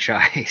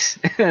franchise.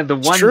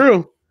 It's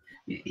true.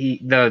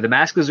 The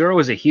Mask of Zorro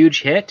was a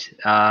huge hit.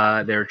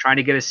 They were trying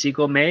to get a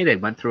sequel made.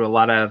 It went through a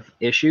lot of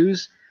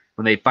issues.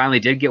 When they finally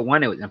did get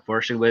one, it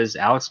unfortunately was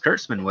Alex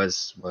Kurtzman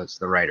was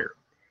the writer.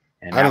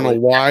 And I don't know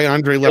why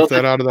Andre left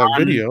that out of that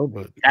video,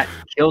 but that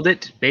killed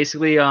it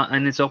basically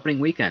on its opening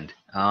weekend.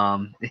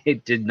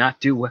 It did not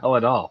do well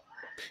at all.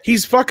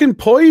 He's fucking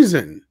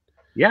poison.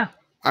 Yeah.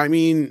 I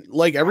mean,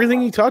 like,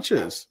 everything he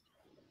touches.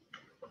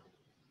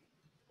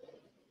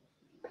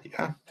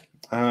 Yeah,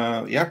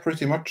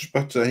 pretty much.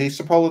 But he's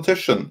a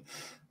politician.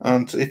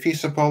 And if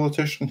he's a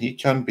politician, he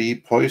can be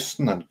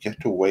poison and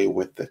get away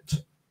with it.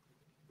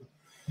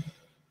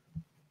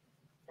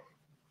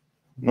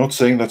 Not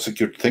saying that's a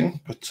good thing,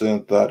 but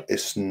that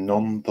is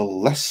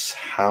nonetheless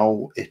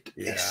how it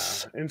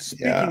is. And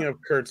speaking of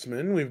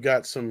Kurtzman, we've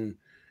got some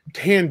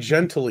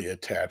tangentially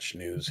attached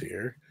news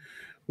here.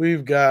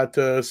 We've got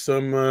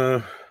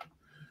some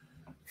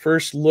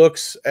first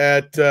looks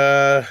at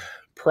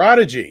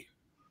Prodigy.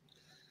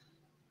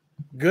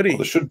 Goody. Well,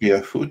 there should be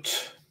a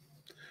hoot.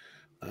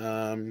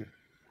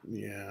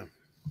 Yeah.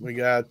 We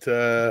got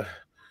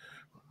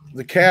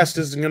the cast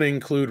is going to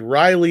include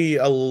Riley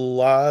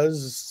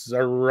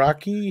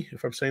Alazaraki,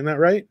 if I'm saying that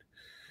right,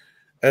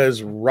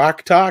 as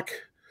Rock Talk,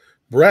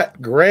 Brett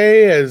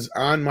Gray as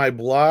On My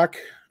Block,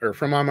 or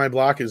From On My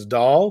Block is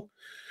Doll,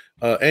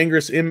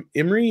 Angus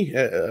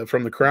Imrie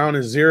from The Crown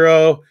is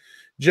Zero,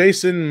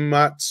 Jason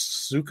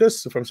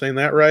Matsukas, if I'm saying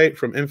that right,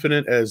 from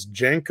Infinite as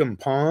Jankum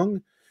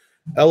Pong,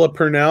 Ella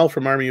Purnell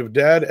from Army of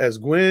Dead as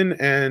Gwyn,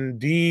 and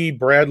D.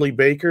 Bradley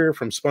Baker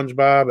from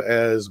SpongeBob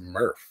as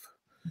Murph.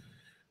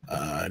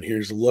 And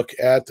here's a look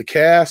at the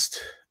cast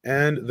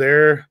and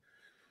their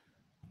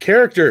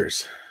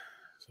characters.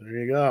 So there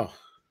you go.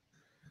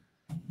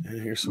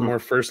 And here's some more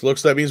first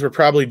looks. That means we're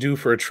probably due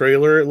for a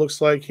trailer, it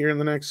looks like, here in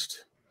the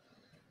next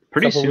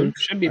pretty soon.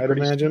 Weeks, should be I'd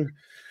pretty imagine. Soon.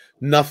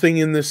 Nothing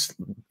in this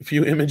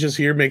few images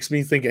here makes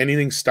me think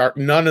anything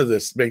none of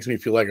this makes me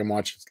feel like I'm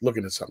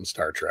looking at something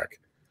Star Trek.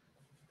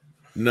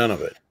 None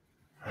of it.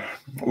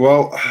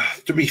 Well,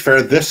 to be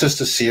fair, this is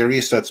the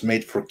series that's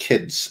made for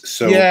kids,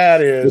 so yeah,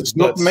 it is. It's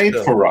not made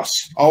for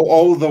us.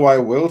 Although I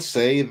will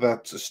say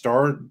that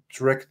Star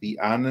Trek, the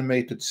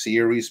animated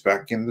series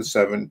back in the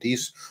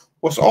 70s,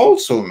 was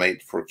also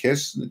made for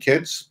kids,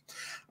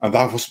 and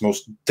that was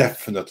most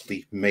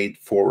definitely made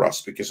for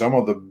us, because some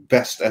of the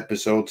best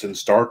episodes in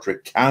Star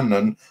Trek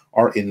canon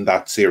are in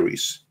that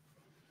series.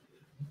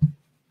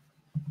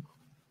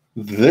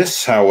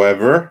 This,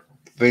 however,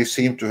 they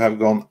seem to have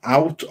gone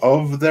out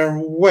of their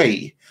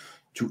way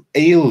to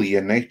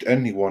alienate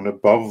anyone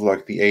above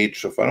like the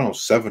age of, I don't know,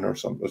 7 or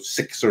something,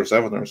 6 or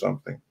 7 or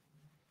something.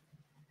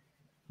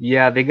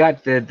 Yeah, they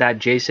got that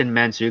Jason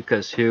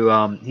Mantzoukas, who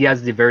he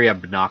has the very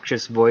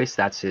obnoxious voice.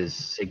 That's his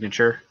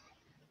signature.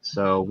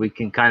 So we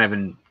can kind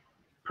of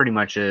pretty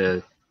much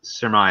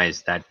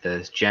surmise that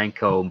the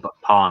Janko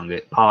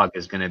Pog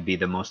is going to be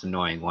the most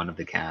annoying one of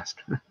the cast.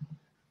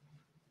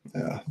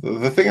 Yeah,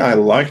 the thing I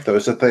like though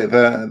is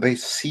that they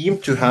seem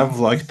to have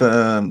like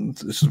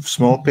the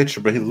small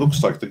picture, but he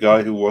looks like the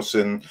guy who was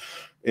in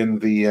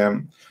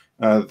the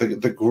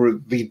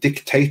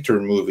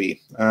Dictator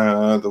movie,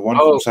 the one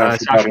from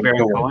Sacha Baron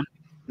Cohen.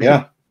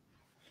 Yeah,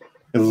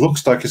 it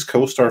looks like his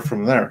co-star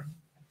from there.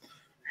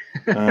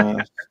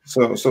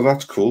 So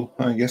that's cool,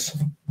 I guess.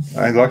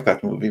 I like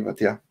that movie, but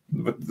yeah,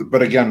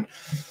 but again,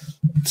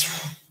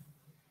 it's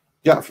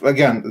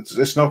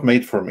not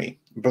made for me.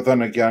 But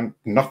then again,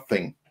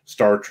 nothing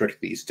Star Trek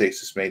these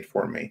days is made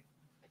for me.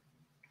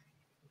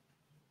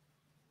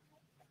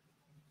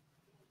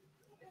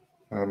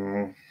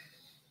 And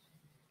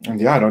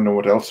yeah, I don't know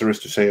what else there is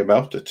to say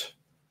about it.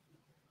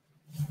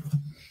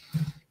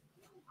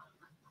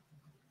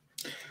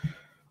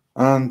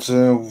 And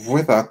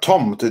with that,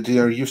 Tom,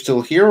 are you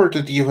still here, or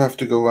did you have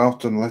to go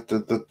out and let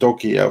the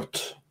doggy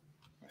out?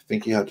 I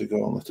think he had to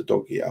go and let the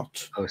doggy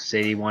out. Oh,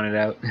 Sadie wanted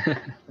out.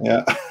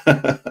 Yeah.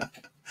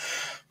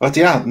 But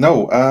yeah,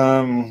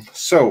 no.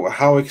 So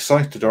how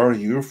excited are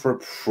you for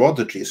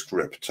Prodigy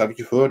script? Have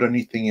you heard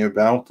anything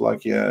about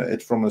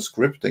it from a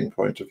scripting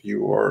point of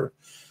view, or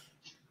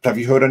have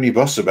you heard any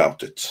buzz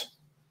about it?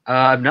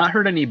 I've not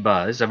heard any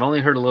buzz. I've only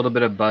heard a little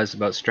bit of buzz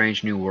about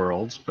Strange New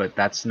Worlds, but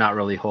that's not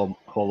really a whole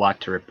lot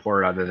to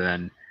report other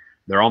than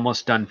they're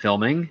almost done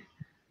filming,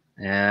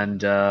 and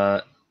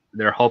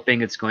they're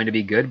hoping it's going to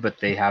be good, but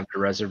they have the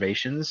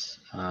reservations.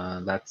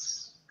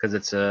 That's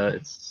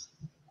because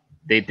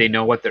they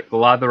know what a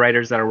lot of the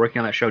writers that are working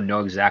on that show know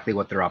exactly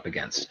what they're up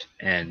against,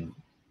 and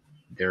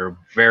they're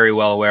very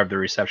well aware of the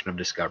reception of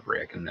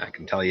Discovery. I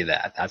can tell you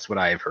that. That's what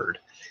I have heard.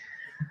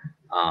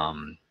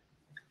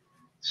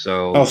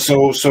 So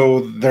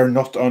they're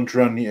not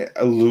under any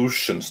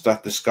illusions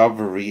that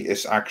Discovery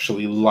is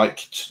actually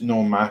liked,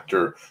 no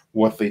matter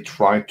what they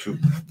try to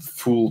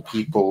fool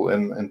people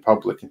in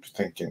public into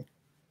thinking.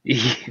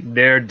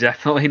 They're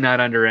definitely not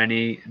under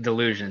any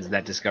delusions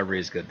that Discovery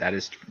is good. That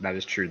is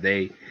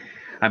true.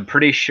 I'm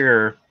pretty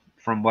sure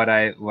from what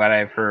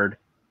I've heard,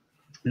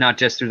 not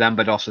just through them,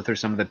 but also through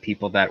some of the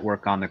people that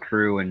work on the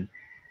crew and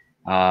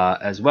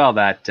as well,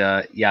 that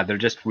they're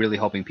just really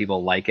hoping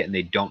people like it, and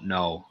they don't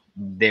know.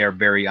 They're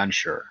very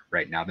unsure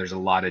right now. There's a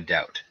lot of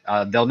doubt.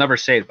 They'll never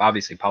say it,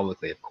 obviously,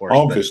 publicly, of course.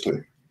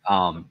 Obviously.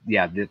 But,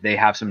 they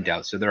have some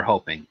doubts, so they're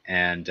hoping.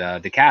 And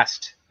the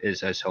cast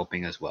is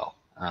hoping as well.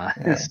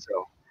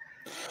 So.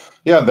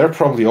 Yeah, they're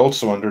probably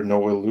also under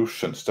no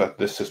illusions that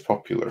this is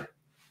popular.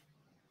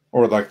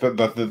 Or like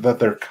that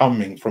they're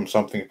coming from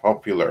something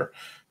popular.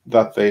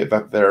 That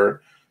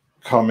they're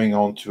coming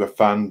onto a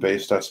fan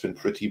base that's been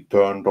pretty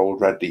burned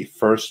already.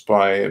 First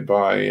by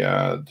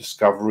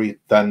Discovery,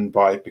 then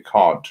by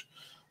Picard.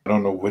 I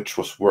don't know which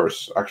was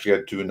worse. Actually,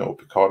 I do know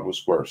Picard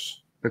was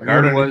worse.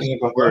 Picard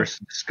was worse.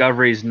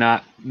 Discovery's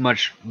not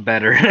much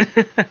better.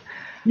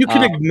 You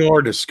can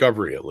ignore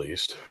Discovery at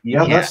least.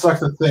 Yeah, that's like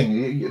the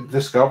thing.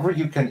 Discovery,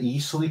 you can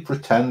easily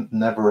pretend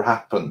never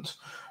happened.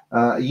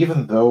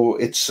 Even though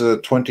it's a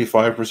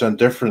 25%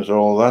 difference and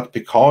all that,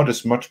 Picard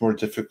is much more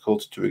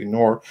difficult to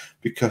ignore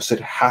because it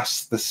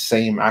has the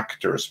same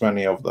actors,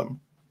 many of them.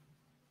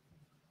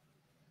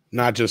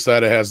 Not just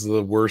that, it has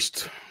the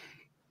worst,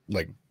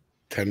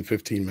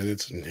 10-15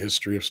 minutes in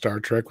history of Star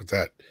Trek with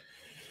that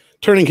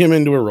turning him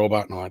into a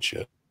robot and all that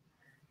shit.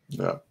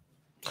 Yeah.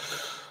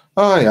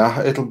 Oh,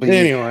 yeah, it'll be...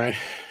 Anyway.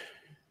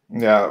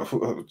 Yeah,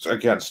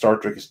 again, Star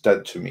Trek is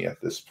dead to me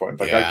at this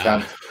point.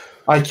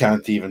 I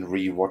can't even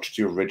rewatch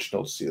the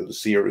original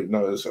series.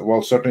 No,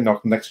 well, certainly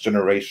not Next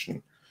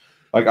Generation.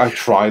 I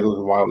tried a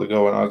little while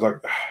ago, and I was like,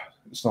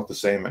 it's not the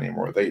same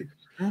anymore. They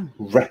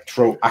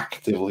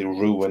retroactively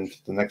ruined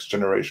the Next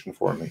Generation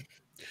for me.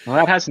 Well,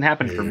 that hasn't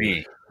happened for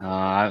me.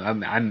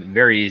 I'm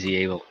very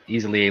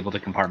easily able to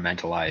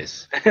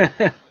compartmentalize.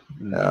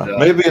 Yeah,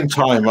 maybe in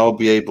time I'll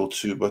be able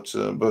to, but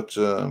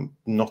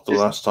not the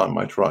last time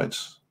I tried.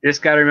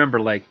 Just got to remember,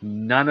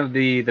 none of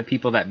the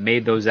people that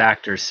made those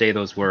actors say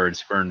those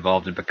words were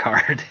involved in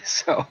Picard.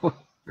 So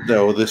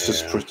no, this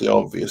is pretty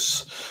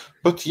obvious.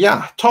 But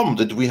yeah, Tom,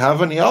 did we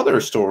have any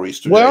other stories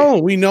today?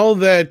 Well, we know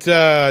that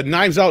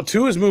Knives Out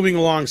 2 is moving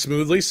along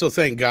smoothly, so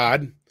thank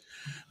God.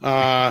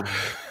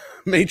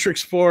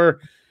 Matrix 4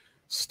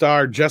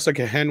 star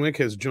Jessica Henwick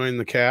has joined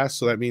the cast,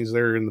 so that means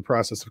they're in the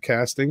process of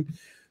casting.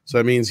 So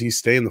that means he's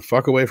staying the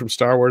fuck away from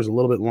Star Wars a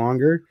little bit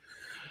longer.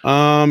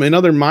 In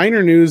other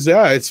minor news,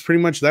 it's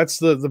pretty much that's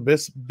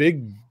the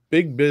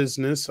big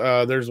business.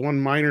 There's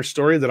one minor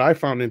story that I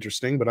found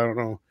interesting, but I don't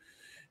know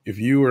if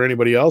you or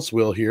anybody else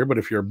will here. But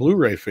if you're a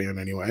Blu-ray fan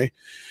anyway,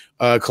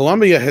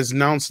 Columbia has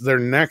announced their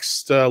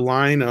next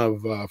line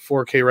of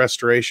 4K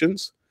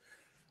restorations.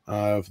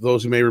 For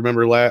those who may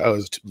remember,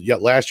 last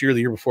year, the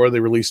year before, they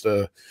released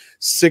a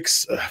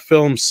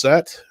 6-film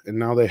set, and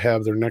now they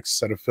have their next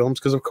set of films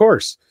because, of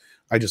course,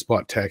 I just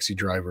bought Taxi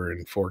Driver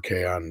in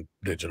 4K on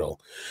digital,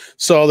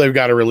 so they've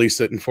got to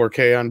release it in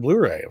 4K on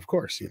Blu-ray, of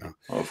course.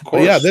 Of course.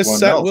 But yeah, this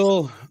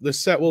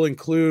set will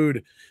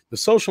include The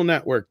Social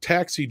Network,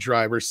 Taxi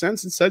Driver,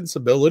 Sense and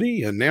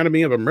Sensibility,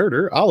 Anatomy of a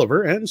Murder,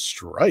 Oliver, and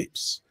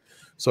Stripes.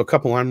 So a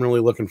couple I'm really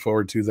looking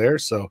forward to there.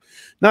 So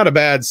not a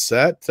bad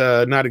set.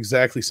 Not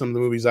exactly some of the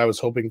movies I was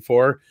hoping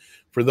for.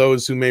 For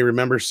those who may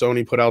remember,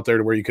 Sony put out there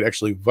to where you could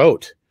actually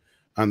vote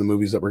on the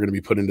movies that were going to be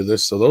put into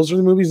this. So those are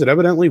the movies that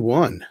evidently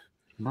won.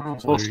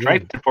 Well,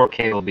 Striped in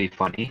 4K will be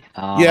funny.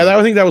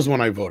 I think that was one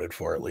I voted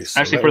for, at least.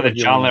 Actually, for the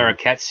John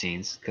Larroquette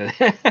scenes.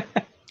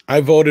 I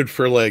voted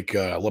for La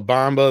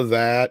Bamba,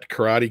 that,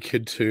 Karate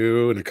Kid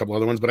 2, and a couple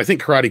other ones. But I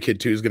think Karate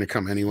Kid 2 is going to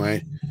come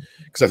anyway,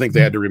 because I think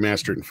they had to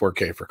remaster it in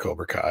 4K for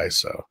Cobra Kai.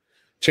 So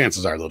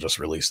chances are they'll just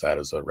release that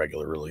as a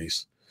regular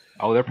release.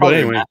 Oh, they're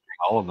probably remastering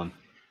all of them.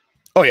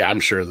 Oh, yeah,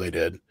 I'm sure they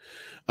did.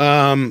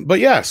 But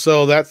yeah,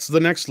 so that's the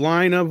next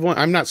line of one.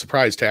 I'm not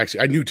surprised Taxi.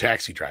 I knew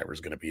Taxi Driver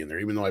was going to be in there,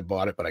 even though I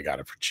bought it, but I got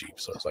it for cheap.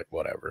 So it's like,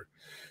 whatever.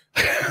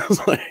 I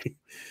was like,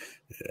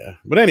 yeah.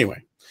 But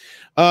anyway,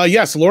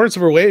 yes, Lawrence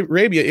of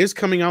Arabia is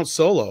coming out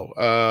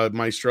solo,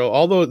 Maestro.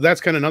 Although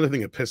that's kind of another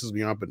thing that pisses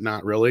me off, but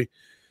not really.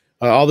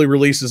 All the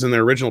releases in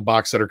their original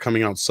box set are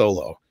coming out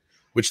solo,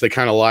 which they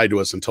kind of lied to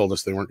us and told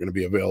us they weren't going to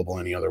be available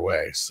any other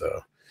way.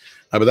 So,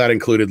 but that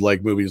included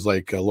like movies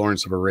like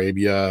Lawrence of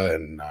Arabia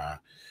and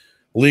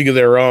League of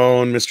Their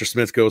Own, Mr.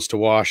 Smith Goes to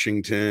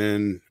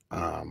Washington,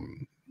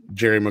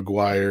 Jerry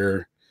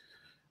Maguire,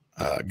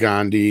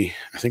 Gandhi.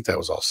 I think that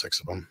was all 6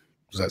 of them.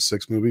 Was that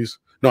 6 movies?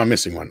 No, I'm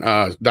missing one.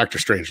 Dr.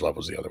 Strangelove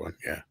was the other one.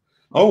 Yeah.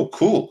 Oh,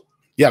 cool.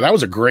 Yeah, that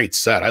was a great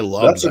set. I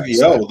love that.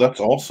 Yeah, that's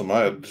awesome.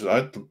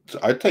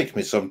 I'd take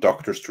me some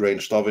Doctor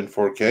Strangelove in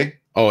 4K.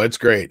 Oh, it's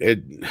great.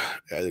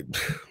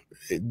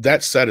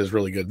 That set is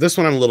really good. This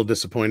one I'm a little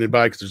disappointed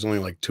by because there's only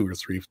like 2 or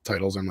 3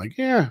 titles. I'm like,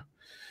 yeah.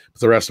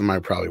 But the rest of them I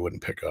probably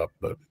wouldn't pick up,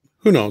 but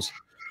who knows?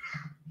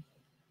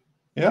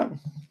 Yeah. And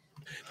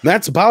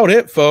that's about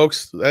it,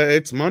 folks.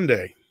 It's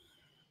Monday.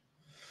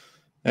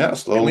 Yeah,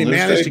 we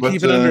managed to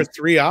keep it under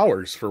 3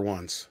 hours for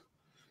once.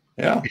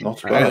 Yeah,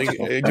 not bad.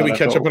 Did we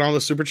catch up on all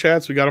the super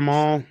chats? We got them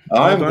all.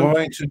 I'm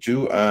going to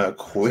do a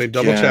quick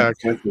double check,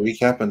 quick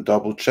recap, and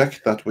double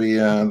check that we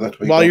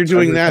While you're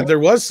doing that, there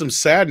was some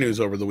sad news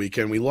over the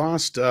weekend. We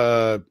lost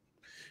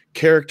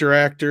character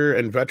actor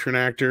and veteran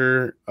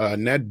actor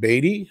Ned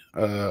Beatty.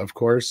 Of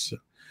course,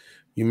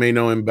 you may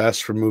know him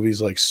best from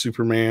movies like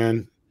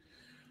Superman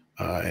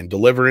and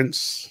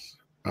Deliverance.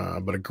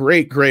 But a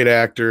great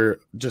actor,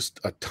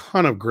 just a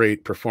ton of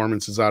great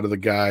performances out of the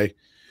guy.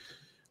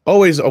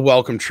 Always a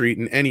welcome treat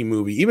in any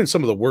movie, even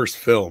some of the worst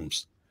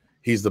films.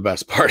 He's the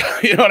best part.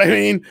 You know what I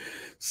mean?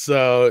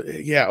 So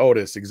yeah,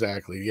 Otis,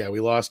 exactly. Yeah, we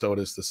lost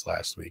Otis this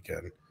last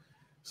weekend.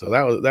 So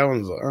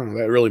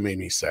that really made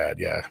me sad.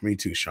 Yeah, me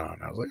too, Sean.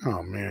 I was like,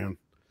 oh man.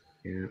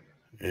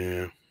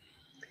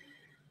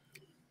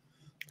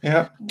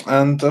 Yeah.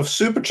 And of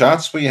super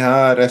chats, we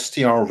had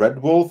STR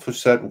Red Wolf who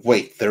said,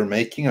 "Wait, they're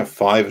making a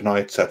Five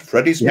Nights at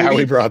Freddy's movie?" Yeah,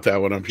 we brought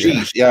that one up.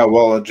 Jeez, yeah.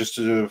 Well, just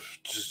to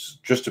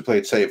play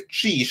it safe,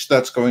 geez,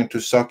 that's going to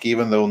suck,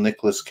 even though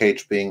Nicolas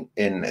Cage being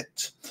in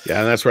it. Yeah,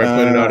 and that's where I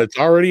pointed out it's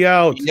already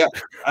out. Yeah,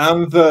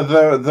 and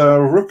the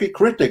rookie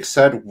critic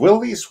said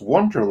Willy's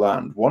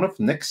Wonderland, one of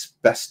Nick's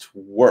best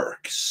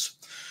works.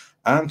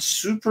 And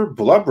Super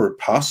Blubber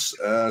Puss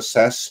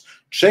says,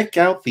 check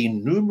out the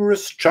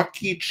numerous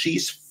Chuck E.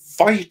 Cheese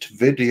fight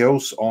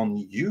videos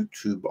on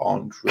YouTube,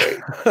 Andre.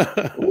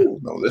 Oh,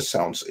 no, this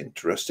sounds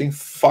interesting.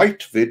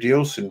 Fight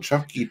videos in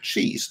Chuck E.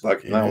 Cheese.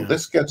 Like, now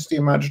this gets the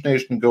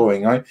imagination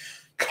going. I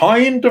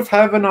kind of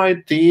have an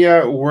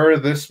idea where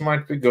this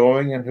might be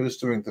going and who's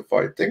doing the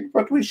fighting,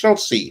 but we shall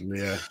see.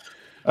 Yeah.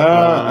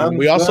 And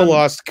we also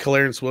lost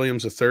Clarence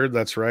Williams III.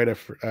 That's right. I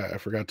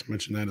forgot to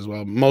mention that as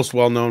well. Most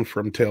well known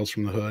from Tales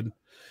from the Hood.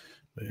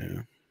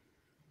 Yeah.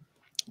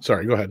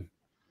 Sorry, go ahead.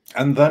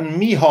 And then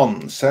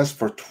Mihon says,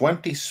 for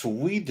 20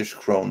 Swedish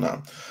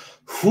krona,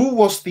 who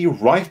was the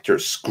writer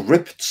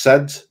script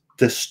said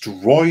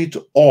destroyed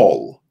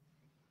all?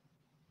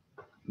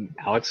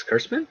 Alex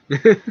Kurtzman?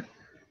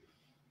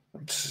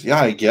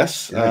 Yeah, I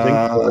guess.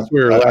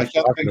 I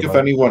can't think of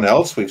anyone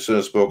else we've sort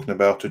of spoken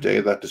about today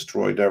that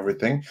destroyed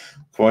everything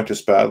quite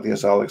as badly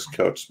as Alex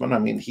Kurtzman. I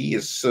mean, he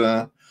is.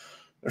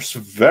 There's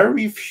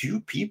very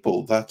few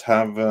people that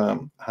have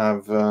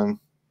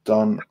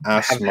done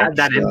as have much. Had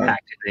that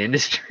impact in the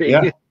industry.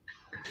 Yeah.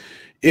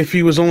 If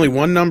he was only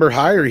one number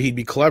higher, he'd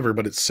be clever,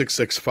 but it's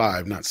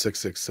 665, not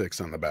 666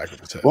 on the back of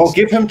his head. Well,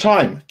 give him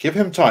time. Give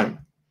him time.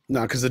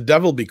 No, because the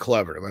devil be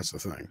clever. That's the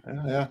thing.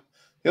 Yeah.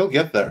 He'll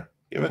get there.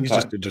 Give him He's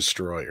time. just a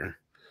destroyer.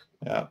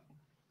 Yeah.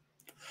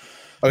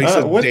 Oh, he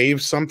said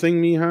Dave something,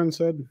 Mihan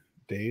said?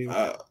 Dave?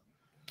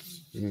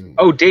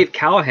 Oh, Dave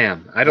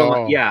Callahan. I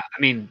don't yeah,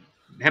 I mean,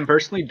 him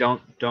personally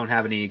don't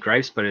have any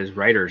gripes, but as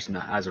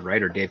a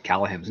writer, Dave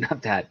Callahan's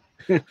not that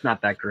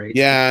great.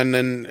 Yeah,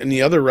 and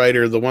the other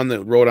writer, the one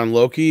that wrote on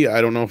Loki,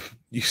 I don't know if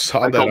you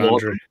saw that,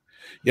 Andre.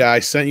 Yeah, I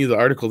sent you the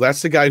article.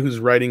 That's the guy who's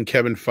writing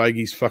Kevin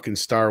Feige's fucking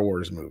Star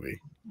Wars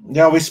movie.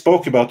 Yeah, we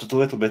spoke about it a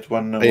little bit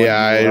when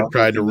I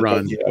tried to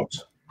run.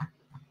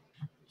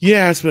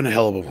 Yeah, it's been a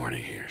hell of a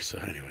morning here. So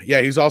anyway,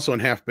 yeah, he's also in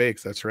Half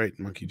Baked. That's right,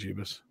 Monkey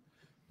Jeebus.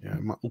 Yeah,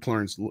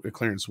 Clarence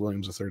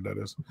Williams III, that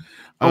is.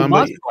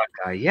 Mod Squad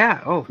guy,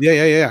 yeah. Oh,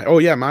 yeah. Oh,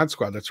 yeah, Mod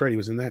Squad. That's right. He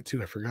was in that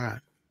too. I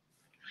forgot.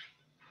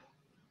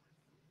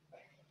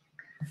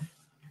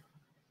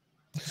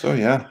 So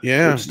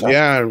yeah.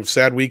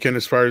 Sad weekend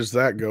as far as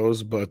that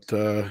goes, but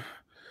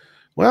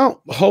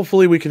well,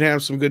 hopefully we can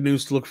have some good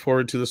news to look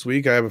forward to this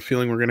week. I have a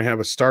feeling we're going to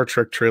have a Star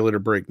Trek trailer to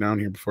break down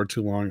here before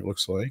too long. It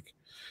looks like,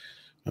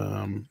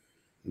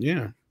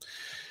 yeah.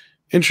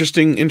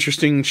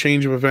 Interesting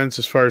change of events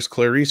as far as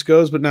Clarice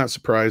goes, but not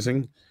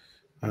surprising.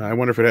 I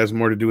wonder if it has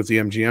more to do with the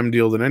MGM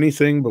deal than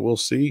anything, but we'll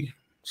see.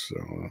 So,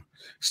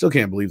 still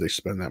can't believe they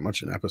spend that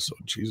much an episode.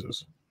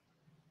 Jesus.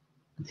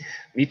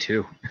 Me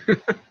too.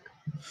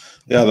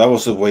 Yeah, that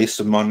was a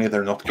waste of money.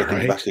 They're not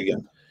getting back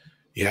again.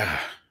 Yeah.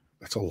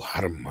 That's a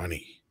lot of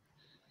money.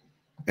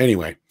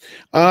 Anyway,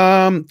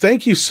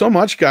 thank you so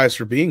much, guys,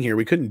 for being here.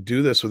 We couldn't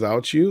do this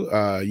without you.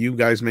 You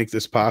guys make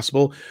this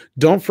possible.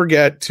 Don't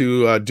forget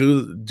to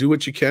do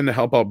what you can to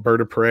help out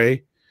Bird of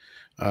Prey.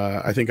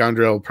 I think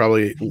Andre will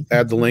probably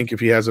add the link if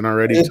he hasn't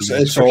already.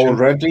 It's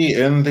already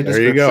in the description.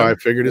 There you go. I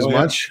figured as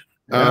much.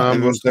 Yeah,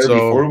 it was there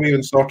before we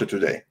even started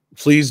today.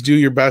 Please do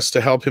your best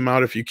to help him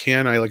out if you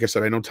can. Like I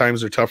said, I know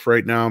times are tough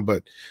right now,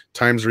 but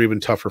times are even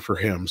tougher for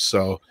him.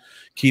 So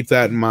keep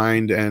that in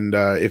mind. And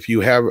if you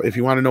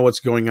want to know what's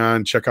going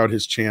on, check out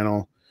his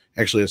channel.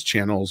 Actually, his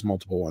channel is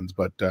multiple ones,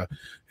 but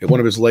one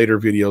of his later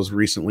videos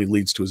recently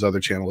leads to his other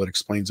channel that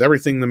explains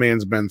everything the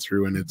man's been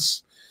through, and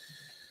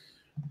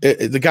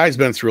the guy's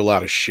been through a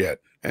lot of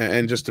shit.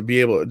 And just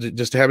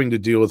having to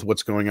deal with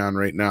what's going on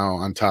right now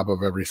on top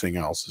of everything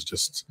else is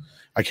just,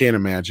 I can't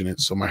imagine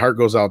it. So my heart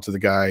goes out to the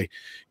guy.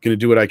 Going to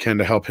do what I can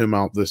to help him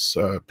out this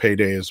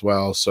payday as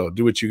well. So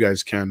do what you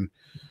guys can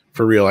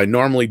for real. I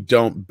normally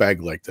don't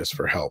beg like this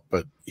for help,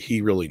 but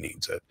he really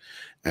needs it.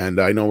 And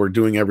I know we're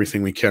doing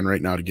everything we can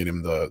right now to get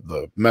him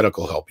the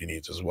medical help he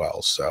needs as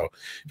well. So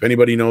if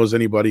anybody knows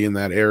anybody in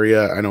that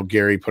area, I know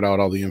Gary put out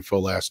all the info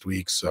last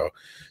week. So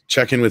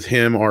check in with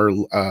him, or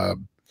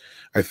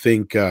I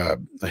think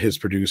his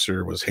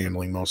producer was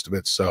handling most of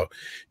it. So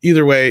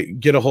either way,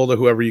 get a hold of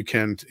whoever you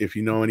can if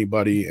you know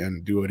anybody,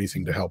 and do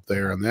anything to help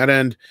there on that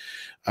end.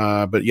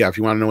 But yeah, if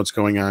you want to know what's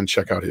going on,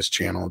 check out his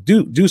channel.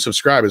 Do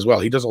subscribe as well.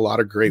 He does a lot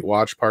of great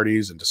watch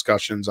parties and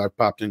discussions. I've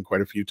popped in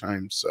quite a few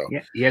times. So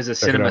yeah, he has a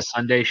Cinema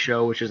Sunday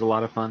show, which is a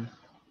lot of fun.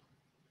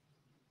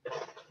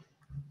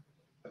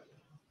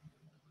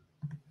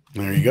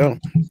 There you go.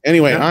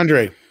 Anyway, yeah.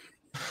 Andre.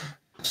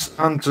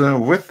 And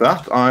with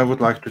that, I would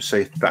like to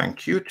say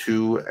thank you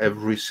to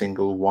every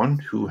single one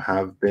who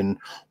have been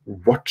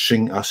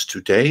watching us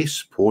today,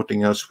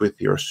 supporting us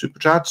with your super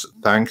chats.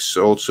 Thanks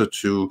also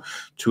to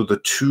the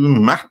two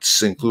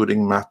Matts,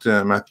 including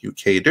Matthew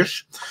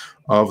Kadish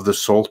of the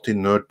Salty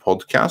Nerd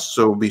podcast.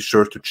 So be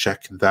sure to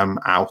check them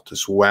out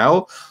as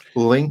well.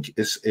 Link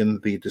is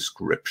in the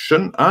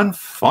description. And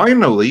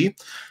finally,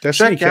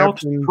 check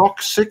out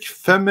Toxic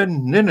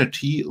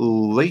Femininity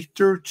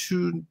later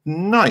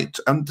tonight.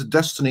 And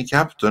Destiny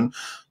Captain,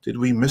 did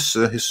we miss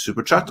his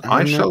super chat?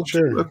 I shall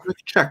do a quick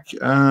check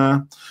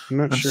and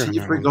see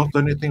if we got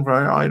anything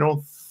right. I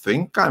don't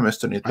think I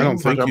missed anything,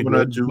 but I'm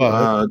going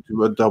to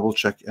do a double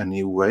check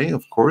anyway,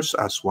 of course,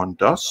 as one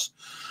does.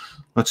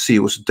 Let's see, it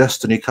was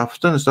Destiny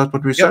Captain. Is that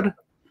what we said?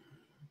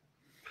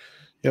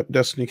 Yep,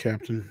 Destiny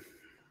Captain.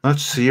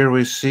 Let's see, here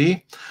we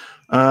see.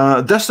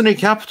 Destiny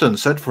Captain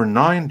said for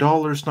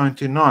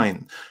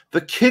 $9.99.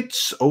 The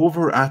kids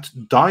over at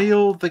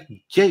Dial the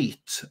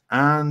Gate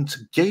and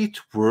Gate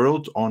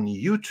World on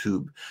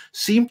YouTube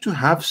seem to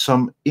have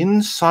some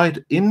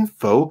inside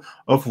info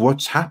of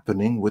what's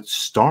happening with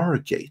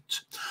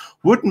Stargate.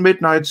 Would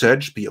Midnight's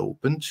Edge be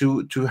open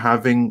to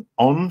having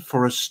on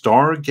for a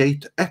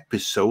Stargate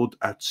episode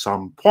at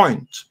some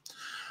point?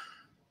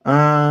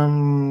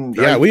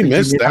 Yeah, we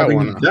missed that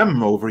one.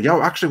 Them over. Yeah,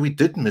 actually, we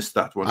did miss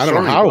that one. I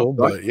don't know how,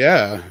 but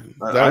yeah,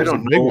 that was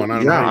a big one.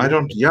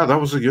 Yeah, that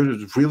was a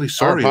good. Really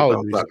sorry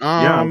about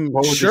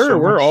that. Sure,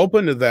 we're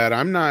open to that.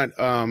 I'm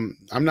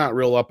not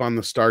real up on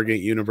the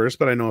Stargate universe,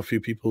 but I know a few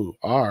people who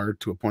are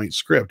to a point.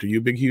 Script, are you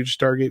a big, huge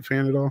Stargate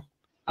fan at all?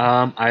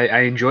 I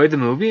enjoyed the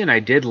movie, and I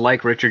did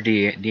like Richard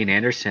Dean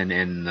Anderson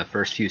in the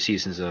first few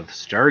seasons of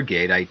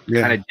Stargate. I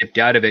kind of dipped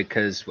out of it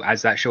because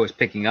as that show was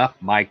picking up,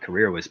 my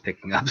career was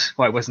picking up,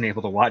 so I wasn't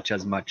able to watch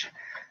as much.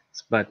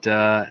 But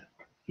no,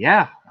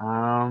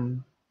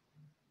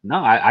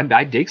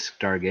 I dig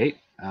Stargate.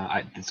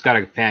 It's got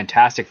a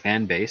fantastic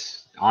fan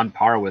base, on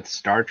par with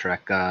Star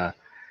Trek, at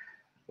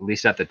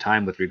least at the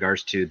time, with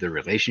regards to the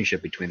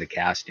relationship between the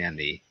cast and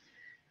the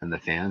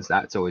fans.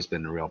 That's always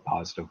been a real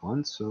positive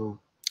one. So.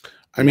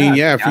 I mean,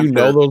 if you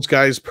know those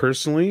guys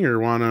personally or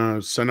want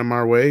to send them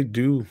our way,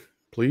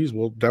 please.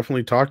 We'll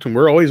definitely talk to them.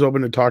 We're always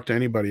open to talk to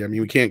anybody. I mean,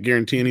 we can't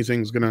guarantee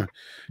anything's going to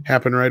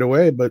happen right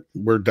away, but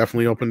we're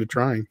definitely open to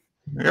trying.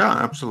 Yeah,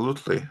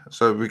 absolutely.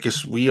 So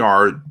because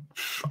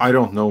I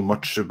don't know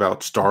much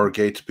about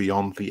Stargate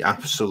beyond the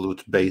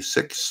absolute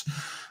basics.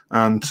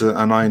 And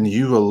I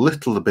knew a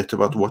little bit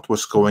about what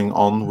was going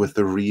on with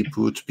the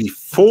reboot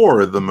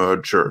before the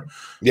merger.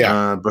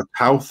 Yeah. But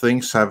how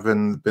things have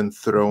been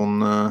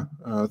thrown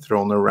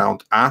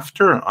around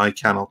after, I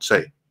cannot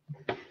say.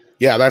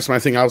 Yeah, that's my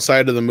thing.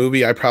 Outside of the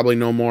movie, I probably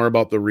know more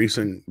about the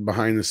recent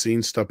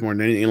behind-the-scenes stuff more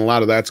than anything. And a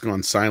lot of that's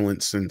gone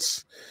silent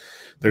since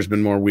there's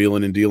been more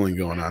wheeling and dealing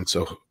going on.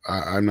 So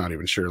I'm not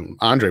even sure.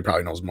 Andre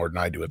probably knows more than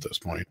I do at this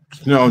point.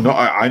 No,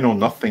 I know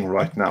nothing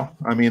right now.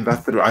 I mean,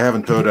 I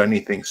haven't heard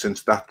anything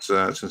since that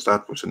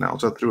was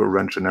announced. I threw a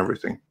wrench in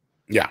everything.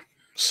 Yeah.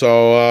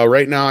 So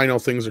right now, I know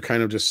things are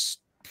kind of just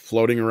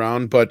floating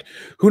around, but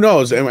who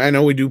knows? And I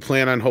know we do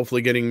plan on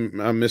hopefully getting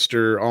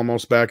Mr.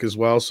 Almost back as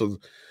well. So,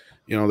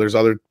 there's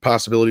other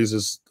possibilities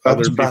as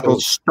That's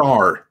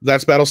Battlestar.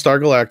 That's Battlestar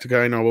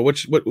Galactica. I know, but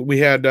what we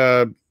had.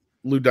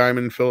 Lou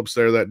Diamond Phillips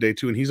there that day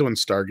too, and he's on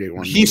Stargate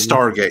one. He's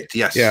Stargate,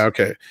 yes. Yeah,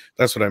 okay,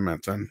 that's what I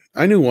meant then.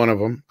 I knew one of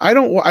them. I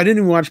didn't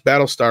even watch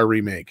Battlestar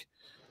remake.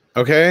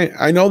 Okay,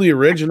 I know the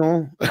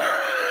original.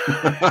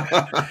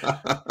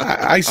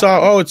 I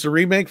saw, it's a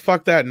remake.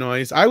 Fuck that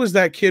noise. I was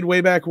that kid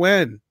way back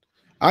when.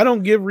 I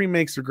don't give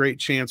remakes a great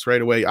chance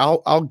right away.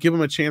 I'll give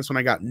them a chance when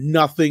I got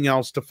nothing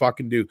else to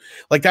fucking do.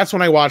 Like that's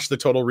when I watched the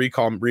Total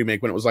Recall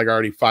remake when it was like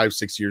already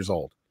 5-6 years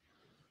old.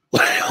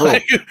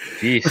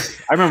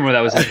 Jeez, I remember when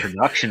that was in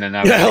production, and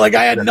I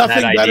had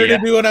nothing better to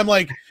do, and I'm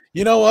like,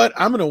 you know what?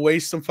 I'm gonna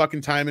waste some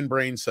fucking time in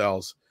brain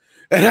cells.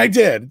 And I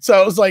did.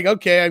 So I was like,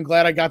 okay, I'm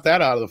glad I got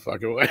that out of the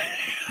fucking way.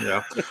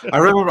 Yeah. I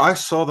remember I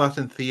saw that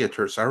in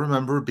theaters. I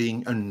remember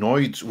being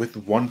annoyed with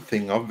one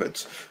thing of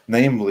it,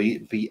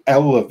 namely the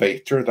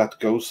elevator that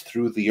goes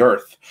through the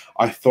earth.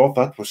 I thought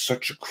that was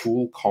such a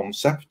cool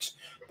concept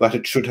that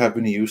it should have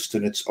been used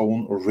in its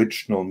own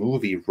original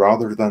movie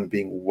rather than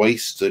being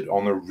wasted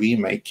on a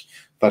remake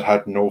that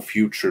had no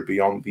future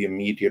beyond the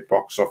immediate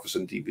box office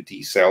and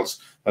DVD sales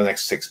the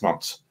next 6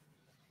 months.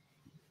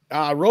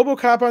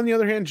 RoboCop, on the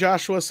other hand,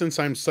 Joshua, since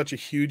I'm such a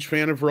huge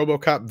fan of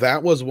RoboCop,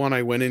 that was one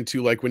I went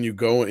into like when you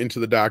go into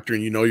the doctor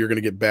and you know you're going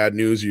to get bad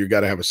news or you got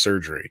to have a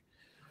surgery.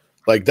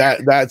 Like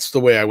that's the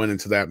way I went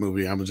into that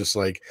movie. I was just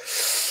like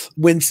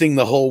wincing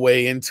the whole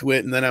way into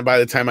it. And then by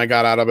the time I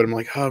got out of it, I'm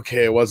like,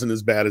 okay, it wasn't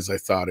as bad as I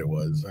thought it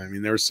was. I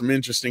mean, there were some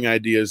interesting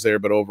ideas there,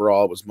 but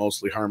overall it was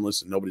mostly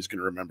harmless and nobody's going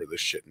to remember this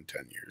shit in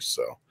 10 years.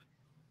 So,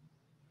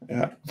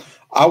 yeah.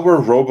 Our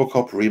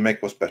RoboCop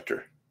remake was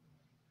better.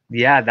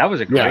 Yeah, that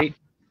was a great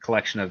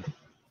collection of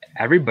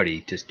everybody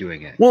just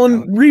doing it. Well,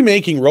 and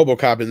remaking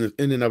RoboCop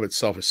in and of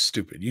itself is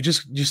stupid. You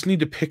just need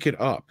to pick it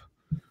up.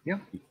 Yeah.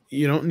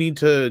 You don't need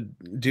to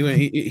do it.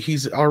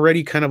 He's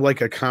already kind of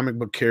like a comic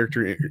book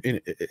character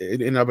in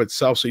and of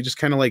itself. So you just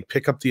kind of like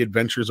pick up the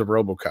adventures of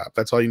RoboCop.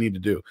 That's all you need to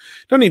do.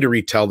 Don't need to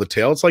retell the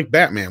tale. It's like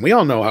Batman. We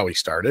all know how he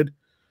started.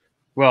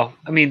 Well,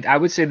 I mean, I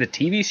would say the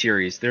TV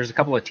series, there's a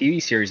couple of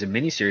TV series and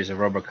miniseries of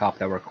RoboCop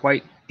that were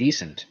quite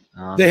decent.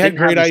 They had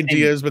great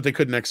ideas, but they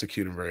couldn't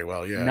execute them very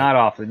well. Yeah, not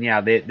often.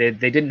 Yeah, they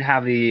didn't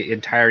have the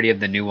entirety of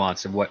the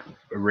nuance of what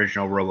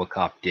original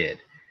RoboCop did.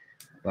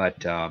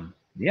 But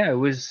yeah,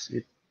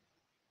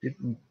 it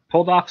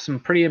pulled off some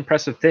pretty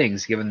impressive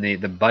things given the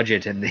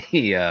budget and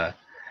the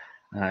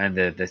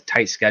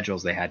tight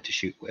schedules they had to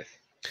shoot with.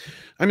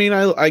 I mean,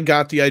 I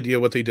got the idea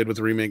what they did with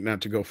the remake,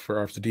 not to go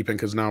far off the deep end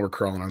because now we're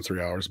crawling on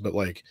 3 hours, but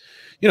like,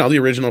 you know, the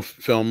original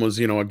film was,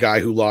 you know, a guy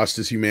who lost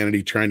his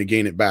humanity trying to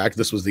gain it back.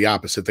 This was the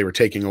opposite. They were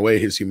taking away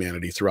his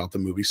humanity throughout the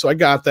movie. So I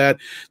got that.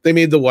 They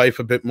made the wife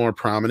a bit more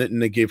prominent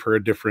and they gave her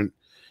a different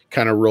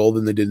kind of role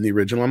than they did in the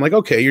original. I'm like,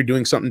 okay, you're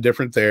doing something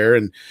different there.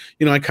 And,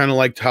 you know, I kind of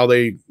liked how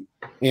they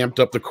amped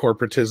up the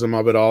corporatism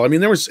of it all. I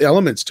mean, there was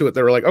elements to it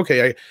that were like,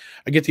 okay,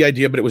 I get the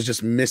idea, but it was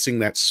just missing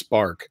that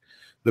spark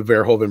the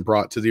Verhoeven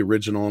brought to the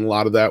original, and a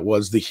lot of that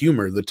was the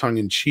humor, the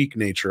tongue-in-cheek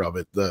nature of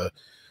it,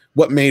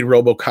 what made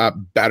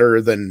RoboCop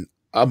better than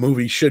a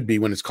movie should be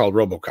when it's called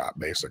RoboCop,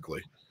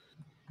 basically.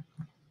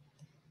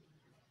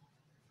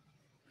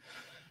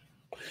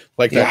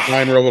 Like that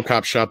line,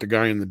 RoboCop shot the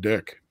guy in the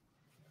dick.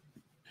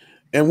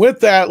 And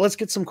with that, let's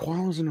get some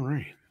koalas in the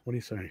rain. What do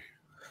you say?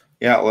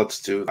 Yeah, let's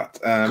do that.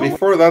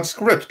 Before that,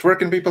 Script, where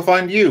can people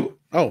find you?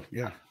 Oh,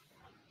 yeah.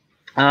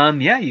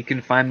 Yeah, you can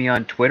find me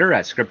on Twitter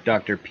at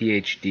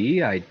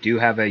ScriptDoctorPhD. I do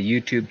have a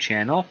YouTube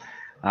channel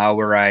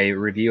where I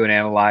review and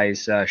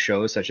analyze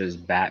shows such as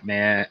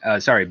Batwoman,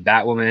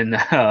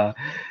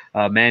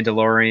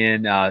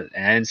 Mandalorian,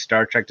 and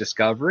Star Trek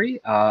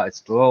Discovery.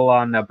 It's a little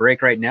on a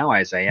break right now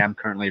as I am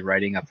currently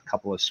writing up a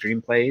couple of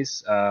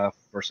screenplays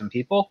for some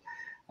people.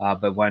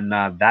 But when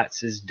that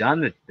is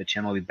done, the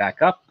channel will be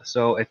back up.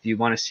 So if you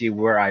want to see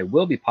where I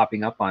will be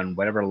popping up on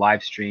whatever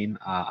live stream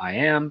I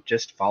am,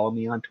 just follow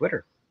me on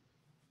Twitter.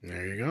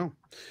 There you go.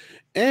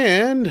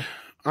 And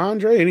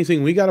Andre,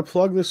 anything we got to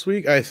plug this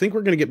week? I think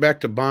we're going to get back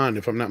to Bond,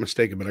 if I'm not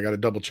mistaken, but I got to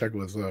double check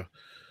with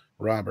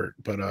Robert.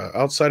 But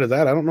outside of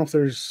that, I don't know if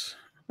there's...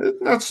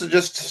 Let's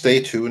just stay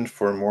tuned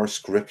for more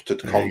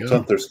scripted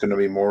content. There's going to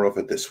be more of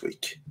it this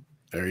week.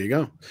 There you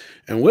go.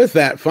 And with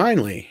that,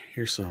 finally,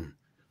 here's some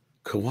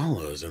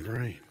koalas in the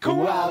rain.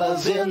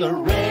 Koalas in the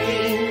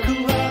rain.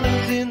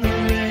 Koalas in the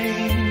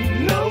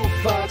rain. No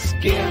fucks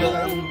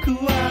given.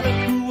 Koala,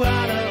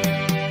 koala.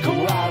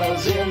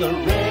 Koalas in the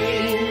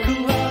rain,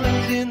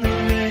 koalas in the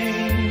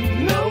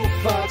rain. No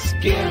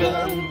fucks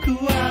given,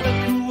 koala,